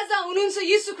एउटै राजा हुनुहुन्छ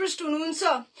येशू ख्रीष्ट हुनुहुन्छ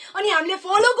अनि हामीले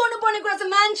फलो गर्नुपर्ने कुरा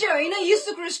चाहिँ मान्छे हैन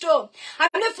येशू ख्रीष्ट हो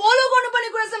हामीले फलो गर्नुपर्ने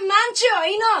कुरा चाहिँ मान्छे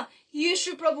हैन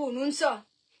येशू प्रभु हुनुहुन्छ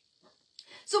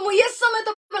सो म यस समय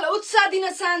तपाईलाई उत्साह दिन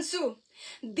चाहन्छु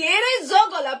धेरै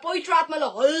जग्गालाई पवित्र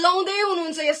आत्माले हल्लाउँदै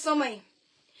हुनुहुन्छ यस समय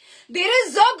धेरै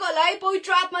जग्गालाई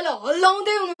पवित्र आत्माले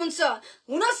हल्लाउँदै हुनुहुन्छ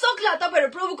हुन सक्ला तपाईहरु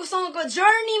प्रभुको सँगको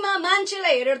जर्नीमा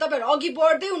मान्छेलाई हेरेर तपाईहरु अघि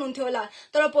बढ्दै हुनुहुन्थ्यो होला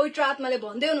तर पवित्र आत्माले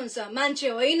भन्दै हुनुहुन्छ मान्छे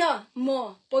होइन म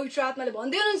पवित्र आत्माले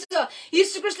भन्दै हुनुहुन्छ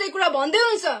येशू ख्रीष्टले कुरा भन्दै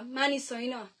हुनुहुन्छ मानिस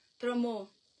होइन तर म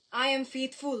आई एम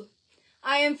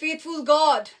फेथफुल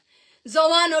गॉड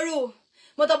जवानहरु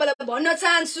म तपाईलाई भन्न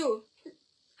चाहन्छु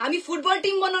हामी फुटबल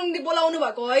टिम बनाउन बोलाउनु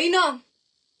भएको होइन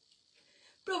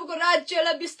प्रभुको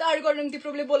राज्यलाई विस्तार गर्न निम्ति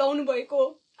प्रभुले बोलाउनु भएको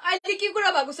अहिले के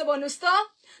कुरा भएको छ भन्नुस् त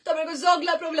तपाईको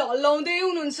जगलाई प्रभुले हल्लाउँदै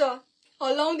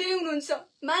हुनुहुन्छ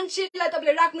मान्छेलाई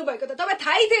तपाईले राख्नु भएको त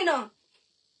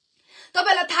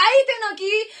तपाईलाई थाहै थिएन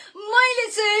कि मैले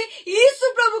चाहिँ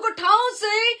येशू प्रभुको ठाउँ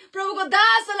चाहिँ प्रभुको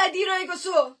दासलाई दिइरहेको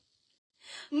छु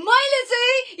मैले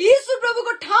चाहिँ यीशु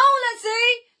प्रभुको ठाउँलाई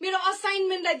चाहिँ मेरो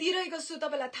असाइनमेन्टलाई दिइरहेको छु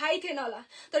तपाईलाई थाहै थिएन होला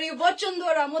तर यो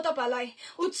वचनद्वारा म तपाईलाई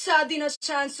उत्साह दिन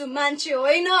चाहन्छु मान्छे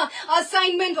होइन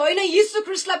असाइनमेन्ट होइन यीशु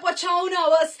ख्रीष्टलाई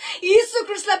पछाउनुहोस् यीशु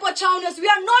ख्रीष्टलाई पछाउनुहोस् वी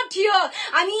आर नट हियर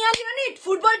हामी यहाँनिर नि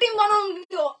फुटबल टिम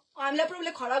बनाउनु हामीलाई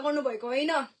प्रभुले खडा गर्नुभएको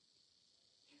होइन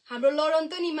हाम्रो लडन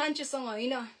त नि मान्छेसँग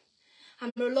होइन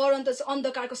हाम्रो लडन त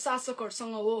अन्धकारको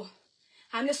शासकहरूसँग हो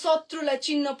हामीले शत्रुलाई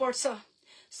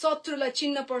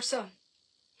चिन्न पर्छ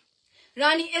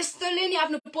रानी एस्थरले नि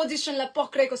आफ्नो पोजिसनलाई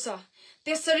पक्रेको छ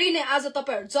त्यसरी नै आज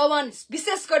तपाईहरु जवान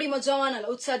विशेष गरी म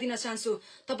जवानहरुलाई उत्साह दिन चाहन्छु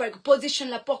तपाईहरुको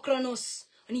पोजिसनलाई पक्रनुहोस्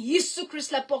अनि यीशु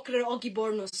ख्रीष्टलाई पक्रेर अघि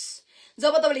बढ्नुहोस्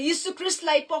जब तपाईले यीशु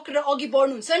ख्रीष्टलाई पक्रेर अघि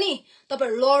बढ्नुहुन्छ नि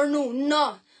तपाईहरु लड्नु हुन्न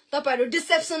तपाईहरु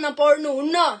डिसेप्सनमा पर्नु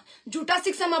हुन्न झुटा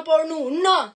शिक्षामा पर्नु हुन्न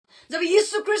जब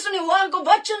यीशु ख्रीष्ट अनि उहाँको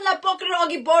वचनलाई पक्रेर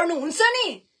अघि बढ्नु हुन्छ नि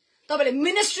तपाईले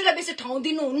मिनिस्ट्रीलाई बेसी ठाउँ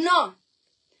दिनु हुन्न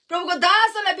प्रभुको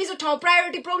दासलाई बेसी ठाउँ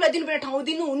प्रायोरिटी प्रभुलाई दिनुपर्ने ठाउँ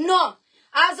दिनु हुन्न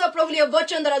आज प्रभुले यो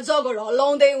वचनद्वारा जगहरु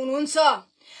हल्लाउँदै हुनुहुन्छ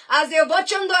आज यो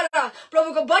वचनद्वारा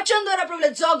प्रभुको वचनद्वारा प्रभुले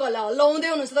जगहरुलाई हल्लाउँदै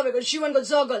हुनुहुन्छ तपाईको जीवनको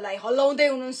जगहरुलाई हल्लाउँदै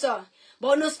हुनुहुन्छ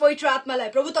भन्नुस् पवित्र आत्मालाई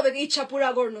प्रभु तपाईको इच्छा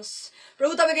पूरा गर्नुस्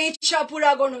प्रभु तपाईको इच्छा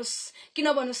पूरा गर्नुस्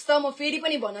किन भन्नुस् त म फेरि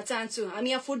पनि भन्न चाहन्छु हामी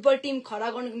यहाँ फुटबल टिम खडा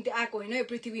गर्नको निम्ति आएको होइन यो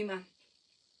पृथ्वीमा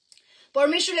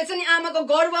परमेश्वरले चाहिँ आमाको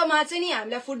गर्भमा चाहिँ नि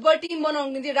हामीलाई फुटबल टिम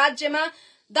बनाउनको निम्ति राज्यमा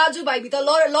दाजुभाइ भित्र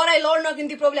लडाई लड्नको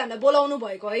निम्ति प्रभुले हामीलाई बोलाउनु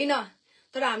भएको होइन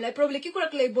तर हामीलाई प्रभुले के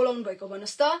कुराको लागि बोलाउनु भएको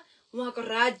भन्नुस् त उहाँको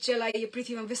राज्यलाई यो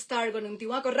पृथ्वीमा विस्तार गर्नको निम्ति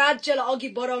उहाँको राज्यलाई अघि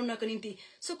बढाउनको निम्ति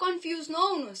सो कन्फ्युज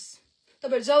नहुनुस्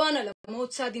तपाईहरु जवानहरुलाई म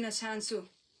उत्साह दिन चाहन्छु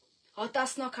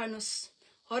हताश नखानुस्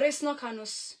हरेस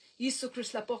नखानुस् यीशु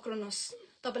ख्रीष्टलाई पक्रनुस्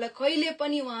तपाईलाई कहिले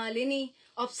पनि उहाँले नि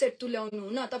अपसेट तुल्याउनु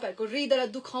हुन्न तपाईहरुको हृदयलाई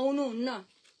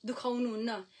दुखाउनु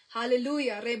हुन्न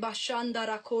हालेलुया रेबा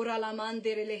शान्दारा खोराला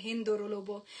मान्देरेले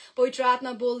हेन्दोरोलोबो पवित्र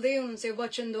आत्मा बोल्दै हुनुहुन्छ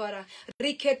वचनद्वारा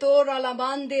रिखेतोराला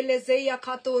मान्देले जेया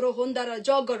खातोरो होन्दारा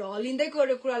जगर हलिँदै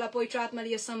गएको कुरालाई पवित्र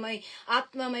आत्माले यो समय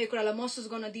आत्मामा यो कुरालाई महसुस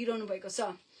गर्न दिइरहनु भएको छ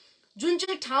जुन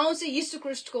चाहिँ ठाउँ चाहिँ यीशु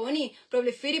ख्रीष्टको हो नि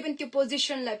प्रभुले फेरि पनि त्यो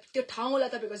पोजिसनलाई त्यो ठाउँलाई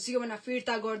तपाईको जीवनमा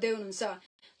फिर्ता गर्दै हुनुहुन्छ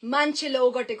मान्छेले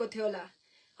ओगटेको थियो होला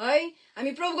है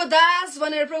हामी प्रभुको दास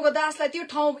भनेर प्रभुको दासलाई त्यो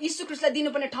ठाउँ यीशु ख्रीष्टलाई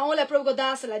दिनुपर्ने ठाउँलाई प्रभुको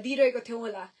दासलाई दिइरहेको थियो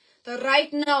होला तर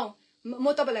राइट नाउ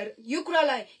म तपाईलाई यो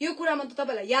कुरामा त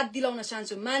तपाईलाई याद दिलाउन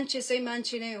चाहन्छु मान्छे चाहिँ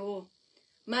मान्छे नै हो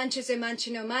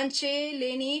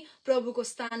मान्छेले नि प्रभुको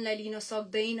स्थानलाई लिन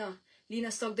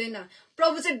सक्दैन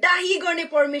प्रभु चाहिँ डाही गर्ने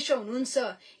परमेश्वर हुनुहुन्छ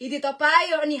यदि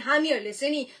तपाई अनि हामीहरूले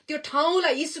चाहिँ नि त्यो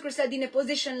ठाउँलाई यीशु ख्रीष्टलाई दिने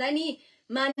पोजिसनलाई नि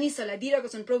मानिसहरूलाई दिइरहेको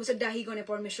छन् प्रभु चाहिँ डाही गर्ने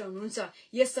परमेश्वर हुनुहुन्छ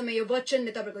यस समय यो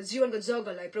वचनले तपाईको जीवनको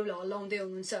जगहरुलाई प्रभुले हल्लाउँदै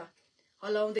हुनुहुन्छ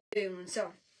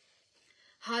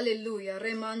हालेलुया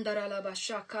रेमान्दरालाबा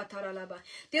शाखाथरालाबा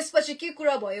त्यसपछि के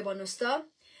कुरा भयो भन्नुस् त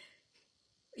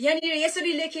यहाँनिर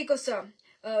यसरी लेखेको छ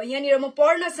यहाँनिर म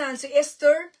पढ्न चाहन्छु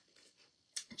एस्थर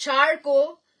 4 को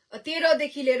 13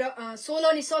 देखि लिएर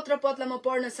 16 अनि 17 पदलाई म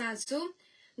पढ्न चाहन्छु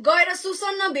गएर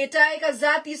सुसन्न भेटाएका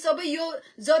जति सबै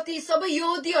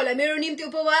यहुदीहरूलाई मेरो निम्ति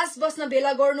उपवास बस्न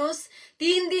भेला गर्नुहोस्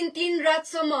 3 दिन 3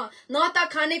 रातसम्म न त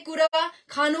खाने कुरा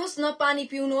खानुहोस् न पानी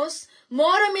पिउनुहोस् म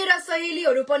र मेरा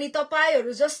सहेलीहरू पनि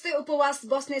तपाईहरु जस्तै उपवास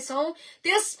बस्ने छौं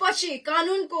त्यसपछि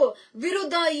कानूनको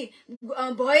विरुद्ध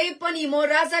भए पनि म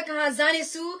राजा कहाँ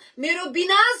जानेछु मेरो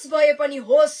विनाश भए पनि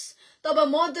होस् तब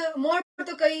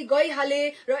मर्दकै गइहाले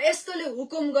र यस्तोले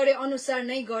हुकुम गरे अनुसार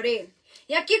नै गरे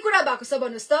यहाँ के कुरा भएको छ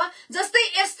भन्नुस् त जस्तै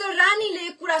एस्थर रानीले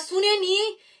कुरा सुने नि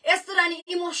एस्थर रानी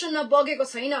इमोसनमा बगेको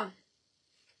छैन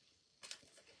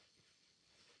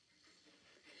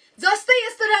जस्तै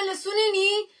एस्थर रानीले सुने नि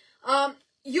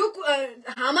यो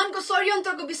हामानको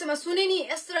षड्यन्त्रको विषयमा सुने नि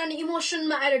एस्थर रानी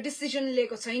इमोसनमा आएर डिसिजन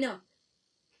लिएको छैन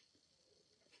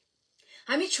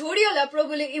हामी छोरीहरूलाई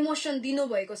प्रभुले इमोसन दिनु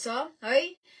भएको छ है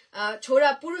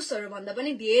छोरा पुरुषहरू भन्दा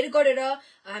पनि धेर गरेर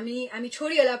हामी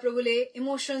छोरीहरूलाई प्रभुले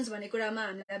इमोसन्स भन्ने कुरामा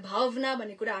हामीलाई भावना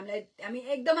भन्ने कुरा हामी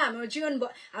एकदम हाम्रो जीवन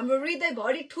हाम्रो हृदय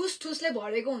भरि ठुसले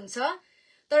भरेको हुन्छ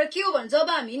तर के हो भने जब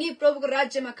हामी नि प्रभुको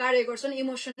राज्यमा कार्य गर्छौं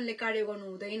इमोसनले कार्य गर्नु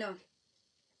हुँदैन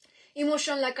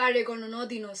इमोसनलाई कार्य गर्न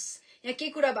नदिनुहोस् यहाँ के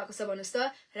कुरा भएको छ भन्नुस्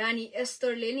त रानी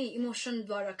एस्थरले नि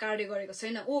इमोसनद्वारा कार्य गरेको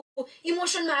छैन ऊ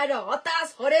इमोसनमा आएर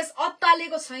हताश हरेस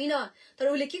अत्तालेको छैन तर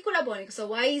उले के कुरा भनेको छ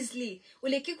वाइजली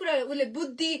उले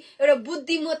बुद्धि एउटा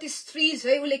बुद्धिमती स्त्री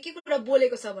है उले के कुरा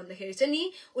बोलेको छ भन्दाखेरि चाहिँ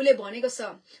नि उले भनेको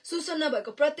छ सुसन्न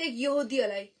भएको प्रत्येक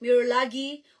यहुदीहरूलाई मेरो लागि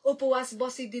उपवास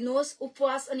बसिदिनुहोस्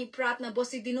उपवास अनि प्रार्थना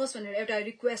बसिदिनुहोस् भनेर एउटा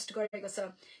रिक्वेस्ट गरेको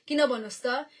छ किन भन्नुस्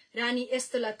त रानी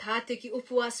एस्थरलाई थाहा थियो कि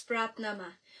उपवास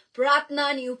प्रार्थना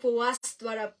अनि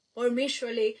उपवासद्वारा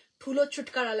परमेश्वरले ठूलो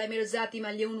छुटकारालाई मेरो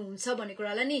जातिमा ल्याउनु हुन्छ भन्ने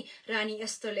कुरालाई नि रानी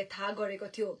एस्थरले थाहा गरेको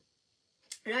थियो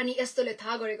रानी एस्थरले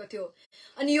थाहा गरेको थियो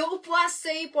अनि यो उपवास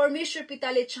चाहिँ परमेश्वर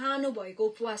पिताले चाहनु भएको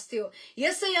उपवास थियो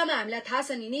यसैयामा हामीलाई थाहा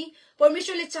छ नि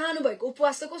परमेश्वरले चाहनु भएको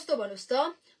उपवास चाहिँ कस्तो भन्नुस् त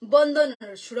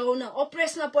बन्धनहरु छुडाउन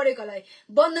अप्रेसमा परेकोलाई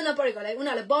बन्धनमा परेकोलाई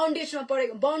उनीहरुलाई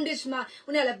बाउन्डेजमा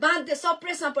उनीहरुलाई बाध्य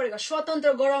सप्रेसमा परेको स्वतन्त्र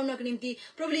गराउनको निम्ति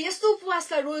प्रभुले यस्तो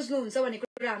उपवासलाई रोज्नु हुन्छ भन्ने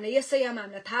कुरा हामीले यसैयामा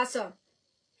हामीलाई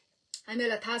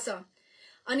थाहा छ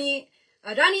अनि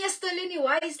रानी एस्थरले नि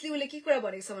वाइजली उले के कुरा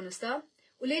भनेको छ भन्नुस् त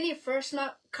उले नि फर्स्टमा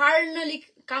कार्नली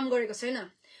काम गरेको छैन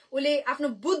उले आफ्नो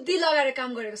बुद्धि लगाएर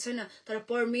काम गरेको छैन तर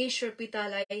परमेश्वर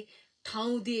पितालाई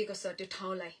ठाउँ दिएको छ त्यो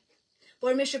ठाउँलाई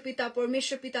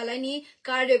परमेश्वर पितालाई नि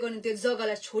कार्य गर्ने त्यो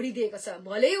जग्गालाई छोडिदिएको छ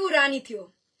भलै उ रानी थियो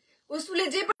उसले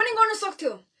जे पनि गर्न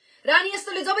सक्थ्यो रानी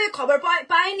एस्थरले जब यो खबर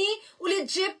पाए नि उले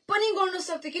जे पनि गर्न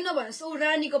सक्थ्यो किन भन्नुस् उ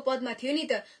रानीको पदमा थियो नि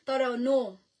त तर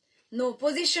नो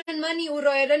पोजिसनमा नि उ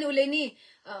रहेर नि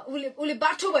उले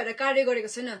बाठो भएर कार्य गरेको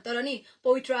छैन तर नि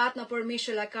पवित्र आत्मा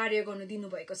परमेश्वरलाई कार्य गर्नु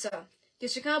दिनुभएको छ त्यो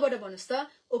चाहिँ कहाँबाट भन्नुस् त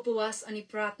उपवास अनि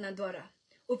प्रार्थनाद्वारा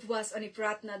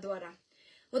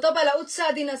म तपाईलाई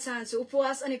उत्साह दिन चाहन्छु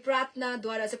उपवास अनि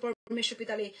प्रार्थनाद्वारा चाहिँ परमेश्वर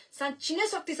पिताले साँच्चै नै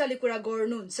शक्तिशाली कुरा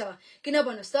गर्नुहुन्छ किन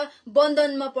भन्नुस् त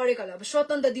बन्धनमा परेकोलाई अब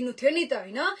स्वतन्त्र दिनु थियो नि त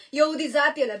हैन यहुदी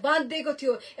जातिहरुलाई बाँधिएको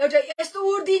थियो एउटा यस्तो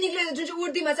उर्दी निक्ले जुन चाहिँ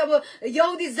उर्दीमा चाहिँ अब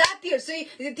यहुदी जातिहरु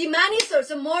चाहिँ ती मानिसहरु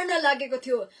चाहिँ मर्न लागेको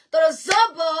थियो तर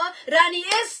जब रानी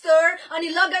एस्थर अनि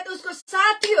लगायत उसको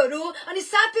साथीहरु अनि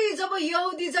साथै जब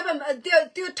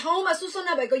त्यो ठाउँमा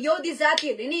सुसना भएको यहुदी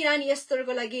जातिहरुले नि रानी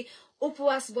एस्थरको लागि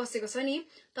उपवास बसेको छ नि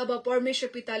तब परमेश्वर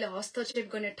पिताले हस्तक्षेप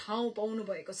गर्ने ठाउँ पाउनु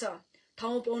भएको छ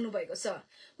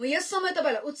म यस समय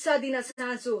तपाईलाई उत्साह दिन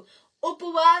चाहन्छु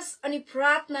उपवास अनि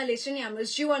प्रार्थनाले चाहिँ हाम्रो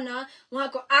जीवनमा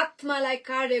उहाँको आत्मालाई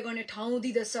कार्य गर्ने ठाउँ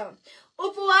दिदछ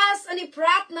उपवास अनि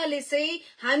प्रार्थनाले चाहिँ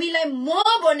हामीलाई म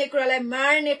भन्ने कुरालाई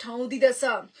मार्ने ठाउँ दिदछ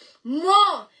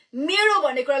मेरो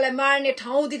भन्ने कुरालाई मार्ने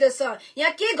ठाउँ दिदछ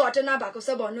यहाँ के घटना भएको छ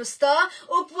भन्नुस् त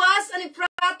उपवास अनि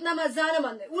प्रार्थनामा जान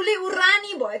भन्दै उले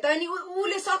रानी भए त अनि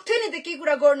उले सक्थ्यो नि त के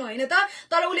कुरा गर्नु हैन त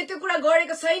तर उले त्यो कुरा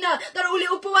गरेको छैन तर उले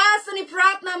उपवास अनि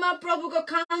प्रार्थनामा प्रभुको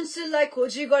काउन्सिललाई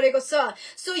खोजी गरेको छ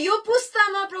सो यो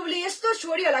पुस्तामा प्रभुले यस्तो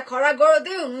छोरीहरुलाई खडा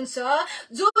गर्दै हुनुहुन्छ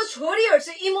जो छोरीहरु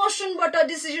चाहिँ इमोसनबाट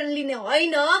डिसिजन लिने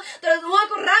हैन तर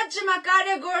उहाँको राज्यमा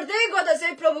कार्य गर्दै गर्दा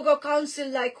चाहिँ प्रभुको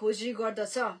काउन्सिललाई खोजी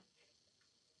गर्दछ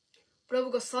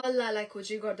प्रभुको सल्लाहलाई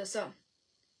खोजी गर्दछ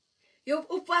यो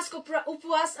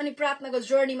उपवास अनि प्रार्थनाको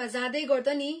जर्नीमा जाँदै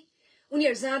गर्दा नि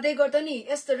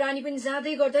यस्तो रानी पनि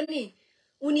जाँदै गर्दा नि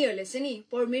उनीहरुले चाहिँ नि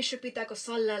परमेश्वर पिताको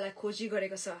सल्लाहलाई खोजी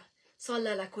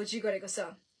गरेको छ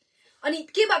अनि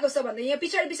के भएको छ भन्दा यहाँ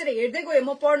पिछाडी हेर्दै गयो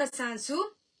म पढ्न चाहन्छु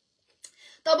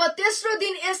तब तेस्रो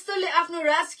दिन एस्थरले आफ्नो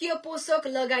राजकीय पोषक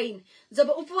लगाइन् जब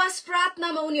उपवास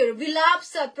प्रार्थनामा उनीहरु विलाप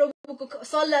साथ प्रभुको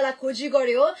सल्लाहलाई खोजी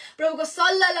गर्यो प्रभुको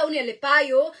सल्लाहलाई उनीहरुले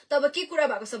पायो तब के कुरा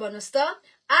भएको छ भन्नुस् त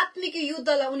आत्मिक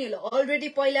युद्धलाई उनीहरुले अलरेडी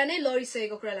पहिला नै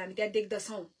लडिसकेको कुरालाई हामी त्यहाँ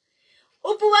देख्दछौं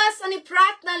उपवास अनि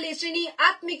प्रार्थनाले चाहिँ नि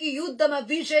आत्मिक युद्धमा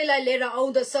विजयलाई लिएर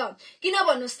आउँदछ किन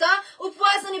भन्नुस् त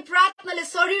उपवास अनि प्रार्थनाले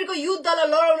शरीरको युद्धलाई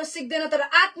लडाउन सिक्दैन तर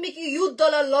आत्मिक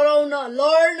युद्धलाई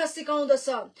लड्न सिकाउँदछ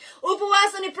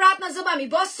उपवास अनि प्रार्थना जब हामी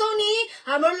बस्छौं नि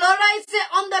हाम्रो लडाई चाहिँ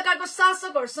अन्धकारको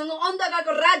शासकहरुसँग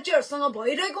अन्धकारको राज्यहरुसँग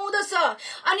भइरहेको हुँदछ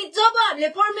अनि जब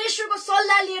हामीले परमेश्वरको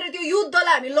सल्लाह लिएर त्यो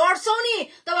युद्धलाई हामी लड्छौं नि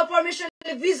तब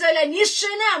परमेश्वरले विजयलाई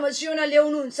निश्चय नै हाम्रो जीवनमा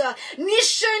ल्याउनुहुन्छ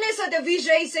निश्चय नै छ त्यो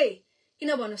विजय चाहिँ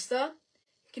किन भन्नुस् त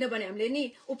किनभने हामीले नि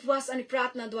उपवास अनि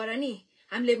प्रार्थनाद्वारा नि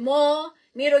हामीले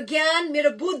मेरो ज्ञान मेरो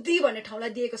बुद्धि भन्ने ठाउँलाई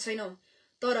दिएको छैनौं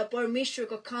तर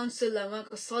परमेश्वरको काउन्सिललाई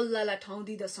उहाँको सल्लाहलाई ठाउँ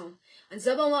दिदछौं अनि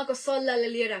जब उहाँको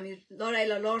सल्लाहलाई लिएर हामी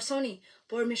लडाईलाई लड्छौं नि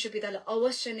परमेश्वर पिताले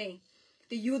अवश्य नै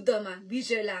त्यो युद्धमा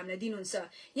विजयलाई हामीलाई दिनुहुन्छ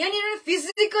यहाँनिर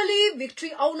फिजिकली भिक्ट्री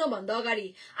आउन भन्दा अगाडि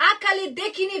आँखाले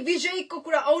देखिने विजयको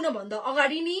कुरा आउन भन्दा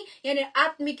अगाडि नि यहाँनिर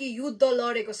आत्मिक युद्ध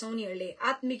लडेको छ उनीहरुले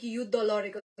आत्मिक युद्ध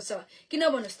लडेको छ किन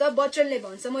भन्नुस् त वचनले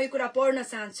भन्छ म यो कुरा पढ्न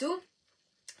चाहन्छु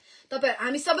तपाई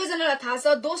हामी सबैजनालाई थाहा छ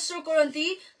दोस्रो कोरिन्थी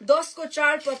 10 को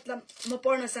 4 पदलाई म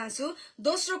पढ्न चाहन्छु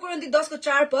दोस्रो कोरिन्थी 10 को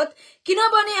 4 पद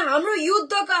किनभने हाम्रो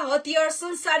युद्धका हतियार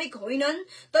संसारिक होइनन्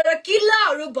तर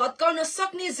किल्लाहरू भत्काउन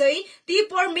सक्ने झै ती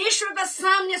परमेश्वरका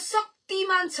सामने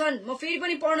शक्तिमान छन् म फेरि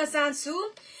पनि पढ्न चाहन्छु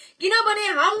किनभने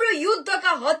हाम्रो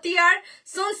युद्धका हतियार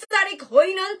संसारिक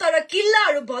होइनन् तर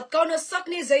किल्लाहरू भत्काउन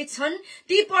सक्ने झै छन्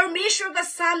ती परमेश्वरका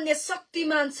सामने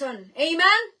शक्तिमान छन्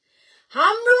आमेन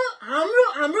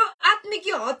हाम्रो आत्मिक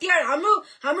हतियार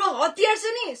हाम्रो हतियार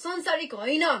चाहिँ नि संसारिक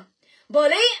होइन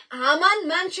भलै हामान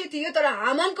मान्छे थियो तर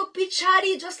हामानको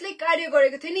पिछाडी जसले कार्य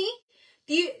गरेको थियो नि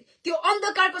त्यो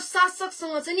अन्धकारको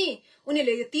शासकसँग चाहिँ नि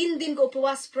उनीहरुले 3 दिनको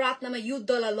उपवास प्रार्थनामा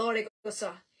युद्धलाई लडेको छ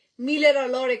मिलेर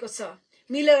लडेको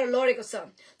छ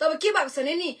तब के भएको छ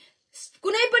नि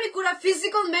कुनै पनि कुरा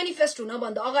फिजिकल म्यानिफेस्ट हुन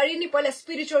भन्दा अगाडि नि पहिला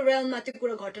स्पिरिचुअल realmमा त्यो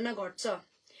कुरा घटना घट्छ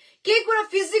के कुरा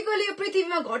फिजिकली यो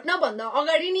पृथ्वीमा घट्न भन्दा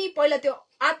अगाडि नि पहिला त्यो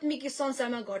आत्मिक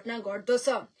संसारमा घटना घट्दछ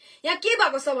यहाँ के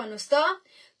भएको छ भन्नुस् त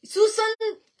सुसन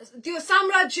त्यो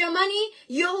साम्राज्यमा नि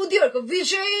यहुदीहरुको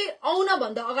विजय आउन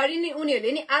भन्दा अगाडि नि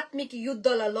उनीहरुले नि आत्मिक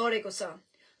युद्धलाई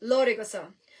लडेको छ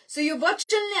सो यो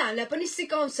वचनले हामीलाई पनि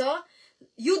सिकाउँछ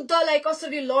युद्धलाई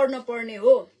कसरी लड्न पर्ने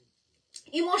हो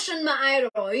इमोसनमा आएर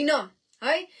होइन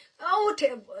है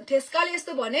ठेस्काले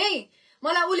यस्तो भने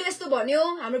मलाई उले यस्तो भन्यो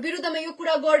हाम्रो विरुद्धमा यो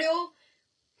कुरा गर्यो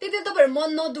त्यति तपाईहरु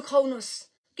मन नदुखाउनुस्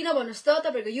किन भन्नुस् त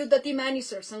तपाईहरुको युद्ध ती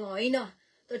मानिसहरुसँग होइन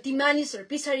तर ती मानिसहरु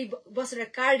पछाडी बसेर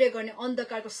कार्य गर्ने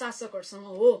अन्धकारको शासकहरुसँग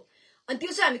हो अनि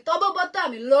त्यो चाहिँ हामी तब बत्त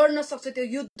हामी लड्न सक्छौं त्यो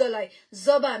युद्धलाई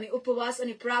जब हामी उपवास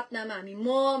अनि प्रार्थनामा हामी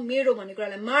मेरो भन्ने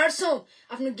कुरालाई मार्छौं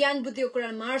आफ्नो ज्ञान बुद्धिको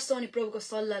कुरालाई मार्छौं अनि प्रभुको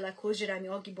सल्लाहलाई खोजेर हामी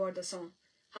अघि बढ्दछौं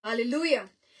हालेलुया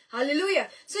हालेलुया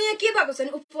सो यहाँ के भएको छ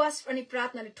भने उपवास अनि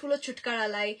प्रार्थनाले ठूलो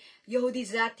छुटकारालाई यहुदी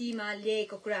जातिमा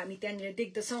ल्याएको कुरा हामी त्यहाँनिर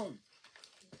देख्दछौं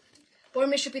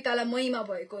परमेश्वर पितालाई महिमा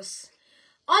भएकोस्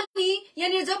अनि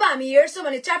यहाँनिर जब हामी हेर्छौं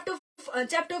भने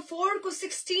च्याप्टर 4 को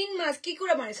 16 मा के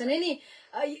कुरा भनेछ नि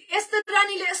एस्तर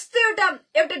रानीले यस्तो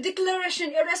एउटा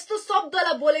डिक्लेरेसन एउटा यस्तो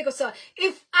शब्दलाई बोलेको छ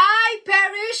इफ आई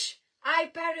पेरिश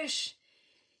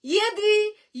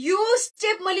यदि यो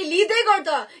स्टेप मैले लिँदै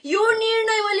गर्दा यो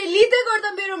निर्णय मैले लिँदै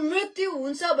गर्दा मेरो मृत्यु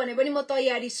हुन्छ भने पनि म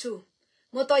तयारी छु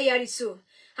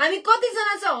हामी कति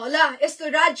जना छ होला यस्तो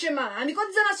राज्यमा हामी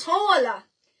कति जना छौं होला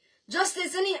जसले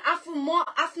चाहिँ नि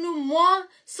आफ्नो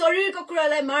शरीरको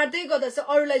कुरालाई मार्दै गर्दा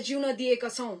चाहिँ अरूलाई जिउन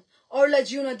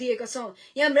दिएका छौं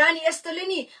यहाँ रानी एस्तरले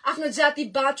नि आफ्नो जाति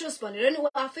बाँचोस् भनेर नि उ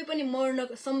आफै पनि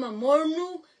मर्नु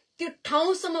त्यो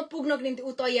ठाउँसम्म पुग्नको निम्ति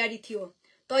उ तयारी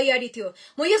थियो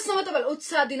म यस समय तपाईलाई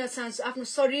उत्साह दिन चाहन्छु आफ्नो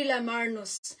शरीरलाई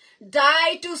मार्नुस्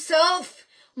डाई टु सेल्फ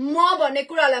म भन्ने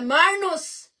कुरालाई मार्नुस्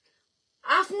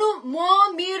आफ्नो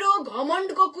मेरो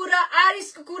घमण्डको कुरा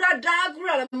आरिसको कुरा डाग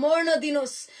कुरालाई मर्न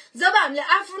दिनुस् जब हामीले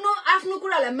आफ्नो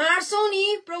कुरालाई मार्छौं नि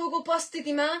प्रभुको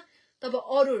उपस्थितिमा तब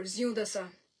अरूहरु जिउँदछ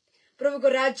प्रभुको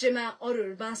राज्यमा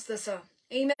अरूहरु बाँच्दछ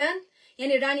आमेन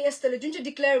यानी रानी एस्तरले जुन चाहिँ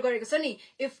डिक्लेयर गरेको छ नि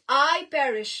इफ आई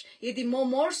पेरिश यदि म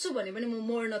मर्छु भने पनि म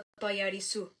मर्न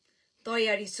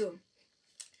तयारी छु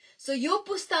सो यो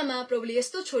पुस्तामा प्रभुले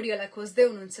यस्तो छोरीहरूलाई खोज्दै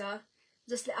हुनुहुन्छ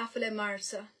जसले आफूलाई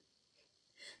मार्छ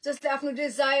जसले आफ्नो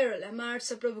डिजायरहरूलाई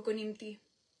मार्छ प्रभुको निम्ति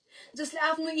जसले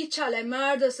आफ्नो इच्छालाई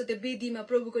मार्दछ त्यो वेदीमा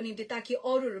प्रभुको निम्ति ताकि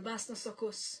अरूहरु बाँच्न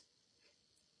सकोस्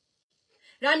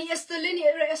रानी एस्तरले नि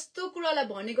यस्तो कुरालाई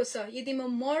भनेको छ यदि म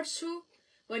मर्छु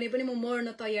भने पनि म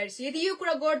मर्न तयारी छु यदि यो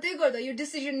कुरा गर्दै गर्दा यो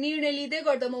डिसिजन निर्णय लिँदै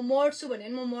गर्दा म मर्छु भने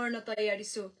म मर्न तयारी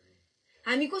छु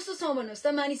हामी कस्तो छौं भन्नुस्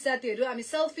त मानिस जातिहरु हामी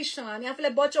सेल्फिश छौं हामी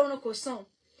आफूलाई बचाउन खोज्छौं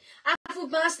आफू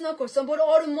बाँच्न खोज्छौं बरु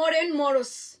अरु मरे नि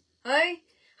मरोस् है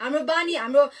हाम्रो बानी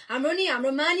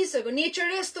हाम्रो मानिसहरुको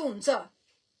नेचर यस्तो हुन्छ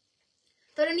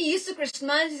तर नि येशू ख्रीष्ट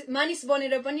मानिस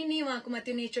बनेर पनि नि उहाँकोमा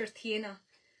त्यो नेचर थिएन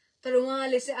तर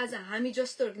उहाँले चाहिँ आज हामी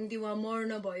जस्तोहरुको निम्ति उहाँ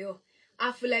मर्न भयो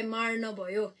आफूलाई मार्न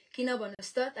भयो किन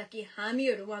भन्नुस् त ताकि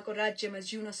हामीहरु उहाँको राज्यमा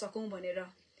जिउन सकौं भनेर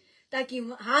ताकि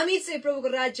हामी चाहिँ प्रभुको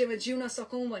राज्यमा जिउन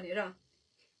सकौं भनेर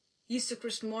येशू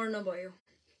ख्रीष्ट मर्न भयो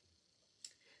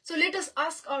so let us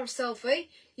ask ourselves है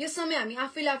यस समय हामी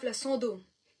आफैलाई सोधौं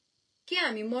के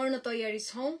हामी मर्न तयारी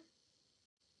छौं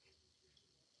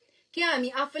के हामी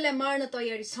आफैलाई मार्न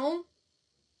तयारी छौं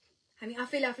हामी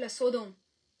आफैलाई सोधौं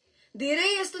धेरै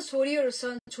यस्तो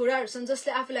छोराहरु छन्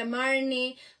जसले आफूलाई मार्ने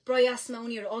प्रयासमा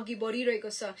उनीहरु अघि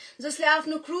बढिरहेको छ जसले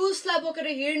आफ्नो क्रुसलाई बोकेर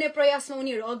हिँड्ने प्रयासमा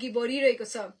उनीहरु अघि बढिरहेको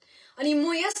छ अनि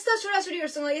म यस्ता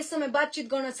छोराछोरीहरुसँग यस समय बातचित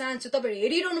गर्न चाहन्छु तपाईहरु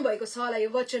हेरिरहनु भएको छ होला यो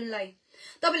वचनलाई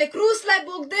तपाईले क्रुसलाई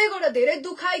बोक्दै गर्दा धेरै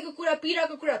दुखाइको कुरा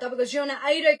पीडाको कुरा तपाईको जीवनमा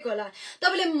आइरहेको होला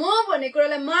तपाईले म भन्ने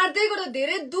कुरालाई मार्दै गर्दा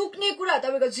धेरै दुख्ने कुरा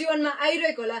तपाईको जीवनमा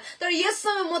आइरहेको होला तर यस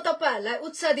समय म तपाईहरुलाई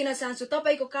उत्साह दिन चाहन्छु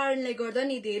तपाईको कारणले गर्दा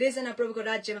नि धेरै जना प्रभुको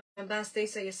राज्यमा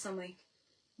बाँच्दैछ यस समय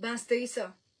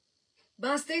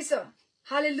बाँच्दैछ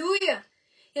हालेलुया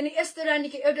यानी एस्तर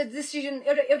रानीको एउटा डिसिजन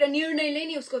एउटा निर्णयले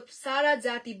नि उसको सारा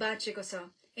जाति बाँचेको छ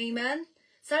आमेन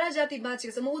सारा जाति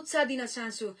बाँचेको छ म उत्साह दिन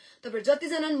चाहन्छु तपाईहरु जति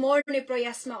जना मर्ने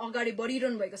प्रयासमा अगाडि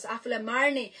बढिरहनु भएको छ आफूलाई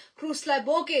मार्ने क्रुसलाई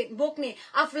बोक्ने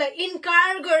आफूलाई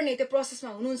इन्कार गर्ने त्यो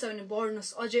प्रोसेसमा हुनुहुन्छ भने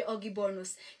बढ्नुस् अझै अघि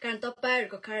बढ्नुस् कारण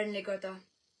तपाईहरुको कारणले गर्दा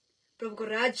प्रभुको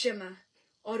राज्यमा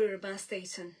अरूहरु बाँच्दै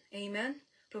छन् आमेन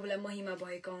प्रभुलाई महिमा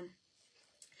भएको हुन्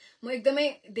म एकदमै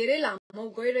धेरै लामो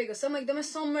गइरहेको छ म एकदमै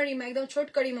समरीमा एकदम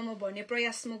छोटकरीमा म भन्ने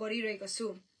प्रयास म गरिरहेको छु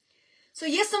सो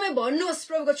यस समय भन्नुहोस्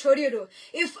प्रभुको छोरीहरु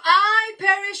if I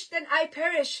perish then I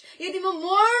perish यदि म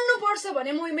मर्नु पर्छ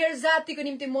भने म मेरो जातिको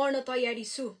निम्ति मर्न तयारी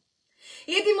छु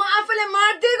यदि म आफैलाई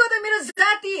मार्दै गर्दा मेरो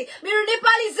जाति, मेरो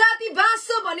नेपाली जाति बाँच्छ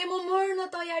भने म मर्न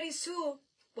तयारी छु।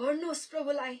 भन्नुहोस्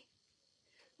प्रभुलाई,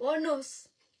 भन्नुहोस्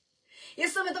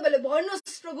यस समय तपाईले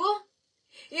भन्नुहोस् प्रभु,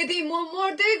 यदि म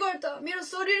मर्दै गर्दा, मेरो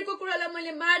शरीरको कुरालाई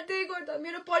मैले मार्दै गर्दा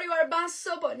मेरो परिवार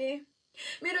बाँच्छ भने,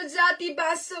 मेरो जाति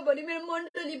बाँच्छ भने, मेरो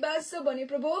मण्डली बाँच्छ भने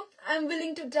प्रभु, I am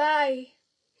willing to die.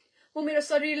 म मेरो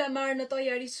शरीरलाई मार्न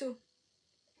तयारी छु,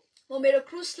 म मेरो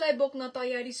क्रुसलाई बोक्न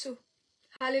तयारी छु।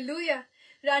 हालेलुया।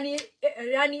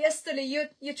 रानी एस्थरले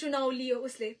यो चुनाव लियो।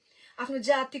 उसले आफ्नो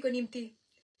जातिको निम्ति,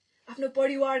 आफ्नो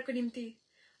परिवारको निम्ति,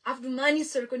 आफ्नो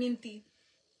मानिसहरूको निम्ति।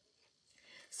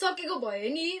 सकेको भयो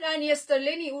नि रानी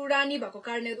एस्थरले नि, ऊ रानी भएको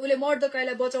कारणले उसले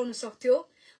मर्दकाईलाई बचाउन सक्थ्यो,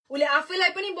 उसले आफैलाई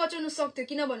पनि बचाउन सक्थ्यो।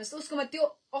 किन भन्नुहोस्, उसकोमा त्यो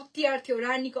अख्तियार थियो।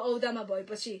 रानीको औदामा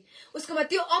भएपछि उसकोमा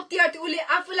त्यो अख्तियार थियो। उसले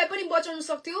आफैलाई पनि बचाउन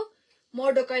सक्थ्यो,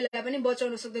 मर्दकाईलाई पनि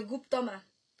बचाउन सक्थ्यो गुप्तमा।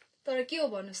 तर के हो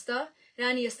भन्नुहोस् त,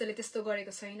 रानी एस्थरले त्यस्तो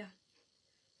गरेको छैन।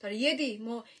 तर यदि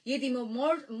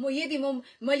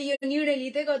मैले यो निर्णय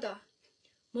लिँदै गर्दा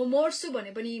म मर्छु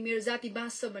भने पनि मेरो जाति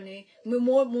बाँच्छ भने म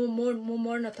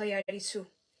मर्न तयारी छु।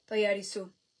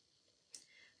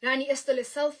 रानी एस्थरले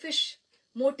सेल्फिश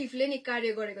मोटिभले नै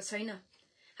कार्य गरेको छैन।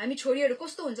 हामी छोरीहरू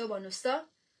कस्तो हुन्छ भन्नुहोस् त,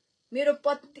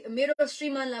 मेरो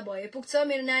श्रीमानलाई भए पुग्छ,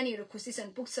 मेरो नानीहरू खुसी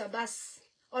छन् पुग्छ, बास,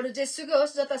 अरू जेसुकै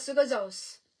होस्, जतासुकै जाओस्।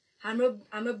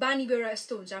 हाम्रो बानी बेहोरा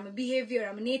यस्तो हुन्छ, हाम्रो बिहेभियर,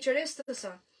 हाम्रो नेचर यस्तो छ,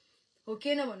 हो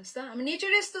कि न भन्नुहोस् त। हाम्रो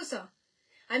नेचर यस्तो छ।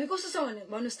 हामी कस्तो छ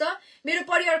भन्नुहोस् त, मेरो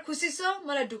परिवार खुसी छ,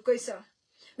 मलाई ढुक्कै छ,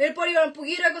 मेरो परिवार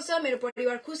पुगिरहेको छ, मेरो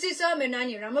परिवार खुसी छ, मेरो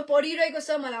नानीहरू राम्रो पढिरहेको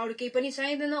छ, मलाई अरू केही पनि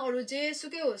चाहिँदैन, अरू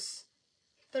जेसुकै होस्।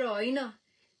 तर होइन,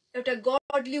 एउटा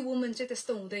गडली वुमन चाहिँ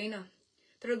त्यस्तो हुँदैन।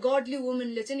 तर गडली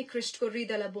वुमनले चाहिँ नि ख्रिस्टको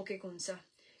हृदयलाई बोकेको हुन्छ,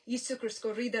 यीशु ख्रिस्टको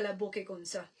हृदयलाई बोकेको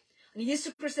हुन्छ। अनि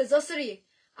यीशु ख्रिस्टले जसरी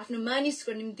आफ्नो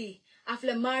मानिसको निम्ति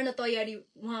आफूलाई मार्न तयारी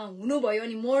उहाँ हुनुभयो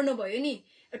अनि मर्नुभयो नि,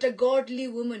 एउटा गडली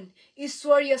वुमन,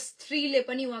 ईश्वरीय स्त्रीले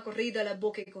पनि उहाँको हृदयलाई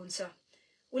बोकेको हुन्छ।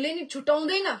 उसले नि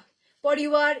छुटाउँदैन।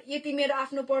 परिवार यति मेरो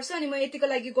आफ्नो पर्छ अनि म यतिको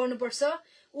लागि गर्नुपर्छ,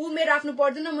 ऊ मेरो आफ्नो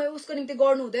पर्दैन, म उसको निम्ति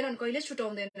गर्नु हुँदैन अनि कहिले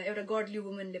छुटाउँदैन। एउटा गडली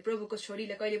वुमनले, प्रभुको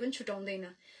छोरीले कहिले पनि छुटाउँदैन।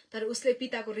 तर उसले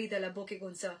पिताको हृदयलाई बोकेको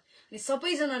हुन्छ अनि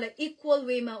सबैजनालाई इक्वल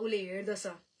वेमा उसले हेर्दछ,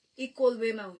 इक्वल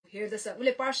वेमा हेर्दछ।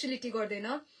 उसले पार्सियलिटी गर्दैन,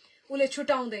 उसले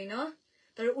छुटाउँदैन,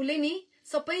 तर उसले नि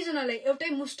सबैजनालाई एउटै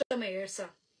मुष्टमा हेर्छ,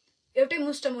 एउटै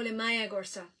मुष्टमा उसले माया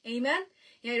गर्छ। आमेन।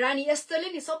 यहाँ रानी एस्थरले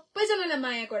नि सबैजनालाई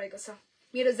माया गरेको छ,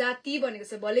 मेरो जाति भनेको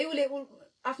छ। भले उसले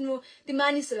आफ्नो ती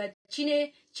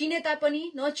मानिसहरूलाई चिने तापनि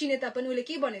नचिने तापनि उसले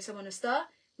के भनेको छ भन्नुहोस् त,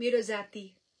 मेरो जाति,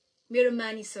 मेरो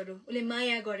मानिसहरू उसले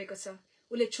माया गरेको छ,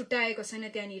 उसले छुट्याएको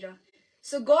छैन त्यहाँनिर।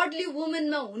 सो गडली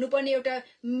वुमनमा हुनुपर्ने एउटा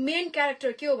मेन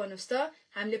क्यारेक्टर के हो भन्नुहोस् त,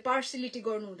 हामीले पार्सियलिटी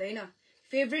गर्नु हुँदैन,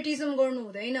 फेभरेटिजम गर्नु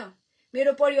हुँदैन।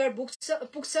 मेरो परिवार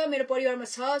पुग्छ, मेरो परिवारमा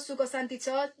छ, सुख शान्ति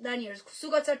छ, नानीहरू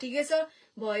सुख छ, ठिकै छ,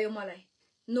 भयो मलाई।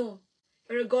 नो,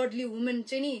 एउटा गडली वुमन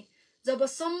चाहिँ नि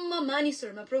जबसम्म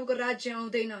मानिसहरूमा प्रभुको राज्य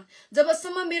आउँदैन,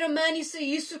 जबसम्म मेरो मानिस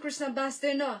यीशु कृष्ण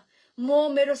बाँच्दैन, म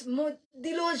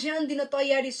दिलो ज्यान दिन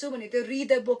तयारी छु भने त्यो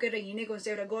हृदय बोकेर हिँडेको हुन्छ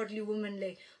एउटा गडली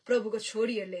वुमनले, प्रभुको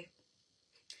छोरीहरूले।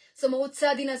 सो म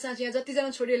उत्साह दिन चाहन्छु यहाँ जतिजना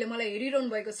छोरीहरूले मलाई हेरिरहनु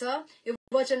भएको छ, यो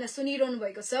वचनलाई सुनिरहनु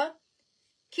भएको छ,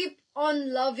 किप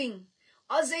अन लभिङ,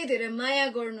 अझै धेरै माया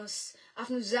गर्नुहोस्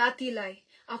आफ्नो जातिलाई,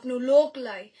 आफ्नो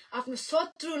लोकलाई, आफ्नो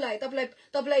शत्रुलाई।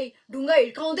 तपाईलाई ढुङ्गा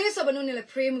हिर्काउँदैछ भने उनीहरूलाई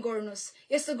प्रेम गर्नुहोस्।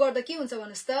 यसो गर्दा के हुन्छ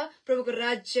भन्नुहोस् त, प्रभुको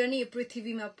राज्य नि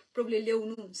पृथ्वीमा प्रभुले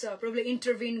ल्याउनुहुन्छ, प्रभुले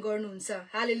इन्टरभेन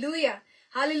गर्नुहुन्छ। हालेलुया,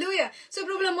 हालेलुया। सो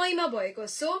प्रभुलाई महिमा भएको।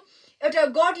 सो एउटा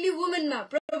गडली वुमनमा,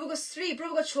 प्रभुको स्त्री,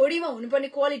 प्रभुको छोरीमा हुनुपर्ने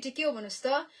क्वालिटी के हो भन्नुहोस् त,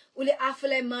 उसले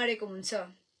आफूलाई मारेको हुन्छ।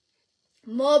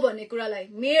 म भन्ने कुरालाई,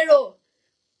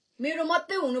 मेरो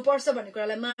मात्रै हुनुपर्छ भन्ने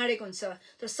कुरालाई मारेको हुन्छ,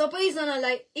 तर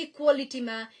सबैजनालाई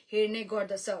इक्वालिटीमा हेर्ने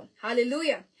गर्दछ।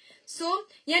 हालेलुया। सो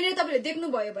यहाँनिर तपाईँले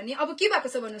देख्नुभयो भने अब के भएको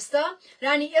छ भन्नुहोस् त,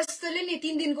 रानी एस्थरले नि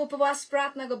 3 दिनको उपवास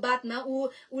प्रार्थनाको बादमा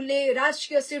उसले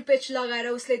राजकीय सिरपेच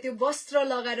लगाएर, उसले त्यो वस्त्र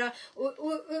लगाएर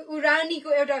ऊ रानीको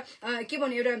एउटा के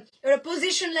भन्ने एउटा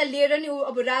पोजिसनलाई लिएर नि ऊ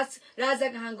अब राजा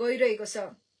कहाँ गइरहेको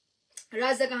छ,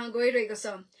 राजा कहाँ गइरहेको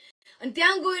छ। अनि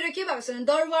त्यहाँ गएर के भएको छ भने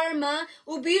दरबारमा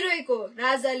उभिरहेको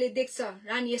राजाले देख्छ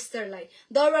रानी एस्थरलाई,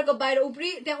 दरबारको बाहिर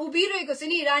त्यहाँ उभिरहेको छ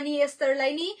नि रानी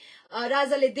एस्थरलाई नि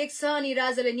राजाले देख्छ अनि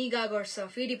राजाले निगाह गर्छ।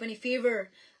 फेरि पनि फेभर,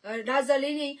 राजाले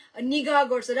नै निगाह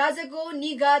गर्छ, राजाको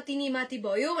निगाह तिनीमाथि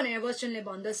भयो भनेर वचनले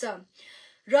भन्दछ।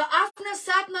 र आफ्ना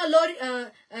साथमा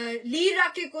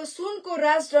लिइराखेको सुनको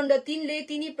राजदण्ड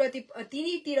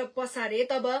तिनीतिर पसारे।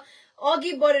 तब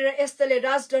अघि बढेर एस्थरले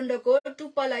राजदण्डको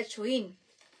टुप्पालाई छोइन्।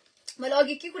 मैले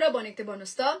अघि के कुरा भनेको थिएँ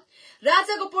भन्नुहोस् त,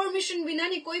 राजाको पर्मिसन बिना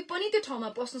नि कोही पनि त्यो ठाउँमा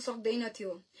पस्न सक्दैन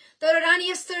थियो। तर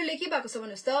रानी एस्थरले के भएको छ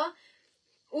भन्नुहोस् त,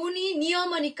 उनी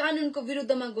नियम अनि कानुनको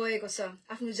विरुद्धमा गएको छ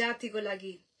आफ्नो जातिको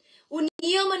लागि। उ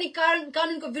नियम अनि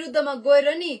कानुनको विरुद्धमा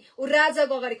गएर नि उ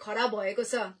राजाको अगाडि खडा भएको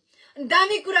छ। अनि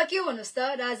दामी कुरा के भन्नुस् त,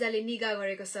 राजाले निगाह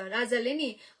गरेको छ। राजाले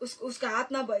नि उसको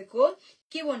हातमा भएको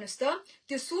के भन्नुस् त,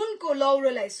 त्यो सुनको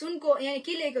लौरोलाई, सुनको यहाँ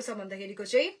के लेखेको छ भन्दाखेरिको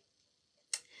चाहिँ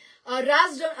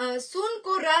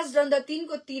सुनको राजदण्ड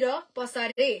तिनको तिर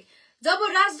पसारे। जब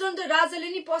राजदण्ड राजाले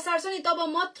नि पसार्छ नि तब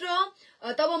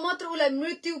मात्र उलाई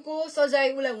मृत्युको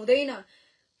सजाय उलाई हुँदैन।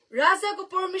 राजाको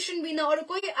पर्मिसन बिना अरु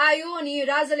कोही आयो अनि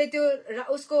राजाले त्यो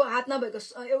उसको हातमा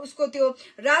भएको उसको त्यो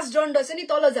राजदण्ड चाहिँ नि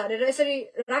तल झारेर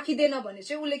यसरी राखिदिएन भने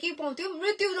चाहिँ उले के पाउँथ्यो,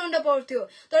 मृत्युदण्ड पाउँथ्यो।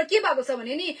 तर के भएको छ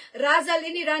भने नि राजाले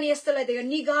नि रानी एस्थरलाई देखेर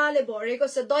निगाहले भरेको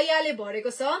छ, दयाले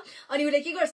भरेको छ अनि उले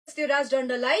के गर्छ, त्यो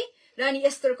राजदण्डलाई रानी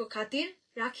एस्थरको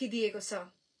खातिर राखिदिएको छ।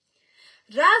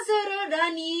 राजा र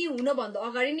रानी हुनभन्दा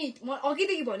अगाडि नि म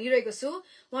अघिदेखि भनिरहेको छु,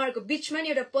 उहाँहरूको बीचमा नि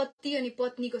एउटा पति अनि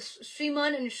पत्नीको,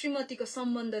 श्रीमान अनि श्रीमतीको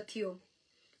सम्बन्ध थियो।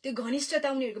 त्यो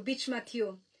घनिष्ठता उनीहरूको बीचमा थियो,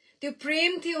 त्यो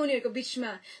प्रेम थियो उनीहरूको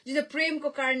बीचमा। जुन प्रेमको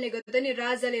कारणले गर्दा नि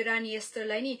राजाले रानी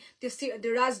एस्थरलाई नि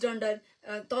त्यो राजदण्ड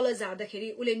तल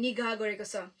झार्दाखेरि उले निगाह गरेको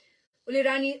छ। उले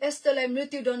रानी एस्थरलाई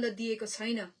मृत्युदण्ड दिएको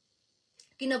छैन।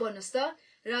 किन भन्नुहोस् त,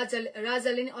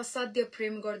 राजाले नि असाध्य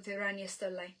प्रेम गर्थ्यो रानी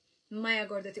एस्थरलाई, माया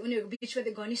गर्दथ्यो, उनीहरूको बीचमा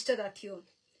त्यो घनिष्ठता थियो।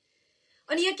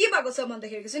 अनि यहाँ के भएको छ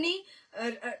भन्दाखेरि चाहिँ नि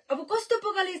अब कस्तो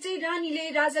प्रकारले चाहिँ रानीले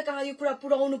राजा कहाँ यो कुरा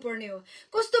पुर्याउनु पर्ने हो,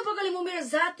 कस्तो प्रकारले म मेरो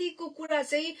जातिको कुरा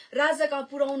चाहिँ राजा कहाँ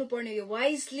पुर्याउनु पर्ने हो,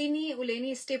 वाइजली नि उले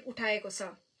नि स्टेप उठाएको छ।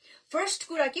 फर्स्ट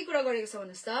कुरा के कुरा गरेको छ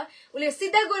भन्नुहोस् त, उले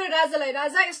सिधा गएर राजालाई,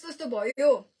 राजा यस्तो यस्तो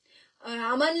भयो,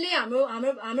 हामानले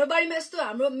हाम्रो बारेमा यस्तो,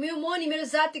 म नि मेरो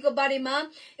जातिको बारेमा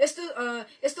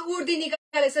यस्तो उर्दी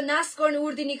निकालेछ, नाश गर्ने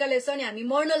उर्दी निकालेछ अनि हामी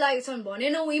मर्न लागेको छौँ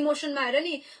भनेन। ऊ इमोसनमा आएर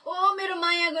नि ओ मेरो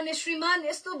माया गर्ने श्रीमान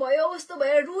यस्तो भयो उस्तो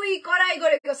भयो रुई कराई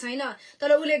गरेको छैन।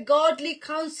 तर उले गडली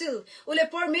काउन्सिल, उले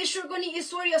परमेश्वरको नि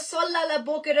ईश्वरीय सल्लाहलाई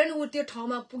बोकेर नि ऊ त्यो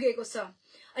ठाउँमा पुगेको छ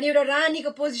अनि एउटा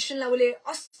रानीको पोजिसनलाई उले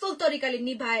असल तरिकाले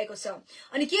निभाएको छ।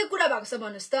 अनि के कुरा भएको छ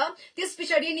भन्नुहोस् त, त्यस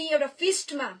पछाडि नि एउटा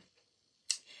फिस्टमा,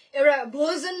 एउटा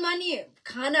भोजनमा नि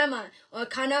खाना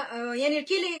यहाँनिर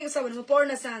के लेखेको छ भने म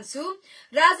पढ्न चाहन्छु।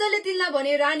 राजाले तिनलाई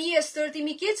भने, रानी एस्थर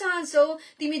तिमी के चाहन्छौ,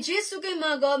 तिमी जेसुकै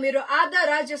माग, मेरो आधा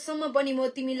राज्यसम्म पनि म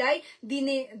तिमीलाई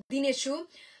दिनेछु।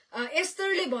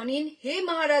 एस्थरले भनिन्, हे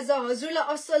महाराजा,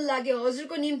 हजुरलाई असल लाग्यो,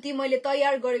 हजुरको निम्ति मैले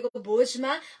तयार गरेको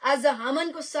भोजमा आज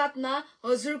हामानको साथमा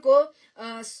हजुरको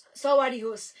सवारी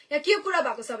होस्। यहाँ के कुरा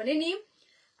भएको छ भने नि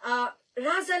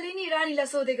राजाले नि रानीलाई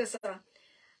सोधेको छ,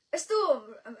 यस्तो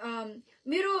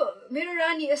मेरो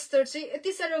रानी एस्थर चाहिँ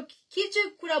यति साह्रो के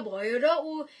चाहिँ कुरा भयो र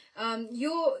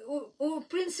ऊ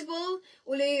प्रिन्सिपल,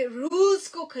 उले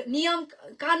रुल्सको नियम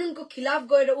कानुनको खिलाफ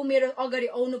गएर ऊ मेरो अगाडि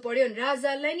आउनु पर्यो। अनि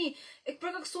राजालाई नि एक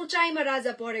प्रकारको सोचाइमा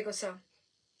राजा परेको छ।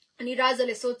 अनि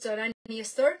राजाले सोध्छ, रानी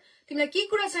एस्थर तिमीलाई के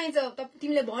कुरा चाहिन्छ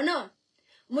तिमीले भन,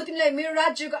 म तिमीलाई मेरो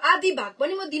राज्यको आधी भाग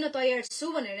पनि म दिन तयार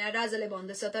छु भनेर राजाले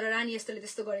भन्दछ। तर रानी एस्थरले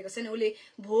त्यस्तो गरेको छैन, उले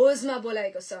भोजमा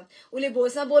बोलाएको छ। उले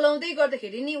भोजमा बोलाउँदै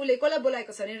गर्दाखेरि नि उले कसलाई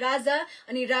बोलाएको छ भने राजा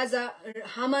अनि राजा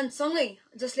हामानसँगै,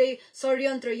 जसले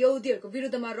षड्यन्त्र यहुदीहरूको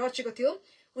विरुद्धमा रचेको थियो,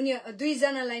 उनी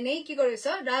दुईजनालाई नै के गरेको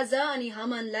छ, राजा अनि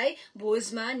हामानलाई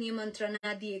भोजमा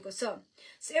निमन्त्रणा दिएको छ।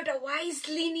 एउटा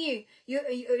वाइजली नि यो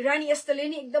रानी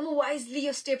एस्थरले नि एकदम वाइजली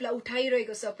यो स्टेपलाई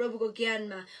उठाइरहेको छ, प्रभुको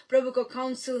ज्ञानमा, प्रभुको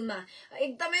काउन्सिलमा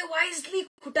एकदमै वाइजली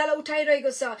खुट्टालाई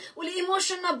उठाइरहेको छ। उले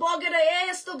इमोसनमा बगेर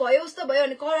यस्तो भयो उस्तो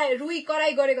भयो भने रुई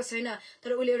कराई गरेको छैन।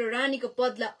 तर उले एउटा रानीको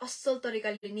पदलाई असल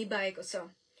तरिकाले निभाएको छ।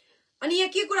 अनि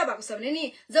यहाँ के कुरा भएको छ भने नि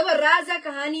जब राजा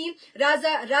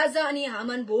अनि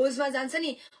हामान भोजमा जान्छ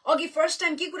नि, अघि फर्स्ट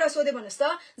टाइम के कुरा सोधे भन्नुहोस्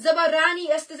त, जब रानी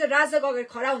एस्थर राजाको अगाडि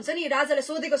खडा हुन्छ नि, राजाले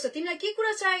सोधेको छ, तिमीलाई के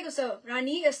कुरा चाहिएको छ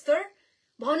रानी एस्थर,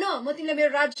 भन, म तिमीलाई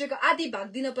मेरो राज्यको आधी भाग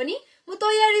दिन पनि म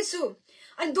तयारी छु।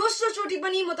 अनि दोस्रो चोटि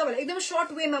पनि म तपाईलाई एकदम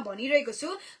सर्ट वेमा भनिरहेको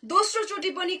छु, दोस्रो चोटि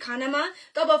पनि खानामा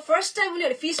तब फर्स्ट टाइम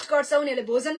उनीहरूले फिस्ट गर्छ, उनीहरूले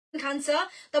भोजन खान्छ,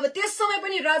 तब त्यस समय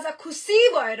पनि राजा खुसी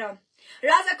भएर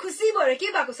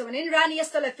के भएको छ भने रानी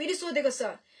एस्थरलाई फेरि सोधेको छ,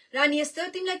 रानी एस्थर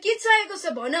तिमीलाई के चाहिएको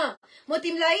छ भन, म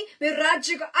तिमीलाई मेरो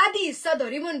राज्यको आधी हिस्सा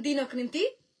धरि म दिनको निम्ति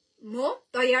म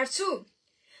तयार छु।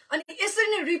 अनि यसरी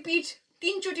नै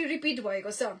तीनचोटि रिपिट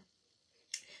भएको छ।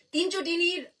 तीनचोटि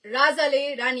नि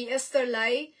राजाले रानी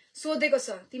एस्थरलाई सोधेको छ,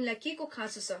 तिमीलाई के को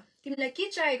खाँचो छ, तिमीलाई के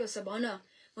चाहिएको छ भन,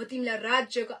 म तिमीलाई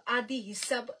राज्यको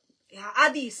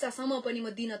आधी हिस्सासम्म पनि म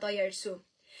दिन तयार छु।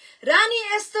 रानी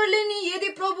एस्थरले नि यदि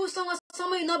प्रभुसँग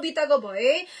समय नबिताएको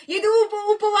भए, यदि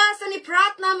उपवास अनि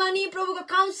प्रार्थनामा नि प्रभुको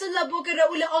काउन्सिललाई बोकेर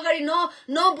उले अगाडि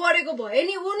नबढेको भए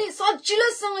नि उनी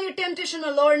सजिलोसँग यो टेम्पटेसनमा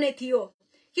लड्ने थियो।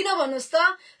 किन भन्नुहोस् त,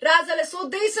 राजाले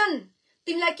सोध्दैछन्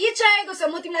तिमीलाई के चाहिएको छ,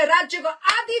 म तिमीलाई राज्यको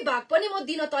आधी भाग पनि म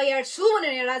दिन तयार छु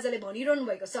भनेर राजाले भनिरहनु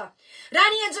भएको छ।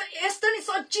 रानी यस्तो नि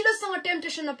सजिलोसँग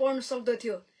टेम्पटेसनमा पर्न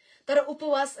सक्दथ्यो, तर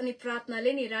उपवास अनि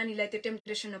प्रार्थनाले नि रानीलाई त्यो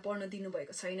टेम्पटेसनमा पर्न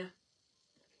दिनुभएको छैन।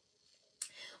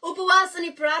 उपवास अनि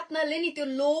प्रार्थनाले नि त्यो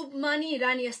लोभमा नि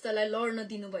रानी एस्थरलाई लड्न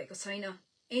दिनुभएको छैन।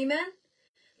 आमेन।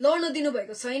 लड्न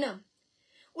दिनुभएको छैन।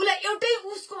 उसलाई एउटै,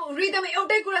 उसको हृदयमा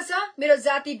एउटै कुरा छ, मेरो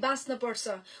जाति बाँच्न पर्छ।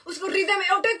 उसको हृदयमा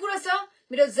एउटै कुरा छ,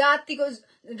 मेरो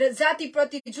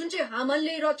जातिप्रति जुन चाहिँ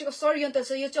हामानले रचेको षड्यन्त्र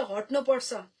छ यो चाहिँ हट्न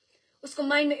पर्छ। उसको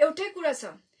माइन्डमा एउटै कुरा छ।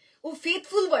 ऊ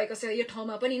फेथफुल भएको छ यो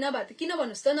ठाउँमा पनि। नभए किन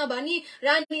भन्नुहोस् त, नभए नि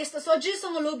रानी यस्तो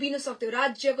सजिलोसँग लोभिन सक्थ्यो।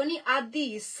 राज्यको नि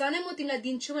आधी हिस्सा नै म तिमीलाई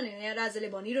दिन्छु भनेर यहाँ राजाले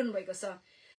भनिरहनु भएको छ।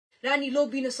 रानी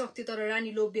लोभिन सक्थ्यो, तर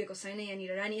रानी लोभिएको छैन।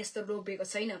 यहाँनिर रानी यस्तो लोभिएको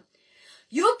छैन।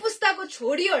 यो पुस्ताको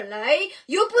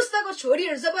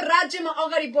छोरीहरू जब राज्यमा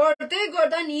अगाडि बढ्दै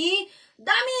गर्दा नि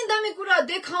दामी दामी कुरा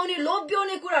देखाउने,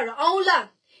 लोभ्याउने कुराहरू आउला,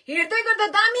 हेर्दै गर्दा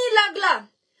दामी लाग्ला।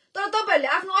 तर तपाईहरुले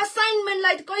आफ्नो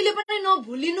असाइनमेन्टलाई कहिले पनि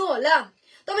नभुलिनु होला।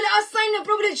 तपाईले असाइनमेन्ट,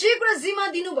 प्रभुले जे कुरा जिम्मा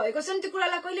दिनु भएको छ नि त्यो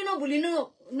कुरालाई कहिले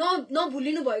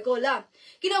नभुलिनु भएको होला।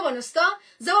 किन भन्नुहोस् त,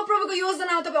 जब प्रभुको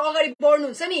योजनामा तपाईँ अगाडि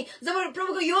बढ्नुहुन्छ नि, जब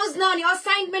प्रभुको योजना अनि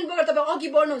असाइनमेन्ट बगैर तपाईँ अघि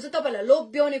बढ्नुहुन्छ, तपाईलाई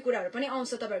लोभ्याउने कुराहरू पनि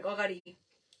आउँछ। तपाईहरुको अगाडि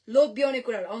लोभ्याउने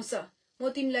कुराहरू आउँछ। म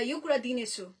तिमीलाई यो कुरा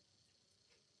दिनेछु,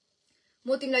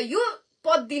 म तिमीलाई यो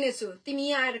पद दिनेछु,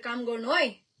 तिमी यहाँ आएर काम गर्नु है।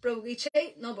 प्रभुको इच्छा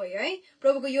नभए है,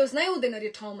 प्रभुको योजनै हुँदैन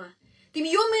यो ठाउँमा। तिमी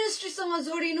यो मिनिस्ट्रीसँग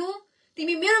जोडिनु,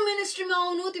 तिमी मेरो मिनिस्ट्रीमा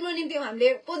आउनु, तिम्रो निम्ति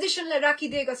हामीले पोजिसनलाई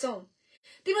राखिदिएका छौं।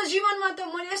 तिम्रो जीवनमा त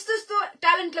मैले यस्तो यस्तो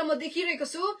ट्यालेन्टलाई म देखिरहेको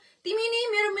छु, तिमी नि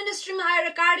मेरो मिनिस्ट्रीमा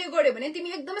आएर कार्य गर्यो भने तिमी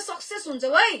एकदमै सक्सेस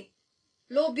हुन्छौ है।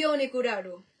 लोभ्याउने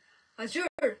कुराहरू,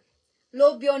 हजुर,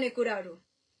 लोभ्याउने कुराहरू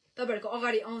तपाईहरुको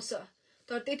अगाडि आउँछ।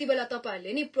 तर त्यति बेला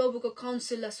तपाईहरुले नि प्रभुको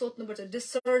काउन्सिललाई सोध्नुपर्छ,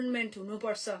 डिसर्नमेन्ट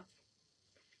हुनुपर्छ।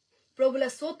 प्रभुलाई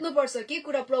सोध्नुपर्छ के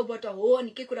कुरा प्रभुबाट हो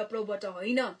अनि के कुरा प्रभुबाट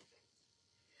होइन।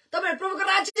 तपाईहरु प्रभुको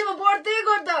राज्यमा बढ्दै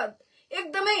गर्दा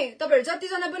एकदमै तपाईहरु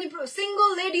जतिजना पनि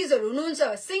सिंगल लेडिजहरु हुनुहुन्छ,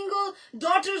 सिंगल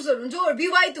डटर्सहरु जो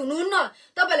विवाहित हुनुहुन्न,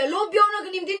 तपाईहरुलाई लोभ्याउनको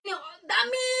निम्ति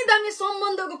दामी दामी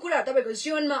सम्बन्धको कुरा तपाईहरुको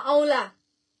जीवनमा आउला।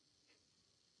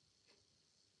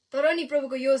 तर नि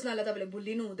प्रभुको योजनालाई तपाईले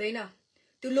भुलिनु हुँदैन।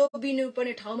 त्यो लोभिनु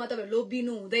पर्ने ठाउँमा तपाईहरु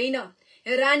लोभिनु हुँदैन।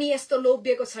 रानी यस्तो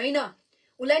लोभिएको छैन।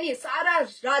 उलाई नि सारा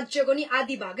राज्यको नि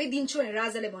आधी भागै दिन्छु भनेर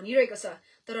राजाले भनिरहेको छ।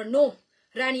 तर नो,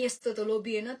 रानी यस्तो त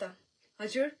लोभिएन त।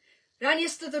 हजुर, रानी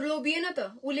यस्तो त लोभिएन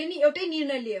त। उले नि एउटै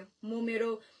निर्णय लियो, म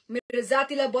मेरो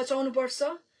जातिलाई बचाउनु पर्छ।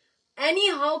 एनी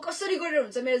हाउ कसरी गरेर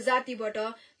हुन्छ मेरो जातिबाट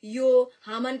यो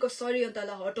हामानको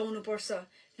षड्यन्त्रलाई हटाउनु पर्छ।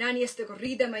 रानी यस्तोको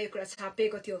हृदयमा यो कुरा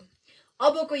छापिएको थियो।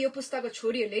 अबको यो पुस्ताको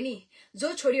छोरीहरूले नि,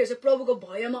 जो छोरीहरू चाहिँ प्रभुको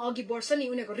भयमा अघि बढ्छ नि,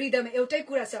 उनीहरूको हृदयमा एउटै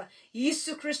कुरा छ,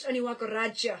 यीशु ख्रीष्ट अनि उहाँको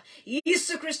राज्य,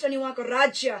 यीशु ख्रीष्ट अनि उहाँको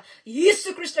राज्य,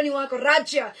 यीशु ख्रीष्ट अनि उहाँको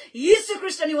राज्य, यीशु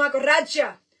ख्रीष्ट अनि उहाँको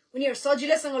राज्य। उनीहरू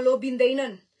सजिलैसँग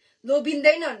लोभिँदैनन्।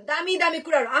 दामी दामी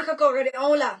कुराहरू आँखाको अगाडि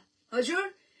आउला।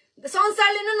 हजुर,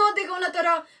 संसारले नै नदेखाउला, तर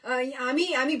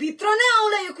हामी भित्र नै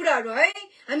आउला यो कुराहरू है।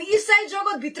 हामी ईसाई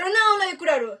जगत भित्र नै आउला यो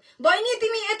कुराहरू। बहिनी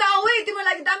तिमी यता आऊ है, तिम्रो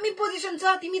लागि दामी पोजिसन छ,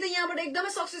 तिमी त यहाँबाट एकदमै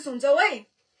सक्सेस हुन्छौ है।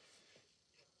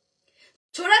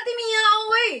 छोरा तिमी यहाँ आऊ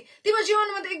है, तिम्रो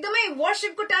जीवनमा त एकदमै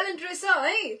वर्शिपको ट्यालेन्ट रहेछ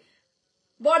है।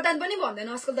 वरदान पनि भन्दैन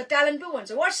आजकल त, ट्यालेन्ट पो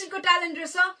भन्छ। वर्शिपको ट्यालेन्ट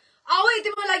रहेछ, आऊ है,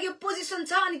 तिम्रो लागि यो पोजिसन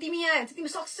छ अनि तिमी यहाँ तिमी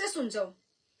सक्सेस हुन्छौ,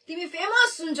 तिमी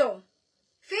फेमस हुन्छौ,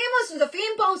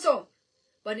 फेम पाउँछौ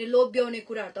भन्ने लोभ्याउने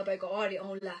कुराहरू तपाईको अगाडि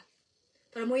आउला।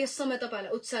 तर म यस समय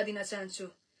तपाईहरुलाई उत्साह दिन चाहन्छु,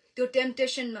 त्यो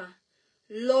टेम्पटेसनमा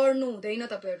लड्नु हुँदैन।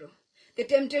 तपाईहरु त्यो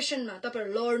टेम्पटेसनमा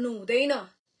तपाईहरु लड्नु हुँदैन।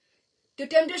 त्यो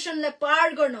टेम्पटेसनलाई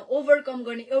पार गर्न, ओभरकम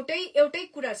गर्ने एउटै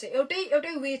कुरा छ, एउटै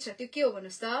वे छ। त्यो के हो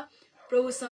भन्नुस् त,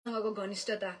 प्रभुसँगको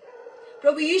घनिष्ठता,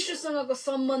 प्रभु यीशुसँगको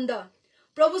सम्बन्ध,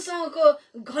 प्रभुसँगको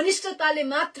घनिष्ठताले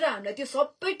मात्र हामीलाई त्यो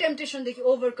सबै टेम्पटेसनदेखि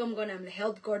ओभरकम गर्न हामीलाई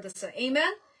हेल्प गर्दछ।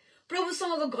 आमेन।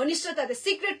 प्रभुसँगको घनिष्ठता, त्यो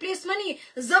सिक्रेट प्लेसमा नि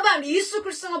जब हामी यीशु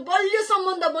ख्रीष्टसँग बलियो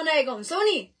सम्बन्ध बनाएका हुन्छौँ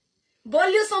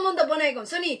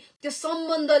नि, त्यो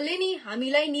सम्बन्धले नि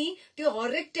हामीलाई नि त्यो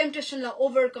हरेक टेम्पटेसनलाई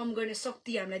ओभरकम गर्ने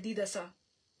शक्ति हामीलाई दिदछ।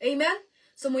 आमेन।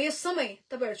 सो म यस समय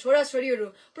तपाईहरु छोराछोरीहरू,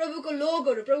 प्रभुको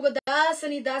लोगहरू, प्रभुको दास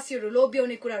अनि दासीहरू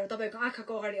लोभ्याउने कुराहरू तपाईको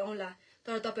आँखाको अगाडि आउला।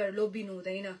 तर तपाईहरु लोभिनु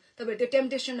हुँदैन, तपाईहरु त्यो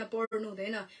टेम्पटेसनमा पर्नु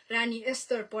हुँदैन। रानी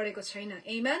एस्थर परेको छैन।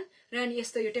 आमेन। रानी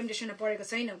एस्थर यो टेम्पटेसनमा परेको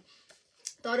छैन।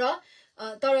 तर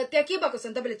त्यहाँ के भएको छ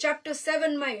भने तपाईले च्याप्टर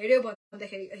 7 मा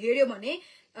हेर्यो भने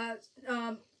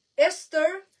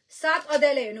एस्थर 7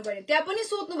 अध्यायलाई हेर्नु भने त्यहाँ पनि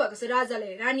सोध्नु भएको छ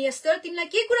राजाले, रानी एस्थर तिमीलाई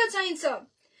के कुरा चाहिन्छ,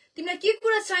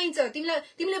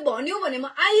 तिमीले भन्यौ भने म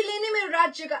अहिले नै मेरो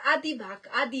राज्यको आधी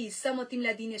हिस्सा म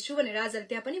तिमीलाई दिनेछु भनेर राजाले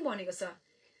त्यहाँ पनि भनेको छ।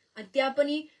 अनि त्यहाँ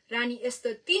पनि रानी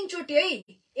एस्तर 3 चोटि है,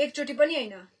 एकचोटि पनि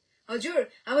हैन। हजुर,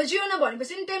 हाम्रो जीवनमा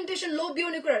भनेपछि नि टेम्पटेसन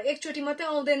लोभ्याउने कुराहरु एकचोटि मात्रै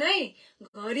आउँदैन है,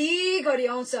 घरिघरि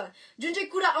आउँछ। जुन चाहिँ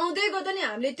कुरा आउँदै गर्दा नि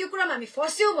हामीले त्यो कुरामा हामी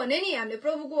फस्यौं भने नि हामीले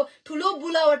प्रभुको ठुलो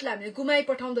बुलावटलाई हामीले गुमाइ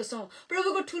पठाउँदछौं,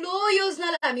 प्रभुको ठुलो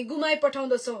योजनालाई हामी गुमाइ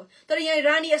पठाउँदछौं। तर यहाँ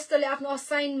रानी एस्तरले आफ्नो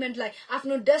असाइनमेन्टलाई,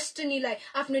 आफ्नो डेस्टिनीलाई,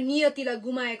 आफ्नो नियतिलाई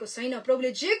गुमाएको छैन।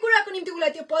 प्रभुले जे कुराको निम्ति उलाई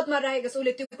त्यो पदमा राखेको छ,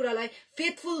 उले त्यो कुरालाई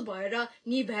फेथफुल भएर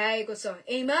निभाएको छ।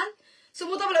 आमेन। सो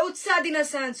म तपाईलाई उत्साह दिन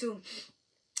चाहन्छु।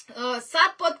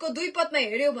 7 पदको 2 पदमा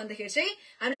हेर्यो भन्दाखेरि चाहिँ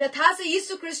हामीलाई थाहा छ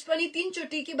यीशु ख्रीष्ट पनि 3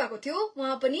 चोटि के भएको थियो,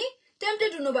 उहाँ पनि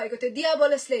टेम्प्टेड हुनु भएको थियो।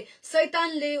 दियाबलसले,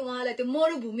 शैतानले उहाँलाई त्यो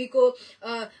मरुभूमिको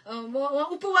उहाँ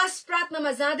उपवास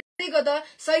प्रार्थनामा जाँदै गर्दा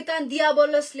शैतान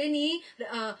दियाबलसले नि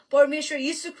परमेश्वर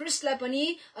यीशु ख्रीष्टलाई पनि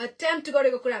टेम्प्ट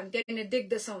गरेको कुरा हामी त्यहाँ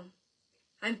देख्दछौं।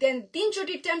 हामी त्यहाँ 3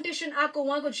 चोटि टेम्पटेसन आएको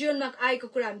उहाँको जीवनमा आएको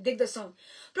कुरा हामी देख्दछौं।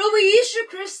 प्रभु यीशु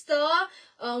ख्रीष्ट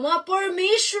उहाँ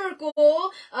परमेश्वरको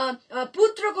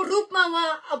पुत्रको रूपमा,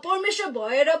 उहाँ परमेश्वर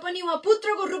भएर पनि उहाँ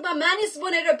पुत्रको रूपमा मानिस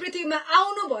बनेर पृथ्वीमा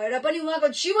आउनु भएर पनि उहाँको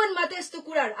जीवनमा त्यस्तो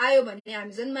कुराहरु आयो भने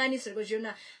हामी जन मानिसहरुको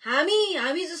जीवनमा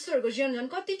हामी जस्तोहरुको जीवन जन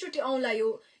कति चोटि आउला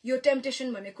यो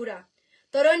टेम्पटेसन भन्ने कुरा।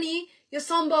 तर नि यो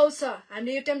सम्भव छ,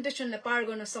 हामीले यो टेम्पटेसनलाई पार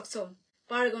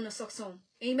गर्न सक्छौं।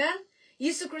 आमेन।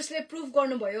 यीशु ख्रीष्टले प्रुफ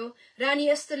गर्नुभयो, रानी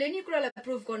एस्तरले नि कुरालाई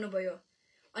प्रुफ गर्नुभयो।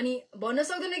 अनि भन्न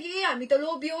सक्दैन कि हामी त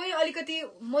लोभियौ है,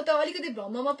 म त अलिकति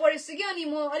भ्रममा परेछु कि अनि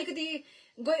म अलिकति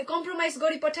कम्प्रोमाइज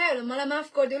गरी पठाए होला, मलाई माफ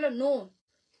गरिदियो होला। नो,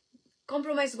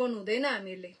 कम्प्रोमाइज गर्नु हुँदैन,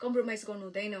 हामीहरुले कम्प्रोमाइज गर्नु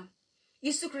हुँदैन।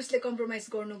 यीशु ख्रीष्टले कम्प्रोमाइज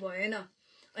गर्नु भएन।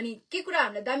 अनि के कुरा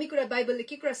हामीलाई दामी कुरा बाइबलले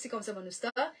के कुरा सिकाउँछ भन्नुस्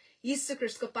त, यीशु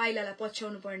ख्रीष्टको पाइलालाई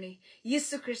पछ्याउनु पर्ने,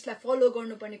 यीशु ख्रीष्टलाई फलो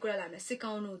गर्नुपर्ने कुरालाई हामीलाई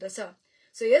सिकाउनु हुँदछ।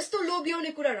 सो यस्तो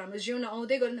लोभ्याउने कुराहरु हाम्रो जीवनमा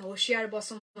आउँदै गर्दैन। होशियार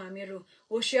बसौं, हामीहरु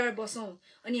होशियार बसौं।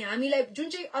 अनि हामीलाई जुन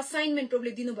चाहिँ असाइनमेन्ट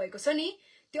प्रभुले दिनु भएको छ नि,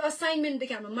 त्यो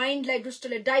असाइनमेन्टदेखि हाम्रो माइन्डलाई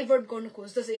दुष्टले डाइभर्ट गर्नु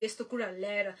खोज्दछ यस्तो कुराहरु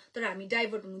ल्याएर, तर हामी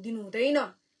डाइभर्ट हुनु दिनु हुँदैन।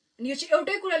 अनि यो चाहिँ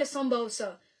एउटै कुराले सम्भव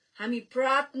छ, हामी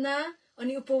प्रार्थना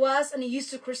अनि उपवास अनि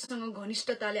यीशु ख्रीष्टसँग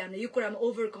घनिष्ठताले हामीले यो कुरामा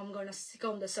ओभरकम गर्न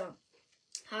सिकाउँदछ।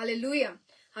 हालेलुया,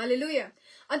 हालेलुया।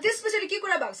 अनि त्यसपछि के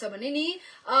कुरा भएको छ भने नि,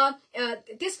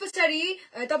 त्यसपछि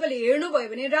तपाईले हेर्नुभयो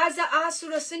भने राजा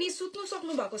आहासुरस नि सुत्नु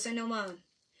सक्नु भएको छैन।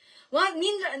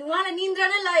 उहाँलाई निन्द्रा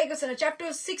नै लागेको छैन।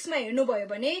 च्याप्टर 6 मा हेर्नुभयो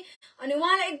भने अनि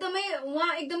उहाँ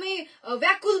एकदमै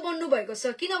व्याकुल बन्नु भएको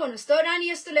छ। किन भन्नुस् त,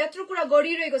 रानी एस्तरले यत्रो कुरा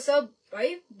गरिरहेको छ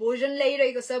है, भोजन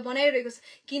ल्याइरहेको छ, बनाइरहेको छ।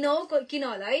 किन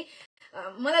होला है,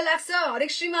 मलाई लाग्छ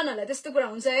हरेक श्रीमानहरुलाई त्यस्तो कुरा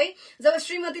हुन्छ है। जब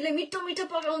श्रीमतीले मिठो मिठो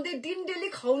पकाउँदै दिन डेली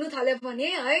खुवाउनु थाल्यो भने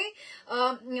है,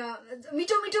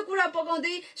 मिठो मिठो कुरा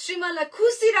पकाउँदै श्रीमानलाई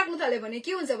खुसी राख्नु थाल्यो भने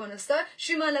के हुन्छ भन्नुस् त,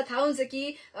 श्रीमानलाई थाहा हुन्छ कि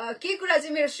के कुरा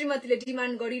चाहिँ मेरो श्रीमतीले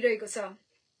डिमान्ड गरिरहेको छ,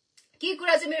 के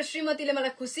कुरा चाहिँ मेरो श्रीमतीले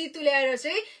मलाई खुसी तुल्याएर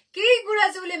चाहिँ केही कुरा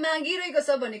चाहिँ उसले मागिरहेको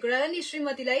छ भन्ने कुरालाई नि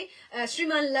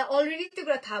श्रीमानलाई अलरेडी त्यो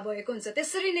कुरा थाहा भएको हुन्छ।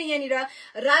 त्यसरी नै यहाँनिर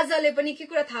राजाले पनि के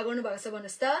कुरा थाहा गर्नु भएको छ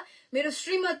भन्नुस् त, मेरो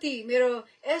श्रीमती मेरो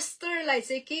एस्तरलाई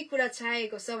चाहिँ केही कुरा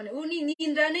चाहेको छ भने उनी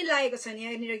निन्द्रा नै लागेको छैन।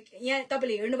 यहाँ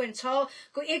तपाईले हेर्नुभयो भने 6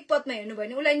 को 1 पदमा हेर्नुभयो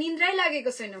भने उसलाई निन्द्रै लागेको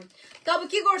छैन। तब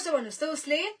के गर्छ भन्नुस् त,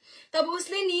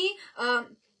 उसले नि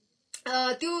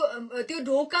त्यो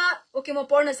ढोका, ओके म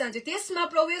पढ्न चाहन्छु। त्यसमा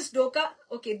प्रवेश ढोका,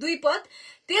 ओके 2 पद,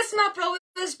 त्यसमा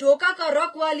प्रवेश ढोकाका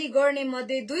रखवाली गर्ने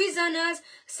मध्ये 2 जना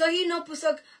सही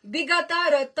नपुसक बिगाता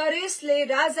र तरेसले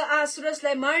राजा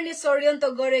आहासुरसलाई मार्ने षड्यन्त्र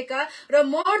गरेका र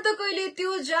मर्दकैले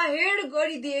त्यो जाहेर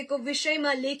गरिदिएको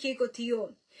विषयमा लेखिएको थियो।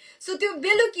 सो त्यो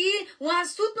बेलुकी उहाँ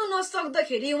सुत्नु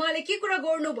नसक्दाखेरि उहाँले के कुरा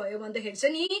गर्नुभयो भन्दाखेरि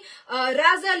चाहिँ नि,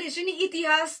 राजाले चाहिँ नि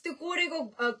इतिहास त्यो कोरेको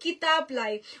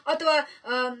किताबलाई अथवा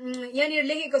यहाँनिर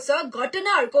लेखेको छ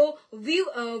घटनाहरूको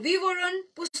विवरण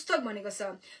पुस्तक भनेको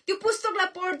छ, त्यो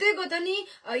पुस्तकलाई पढ्दै गर्दा नि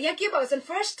यहाँ के भएको छ,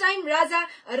 फर्स्ट टाइम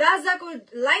राजाको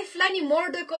लाइफलाई नि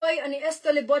मर्दकै अनि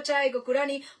एस्तरले बचाएको कुरा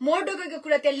नि, मर्दकैको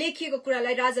कुरा त्यहाँ लेखिएको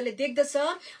कुरालाई राजाले देख्दछ।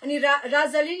 अनि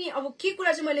राजाले नि अब के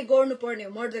कुरा चाहिँ मैले गर्नुपर्ने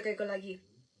हो, मर्दकैको लागि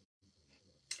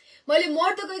मैले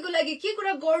मर्दकैको लागि के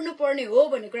कुरा गर्नुपर्ने हो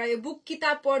भन्ने कुरा यो बुक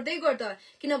किताब पढ्दै गर्दा,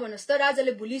 किन भन्नुस् त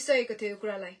राजाले भुलिसकेको थियो, यो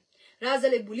कुरालाई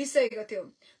राजाले भुलिसकेको थियो।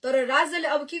 तर राजाले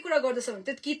अब के कुरा गर्दछ भने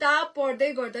त्यो किताब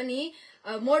पढ्दै गर्दा नि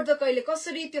मर्दकैले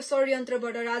कसरी त्यो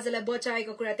षड्यन्त्रबाट राजालाई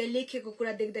बचाएको कुरा त्यहाँ लेखेको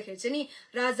कुरा देख्दाखेरि चाहिँ नि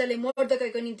राजाले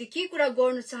मर्दकैको निम्ति के कुरा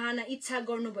गर्नु चाहना इच्छा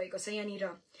गर्नुभएको छ यहाँनिर।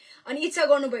 अनि इच्छा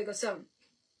गर्नुभएको छ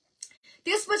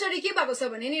त्यसपछि के भएको छ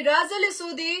भने नि राजाले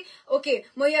सोधे ओके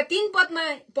म यहाँ 3 पदमा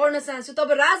पढ्न चाहन्छु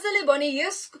तब राजाले भने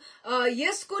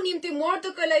यसको निम्ति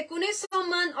मर्दकैलाई कुनै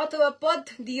सम्मान अथवा पद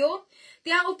दियो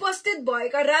त्यहाँ उपस्थित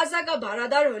भएका राजाका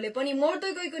भाडादारहरूले पनि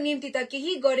मर्दकैको निम्ति त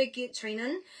केही गरेकी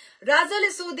छैनन् राजाले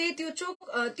सोधे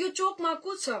त्यो चोकमा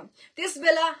को छ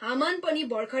त्यसबेला हामान पनि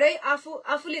भर्खरै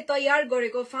आफूले तयार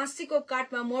गरेको फाँसीको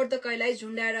काठमा मर्दकैलाई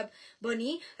झुन्डाएर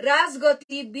भनी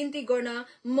राजगति बिन्ती गर्न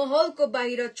महलको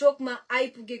बाहिर चोकमा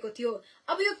आइपुगेको थियो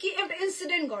अब यो के एउटा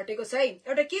इन्सिडेन्ट घटेको छ है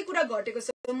एउटा के कुरा घटेको छ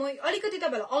म अलिकति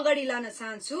तपाईलाई अगाडि लान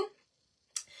चाहन्छु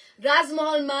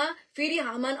राजमहलमा फेरि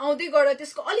हामान आउँदै गएर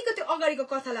त्यसको अलिकति अगाडिको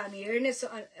कथालाई हामी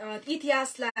हेर्नेछौँ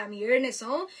इतिहासलाई हामी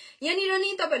हेर्नेछौँ यहाँनिर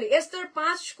नि तपाईले एस्तर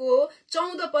 5 को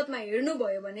 14 पदमा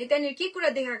हेर्नुभयो भने त्यहाँनिर के कुरा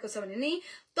देखाएको छ भने नि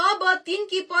तब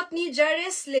तिनकी पत्नी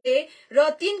जरेसले र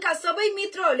तिनका सबै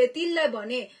मित्रहरूले तिनलाई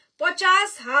भने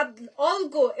 50 हात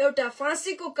अल्गो एउटा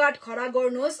फाँसीको काठ खडा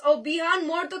गर्नुहोस् औ बिहान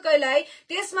मर्दकैलाई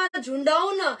त्यसमा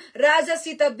झुन्डाउन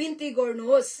राजासित बिन्ती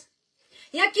गर्नुहोस्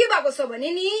यहाँ के भएको छ भने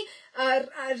नि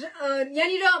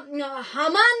यहाँनिर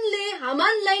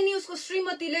हामानलाई नि उसको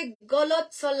श्रीमतीले गलत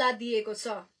सल्लाह दिएको छ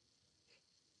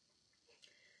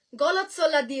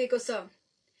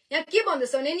यहाँ के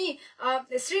भन्दछ भने नि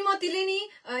श्रीमतीले नि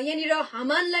यहाँनिर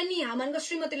हामानलाई नि हामानको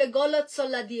श्रीमतीले गलत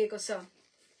सल्लाह दिएको छ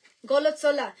गलत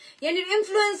सल्लाह यहाँनिर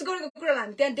इन्फ्लुएन्स गरेको कुरालाई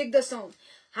हामी त्यहाँ देख्दछौँ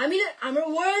हामीले हाम्रो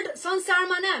वर्ल्ड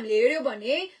संसारमा नै हामीले हेर्यो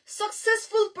भने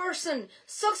सक्सेसफुल पर्सन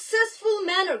सक्सेसफुल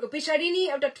म्यानहरुको पछाडी नि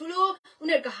एउटा ठुलो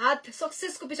उनीहरुको हात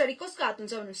सक्सेसको पछाडी कसको हात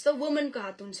हुन्छ भन्नुस् त वुमनको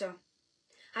हात हुन्छ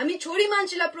हामी छोरी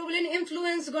मान्छेलाई प्रभुले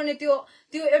इन्फ्लुएन्स गर्ने त्यो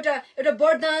एउटा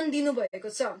वरदान दिनु भएको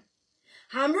छ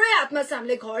हाम्रो हातमा छ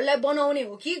हामीले घरलाई बनाउने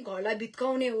हो कि घरलाई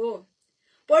भित्काउने हो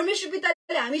परमेश्वर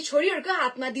पिताले हामी छोरीहरुको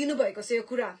हातमा दिनु भएको छ यो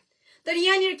कुरा तर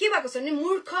यहाँनिर के भएको छ भने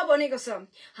मूर्ख बनेको छ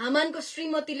हामानको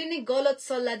श्रीमतीले नि गलत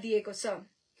सल्लाह दिएको छ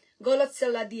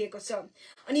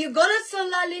अनि यो गलत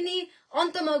सल्लाहले नि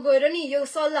अन्तमा गएर नि यो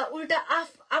सल्लाह उल्टा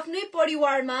आफ्नै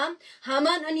परिवारमा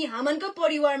हामान अनि हामानको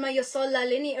परिवारमा यो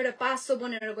सल्लाहले नि एउटा पासो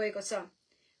बनेर गएको छ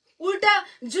उल्टा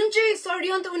जुन चाहिँ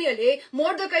षड्यन्त्र उनीहरूले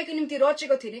मर्दकाईको निम्ति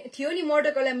रचेको थियो नि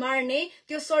मर्दकाईलाई मार्ने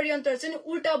त्यो षड्यन्त्र चाहिँ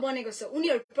उल्टा बनेको छ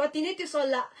उनीहरुप्रति नै त्यो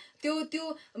सल्लाह त्यो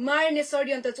मार्ने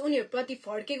षड्यन्त्र चाहिँ उनीहरुप्रति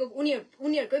फर्केको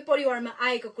उनीहरुकै परिवारमा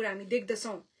आएको कुरा हामी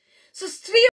देख्दछौँ सो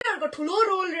स्त्रीहरुको ठुलो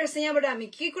रोल रहेछ यहाँबाट हामी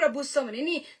के कुरा बुझ्छौँ भने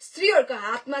नि स्त्रीहरुको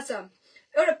हातमा छ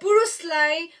एउटा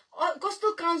पुरुषलाई कस्तो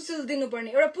काउन्सिल दिनुपर्ने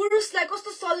एउटा पुरुषलाई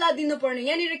कस्तो सल्लाह दिनुपर्ने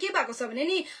यहाँनिर के भएको छ भने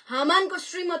नि हामानको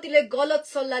श्रीमतीले गलत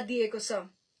सल्लाह दिएको छ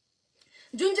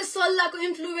जुन चाहिँ सल्लाहको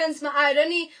इन्फ्लुएन्समा आएर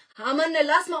नि हामानले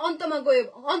लास्टमा अन्तमा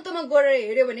गएर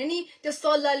हेर्यो भने नि त्यो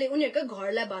सल्लाहले उनीहरुको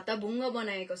घरलाई भाताभुङ्ग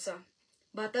बनाएको छ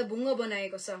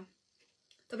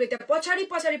तपाईले त्यहाँ पछाडी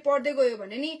पढ्दै गयो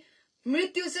भने नि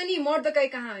मृत्यु चाहिँ नि मर्दकाई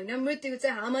कहाँ हैन मृत्यु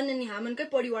चाहिँ हामान अनि हामानकै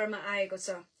परिवारमा आएको छ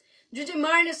जुन चाहिँ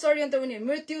मार्ने षड्यन्त्र उनीहरु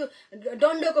मृत्यु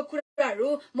दण्डको कुराहरु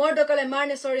मर्दकाईलाई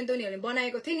मार्ने षड्यन्त्र उनीहरुले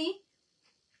बनाएको थियो नि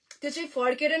त्यो चाहिँ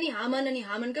फर्केर नि हामान अनि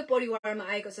हामानकै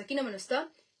परिवारमा आएको छ किन भन्नुस् त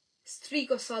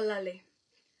स्त्रीको सल्लाहले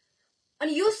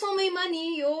अनि यो समयमा नि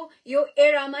यो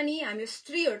एरामा नि हामी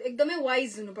स्त्रीहरु एकदमै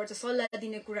वाइज हुनुपर्छ सल्लाह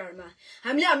दिने कुराहरुमा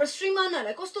हामीले हाम्रो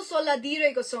श्रीमानहरुलाई कस्तो सल्लाह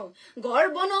दिइरहेको छौं घर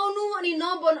बनाउनु अनि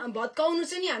भत्काउनु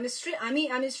चाहिँ नि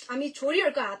हामी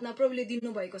छोरीहरुको हातमा प्रभुले दिनु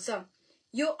भएको छ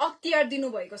यो अख्तियार दिनु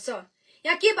भएको छ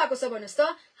यहाँ के भएको छ भन्नुस् त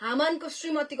हामानको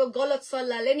श्रीमतीको गलत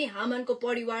सल्लाहले नि हामानको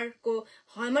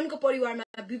परिवारमा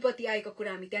विपत्ति आएको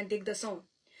कुरा हामी त्यहाँ देख्दछौं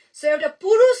सो एउटा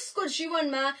पुरुषको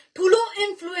जीवनमा ठुलो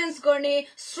इन्फ्लुएन्स गर्ने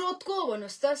स्रोत को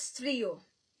भन्नुस् त स्त्री हो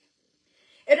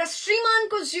एउटा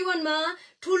श्रीमानको जीवनमा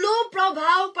ठुलो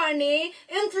प्रभाव पार्ने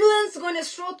इन्फ्लुएन्स गर्ने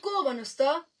स्रोत को भन्नुस् त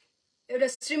एउटा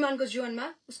श्रीमानको जीवनमा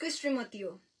उसकै श्रीमती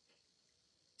हो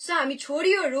सो हामी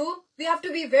छोरीहरु we have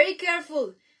to be very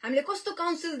careful हामीले कस्तो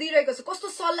काउन्सिल दिइरहेको छ कस्तो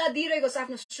सल्लाह दिइरहेको छ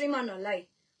आफ्नो श्रीमानहरुलाई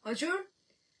हजुर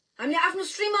हामीले आफ्नो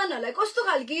श्रीमानहरुलाई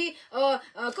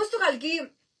कस्तो खालकी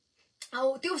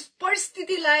त्यो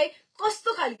परिस्थितिलाई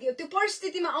कस्तो खालको त्यो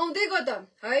परिस्थितिमा आउँदै गर्दा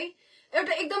है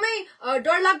एउटा एकदमै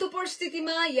डरलाग्दो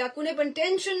परिस्थितिमा या कुनै पनि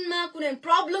टेन्सनमा कुनै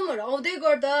प्रब्लमहरु आउँदै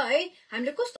गर्दा है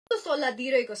हामीले कस्तो सल्लाह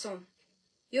दिइरहेको छौं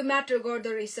यो म्याटर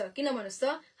गर्दो रहेछ किन भन्नुस् त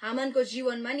हामानको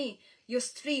जीवनमा नि यो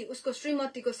स्त्री उसको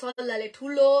श्रीमतीको सल्लाहले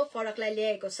ठुलो फरकलाई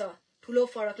ल्याएको छ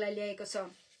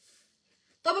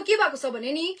तब के भएको छ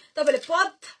भने नि तपाईले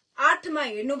पद 8 मा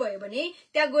हेर्नुभयो भने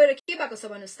त्यहाँ गएर के भएको छ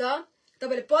भन्नुस् त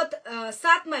तपाईले पद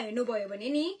 7 मा हेर्नुभयो भने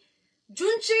नि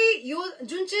जुन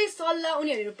चाहिँ सल्लाह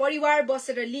उनीहरु परिवार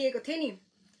बसेर लिएको थियो नि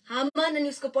हामान अनि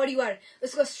उसको परिवार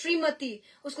उसको श्रीमती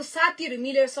उसको साथीहरु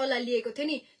मिलेर सल्लाह लिएको थियो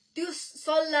नि त्यो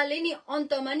सल्लाहले नि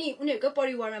अन्तमा नि उनीहरुको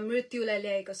परिवारमा मृत्युलाई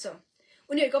ल्याएको छ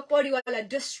उनीहरुको परिवारलाई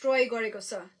डिस्ट्रोय गरेको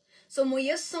छ सो म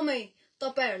यस समय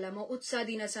तपाईहरुलाई म उत्साह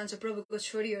दिन चाहन्छु प्रभुको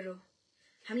छोरीहरु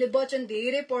हामीले वचन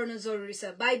धेरै पढ्न जरुरी छ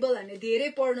बाइबल हामीले धेरै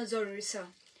पढ्न जरुरी छ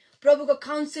प्रभुको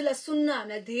काउन्सिललाई सुन्न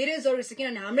हामीलाई धेरै जरुरी छ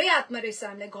किनभने हाम्रै हातमा रहेछ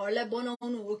हामीले घरलाई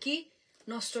बनाउनु हो कि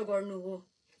नष्ट गर्नु हो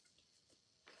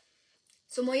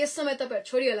सो म यस समय तपाईहरु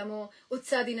छोरीहरुलाई म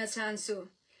उत्साह दिन चाहन्छु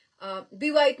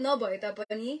विवाहित नभए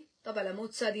तापनि तपाईहरुलाई म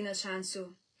उत्साह दिन चाहन्छु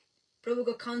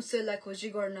प्रभुको काउन्सिललाई खोजी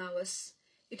गर्न आवस्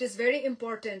इट इज भेरी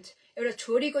इम्पोर्टेन्ट एउटा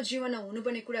छोरीको जीवनमा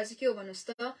हुनुपर्ने कुरा चाहिँ के हो भन्नुस्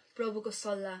त प्रभुको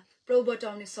सल्लाह प्रभुबाट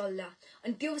आउने सल्लाह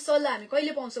अनि त्यो सल्लाह हामी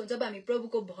कहिले पाउँछौं जब हामी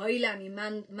प्रभुको भयलाई हामी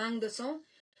माग्दछौं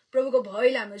प्रभुको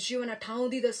भयलाई हाम्रो जीवनमा ठाउँ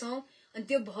दिदछौं अनि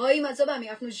त्यो भयमा जब हामी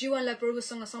आफ्नो जीवनलाई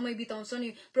प्रभुसँग समय बिताउँछौं नि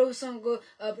प्रभुसँगको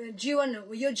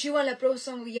यो जीवनलाई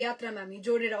प्रभुसँगको यात्रामा हामी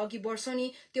जोडेर अघि बढ्छौं नि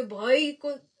त्यो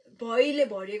भयले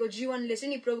भरिएको जीवनले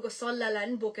चाहिँ नि प्रभुको सल्लाहलाई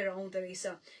नि बोकेर आउँदो रहेछ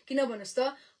किन भन्नुस् त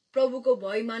प्रभुको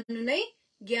भय मान्नु नै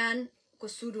ज्ञानको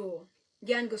सुरु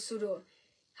हो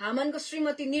हामानको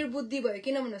श्रीमती निर्बुद्धि भयो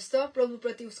किन भन्नुस् त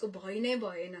प्रभुप्रति उसको भय नै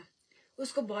भएन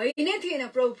उसको भय नै थिएन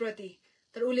प्रभुप्रति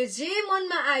तर उले जे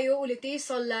मनमा आयो उले त्यही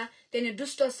सल्लाह त्यही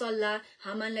दुष्ट सल्लाह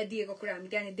हामानलाई दिएको कुरा हामी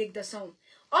त्यहाँ देख्दछौं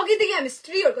अघिदेखि हामी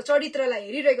स्त्रीहरुको चरित्रलाई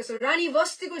हेरिरहेको छौं रानी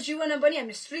वस्तीको जीवनमा पनि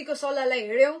हामी स्त्रीको सल्लाहलाई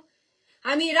हेर्यौं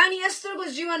हामी रानी एस्थरको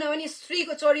जीवनमा पनि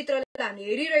स्त्रीको चरित्रलाई हामी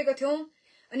हेरिरहेको थियौं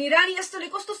अनि रानी एस्थरले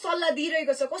कस्तो सल्लाह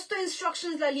दिइरहेको छ कस्तो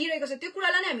इन्स्ट्रक्सन्सलाई लिइरहेको छ त्यो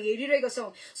कुरालाई नै हामी हेरिरहेको छौं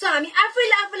सो हामी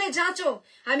आफैले जाँचौं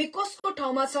हामी कसको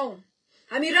ठाउँमा छौं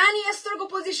हामी रानी एस्थरको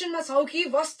पोजिसनमा छौं कि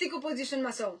वस्तीको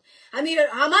पोजिसनमा छौं हामी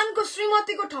हामानको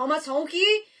श्रीमतीको ठाउँमा छौं कि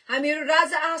हामीहरु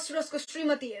राजा ahasuerusको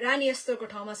श्रीमती रानी एस्थरको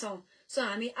ठाउँमा छौं सो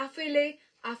हामी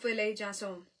आफैले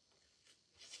जाँचौं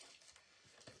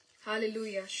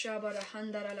हालेलुया शाबरा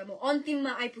हन्दाराला म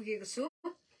अन्तिममा आइपुगेको छु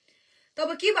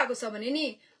तब के भएको छ भने नि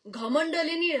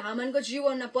घमण्डले नि हामानको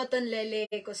जीवनमा पतन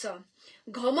ल्याएको छ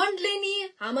घमण्डले नि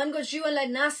हामानको जीवनलाई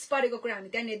नाश पारेको कुरा हामी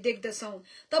त्यहाँ देख्दछौं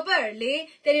तपाईहरुले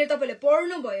तपाईले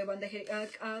पढ्नु भयो भन्दाखेरि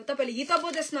तपाईले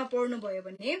हितोपदेशमा पढ्नु भयो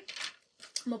भने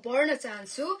म पढ्न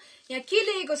चाहन्छु यहाँ के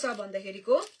लेखेको छ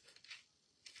भन्दाखेरिको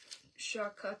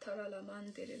शाखा थरला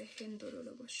मान्तेले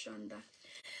हेन्दोरलो बसन्दा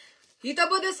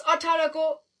हितोपदेश 18 को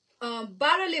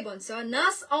 12 ले भन्छ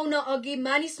नाश आउन अघि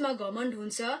मानिसमा घमण्ड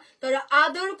हुन्छ तर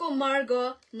आदरको मार्ग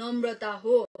नम्रता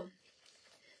हो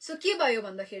सो के भयो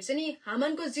भन्दाखेरि चाहिँ नि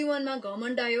हामानको जीवनमा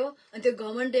घमण्ड आयो अनि त्यो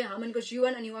घमण्डले हामानको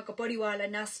जीवन अनि उहाँको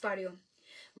परिवारलाई नाश पार्यो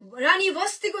रानी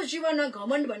वस्तीको जीवनमा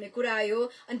घमण्ड भन्ने कुरा आयो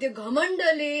अनि त्यो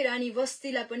घमण्डले रानी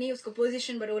वस्तीलाई पनि उसको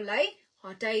पोजिसनबाट उसलाई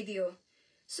हटाइदियो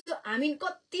सो हामी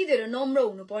कति धेरै नम्र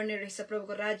हुनुपर्ने रहेछ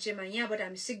प्रभुको राज्यमा यहाँबाट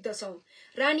हामी सिक्दछौं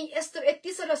रानी एस्थर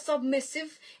यति साह्रो सबमिसिभ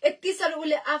यति साह्रो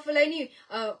उले आफूलाई नि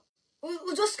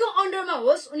जसको अन्डरमा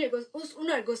होस्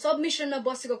उनीहरुको सबमिसनमा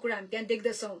बसेको कुरा हामी त्यहाँ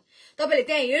देख्दछौं तपाईले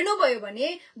त्यहाँ हेर्नुभयो भने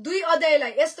 2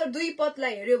 अध्यायलाई एस्थर 2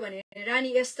 पदलाई हेर्यो भने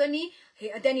रानी एस्थर नि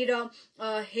त्यहाँनिर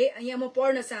यहाँ म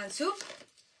पढ्न चाहन्छु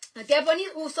त्यहाँ पनि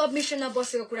उ सबमिसनमा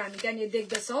बसेको कुरा हामी त्यहाँ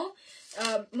देख्दछौं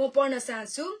म पढ्न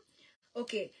चाहन्छु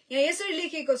ओके यहाँ यसरी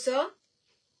लेखेको छ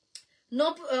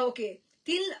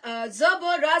जब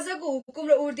राजाको हुकुम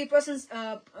र उर्दी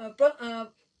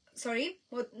सरी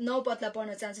म 9 पदलाई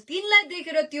पढ्न चाहन्छु तिनलाई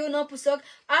देखेर त्यो नपुसक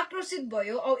आक्रोशित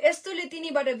भयो औ यस्तोले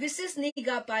तिनीबाट विशेष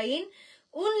निगाह पाइन्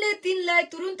उनले तिनलाई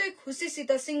तुरुन्तै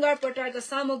खुसीसित सिंगार पटारका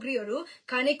सामग्रीहरू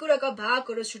खानेकुराका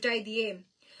भागहरू छुटाइदिए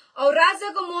औ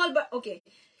राजाको महल ओके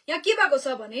यहाँ के भएको छ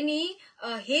भने नि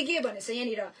हेगे भनेछ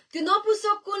यहाँनिर त्यो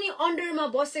नपुसकको नि अन्डरमा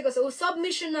बसेको छ उ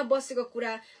सबमिसनमा बसेको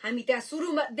कुरा हामी त्यहाँ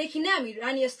सुरुमा देखि नै हामी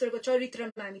रानी एस्थरको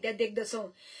चरित्रमा हामी त्यहाँ देख्दछौं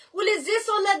उले जे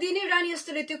सल्लाह दिने रानी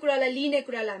एस्थरले त्यो कुरालाई लिने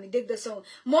कुरालाई हामी देख्दछौं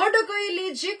मर्डकैले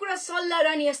जे कुरा सल्लाह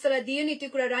रानी एस्थरलाई दियो नि त्यो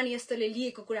कुरा रानी एस्थरले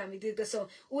लिएको कुरा हामी देख्दछौं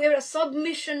उ एउटा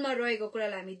सबमिसनमा रहेको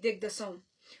कुरालाई हामी देख्दछौं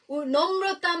उ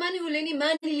नम्रतामा नि उले नि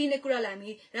मानिलिने कुरालाई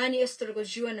हामी रानी एस्थरको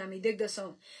जीवन हामी देख्दछौं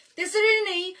त्यसरी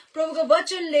नै प्रभुको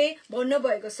वचनले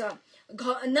भन्नुभएको छ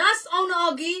नाश आउन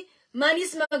अघि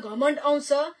मानिसमा घमण्ड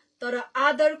आउँछ तर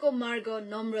आदरको मार्ग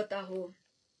नम्रता हो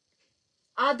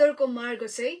आदरको मार्ग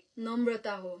चाहिँ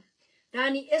नम्रता हो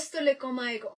रानी एस्थरले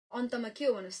कमाएको अन्तमा के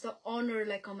हो भन्नुस् त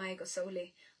अनरलाई कमाएको छ उले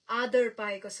आदर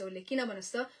पाएको छ उले किन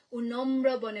भन्नुस् त उ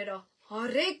नम्र बनेर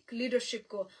हरेक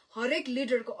लिडरशिपको हरेक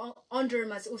लिडरको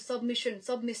अन्डरमा उ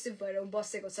सबमिसिभ भएर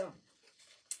बसेको छ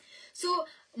सो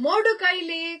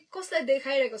मर्डकाईले कसलाई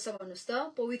देखाइरहेको छ भन्नुस् त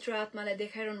पवित्र आत्मालाई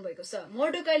देखाइरहनु भएको छ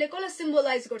मर्डकाईले कसलाई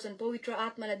सिम्बलाइज गर्छन् पवित्र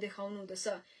आत्मालाई देखाउनु हुँदछ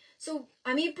सो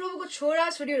हामी प्रभुको छोरा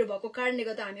छोरीहरू भएको कारणले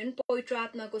गर्दा हामी पनि पवित्र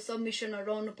आत्माको सबमिसनमा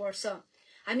रहनु पर्छ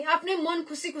हामी आफ्नै मन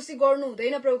खुसी गर्नु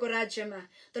हुँदैन प्रभुको राज्यमा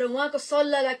तर उहाँको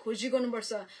सल्लाहलाई खोजी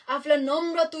गर्नुपर्छ आफूलाई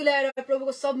नम्र तुल्याएर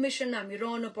प्रभुको सबमिसनमा हामी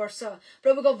रहनु पर्छ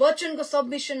प्रभुको वचनको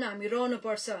सबमिसनमा हामी रहनु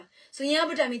पर्छ सो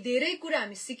यहाँबाट हामी धेरै कुरा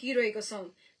हामी सिकिरहेको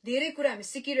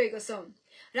छौं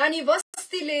रानी वस्ती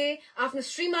गृहस्थीले आफ्नो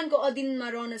श्रीमानको अधीनमा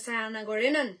रहन चाहना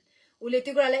गरेनन् उले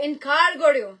त्यो कुरालाई इन्कार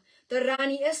गर्यो तर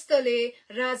रानी एस्थरले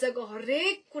राजाको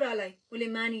हरेक कुरालाई उले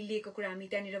मानिलिएको कुरा हामी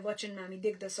त्यहाँनिर वचनमा हामी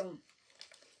देख्दछौं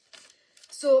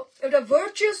सो एउटा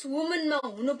भर्चुअस वुमनमा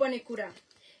हुनुपर्ने कुरा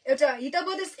एउटा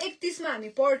हितोपदेश 31 मा हामी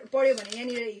पढ्यो भने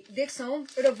यहाँनिर देख्छौं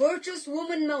एउटा भर्चुअस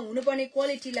वुमनमा हुनुपर्ने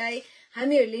क्वालिटीलाई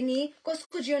हामीहरूले नि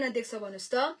कसको जीवनमा देख्छ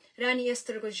भन्नुस् त रानी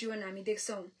एस्थरको जीवन हामी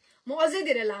देख्छौं म अझै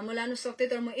धेरै लामो लानु सक्थे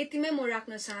तर म यतिमै म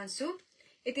राख्न चाहन्छु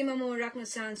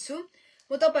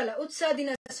म तपाईहरुलाई उत्साह दिन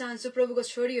चाहन्छु प्रभुको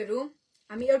छोरीहरू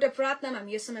हामी एउटा प्रार्थनामा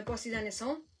हामी यस समय पसिजाने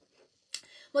छौं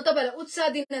म तपाईहरुलाई उत्साह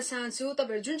दिन चाहन्छु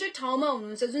तपाईहरु जुन चाहिँ ठाउँमा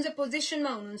हुनुहुन्छ जुन चाहिँ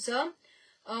पोजिसनमा हुनुहुन्छ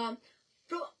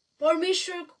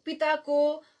परमेश्वर पिताको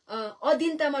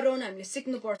अधीनतामा रहन हामीले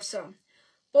सिक्नु पर्छ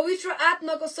पवित्र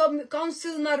आत्माको सब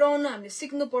काउन्सिलमा रहन हामीले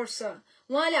सिक्नु पर्छ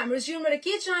उहाँले हाम्रो जीवनबाट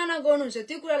के चाहना गर्नुहुन्छ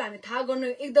त्यो कुरालाई हामी थाहा गर्नु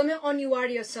एकदमै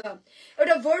अनिवार्य छ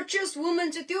एउटा भर्चुअस वुमन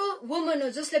चाहिँ त्यो वुमन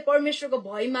हो जसले परमेश्वरको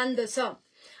भय मान्दछ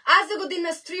आजको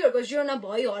दिनमा स्त्रीहरुको जीवनमा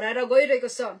भय हराएर गइरहेको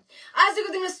छ आजको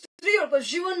दिनमा स्त्रीहरुको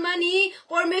जीवनमा नि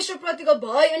परमेश्वर प्रतिको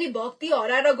भय अनि भक्ति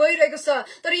हराएर गइरहेको छ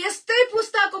तर यस्तै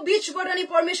पुस्ताको बीचबाट नि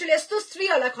परमेश्वरले यस्तो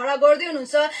स्त्रीहरुलाई खडा गर्दै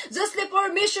हुनुहुन्छ जसले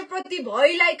परमेश्वर प्रति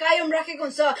भयलाई कायम राखेको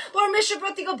हुन्छ परमेश्वर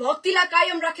प्रतिको भक्तिलाई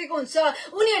कायम राखेको हुन्छ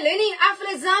उनीहरुले नि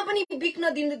आफूलाई जहाँ पनि बिक्न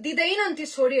दिदैनन् ती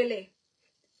छोरीहरुले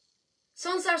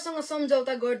संसारसँग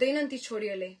सम्झौता गर्दैनन् ती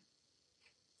छोरीहरुले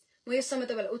म यस समय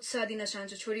तपाईलाई उत्साह दिन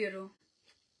चाहन्छु छोरीहरु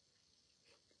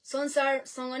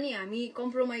संसारसँग नि हामी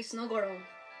कम्प्रोमाइज नगरौं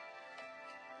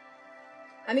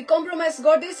हामी कम्प्रोमाइज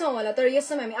गर्दैछौं होला तर यस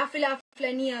समय हामी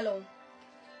आफूलाई निहालौं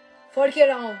फर्केर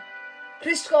आउँ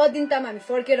ख्रीष्टको अधीनतामा हामी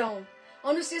फर्केर आउँ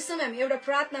अनुस यस समय हामी एउटा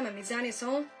प्रार्थनामा हामी जाने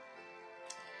छौं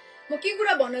म के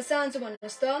कुरा भन्न चाहन्छु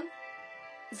भन्नुस् त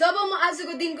जब म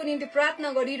आजको दिनको निम्ति प्रार्थना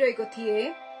गरिरहेको थिए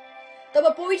तब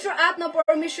पवित्र आत्मा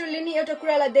परमेश्वरले नि एउटा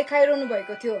कुरालाई देखाइरहनु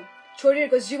भएको थियो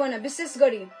छोरीहरुको जीवनमा विशेष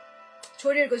गरी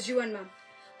छोरीहरुको जीवनमा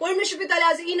परमेश्वर पिताले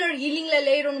आज इनर हिलिङलाई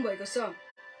ल्याइरहनु भएको छ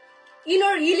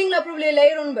इनर हिलिङलाई प्रभुले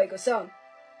ल्याइरहनु भएको छ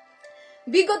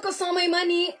विगतको समयमा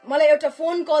नि मलाई एउटा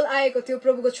फोन कल आएको थियो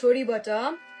प्रभुको छोरीबाट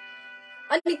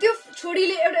अनि त्यो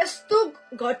छोरीले एउटा यस्तो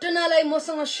घटनालाई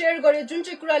मसँग शेयर गर्यो जुन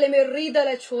चाहिँ कुराले मेरो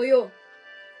हृदयलाई छोयो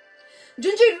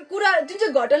जुन चाहिँ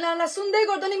घटनालाई सुन्दै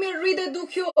गर्दा नि मेरो हृदय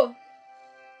दुख्यो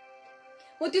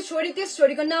म त्यस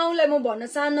छोरीको नाउँलाई म भन्न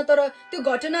चाहन्न तर त्यो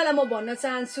घटनालाई म भन्न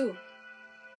चाहन्छु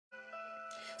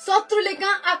शत्रुले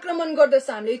कहाँ आक्रमण गर्दछ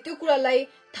हामीले त्यो कुरालाई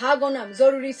थाहा गर्न हामी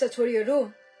जरुरी छ छोरीहरु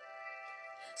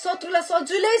शत्रुलाई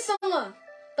सजिलैसँग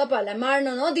तपाईहरुलाई मार्न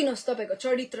नदिनुस् तपाईको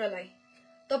चरित्रलाई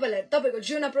तपाईको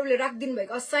जीवनमा प्रभुले राखिदिनु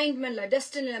भएको असाइनमेन्टलाई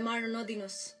डेस्टिनीलाई मार्न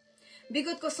नदिनुस्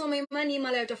विगतको समयमा नि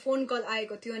मलाई एउटा फोन कल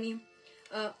आएको थियो अनि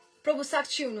प्रभु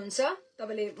साक्षी हुनुहुन्छ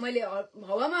तपाईले मैले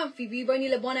हावामा फिबी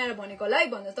बहिनीले बनाएर भनेको होला है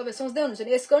भनेर तपाई सोच्दै हुनुहुन्छ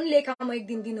नि यसको पनि लेखा म एक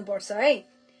दिन दिनुपर्छ है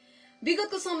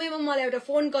विगतको समयमा मलाई एउटा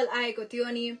फोन कल आएको थियो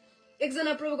अनि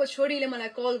एकजना प्रभुको छोरीले मलाई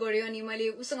कल गर्यो अनि मैले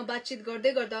उसँग बातचित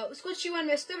गर्दै गर्दा उसको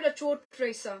जीवनमा यस्तो एउटा चोट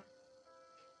रहेछ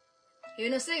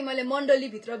हेर्नुस् है मैले मण्डली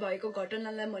भित्र भएको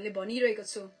घटनालाई मैले भनिरहेको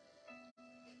छु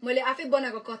मैले आफै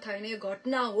बनाएको कथा हैन यो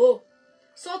घटना हो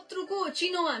शत्रुको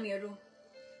चिनौ हामीहरु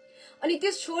अनि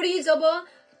त्यस छोरी जब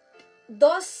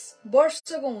 10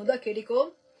 वर्षको हुँदाखेरिको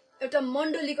एउटा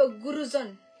मण्डलीको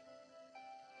गुरुजन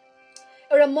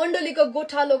एउटा मण्डलीको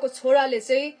गोठालोको छोराले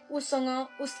चाहिँ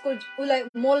उलाई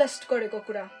मोलेस्ट गरेको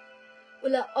कुरा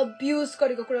उलाई अब्युज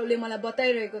गरेको कुरा उले मलाई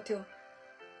बताइरहेको थियो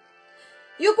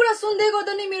यो कुरा सुन्दै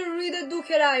गर्दा नि मेरो हृदय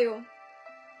दुखेर आयो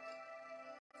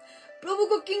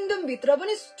प्रभुको किंगडम भित्र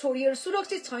पनि छोरीहरु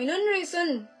सुरक्षित छैनन्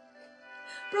रहेछन्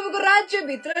प्रभुको राज्य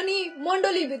भित्र नि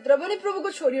मण्डली भित्र पनि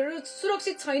प्रभुको छोरीहरु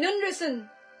सुरक्षित छैनन् रहेछन्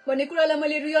भन्ने कुरालाई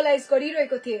मैले रियलाइज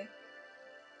गरिरहेको थिए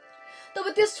तब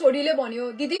त्यस छोरीले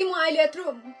भन्यो दिदी म अहिले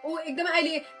एकदमै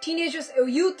अहिले टिनेजर्स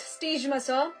युथ स्टेजमा छ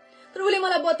तर उले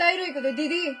मलाई बताइरहेको थियो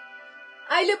दिदी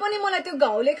अहिले पनि मलाई त्यो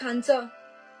घाउले खान्छ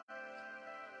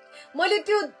मैले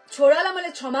त्यो छोरालाई मैले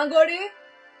क्षमा गरे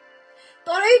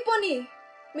तरै पनि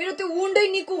मेरो त्यो वुन्डै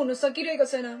निको हुन सकिरहेको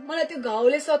छैन मलाई त्यो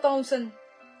घाउले सताउँछन्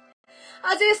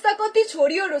आज यस्ता कति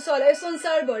छोरीहरु छ होला यस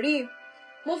संसारभरि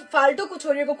म फाल्टोको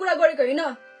छोरीहरुको कुरा गरेको हैन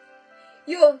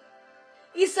यो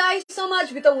ईसाई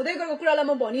समाज भित्र हुँदै गएको कुरालाई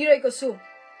म भनिरहेको छु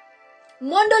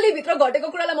मण्डली भित्र घटेको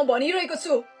कुरालाई म भनिरहेको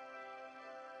छु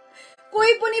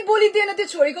कोही पनि बोलिदिएन त्यो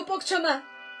छोरीको पक्षमा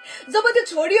जब त्यो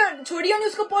छोरी अनि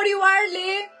उसको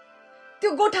परिवारले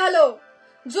त्यो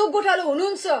जो गोठालो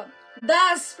हुनुहुन्छ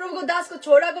दास प्रभुको दासको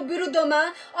छोराको विरुद्धमा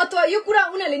अथवा यो कुरा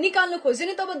उनीहरुले निकाल्न खोजे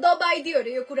नि तब दबाइदियो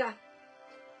अरे यो कुरा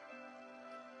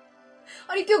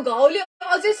अनि त्यो घाउले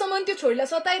अझैसम्म त्यो छोरीलाई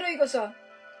सताइरहेको छ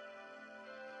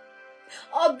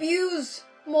अब्युज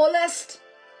मोलेस्ट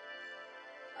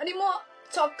अनि म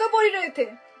छक्क परिरहेको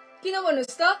थिएँ। किन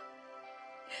भन्नुहोस् त,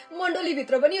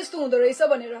 मण्डलीभित्र पनि यस्तो हुँदो रहेछ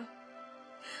भनेर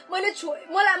म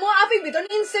आफै भित्र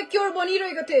इन्सेक्योर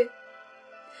बनिरहेको थिएँ।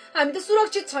 हामी त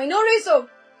सुरक्षित छैनौँ रहेछौँ।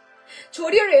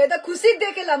 छोरीहरू हेर्दा खुसी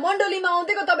देखेला, मण्डलीमा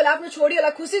आउँदैको तपाईँले आफ्नो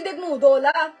छोरीहरूलाई खुसी देख्नु हुँदो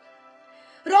होला,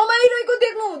 रमाइरहेको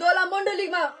देख्नु हुँदो होला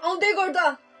मण्डलीमा आउँदै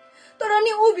गर्दा, तर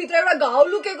नि ऊ भित्र एउटा घाउ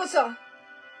लुकेको छ।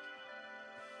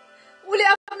 उसले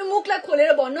आफ्नो मुखलाई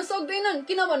खोलेर भन्न सक्दैनन्।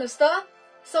 किन भन्नुहोस् त,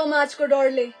 समाजको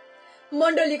डरले,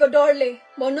 मण्डलीको डरले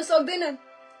भन्न सक्दैनन्।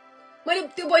 मैले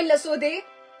त्यो बहिनीलाई सोधेँ,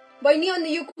 बहिनी अन्त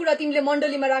यो कुरा तिमीले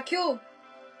मण्डलीमा राख्यौ?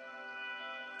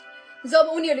 जब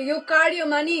उनीहरूले यो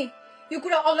कार्यमा नि यो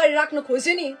कुरा अगाडि राख्न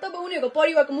खोज्यो नि, तब उनीहरूको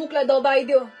परिवारको मुखलाई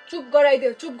दबाइदियो, चुप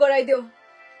गराइदियो।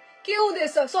 के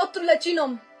हुँदैछ? शत्रुलाई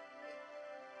चिनौं।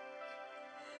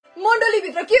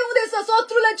 मण्डलीभित्र के हुँदैछ?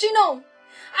 शत्रुलाई चिनौं।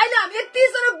 अहिले हामी यति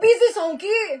साह्रो बिजी छौं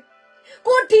कि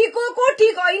को ठीक हो, को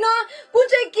ठीक होइन, कुन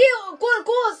चाहिँ के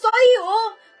को सही हो,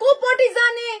 को पट्टि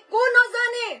जाने, को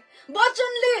नजाने,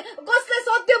 वचनले कसलाई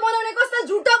सत्य बनाउने, कसलाई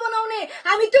झुटा बनाउने,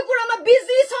 हामी त्यो कुरामा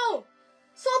बिजी छौं।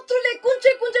 शत्रुले कुन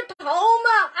चाहिँ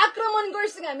ठाउँमा आक्रमण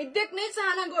गरिसके हामी देख्नै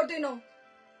चाहना गर्दैनौं।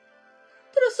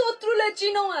 तर शत्रुलाई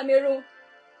चिनौं हामीहरू।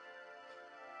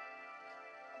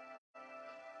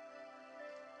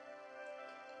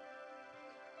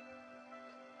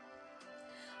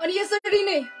 अनि यसरी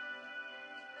नै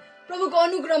प्रभुको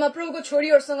अनुग्रहमा प्रभुको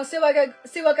छोरीहरूसँग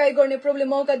सेवाकाई गर्ने प्रभुले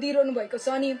मौका दिइरहनु भएको छ।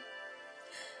 अनि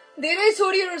धेरै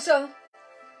छोरीहरू छ,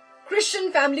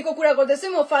 क्रिस्चियन फ्यामिलीको कुरा गर्दैछ,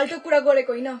 म फाल्टो कुरा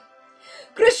गरेको होइन।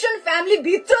 क्रिस्चियन फ्यामिली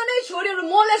भित्र नै छोरीहरू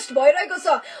मोलेस्ट भइरहेको छ,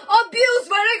 अब्युज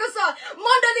भइरहेको छ।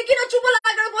 मण्डली किन चुप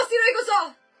लागेर बसिरहेको छ?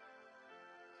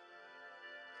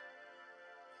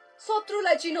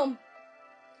 शत्रुलाई चिनौं।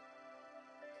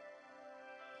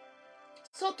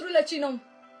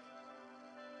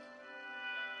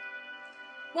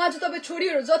 म आज तपाईँ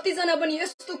छोरीहरू जतिजना पनि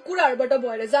यस्तो कुराहरूबाट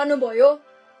भएर जानुभयो,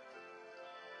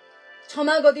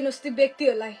 क्षमा गरिदिनुहोस् ती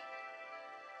व्यक्तिहरूलाई,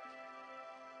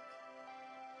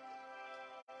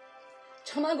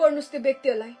 क्षमा गर्नुहोस् त्यो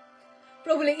व्यक्तिहरूलाई।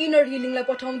 प्रभुले इनर हिलिङलाई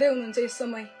पठाउँदै हुनुहुन्छ। यस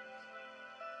समय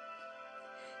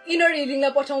इनर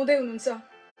हिलिङलाई पठाउँदै हुनुहुन्छ।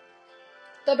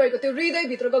 तपाईहरुको त्यो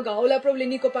हृदयभित्रको घाउलाई प्रभुले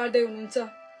निको पार्दै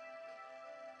हुनुहुन्छ।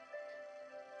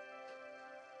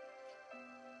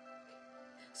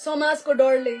 समाजको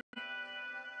डरले,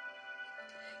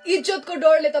 इज्जतको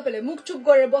डरले तपाईले मुख चुप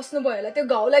गरेर बस्नु भयो होला। त्यो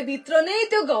घाउलाई भित्र नै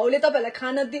त्यो घाउले तपाईलाई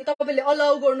खान तपाईले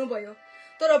अलाउ गर्नुभयो।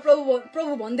 तर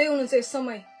प्रभु भन्दै हुनुहुन्छ यस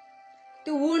समय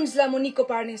त्यो वुन्ड्सलाई म निको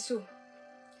पार्नेछु।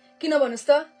 किन भन्नुस्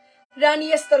त,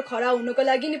 रानी एस्थर खरा हुनको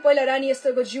लागि नि पहिला रानी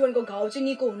एस्थरको जीवनको घाउ चाहिँ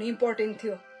निको हुनु इम्पोर्टेन्ट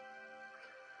थियो।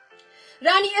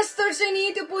 रानी एस्थर चाहिँ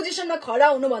नि त्यो पोजिसनमा खरा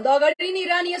हुनुभन्दा अगाडि नि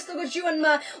रानी एस्थरको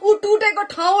जीवनमा ऊ टुटेको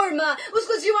ठाउँहरुमा,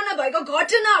 उसको जीवनमा भएको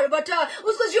घटनाहरुबाट,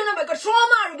 उसको जीवनमा भएको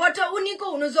ट्रमाहरुबाट ऊ निको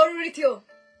हुनु जरुरी थियो।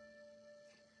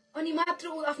 अनि मात्र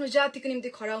ऊ आफ्नो जातिको निम्ति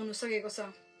खरा हुन सकेको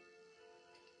छ।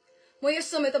 म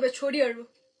यस समय तपाई छोरीहरु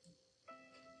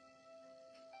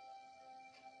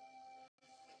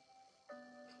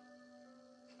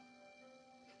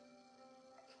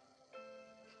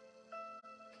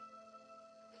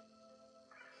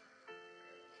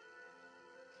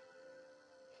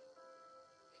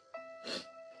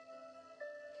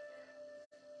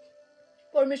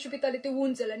परमेश्वर पिताले त्यो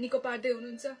वुन्ड्सहरुलाई निको पार्दै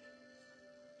हुनुहुन्छ।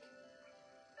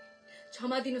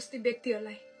 क्षमा दिनुस् ती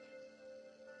व्यक्तिहरुलाई।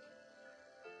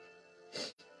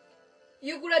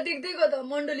 यो कुरा देख्दै गर्दा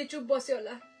मण्डली चुप बस्यो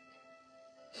होला।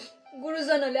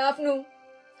 गुरुजनहरुले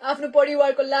आफ्नो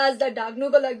परिवारको लाजलाई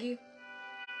ढाक्नुको लागि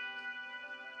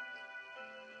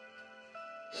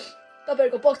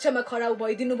तपाईहरुको पक्षमा खरा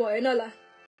भइदिनु भएन होला।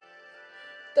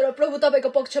 तर प्रभु तपाईको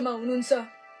पक्षमा हुनुहुन्छ।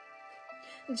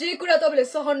 जे कुरा तपाईले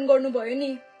सहन गर्नुभयो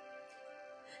नि,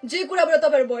 जे कुराबाट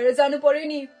तपाईहरु भएर जानु पर्यो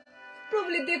नि,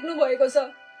 प्रभुले देख्नु भएको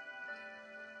छ।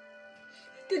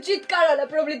 त्यो चितकारहरुलाई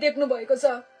प्रभुले देख्नु भएको छ।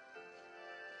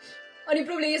 अनि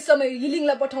प्रभुले यस समय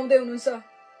हिलिङलाई पठाउँदै हुनुहुन्छ।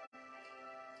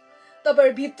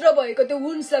 तपाईहरु भित्र भएको त्यो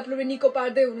वुन्ड्सलाई प्रभुले निको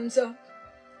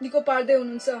पार्दै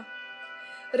हुनुहुन्छ।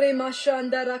 रेमा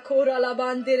शान्दारा खोराला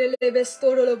बान्देरेले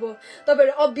बेस्तोरलोबो।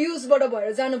 तपाईहरु अब्युजबाट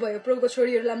भएर जानुभयो। प्रभुको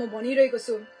छोरीहरुलाई म भनिरहेको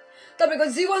छु, तपाईको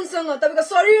जीवनसँग, तपाईको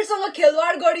शरीरसँग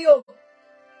खेलवाड गरियो।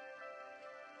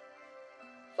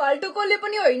 फाल्टुकोले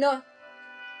पनि होइन,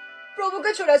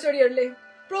 प्रभुकै छोराछोरीहरुले।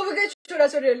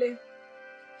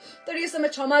 तर यस समय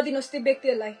क्षमा दिनुस् ती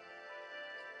व्यक्तिहरुलाई।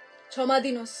 क्षमा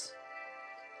दिनुस्।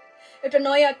 एउटा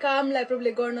नयाँ कामलाई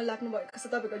प्रभुले गर्न लाग्नु भएको छ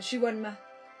तपाईको जीवनमा।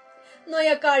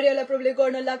 नयाँ कार्यलाई प्रभुले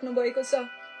गर्न लाग्नु भएको छ।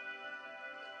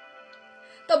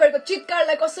 तपाईहरुको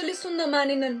चितकारलाई कसैले सुन्न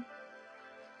मानेनन्।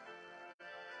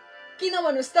 किन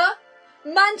भन्नुस् त,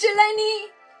 मान्छेलाई नि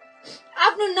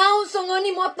आफ्नो नाउँसँग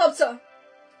नि मतलब छ।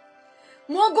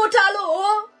 म गोठालो हो,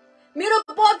 मेरो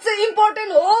पद चाहिँ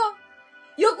इम्पोर्टेन्ट हो,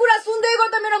 यो कुरा सुन्दै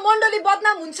गर्दा मेरो मण्डली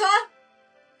बदनाम हुन्छ,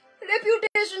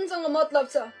 रेप्युटेसनसँग मतलब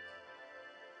छ।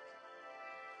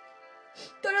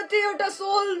 तर त्यो एउटा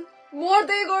सोल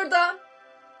मर्दै गर्दा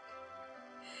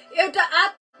एउटा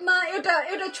आत्मा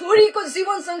एउटा छोरीको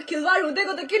जीवनसँग खिलवाड हुँदै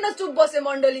गर्दा किन चुप बसे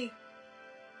मण्डली?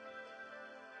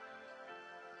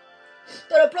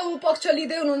 तर प्रभु पक्ष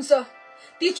लिँदै हुनुहुन्छ,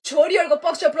 ती छोरीहरूको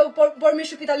पक्ष प्रभु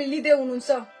परमेश्वर पिताले लिँदै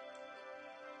हुनुहुन्छ।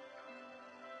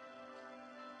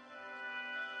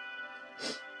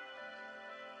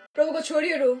 प्रभुको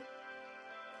छोरीहरू,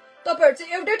 तपाईहरु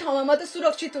चाहिँ एउटै ठाउँमा मात्र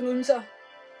सुरक्षित हुनुहुन्छ,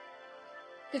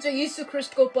 त्यो चाहिँ यीशु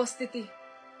ख्रीष्टको उपस्थिति।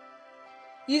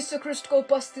 यीशु ख्रीष्टको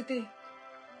उपस्थिति,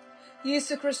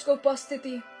 यीशु ख्रीष्टको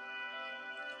उपस्थिति।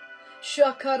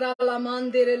 शखराला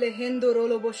मान्देरेले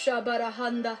हेन्दोरोलो बोशाबारा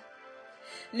हान्दा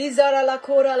लिजाराला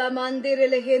खोराला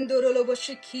मान्देरेले हेन्दोरोलो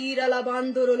बोशिखीराला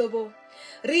बान्दोरोलो बो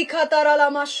रिखाताराला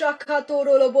माशाखा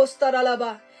तोरोलो बोस्ताराला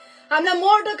बा। हामीलाई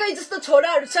मोर्डकै जस्तो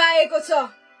छोराहरू चाहिएको छ,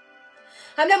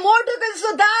 हामीलाई मोर्डकै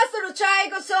जस्तो दासहरू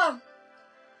चाहिएको छ,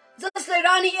 जसले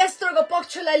रानी एस्थरको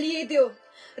पक्षलाई लिइदियो,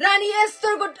 रानी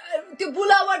एस्थरको त्यो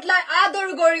बुलावटलाई आदर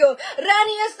गर्यो,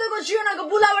 रानी एस्थरको जीवनको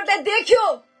बुलावटलाई देख्यो,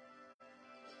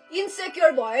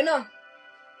 इन्सेक्योर भएन।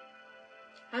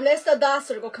 हामीलाई यस्ता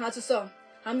दासहरूको खाँचो छ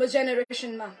हाम्रो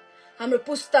जेनेरेसनमा, हाम्रो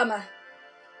पुस्तामा।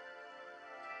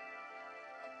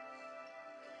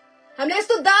 हामीलाई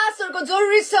यस्तो दासहरूको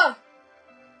जरुरी छ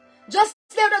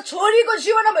जसले एउटा छोरीको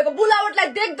जीवनमा भएको बुलावटलाई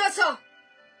देख्दछ,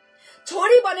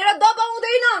 छोरी भनेर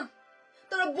दबाउँदैन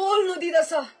तर बोल्नु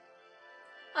दिँदछ।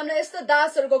 हामीलाई यस्ता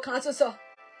दासहरूको खाँचो छ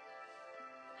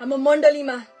हाम्रो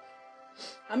मण्डलीमा,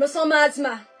 हाम्रो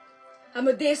समाजमा,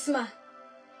 हाम्रो देशमा।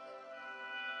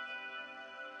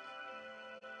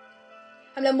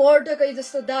 हामीलाई मोर्डकै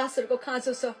जस्तो दासहरूको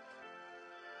खाँचो छ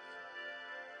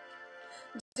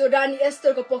जो रानी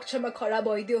एस्थरको पक्षमा खडा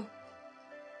भइदियो।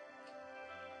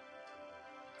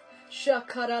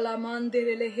 शखराला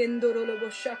मान्देरेले हेन्दोरोलो बो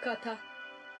शखाथा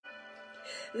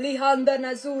लिहान्दा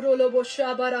नाजुरोलो बो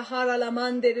शाबारा हाराला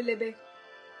मान्देरेले बे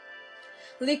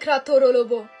लिख्राथोरोलो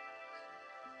बो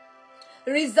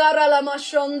रिजाराला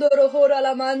माशन्दोरो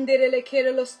होराला मान्देरेले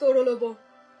खेरेलो स्तोरोलो बो।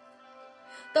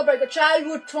 तपाईहरुको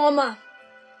चाइल्डहुड ट्रमा,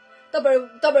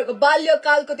 तपाईहरुको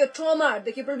बाल्यकालको त्यो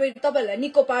ट्रमाहरुदेखि तपाईहरुलाई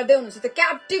निको पार्दै हुनुहुन्छ, त्यो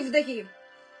क्याप्टिभदेखि,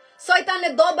 शैतानले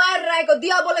दबाएर राखेको,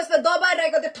 दियाबलसले दबाएर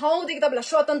राखेको त्यो ठाउँदेखि तपाईलाई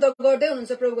स्वतन्त्र गर्दै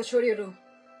हुनुहुन्छ प्रभुको छोरीहरू।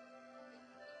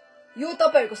 यो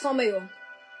तपाईहरुको समय हो।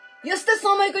 यस्तै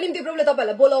समयको निम्ति प्रभुले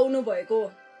तपाईलाई बोलाउनु भएको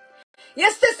हो।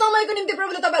 यस्तै समयको निम्ति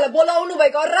प्रभुले तपाईलाई बोलाउनु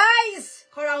भएको। राइज,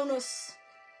 खडा हुनुहोस्,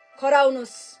 खडा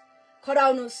हुनुहोस्, खडा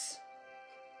हुनुहोस्।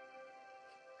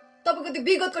 तपाईको त्यो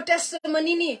विगतको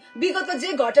टेस्टमनी नि, विगतको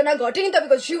जे घटना घट्यो नि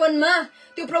तपाईको जीवनमा,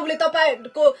 त्यो प्रभुले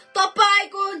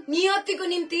तपाईको नियतिको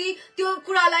निम्ति त्यो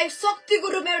कुरालाई शक्तिको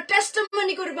रूपमा,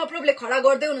 टेस्टमनीको रूपमा प्रभुले खडा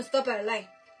गर्दै हुनुहुन्छ तपाईहरुलाई।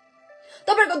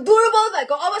 तपाईहरुको दुर्बल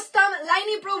भएको अवस्थालाई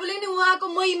नि प्रभुले नि उहाँको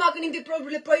महिमाको निम्ति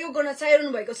प्रभुले प्रयोग गर्न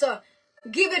चाहिरहनु भएको छ।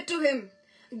 Give it to him,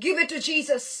 give it to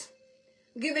Jesus,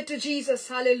 give it to Jesus.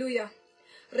 हालेलुया।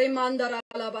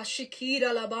 रेमान्दाराला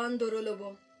शिखिराला बान्दोरोलोबो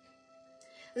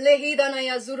लेहिदाना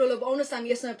या जुरोलोबो। आउनुहोस् हामी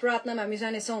यसमा प्रार्थनामा हामी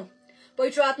जानेछौँ।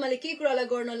 पवित्र आत्माले के कुरालाई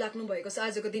गर्न लाग्नु भएको छ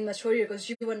आजको दिनमा छोरीहरूको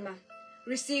जीवनमा,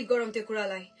 रिसिभ गरौँ त्यो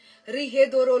कुरालाई।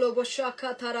 रिहेदोरोलोबो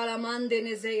शाखाथाराला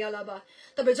मान्देने जेयालाबा।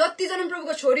 तपाईं जतिजना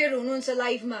प्रभुको छोरीहरू हुनुहुन्छ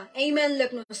लाइफमा, एमेन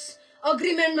लेख्नुहोस्।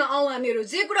 अग्रिमेन्टमा आउँ हामीहरू।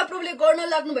 जे कुरा प्रभुले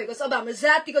गर्न लाग्नु भएको छ अब हाम्रो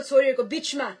जातिको छोरीहरूको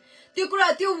बीचमा, त्यो कुरा,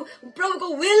 त्यो प्रभुको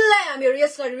विललाई हामीहरू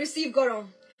यसलाई रिसिभ गरौँ।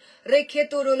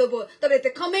 रेखेतोरोलोबो। तपाईं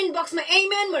त्यो कमेन्ट बक्समा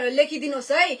एमेन भनेर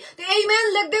लेखिदिनुहोस् है। त्यो एमेन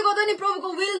लेख्दै गर्दा नि प्रभुको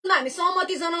विलमा हामी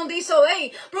सहमति जनाउँदैछौँ है।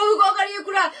 प्रभुको अगाडि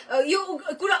यो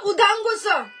कुरा उदाङ्गो छ।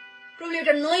 प्रभुले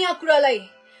एउटा नयाँ कुरालाई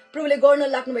प्रभुले गर्न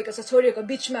लाग्नु भएको छ छोरीहरूको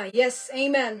बीचमा। यस,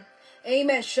 एमेन,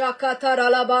 एमेन। शाखाथा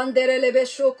रालाबान्देरे लेबे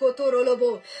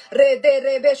शोकोतोरोलोबो रे they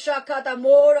रेबे शाखाथा।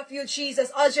 More of you Jesus.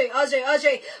 Ajay, Ajay,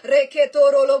 Ajay.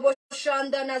 रेखेतोरोलोबो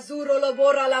शान्दा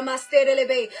नाजुरोलोबो रालामास्तेरे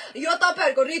लेबे। यो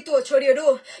तपाईहरुको ऋतु हो छोरीहरू,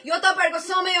 यो तपाईहरुको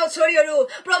समय हो छोरीहरू।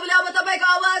 प्रभुले अब तपाईको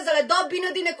आवाजलाई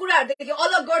दबिन दिने कुराहरुदेखि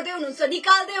अलग गर्दै हुनुहुन्छ,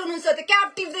 निकाल्दै हुनुहुन्छ, त्यो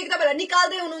क्याप्टिभदेखि तपाईहरुलाई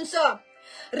निकाल्दै हुनुहुन्छ।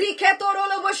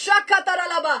 रिखेतोरोलोबो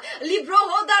शाखातारालाबा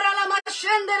लिब्रोहोदारालामा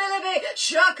शेन्देरेलेबे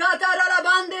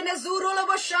शाखातारालाबान्देने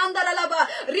जुरोलोबो शान्दारालाबा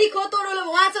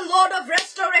रिखोतोरोलोबो। उहाँ चाहिँ लर्ड अफ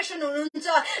रेस्टोरेसन हुनुहुन्छ।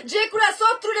 जे कुरा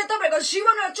शत्रुले तपाईहरुको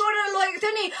जीवनमा चोरेर लगेको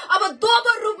थियो नि, अब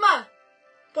दोब्बर रूपमा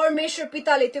परमेश्वर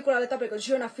पिताले त्यो कुरालाई तपाईको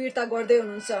जीवनमा फिर्ता गर्दै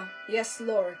हुनुहुन्छ। यस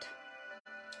lord,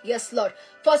 yes lord.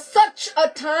 For such a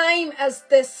time as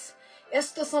this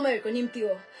यस्तो समयहरुको निम्ति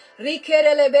हो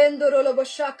रिखेरेले बेन्दोरोलोबो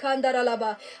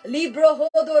शाखान्दारालाबा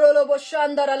लिब्रोहोदोरोलोबो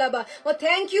शान्दारालाबा म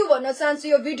थ्यांक यू भन्न चाहन्छु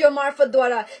यो भिडियो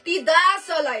मार्फतद्वारा ती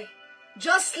दासलाई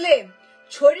जसले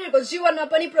छोरीहरुको जीवनमा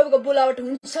पनि प्रभुको बोलावट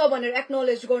हुन्छ भनेर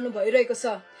एक्नोलेज गर्नु भइरहेको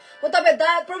छ म तपाई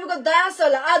प्रभुको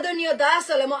दासलाई आदरणीय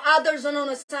दासलाई म आदर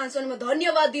जनाउन चाहन्छु अनि म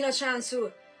धन्यवाद दिन चाहन्छु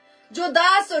जो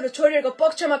दासहरु छोरीहरुको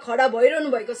पक्षमा खडा भइरहनु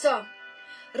भएको छ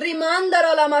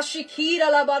रिमान्दारालामा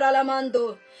शिखिराला बारालामान्दो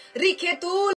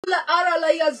Riketul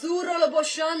aralaya zurolo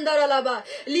boshandaralaba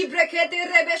librekete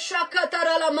rebe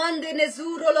shakatarala mande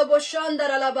nezurolo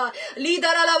boshandaralaba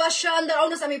lidaralaba shandar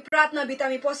आउनुस् हामी प्रार्थना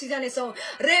बितामी पसि जाने छौं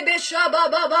रेबे shaba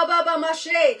baba baba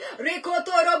mashe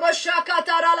rekotoro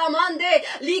boshakatarala mande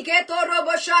ligetoro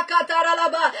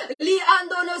boshakataralaba li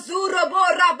andono zuro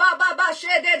borra baba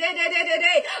bashe de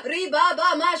ribaba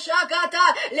mashakata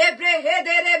lebrehe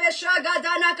de rebe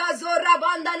shagadana kazora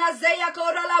bandana zeya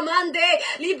korala mande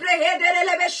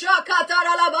Librehederele beshakata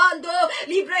ralabando,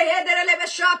 librehederele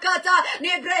beshakata,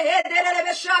 nebrehederele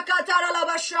beshakata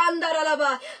ralabashanda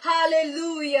ralaba.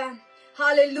 Hallelujah,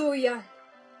 hallelujah.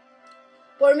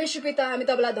 परमेश्वर पिता हामी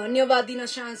तपाईलाई धन्यवाद दिन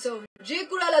चाहन्छौं जे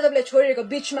कुरालाई तपाईले छोडेको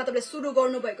बीचमा तपाईले सुरु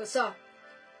गर्नु भएको छ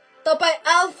तपाई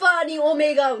अल्फा अनि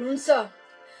ओमेगा हुनुहुन्छ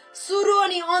सुरु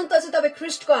अनि अन्त चाहिँ तपाई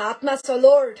ख्रीष्टको हातमा छ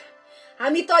लर्ड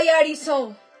हामी तयारी छौं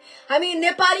हामी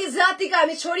नेपाली जातिका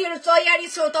हामी छोरीहरु तयारी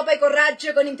छौं तपाईको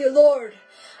राज्यको निम्ति लर्ड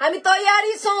हामी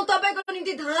तयारी छौं तपाईको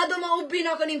निम्ति धाँधोमा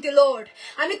उभिनको निम्ति लर्ड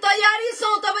हामी तयारी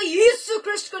छौं तपाई येशू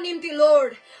ख्रीष्टको निम्ति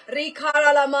लर्ड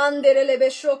रिखाराला मान्देरेले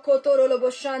बेशोको तोरोलो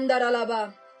बोशान्दारालाबा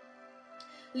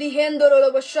लिहेन्दोरोलो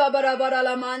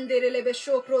बोशाबराबराला मान्देरेले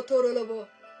बेशोक्रो तोरोलो बो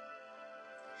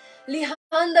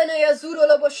लिहान्दन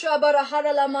याजुरोलो बोशाबरा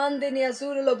हराला मान्देन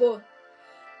याजुरोलो बो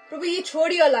प्रभु यी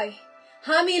छोरीहरुलाई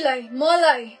हामीलाई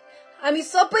मलाई हामी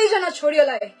सबैजना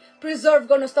छोरीहरुलाई प्रिजर्भ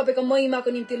गर्नुस् तपाईको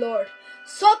महिमाको निम्ति लर्ड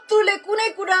शत्रुले कुनै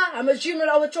कुरा हाम्रो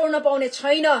जीवनमा अब चोर्न पाउने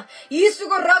छैन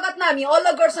येशूको रगतमा हामी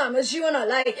अलग गर्छ हाम्रो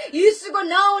जीवनलाई येशूको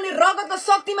नाउँ अनि रगतको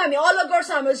शक्तिमा हामी अलग गर्छ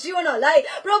हाम्रो जीवनलाई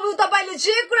प्रभु तपाईले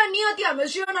जे कुरा नियति हाम्रो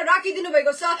जीवनमा राखिदिनु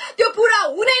भएको छ त्यो पूरा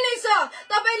हुने नै छ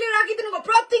तपाईले राखिदिनुको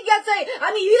प्रतिज्ञा चाहिँ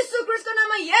हामी येशू ख्रीष्टको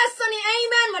नाममा यस अनि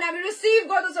आमेन भनेर हामी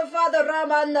रिसिभ गर्दछौं फादर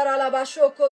रामान्दाराला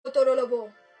शोको तोरोलोबो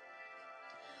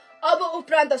अब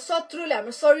उपरान्त शत्रुले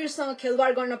हाम्रो शरीरसँग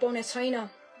खेलबाड गर्न पाउने छैन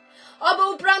अब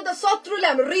उपरान्त शत्रुले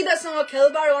हाम्रो हृदयसँग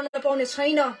खेलबाड गर्न पाउने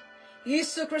छैन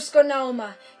येशू ख्रीष्टको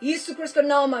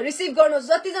नाउँमा रिसिभ गर्नुहोस्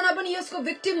जति जना पनि यसको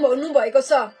भिक्टिम हुनु भएको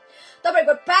छ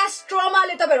तपाईहरुको पास्ट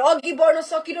ट्रमाले तपाईहरु अघि बढ्न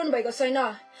सकिरहनु भएको छैन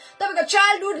तपाईको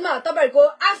चाइल्डहुडमा तपाईहरुको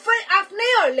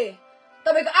आफ्नैहरुले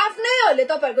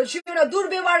तपाईहरुको जीवनमा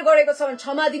दुर्व्यवहार गरेको छ भने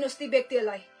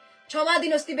क्षमा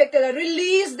दिनुस् ती व्यक्तिलाई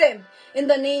release them in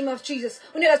the name of Jesus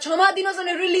उनीहरुलाई क्षमा दिनुस्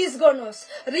अनि रिलिज गर्नुस्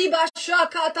रिबा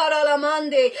शाखाताराला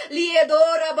मान्दे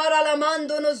लिएदोरा बाराला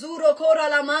मान्दो नो जुरो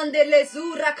खोराला मान्दे ले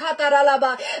जुरा खाताराला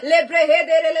बा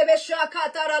लेब्रेहेदेरेले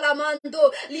बेशाखाताराला मान्दो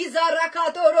लिजा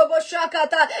राखातोरो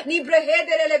बोशाखाता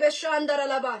निब्रेहेदेरेले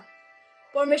बेशान्दाराला बा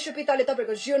परमेश्वर पिताले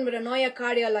तपाईको जीवनमा नयाँ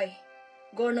कार्यलाई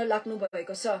गर्न लाग्नु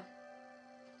भएको छ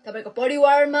तपाईको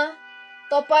परिवारमा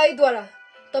तपाईद्वारा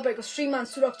तपाईको श्रीमान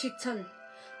सुरक्षित छन्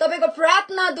तपाईको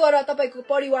प्रार्थनाद्वारा तपाईको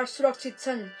परिवार सुरक्षित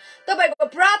छन् तपाईको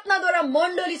प्रार्थनाद्वारा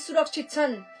मण्डली सुरक्षित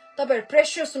छन् तपाईहरु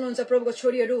प्रेशियस हुनुहुन्छ प्रभुको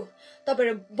छोरीहरु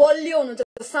तपाईहरु बलियो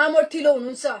हुनुहुन्छ सामर्थ्यलो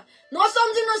हुनुहुन्छ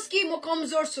नसम्झिनुस् कि म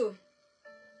कमजोर छु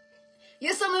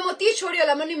यस समय म ती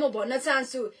छोरीहरुलाई पनि म भन्न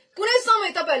चाहन्छु कुनै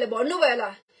समय तपाईहरुले भन्नुभयो होला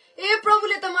ए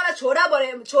प्रभुले त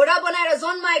मलाई छोरा बनाएर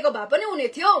जन्माएको भए पनि हुने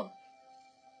थियो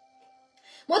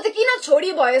म त किन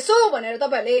छोरी भएछु भनेर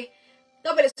तपाईले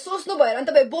सोच्नु भयो अनि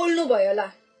तपाई बोल्नु भयो होला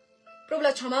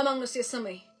प्रभुलाई क्षमा माग्नुस् यस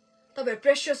समय तपाईहरु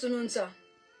प्रेशियस हुनुहुन्छ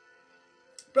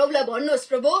प्रभुलाई भन्नुस्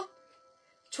प्रभु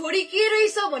छोरी के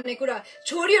रहेछ भन्ने कुरा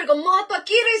छोरीहरुको महत्व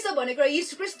के रहेछ भन्ने कुरा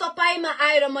येशू ख्रीष्ट तपाईमा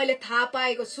आएर मैले थाहा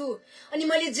पाएको छु अनि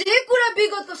मैले जे कुरा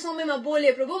विगतको समयमा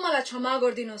बोले प्रभु मलाई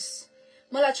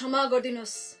क्षमा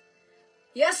गर्दिनुस्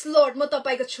यस लर्ड म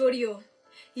तपाईको छोरी हो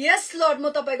यस लर्ड म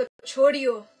तपाईको छोरी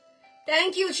हो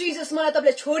Thank you, Jesus. मलाई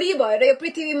तपाईले छोरी भएर यो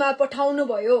पृथ्वीमा पठाउनु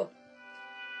भयो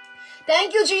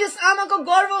Thank you, Jesus. आमाको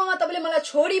गर्भमा तपाईले मलाई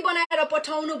छोरी बनाएर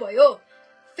पठाउनु भयो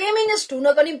फेमिनिस्ट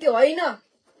हुनको निम्ति होइन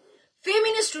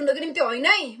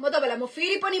है म तपाईलाई म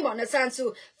फेरि पनि भन्न चाहन्छु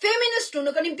फेमिनिस्ट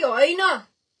हुनको निम्ति होइन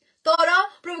तर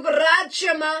प्रभुको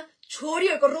राज्यमा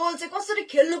छोरीहरुको रोल चाहिँ कसरी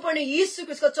खेल्नु पर्ने येशू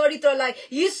ख्रीष्टको चरित्रलाई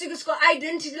येशू ख्रीष्टको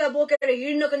आइडेन्टिटीलाई बोकेर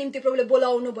हिड्नको निम्ति प्रभुले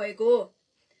बोलाउनु भएको हो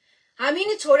हामी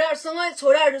नि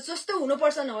छोराहरु जस्तो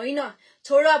हुनुपर्छ न होइन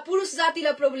छोरा पुरुष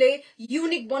जातिलाई प्रभुले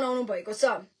युनिक बनाउनु भएको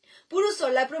छ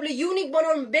पुरुषहरुलाई प्रभुले युनिक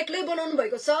बेग्लै बनाउनु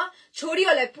भएको छ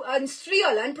छोरीहरुलाई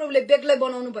स्त्रीहरुलाई प्रभुले बेग्लै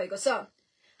बनाउनु भएको छ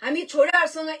हामी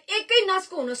छोराहरूसँग एकै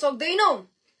नसको हुन सक्दैनौं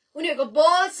उनीहरुको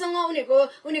बलसँग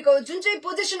उनीहरुको जुन चाहिँ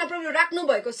पोजिसनमा प्रभुले राख्नु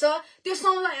भएको छ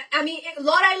त्योसँग हामी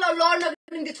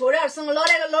लड्नको निम्ति छोराहरूसँग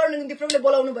लड्नको निम्ति प्रभुले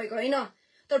बोलाउनु भएको हैन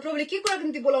तर प्रभुले के कुराको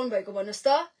निम्ति बोलाउनु भएको भन्नुस्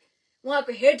त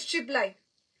उहाँको हेडशिपलाई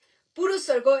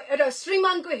पुरुषहरुको एउटा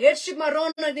श्रीमानको हेडशिपमा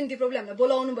रहनको निम्ति प्रभुले हामीलाई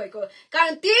बोलाउनु भएको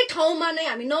कारण त्यही ठाउँमा नै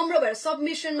हामी नम्र भएर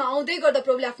सबमिसनमा आउँदै गर्दा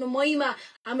प्रभुले आफ्नो महिमा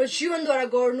हाम्रो जीवनद्वारा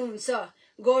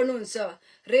गर्नुहुन्छ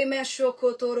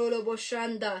रेमेशोको तोरोलो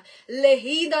बोशान्दा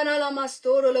लेहिदाना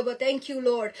लमास्तोरोलो बो थ्यांक यू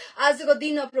लॉर्ड आजको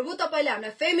दिनमा प्रभु तपाईले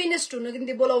हामीलाई फेमिनिस्ट हुनको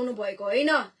निम्ति बोलाउनु भएको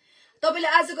हैन तपाईले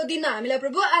आजको दिनमा हामीलाई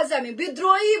प्रभु आज हामी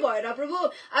विद्रोही भएर प्रभु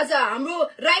आज हाम्रो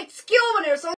राइट्स के हो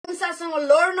भनेर संसारसँग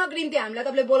लड्नको निम्ति हामीलाई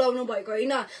तपाईले बोलाउनु भएको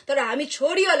हैन तर हामी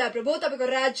छोरीहरूलाई प्रभु तपाईको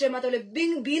राज्यमा तपाईले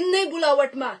भिन्नै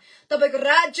बुलावटमा तपाईको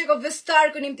राज्यको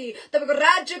विस्तारको निम्ति तपाईको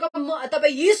राज्यको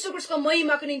तपाई येशू ख्रीष्टको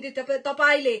महिमाको निम्ति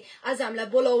तपाईले आज हामीलाई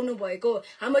बोलाउनु भएको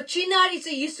हाम्रो चिनारी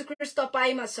चाहिँ येशू ख्रीष्ट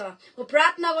तपाईमा छ म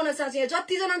प्रार्थना गर्न चाहन्छु यहाँ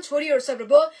जति जना छोरीहरु छ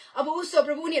प्रभु अब उसो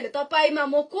प्रभु उनीहरुले तपाईमा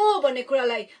म को भन्ने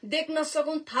कुरालाई देख्न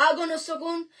सकुन् थाहा गर्न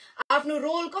सकुन् आफ्नो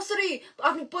रोल कसरी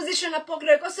आफ्नो पोजिसनलाई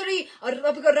पक्रेर कसरी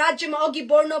तपाईको राज्यमा अघि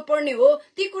बढ्न पर्ने हो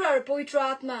ती कुराहरु पवित्र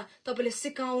आत्मा तपाईले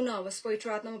सिकाउन होस् पवित्र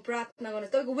आत्मामा प्रार्थना गर्न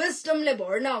तपाईको विजडमले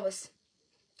भर्न होस्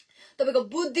तपाईको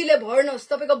बुद्धिले भर्नुहोस्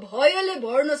तपाईको भयले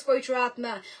भर्नुहोस् पवित्र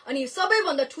आत्मा अनि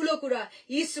सबैभन्दा ठूलो कुरा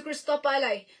येशू ख्रीष्ट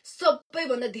तपाईलाई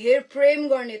सबैभन्दा धेर प्रेम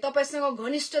गर्ने तपाईसँग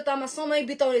घनिष्ठतामा समय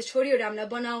बिताउने छोरीहरु हामीलाई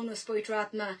बनाउनुहोस् पवित्र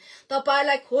आत्मा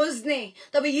तपाईलाई खोज्ने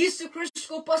तपाई येशू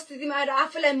ख्रीष्टको उपस्थितिमा आएर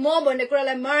आफैलाई म भन्ने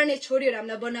कुरालाई मार्ने छोरीहरु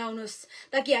हामीलाई बनाउनुहोस्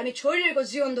ताकि हामी छोरीहरुको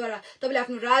जीवनद्वारा तपाईले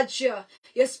आफ्नो राज्य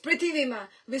यस पृथ्वीमा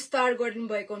विस्तार गर्नु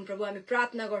भएको हुन् प्रभु हामी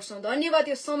प्रार्थना गर्छौं धन्यवाद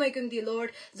यो समयको निम्ति लर्ड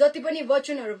जति पनि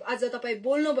वचनहरु आज तपाई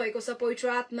बोल्नु भएको छ पवित्र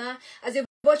आत्मा आज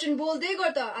वचन बोल्दै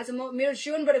गर्दा आज म मेरो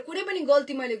जीवनबाट कुनै पनि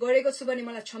गल्ती मैले गरेको छु भने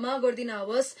मलाई क्षमा गर्दिन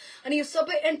होस् अनि यो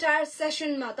सबै एन्टायर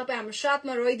सेसनमा तपाई हाम्रो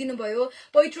साथमा रहिदिनु भयो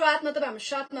पवित्र आत्मा तपाई हाम्रो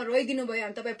साथमा रहिदिनु भयो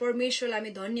हामी तपाई परमेश्वरलाई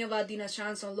हामी धन्यवाद दिन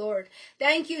चाहन्छौं लर्ड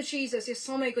थ्यांक यू जीसस यो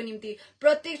समयको निम्ति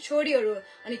प्रत्येक छोरीहरु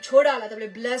अनि छोरालाई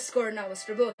तपाईले ब्लेस गर्न होस्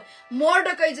प्रभु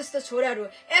मर्डकै जस्तो छोराहरु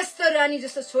एस्थर रानी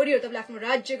जस्तो छोरीहरु तपाईले आफ्नो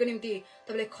राज्यको निम्ति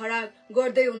तपाईले खडा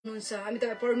गर्दै हुनुहुन्छ हामी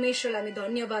तपाई परमेश्वरलाई हामी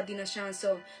धन्यवाद दिन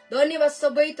चाहन्छौं धन्यवाद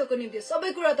सबै तको निम्ति सबै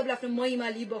कुरा तपाईले आफ्नो महिमा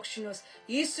लि बक्सिनुहोस्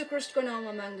येशू ख्रीष्टको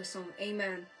नाममा माग्दछौं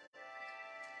आमेन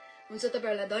हुन्छ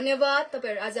तपाईहरुलाई धन्यवाद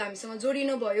तपाईहरु आज हामीसँग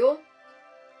जोडिनु भयो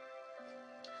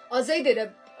अझै धेरै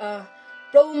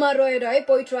प्रभुमा रहेर है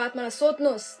पवित्र आत्मालाई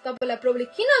सोध्नुहोस् तपाईलाई प्रभुले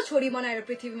किन छोरी बनाएर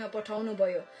पृथ्वीमा पठाउनु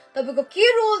भयो तपाईको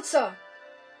के रोल छ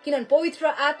किनभने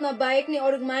पवित्र आत्मा बाहेक नै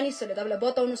अरु मानिसहरुले तपाईलाई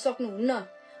बताउन सक्नुहुन्न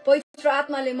पवित्र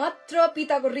आत्माले मात्र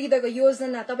पिताको हृदयको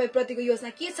योजना तपाई प्रतिको योजना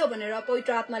के छ भनेर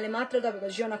पवित्र आत्माले मात्र तपाईको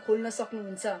जीवनमा खोल्न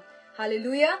सक्नुहुन्छ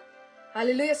हालेलुया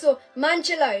हालेलुया सो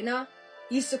मान्छेलाई हैन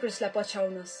येशू ख्रीष्टलाई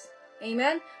पछाउनुहोस्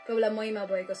आमेन प्रभुलाई महिमा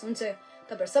भएको छ हुन्छ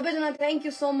तपाईहरु सबैजना थ्यांक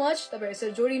यू सो मच तपाईहरु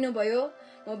यसरी जोडिनु भयो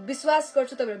म विश्वास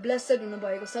गर्छु तपाईहरु ब्लेस्ड हुनु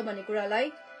भएको छ भन्ने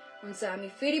कुरालाई हुन्छ हामी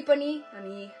फेरि पनि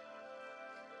हामी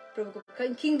प्रभुको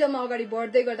किङडममा अगाडि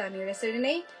बढ्दै गर्दा हामी यसरी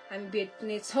नै हामी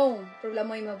भेट्ने छौं प्रभुलाई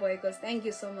महिमा भएको छ thank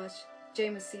you so much Jay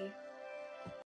Masih